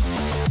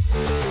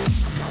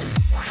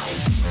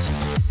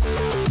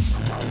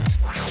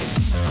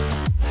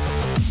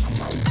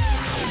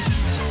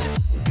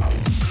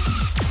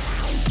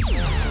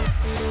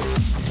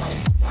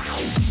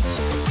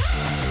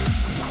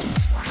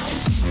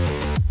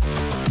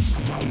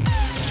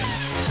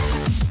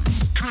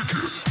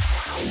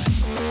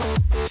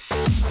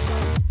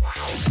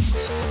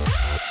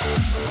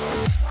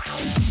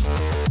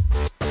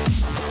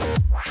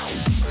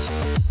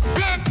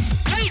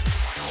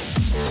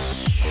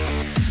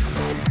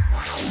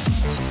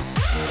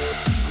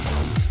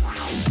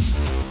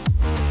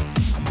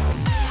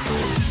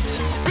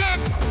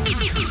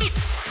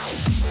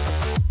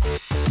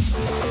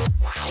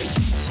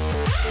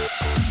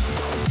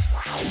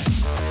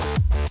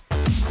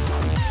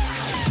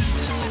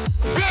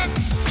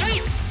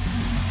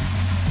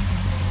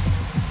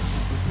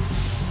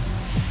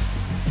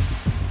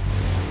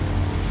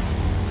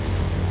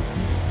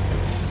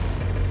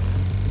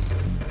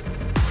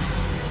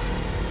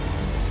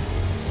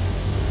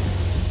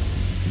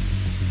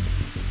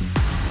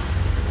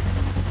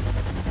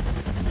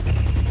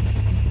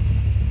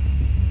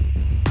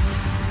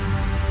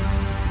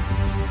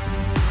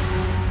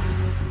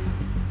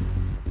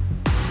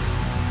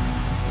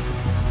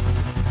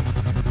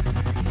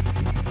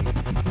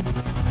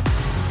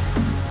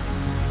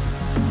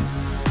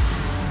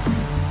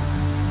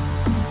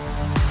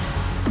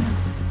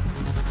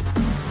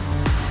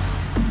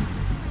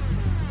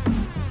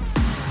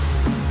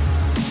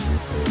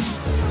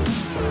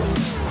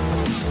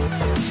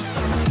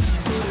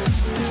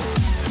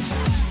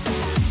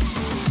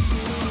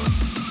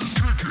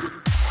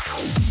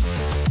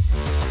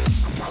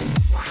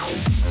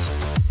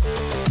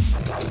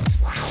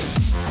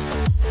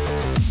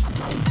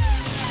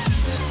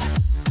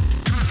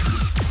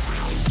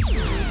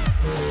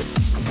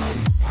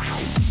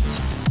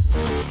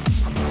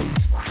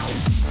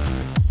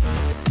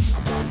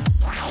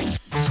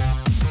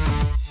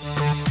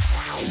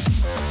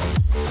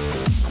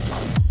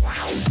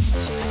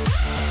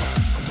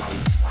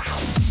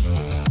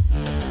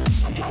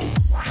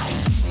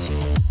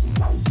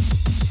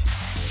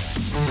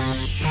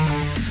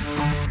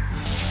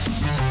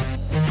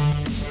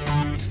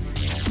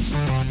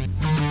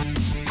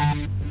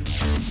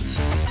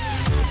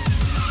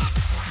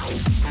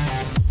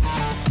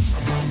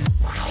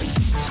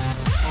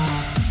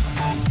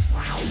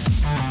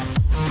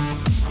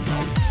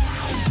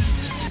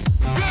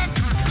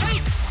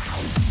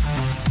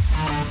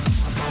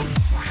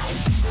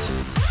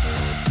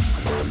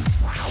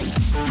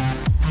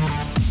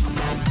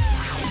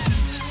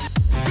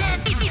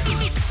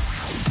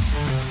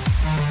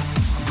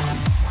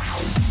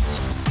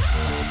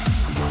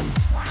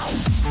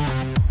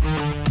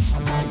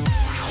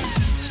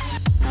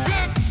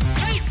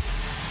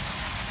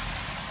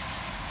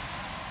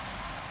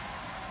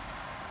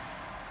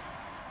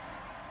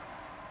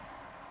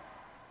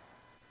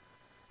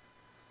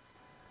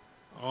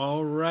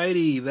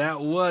 Alrighty, that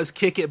was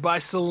Kick It by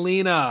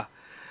Selena.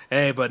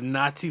 Hey, but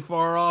not too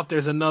far off,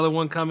 there's another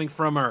one coming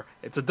from her.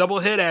 It's a double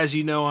hit, as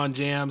you know, on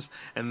Jams,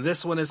 and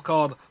this one is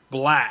called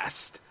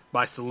Blast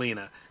by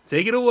Selena.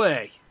 Take it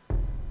away.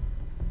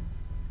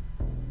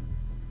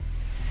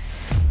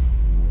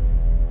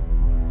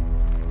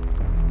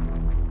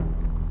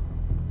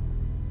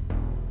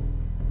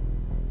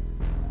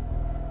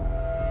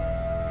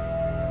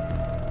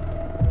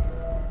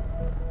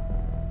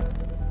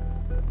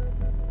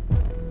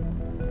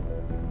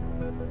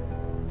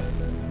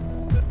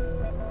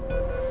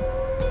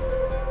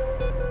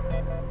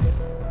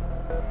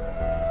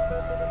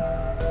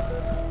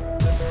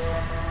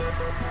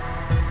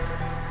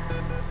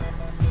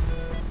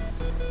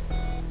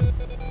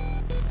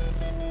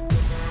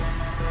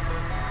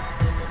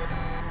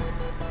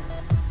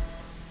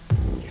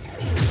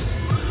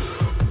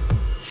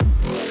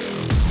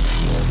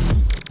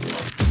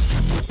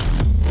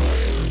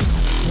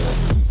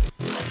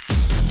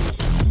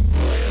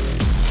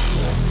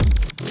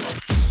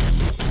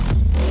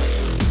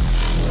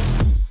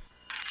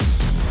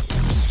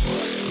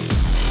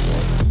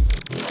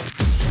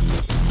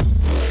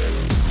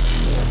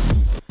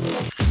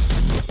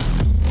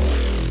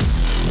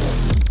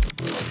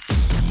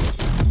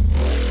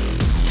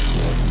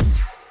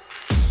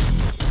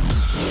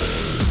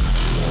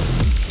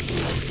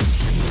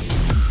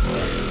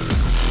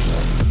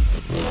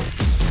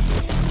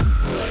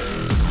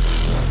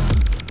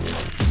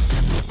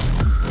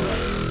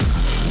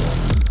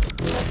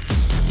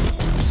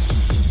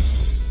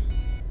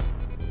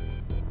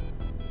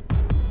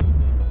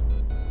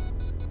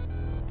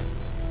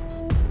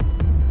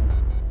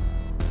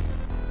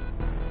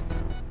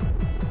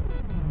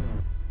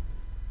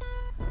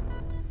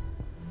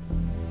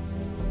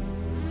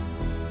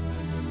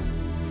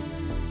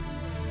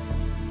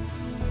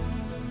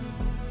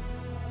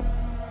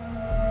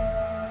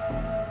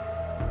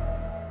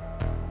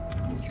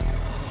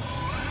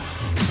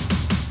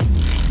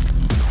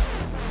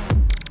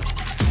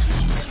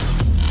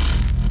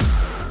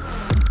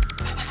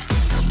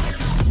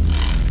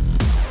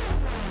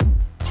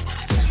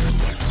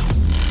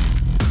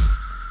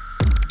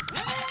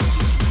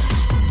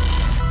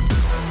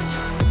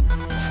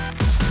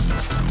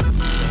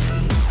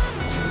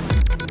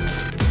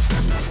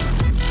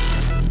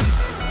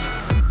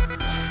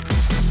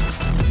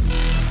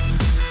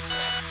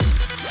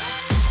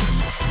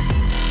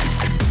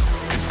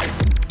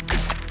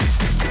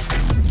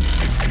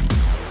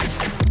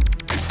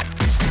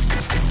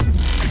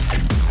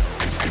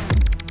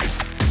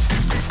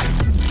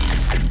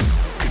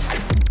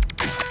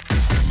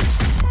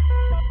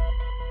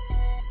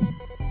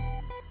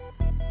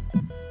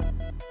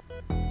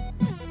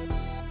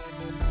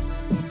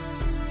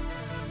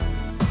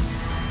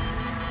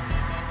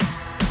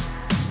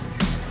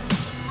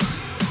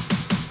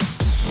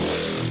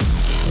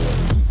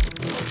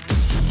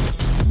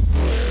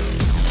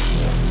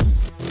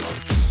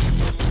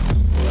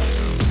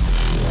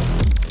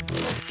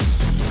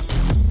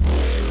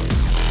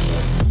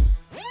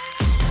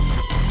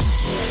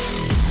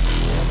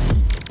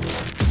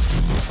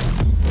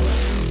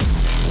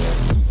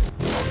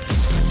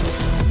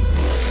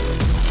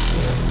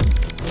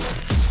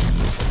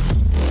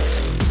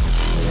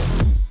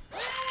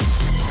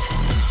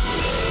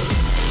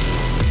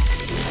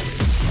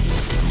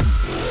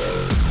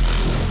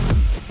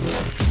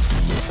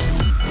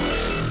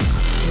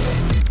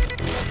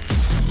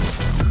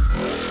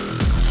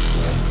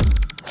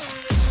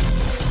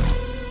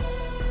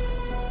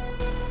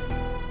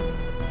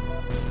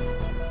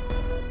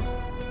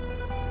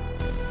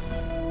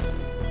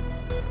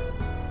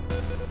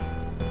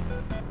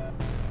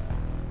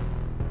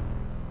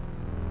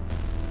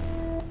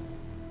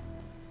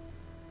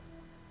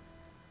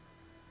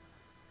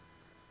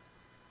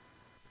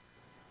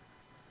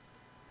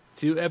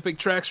 2 epic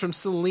tracks from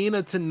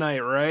Selena tonight,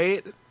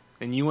 right?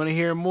 And you want to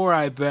hear more,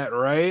 I bet,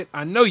 right?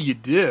 I know you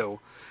do,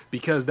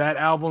 because that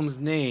album's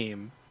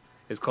name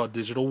is called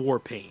Digital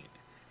Warpaint,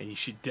 and you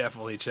should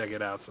definitely check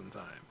it out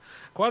sometime.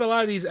 Quite a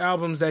lot of these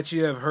albums that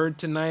you have heard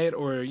tonight,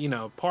 or, you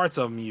know, parts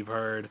of them you've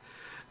heard,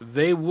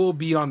 they will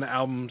be on the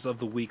Albums of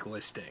the Week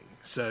listing.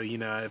 So, you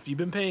know, if you've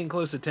been paying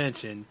close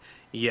attention,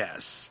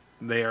 yes,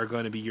 they are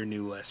going to be your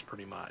new list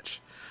pretty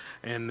much.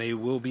 And they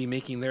will be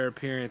making their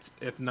appearance,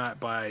 if not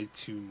by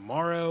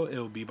tomorrow, it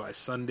will be by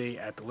Sunday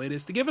at the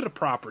latest, to give it a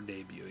proper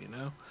debut, you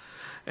know?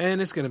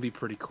 And it's going to be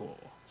pretty cool.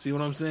 See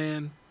what I'm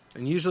saying?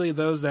 And usually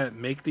those that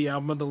make the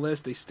album of the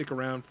list, they stick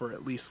around for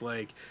at least,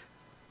 like,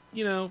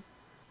 you know,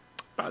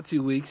 about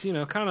 2 weeks, you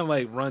know, kind of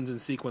like runs in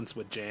sequence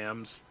with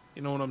jams.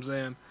 You know what I'm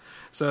saying?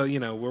 So, you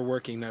know, we're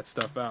working that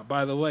stuff out.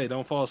 By the way,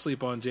 don't fall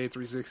asleep on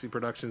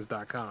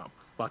J360productions.com.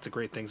 Lots of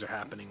great things are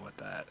happening with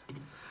that.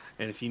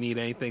 And if you need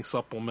anything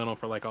supplemental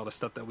for like all the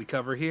stuff that we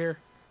cover here,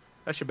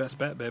 that's your best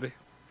bet, baby.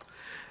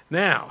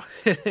 Now,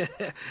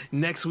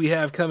 next we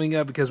have coming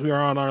up, because we are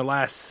on our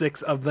last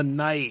 6 of the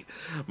night,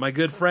 my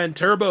good friend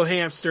Turbo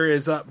Hamster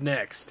is up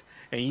next.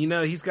 And you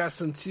know, he's got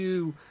some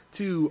two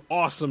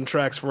awesome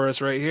tracks for us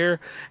right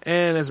here.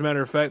 And as a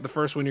matter of fact, the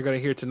first one you're going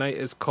to hear tonight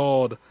is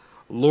called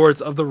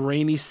Lords of the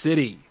Rainy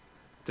City.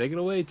 Take it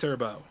away,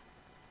 Turbo.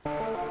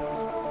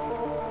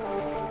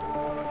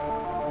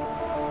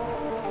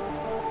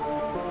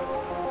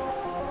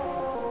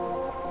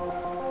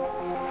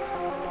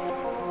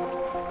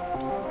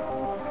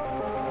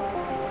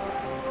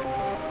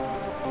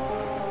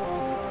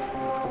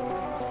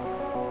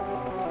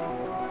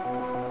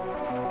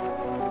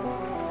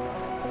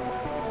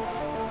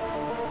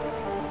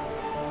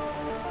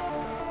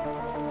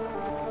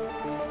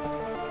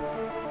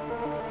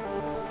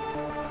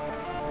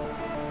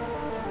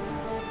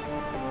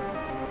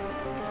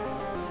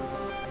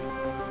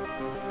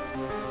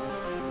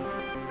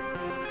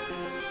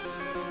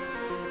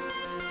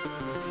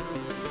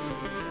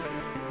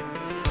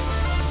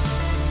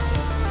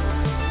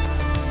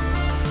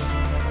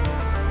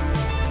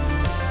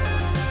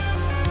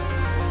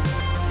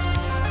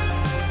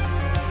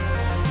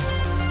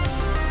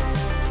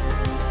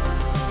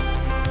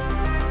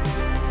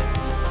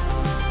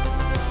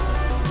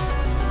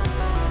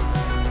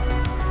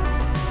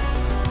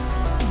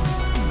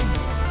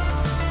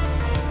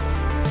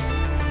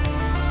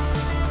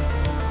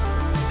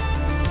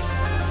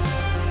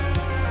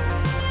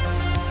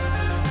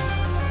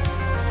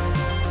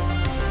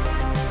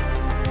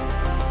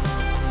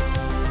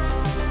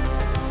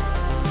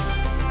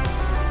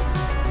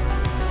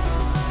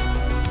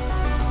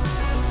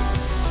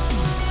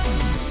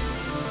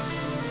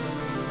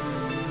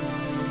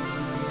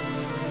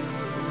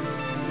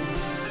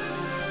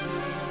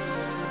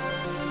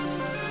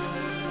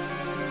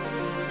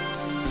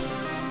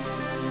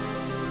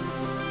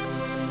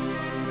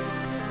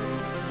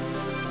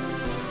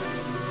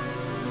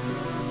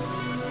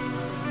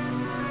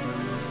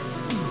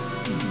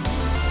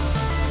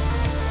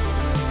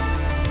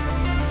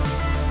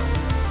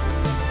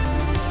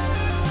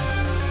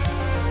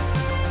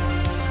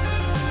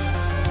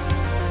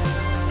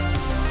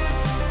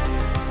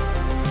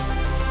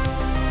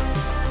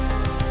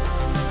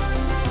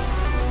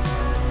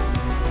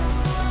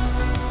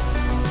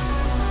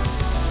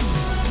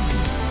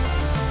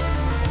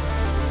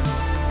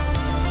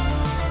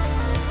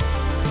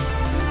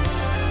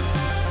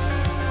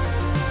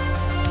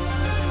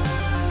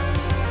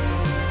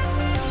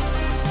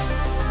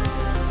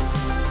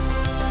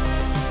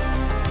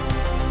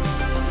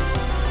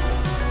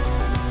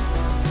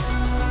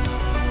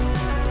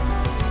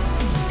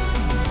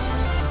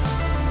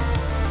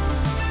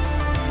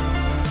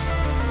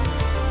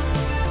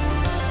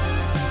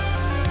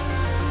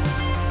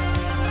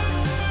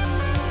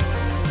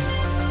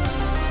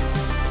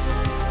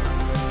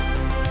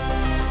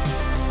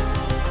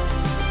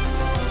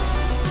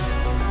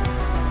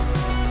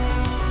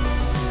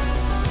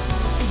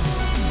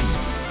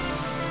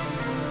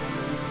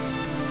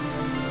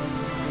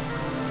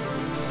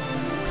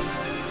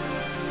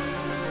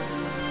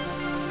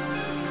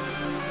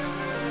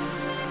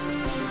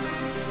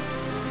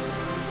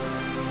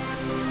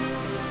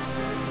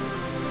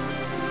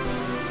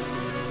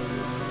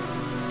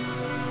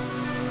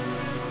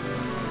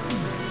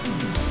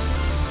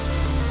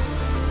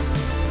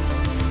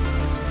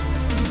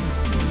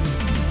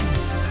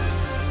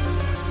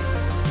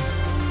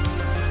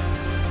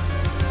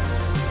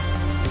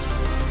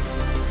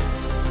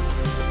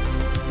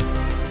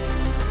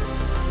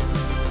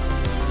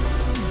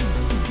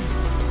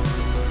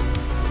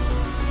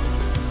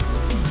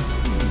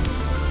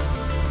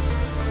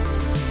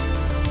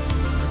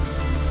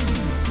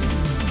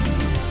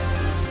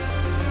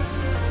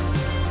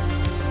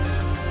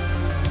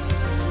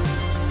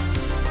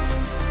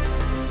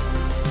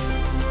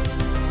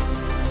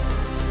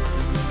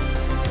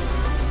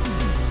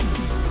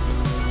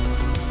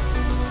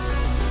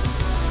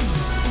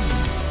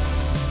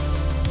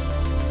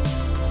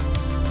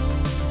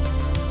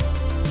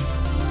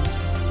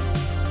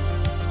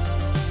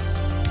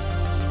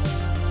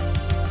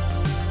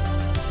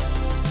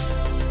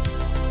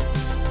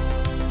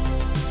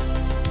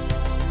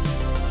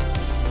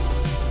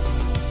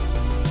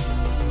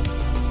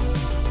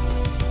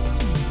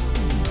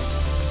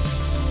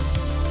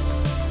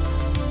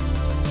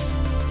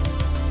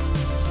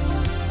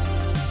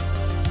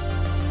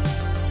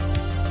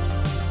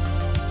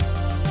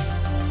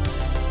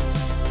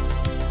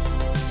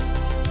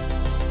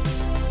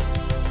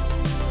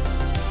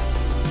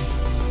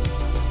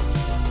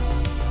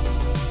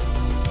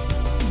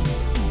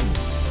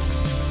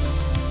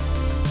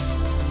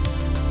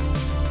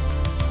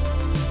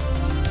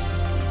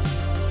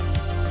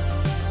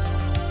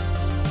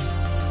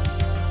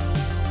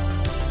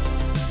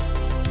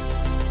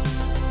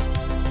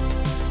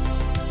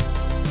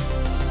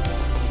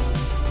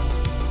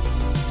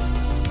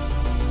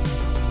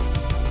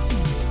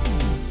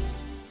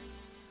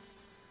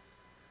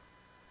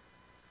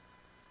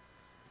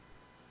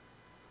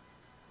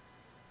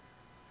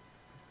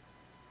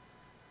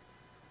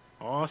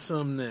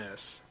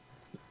 Awesomeness.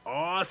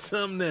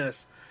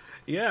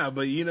 Yeah,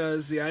 but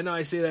see, I know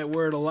I say that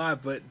word a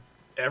lot, but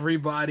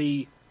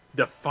everybody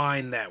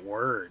define that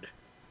word.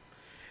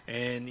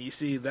 And you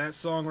see, that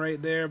song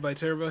right there by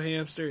Turbo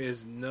Hamster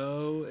is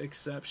no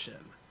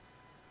exception.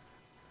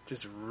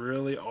 Just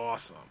really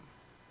awesome.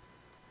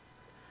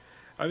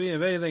 I mean,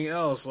 if anything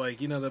else, like,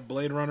 the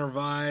Blade Runner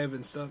vibe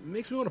and stuff, it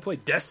makes me want to play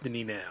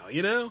Destiny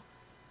now,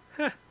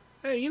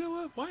 Hey, you know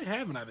what? Why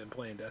haven't I been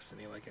playing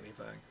Destiny like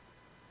anything?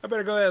 I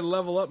better go ahead and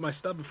level up my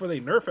stuff before they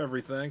nerf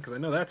everything, because I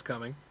know that's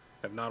coming,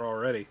 if not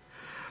already.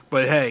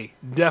 But hey,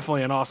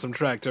 definitely an awesome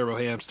track, Turbo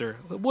Hamster.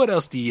 What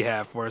else do you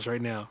have for us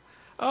right now?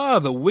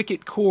 The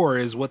Wicked Core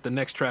is what the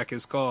next track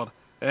is called.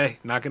 Hey,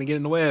 not going to get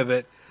in the way of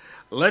it.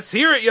 Let's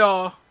hear it,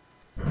 y'all!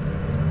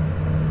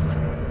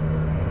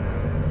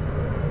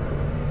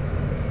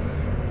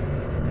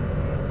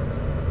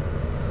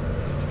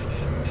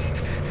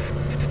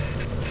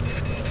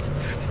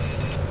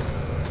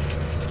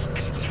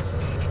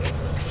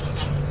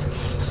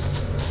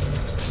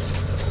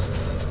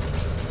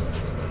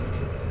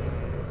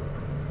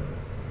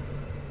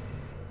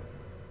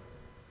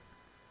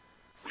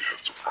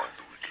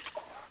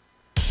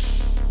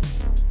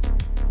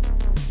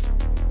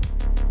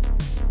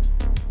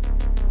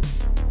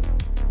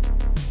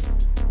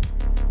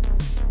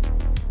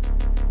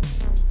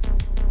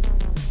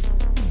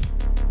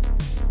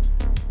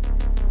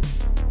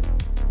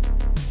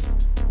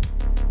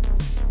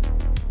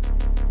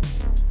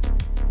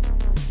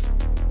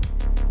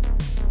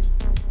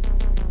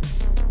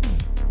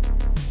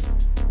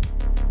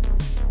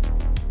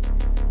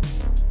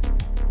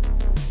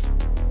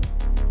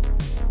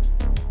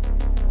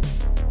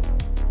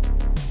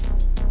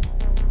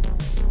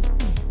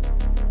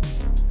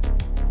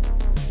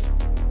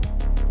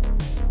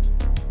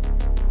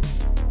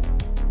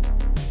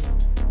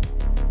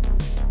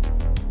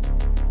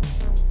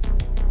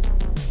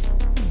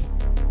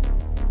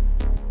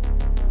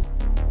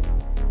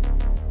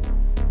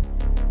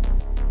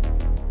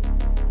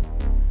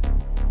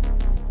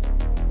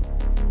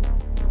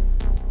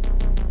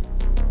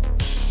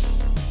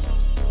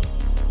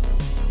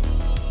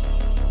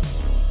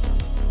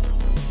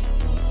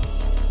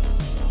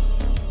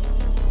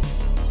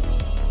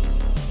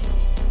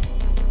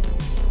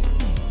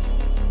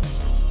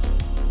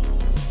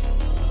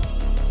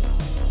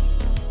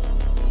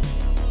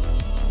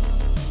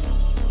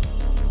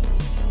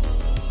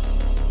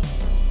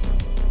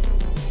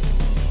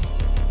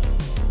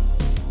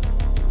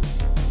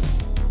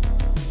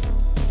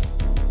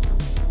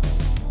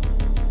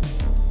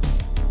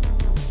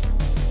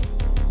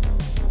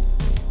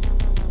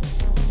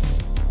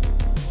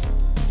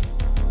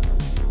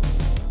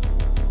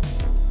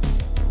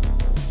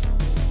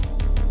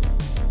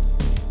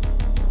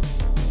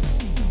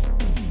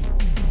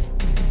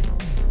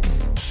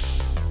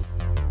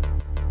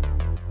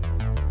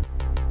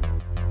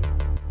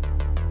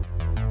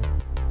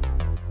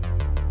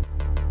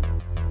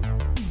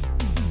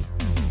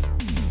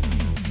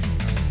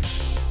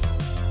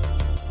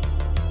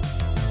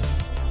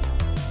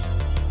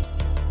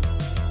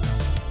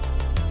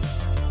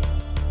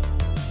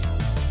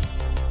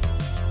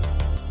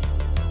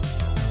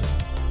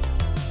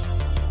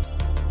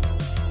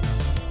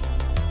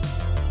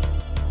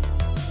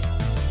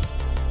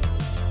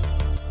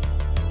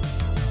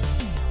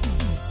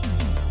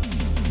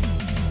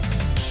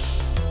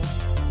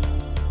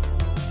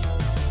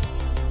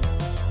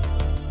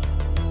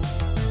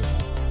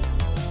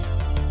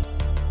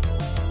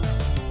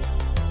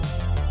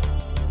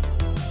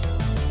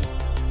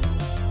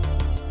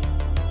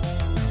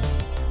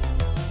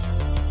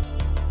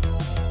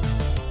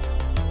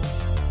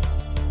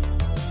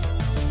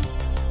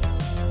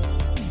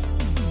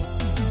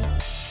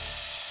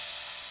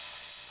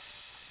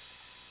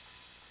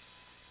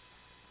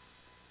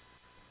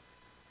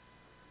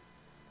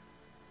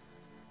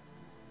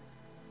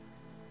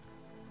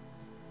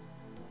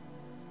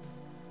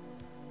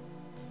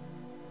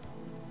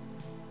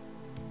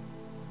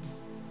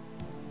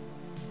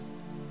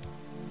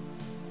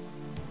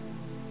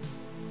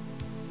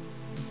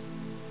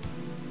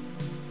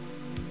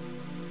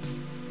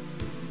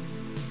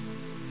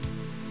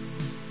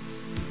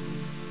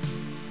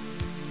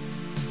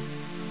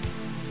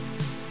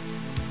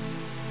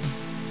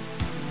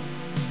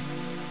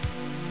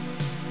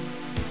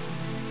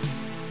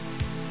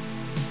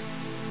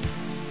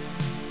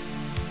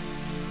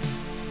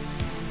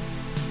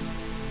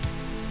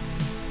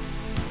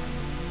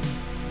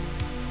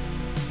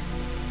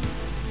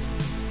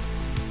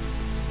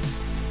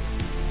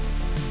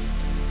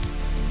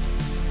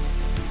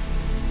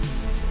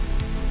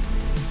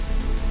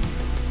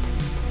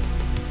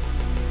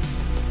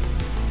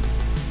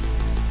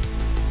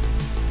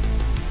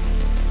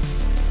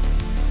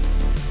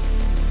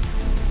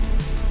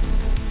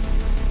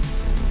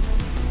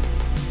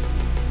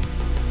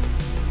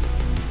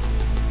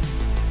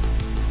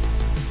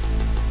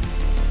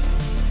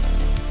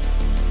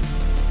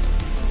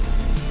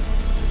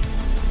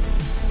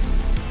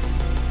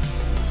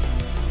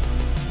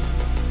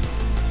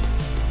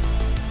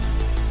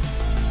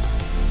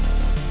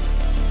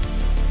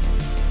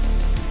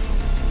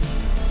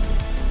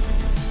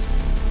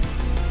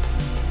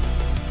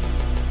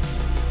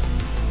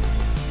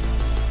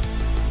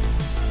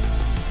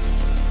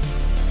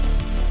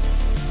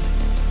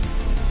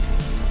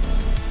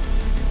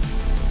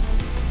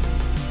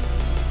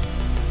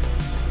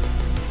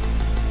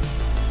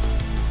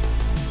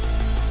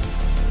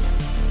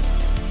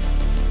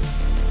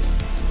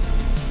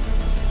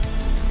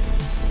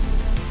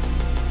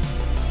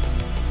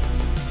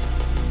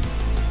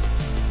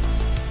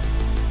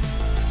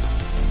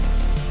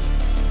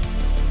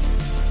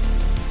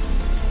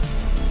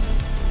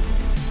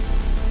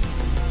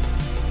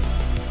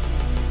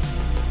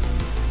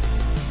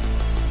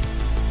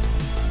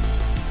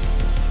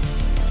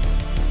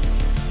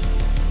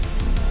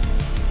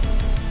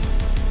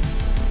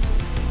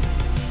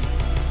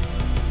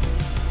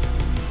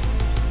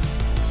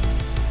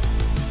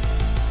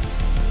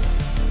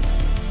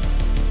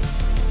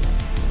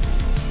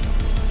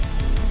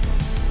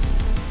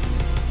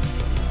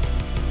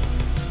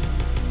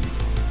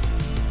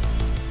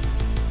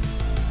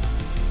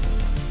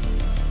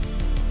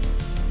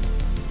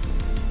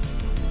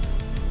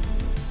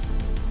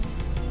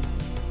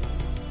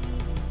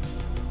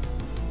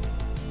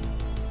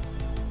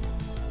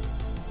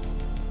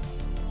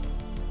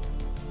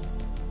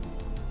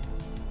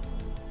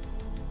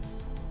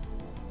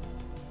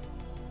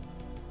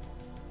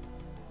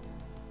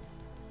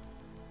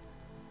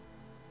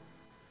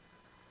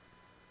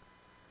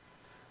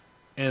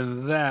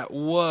 And that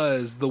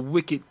was The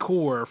Wicked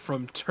Core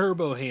from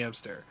Turbo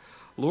Hamster.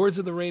 Lords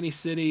of the Rainy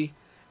City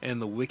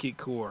and The Wicked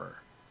Core.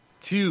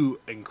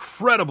 Two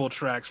incredible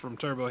tracks from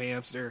Turbo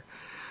Hamster.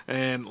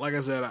 And like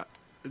I said,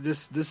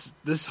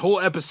 this whole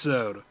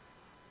episode,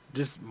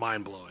 just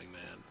mind-blowing,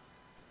 man.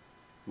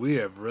 We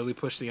have really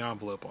pushed the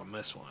envelope on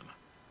this one.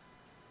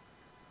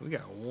 We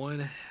got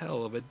one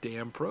hell of a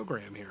damn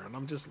program here, and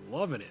I'm just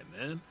loving it,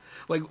 man.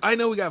 Like, I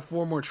know we got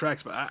 4 more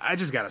tracks, but I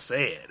just gotta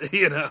say it,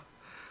 you know?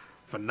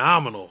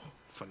 Phenomenal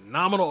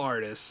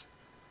artist,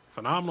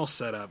 phenomenal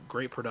setup,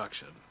 great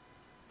production.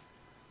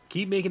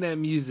 Keep making that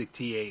music,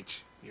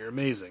 TH. You're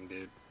amazing,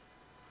 dude.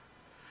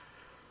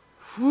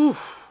 Whew.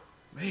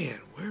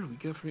 Man, where do we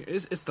go from here?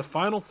 It's the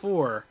final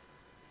 4.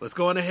 Let's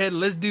go on ahead and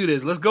let's do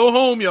this. Let's go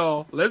home,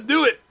 y'all. Let's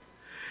do it.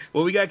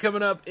 What we got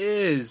coming up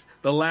is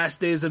The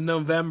Last Days of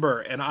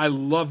November, and I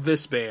love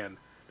this band.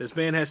 This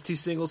band has 2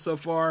 singles so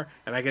far,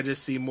 and I can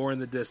just see more in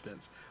the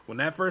distance. When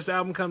that first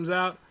album comes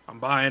out, I'm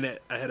buying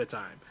it ahead of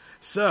time.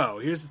 So,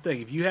 here's the thing.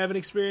 If you haven't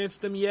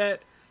experienced them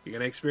yet, you're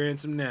going to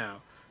experience them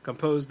now.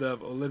 Composed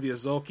of Olivia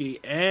Zolke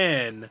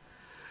and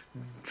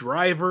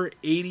Driver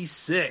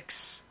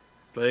 86.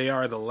 They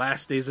are The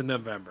Last Days of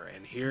November,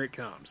 and here it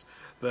comes.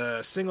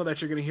 The single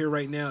that you're going to hear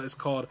right now is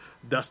called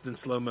Dust in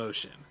Slow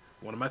Motion.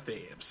 One of my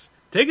faves.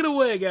 Take it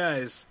away,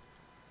 guys.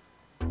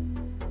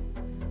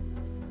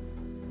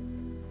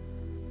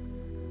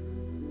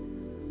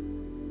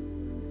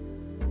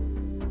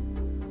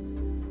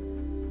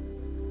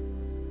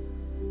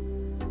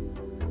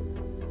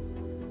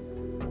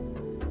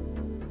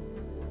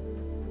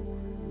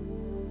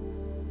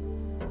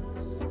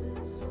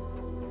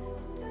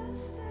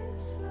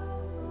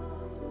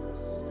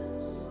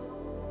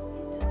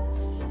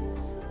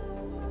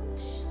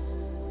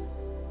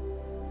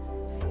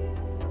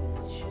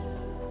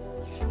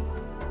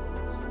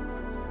 Future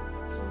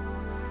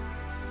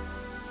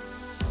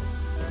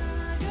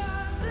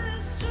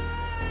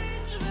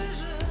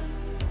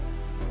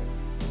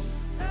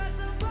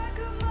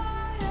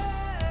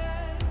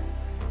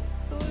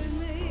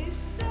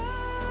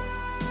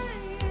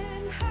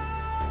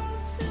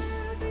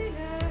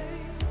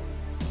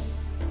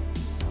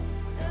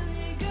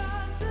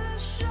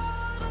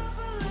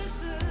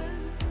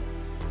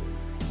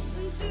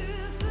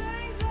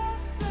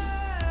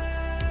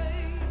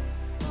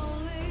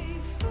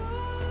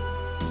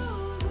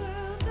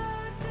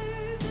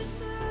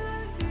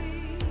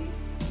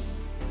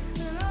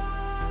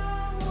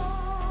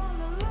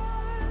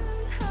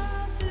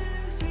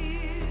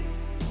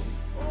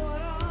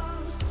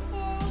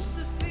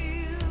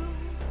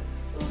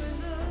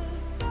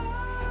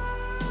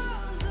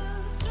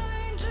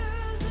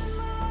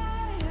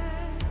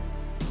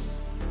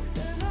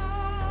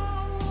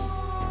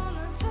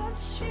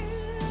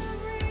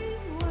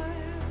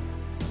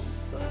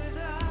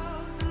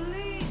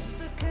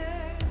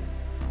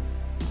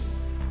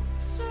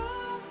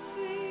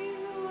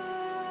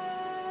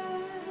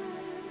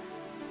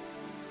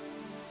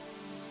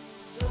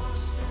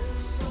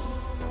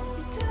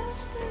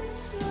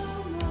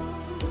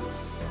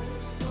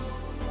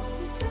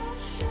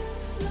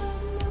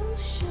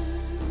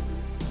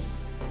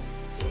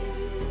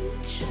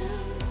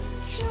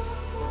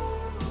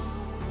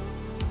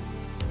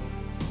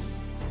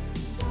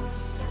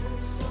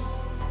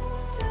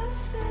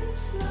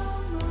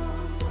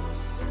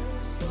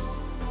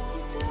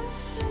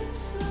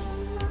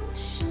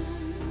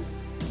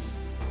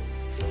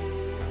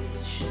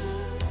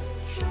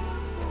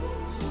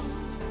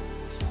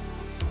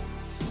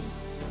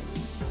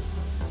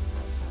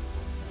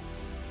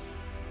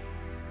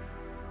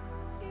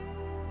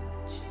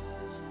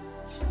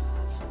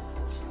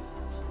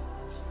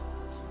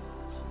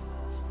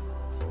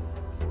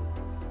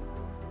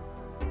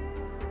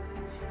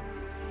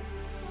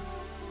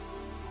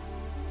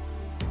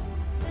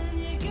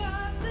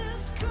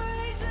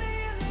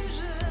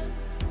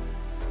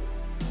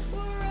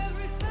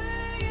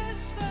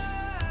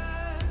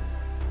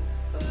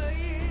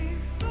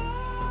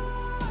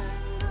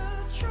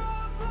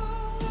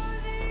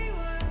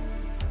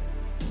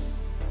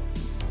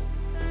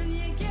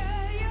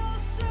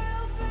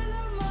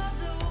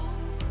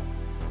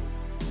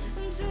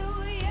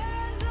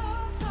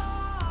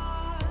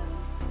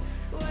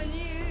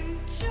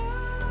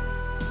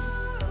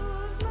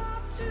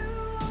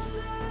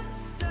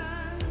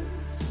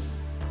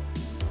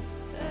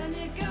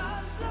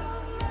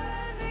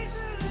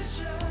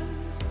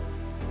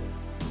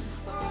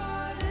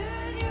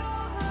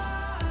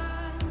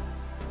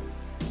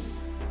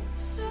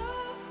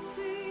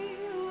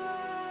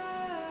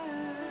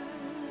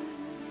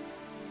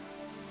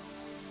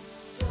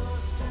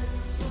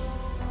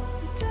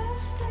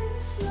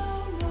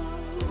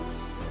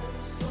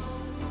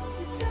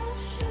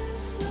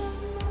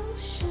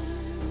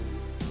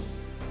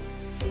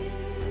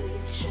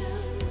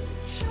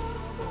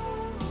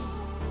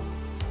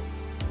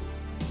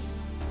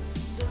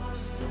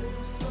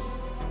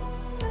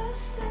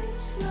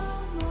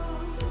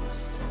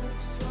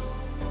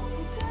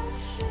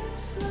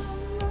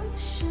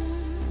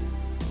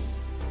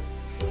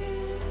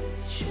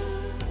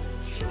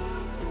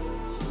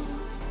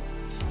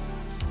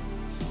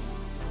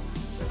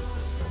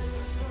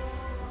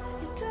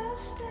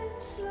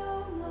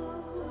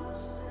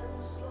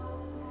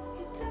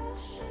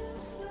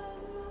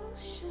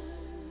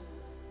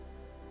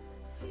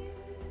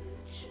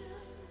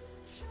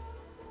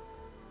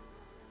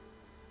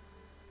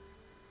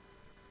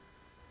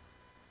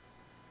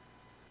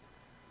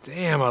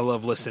Damn, I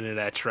love listening to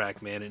that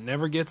track, man. It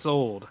never gets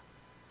old.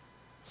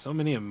 So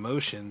many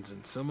emotions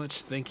and so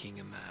much thinking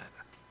in that.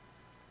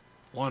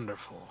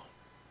 Wonderful.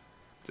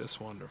 Just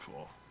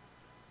wonderful.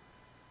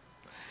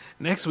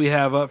 Next we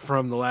have up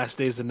from the last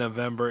days of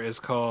November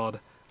is called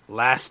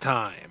Last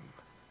Time.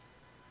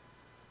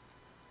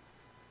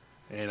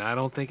 And I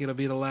don't think it'll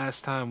be the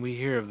last time we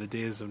hear of the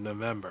days of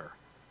November.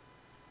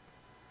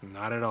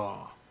 Not at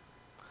all.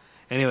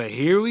 Anyway,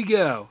 here we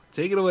go.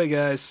 Take it away,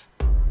 guys.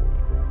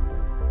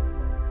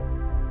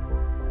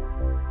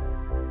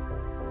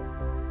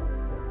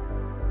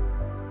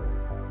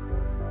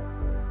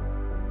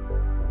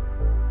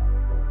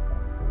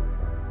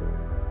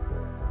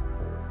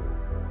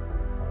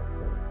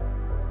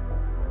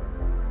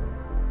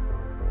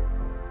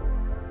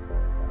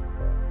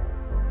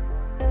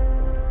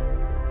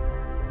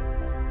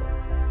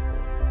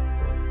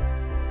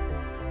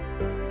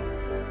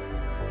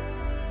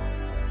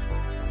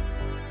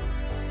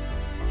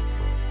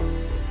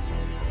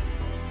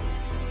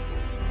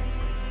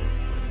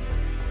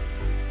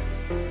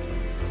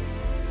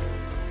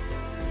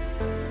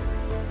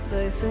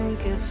 They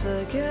think it's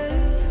a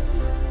game.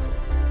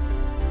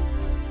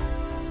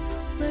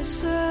 They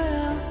say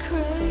I'm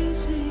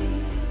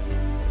crazy,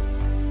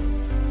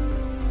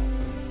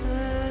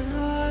 that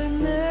I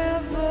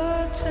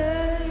never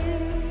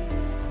take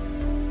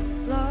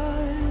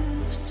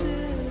life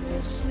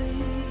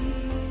seriously.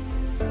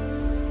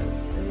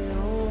 They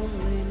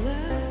only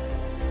laugh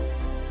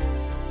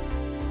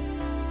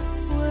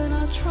when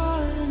I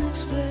try and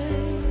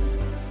explain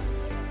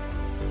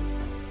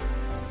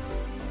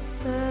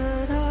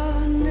that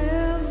I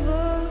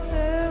never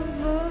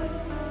ever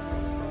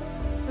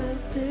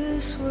felt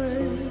this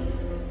way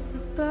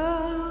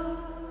about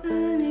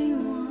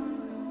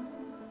anyone.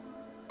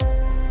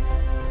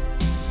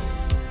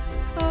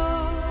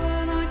 Oh,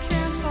 and I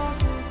can't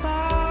talk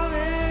about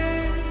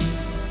it.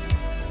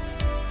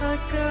 I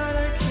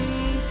gotta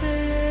keep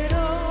it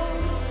all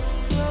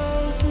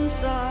close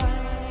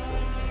inside.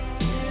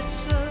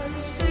 It's a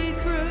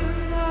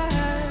secret I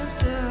have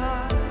to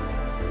hide.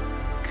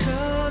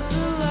 'Cause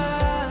the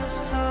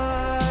last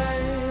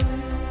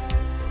time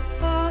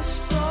I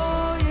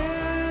saw you,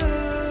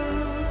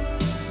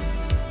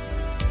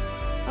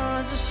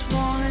 I just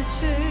wanted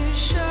to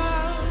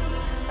shout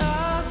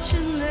out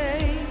your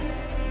name,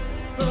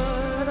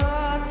 but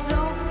I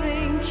don't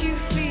think you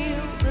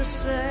feel the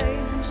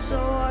same, so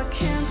I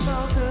can't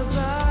talk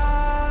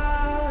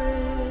about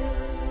it.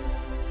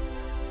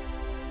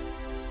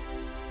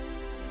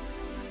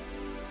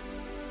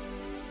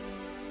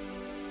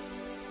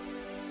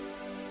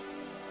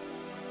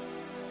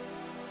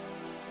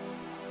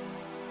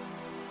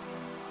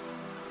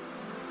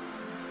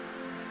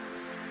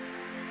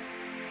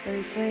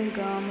 They think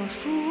I'm a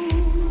fool.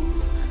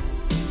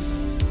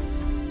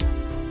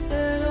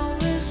 They don't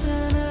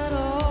listen at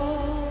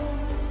all.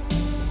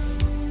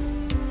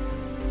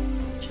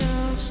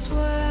 Just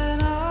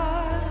when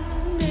I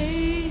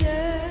need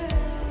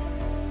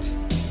it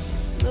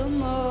the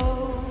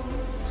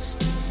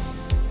most,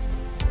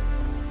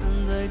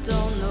 and they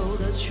don't know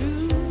the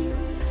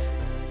truth.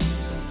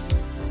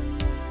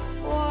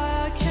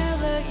 Why I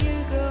can't let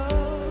you go.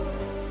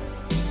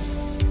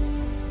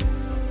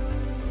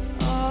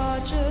 I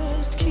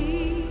just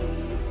keep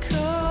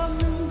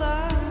coming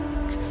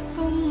back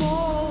for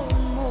more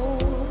and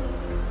more.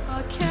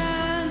 I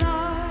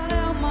cannot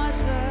help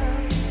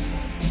myself.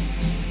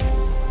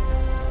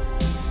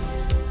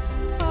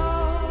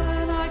 Oh,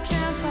 and I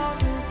can't talk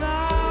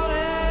about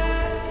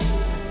it.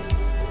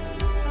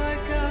 I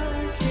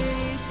gotta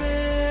keep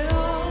it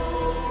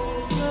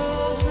all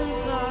close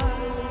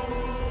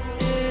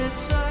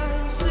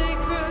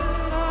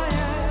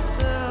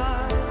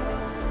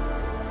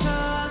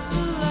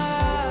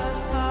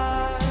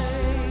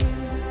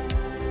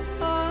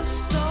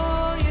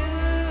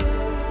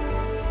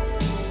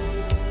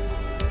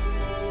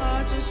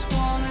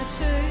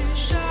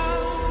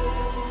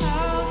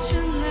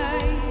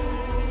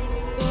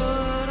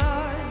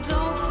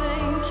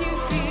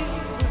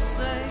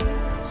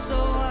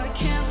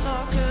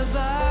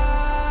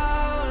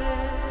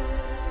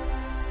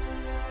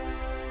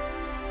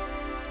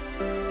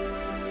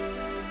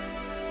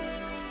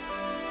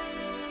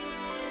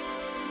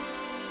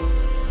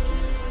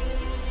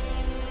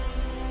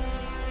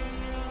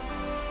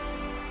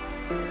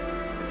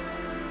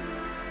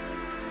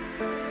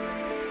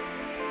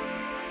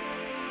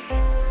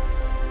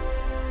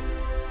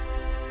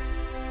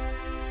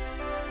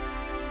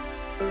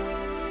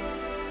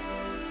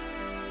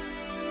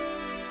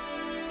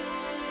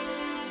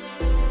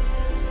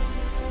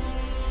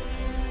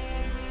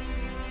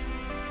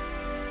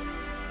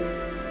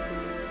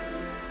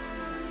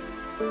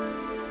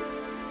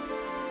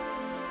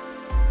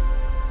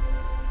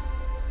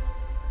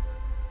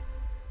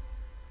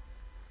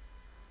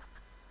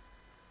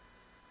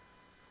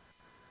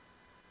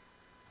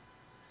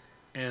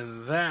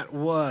And that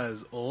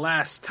was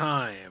Last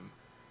Time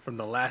from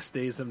the last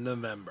days of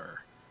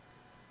November.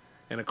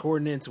 In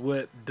accordance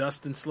with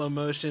Dust in Slow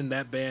Motion,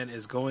 that band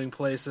is going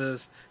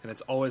places, and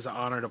it's always an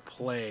honor to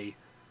play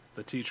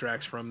the 2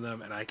 tracks from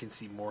them, and I can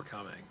see more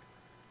coming.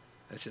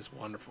 That's just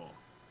wonderful.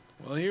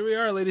 Well, here we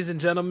are, ladies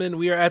and gentlemen.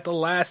 We are at the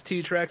last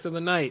 2 tracks of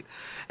the night,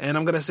 and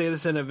I'm going to say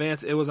this in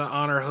advance. It was an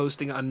honor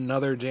hosting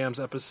another Jams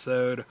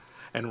episode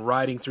and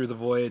riding through the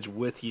voyage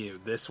with you.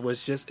 This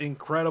was just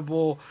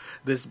incredible.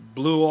 This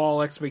blew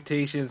all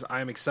expectations.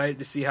 I'm excited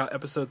to see how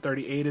episode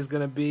 38 is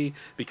going to be,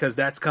 because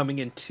that's coming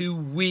in 2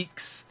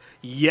 weeks.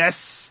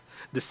 Yes,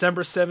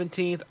 December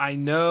 17th. I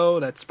know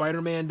that's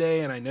Spider-Man Day,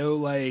 and I know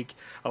like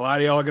a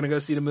lot of y'all are going to go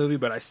see the movie,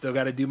 but I still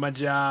got to do my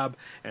job,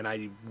 and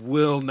I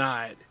will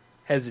not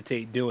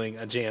hesitate doing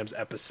a Jams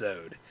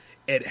episode.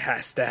 It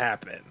has to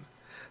happen.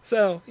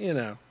 So, you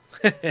know.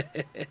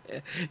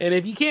 And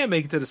if you can't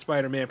make it to the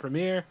Spider-Man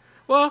premiere,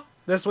 well,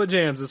 that's what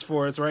Jams is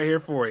for. It's right here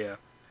for you.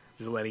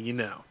 Just letting you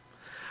know.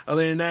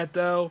 Other than that,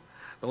 though,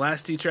 the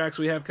last 2 tracks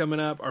we have coming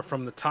up are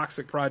from the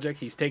Toxic Project.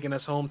 He's taking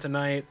us home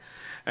tonight.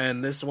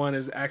 And this one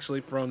is actually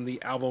from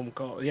the album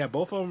called... Yeah,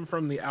 both of them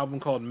from the album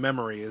called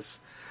Memories.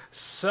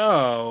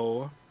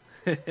 So,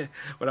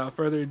 without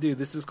further ado,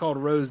 this is called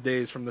Rose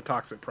Days from the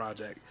Toxic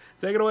Project.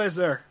 Take it away,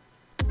 sir.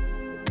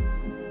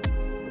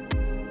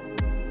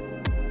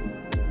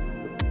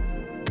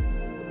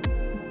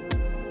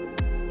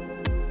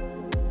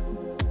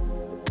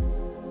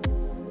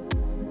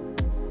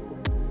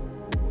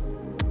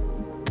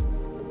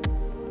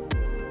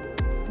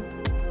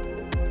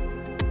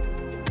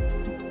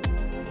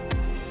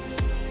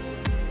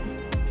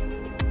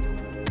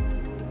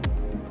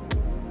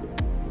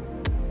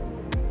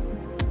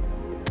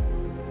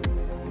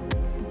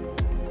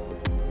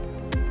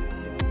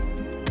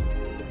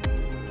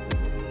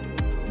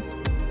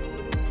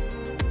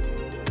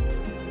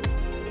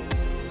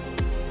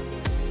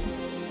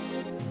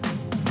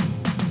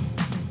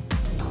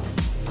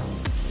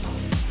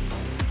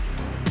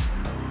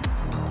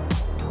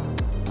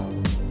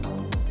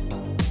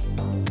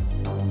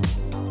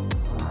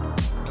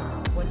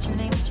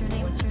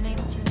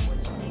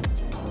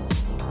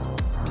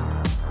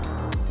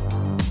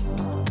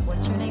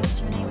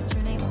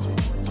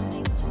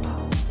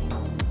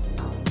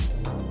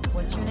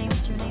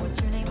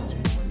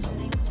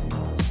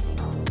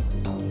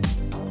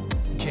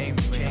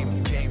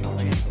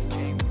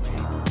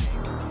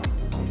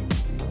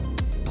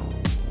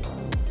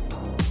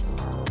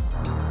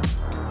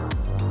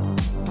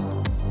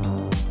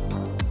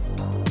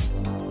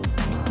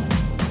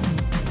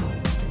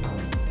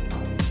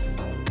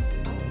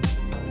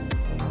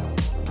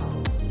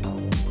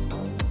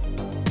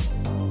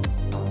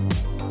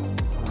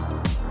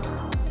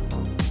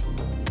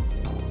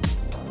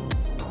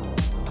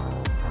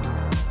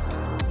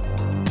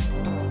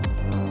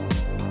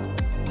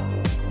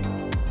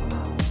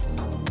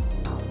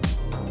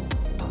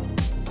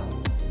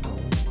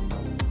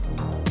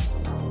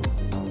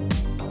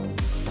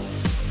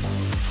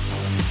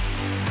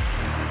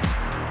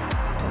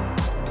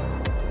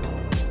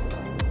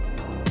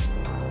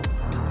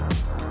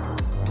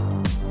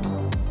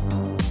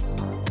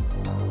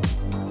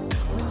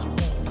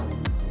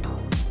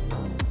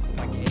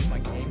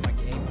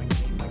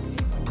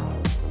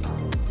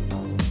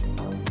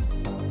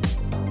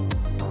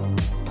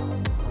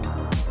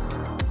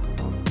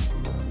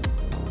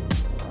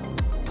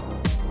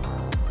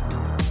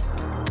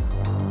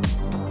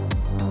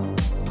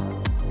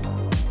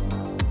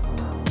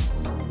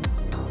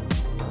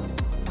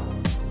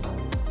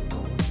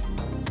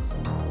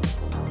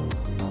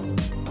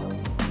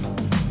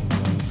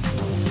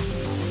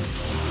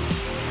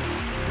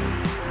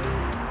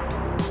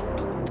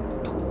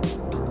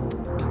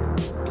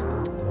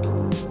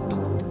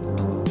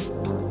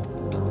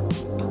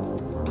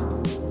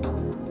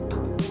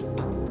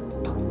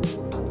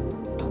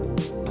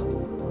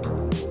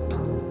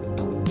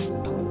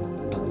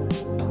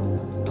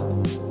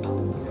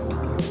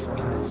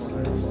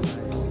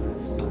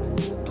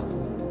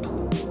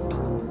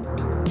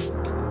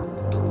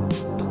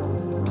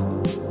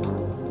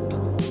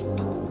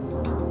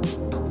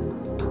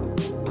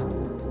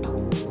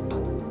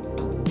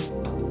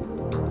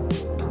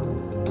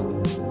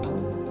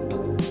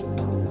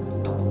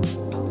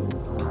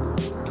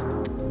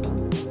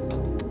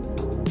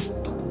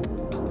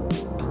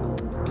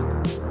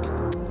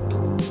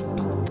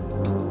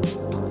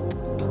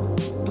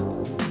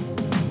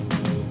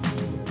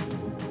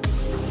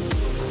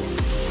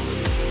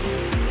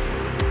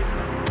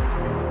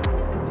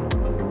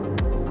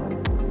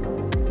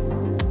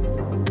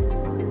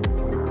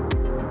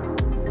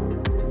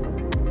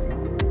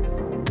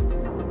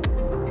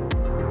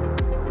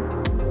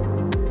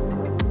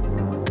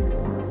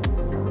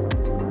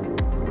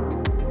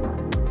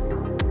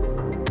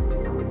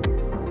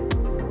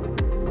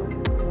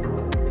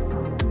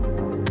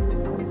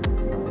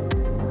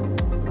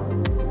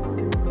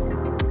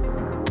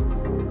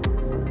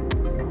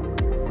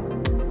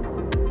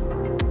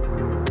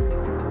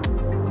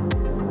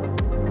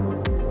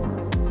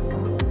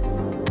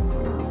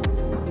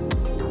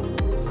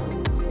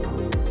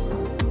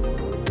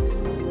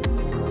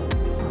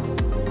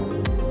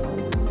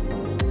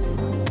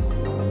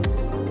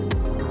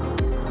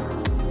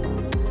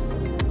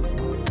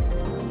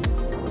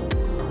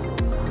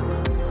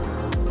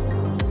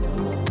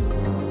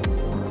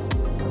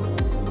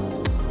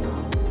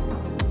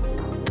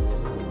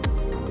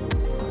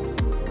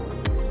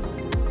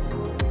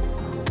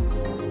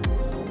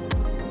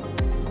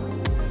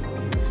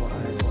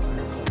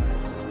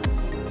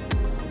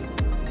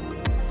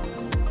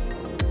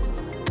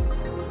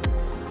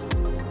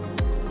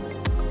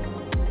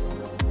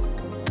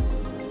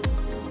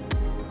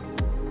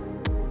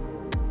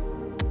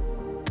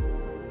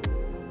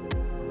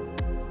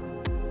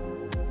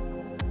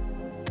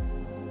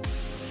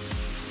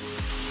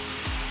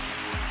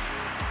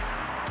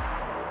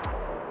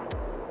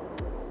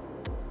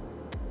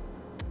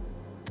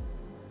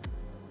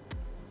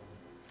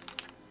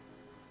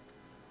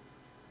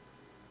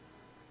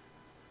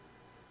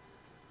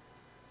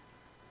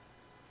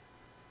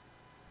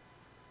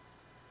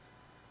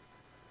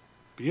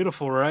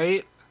 Beautiful,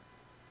 right?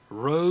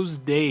 Rose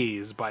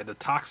Days by The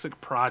Toxic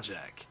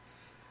Project.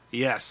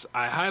 Yes,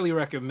 I highly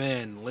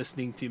recommend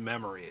listening to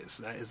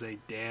Memories. That is a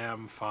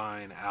damn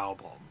fine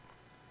album.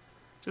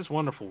 Just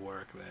wonderful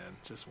work, man.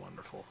 Just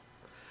wonderful.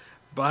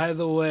 By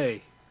the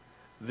way,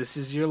 this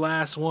is your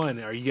last one.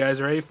 Are you guys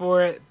ready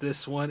for it?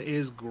 This one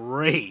is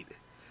great.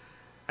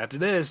 After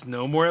this,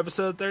 no more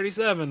episode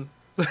 37.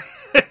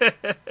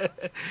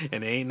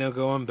 And ain't no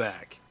going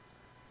back.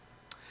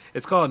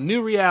 It's called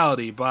New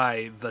Reality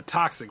by The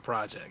Toxic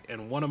Project,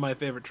 and one of my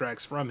favorite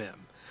tracks from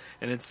him.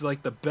 And it's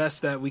like the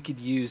best that we could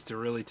use to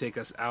really take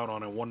us out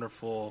on a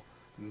wonderful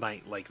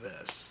night like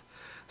this.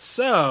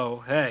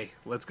 So, hey,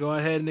 let's go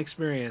ahead and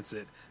experience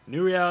it.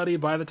 New Reality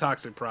by The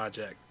Toxic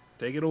Project.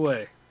 Take it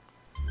away.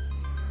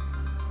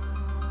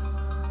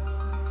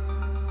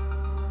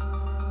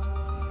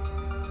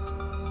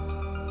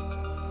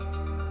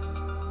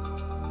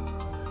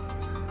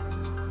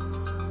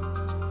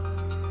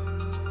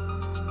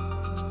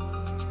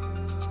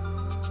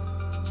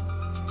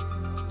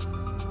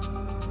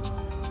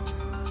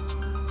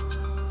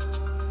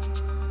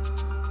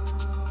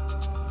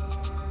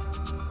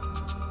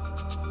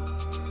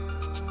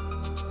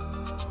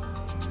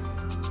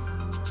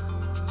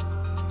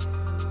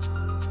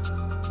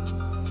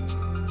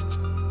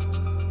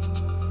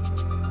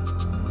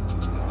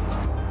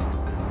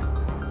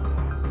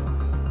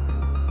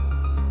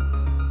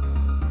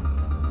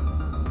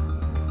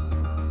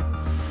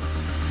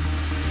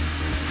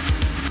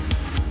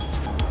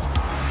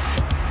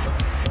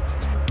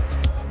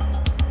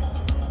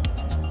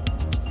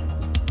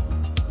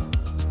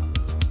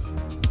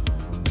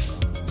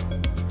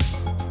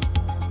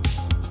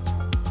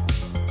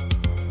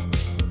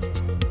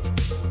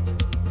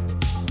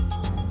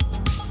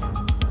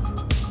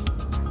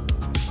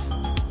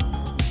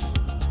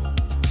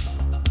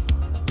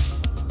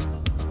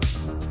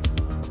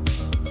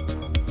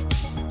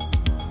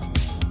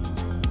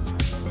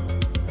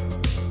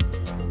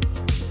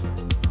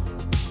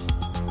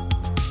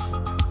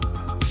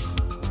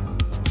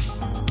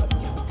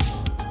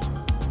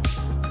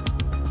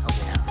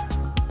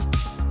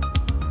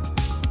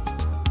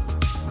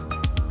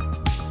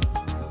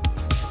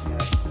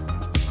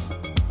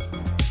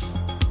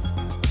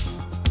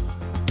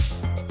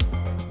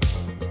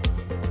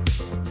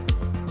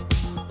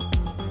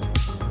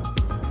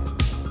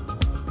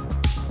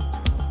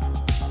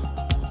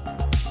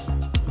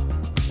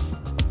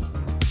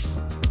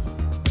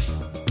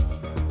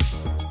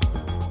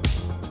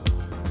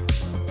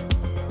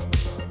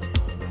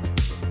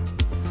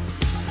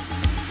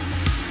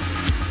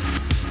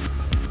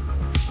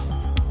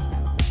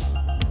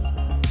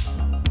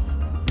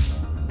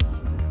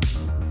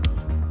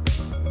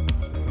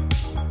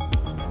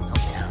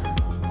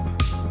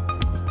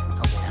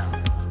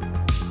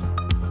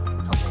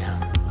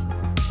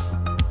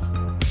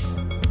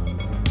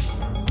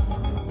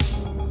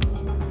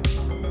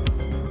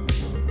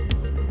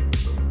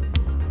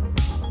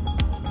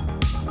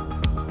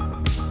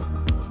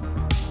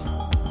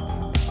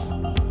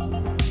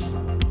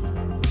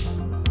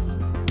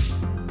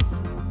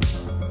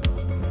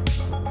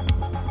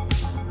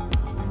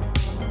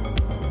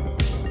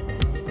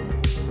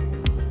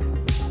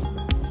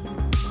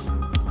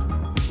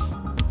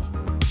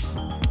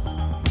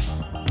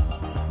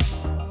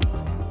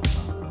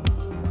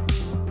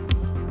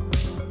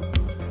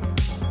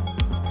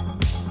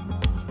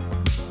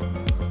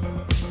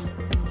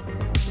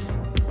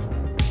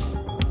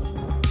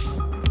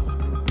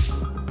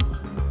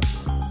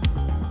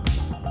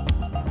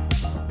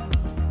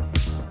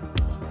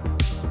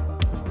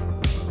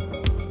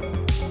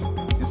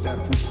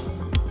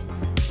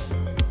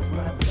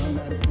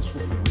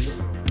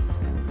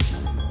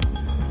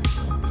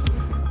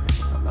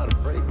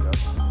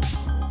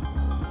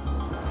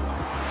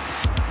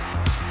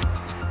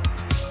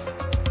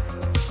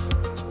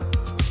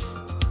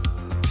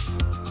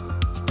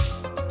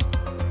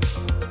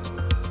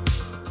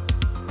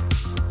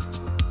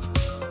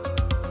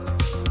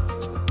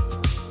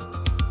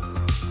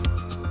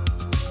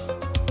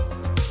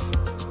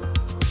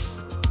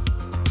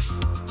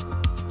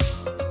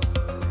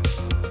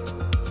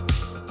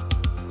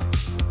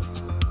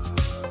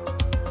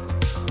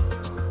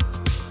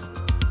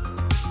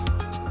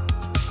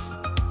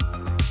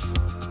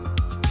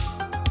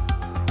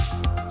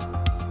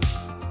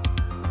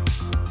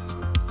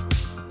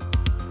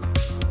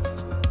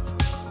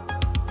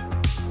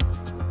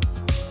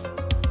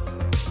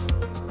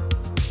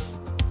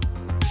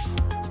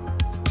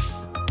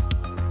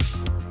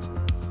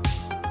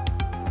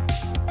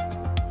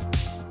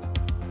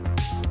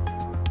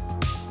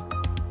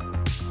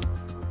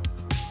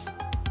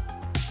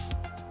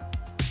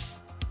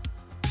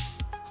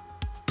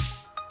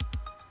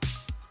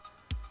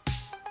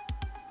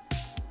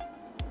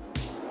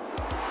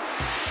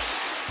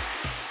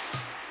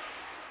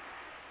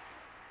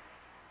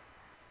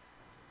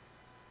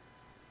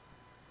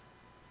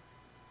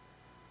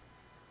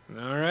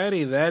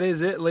 Alrighty, that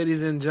is it,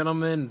 ladies and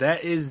gentlemen.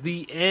 That is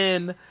the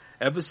end.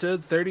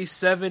 Episode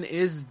 37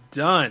 is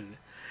done.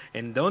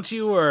 And don't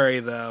you worry,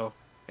 though.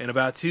 In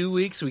about 2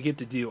 weeks, we get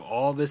to do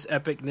all this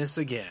epicness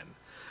again.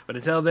 But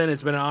until then,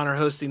 it's been an honor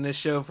hosting this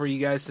show for you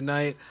guys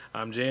tonight.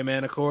 I'm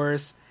J-Man, of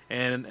course,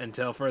 and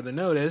until further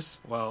notice,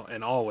 well,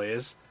 and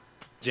always,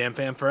 Jam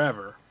Fam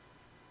forever.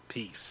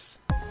 Peace.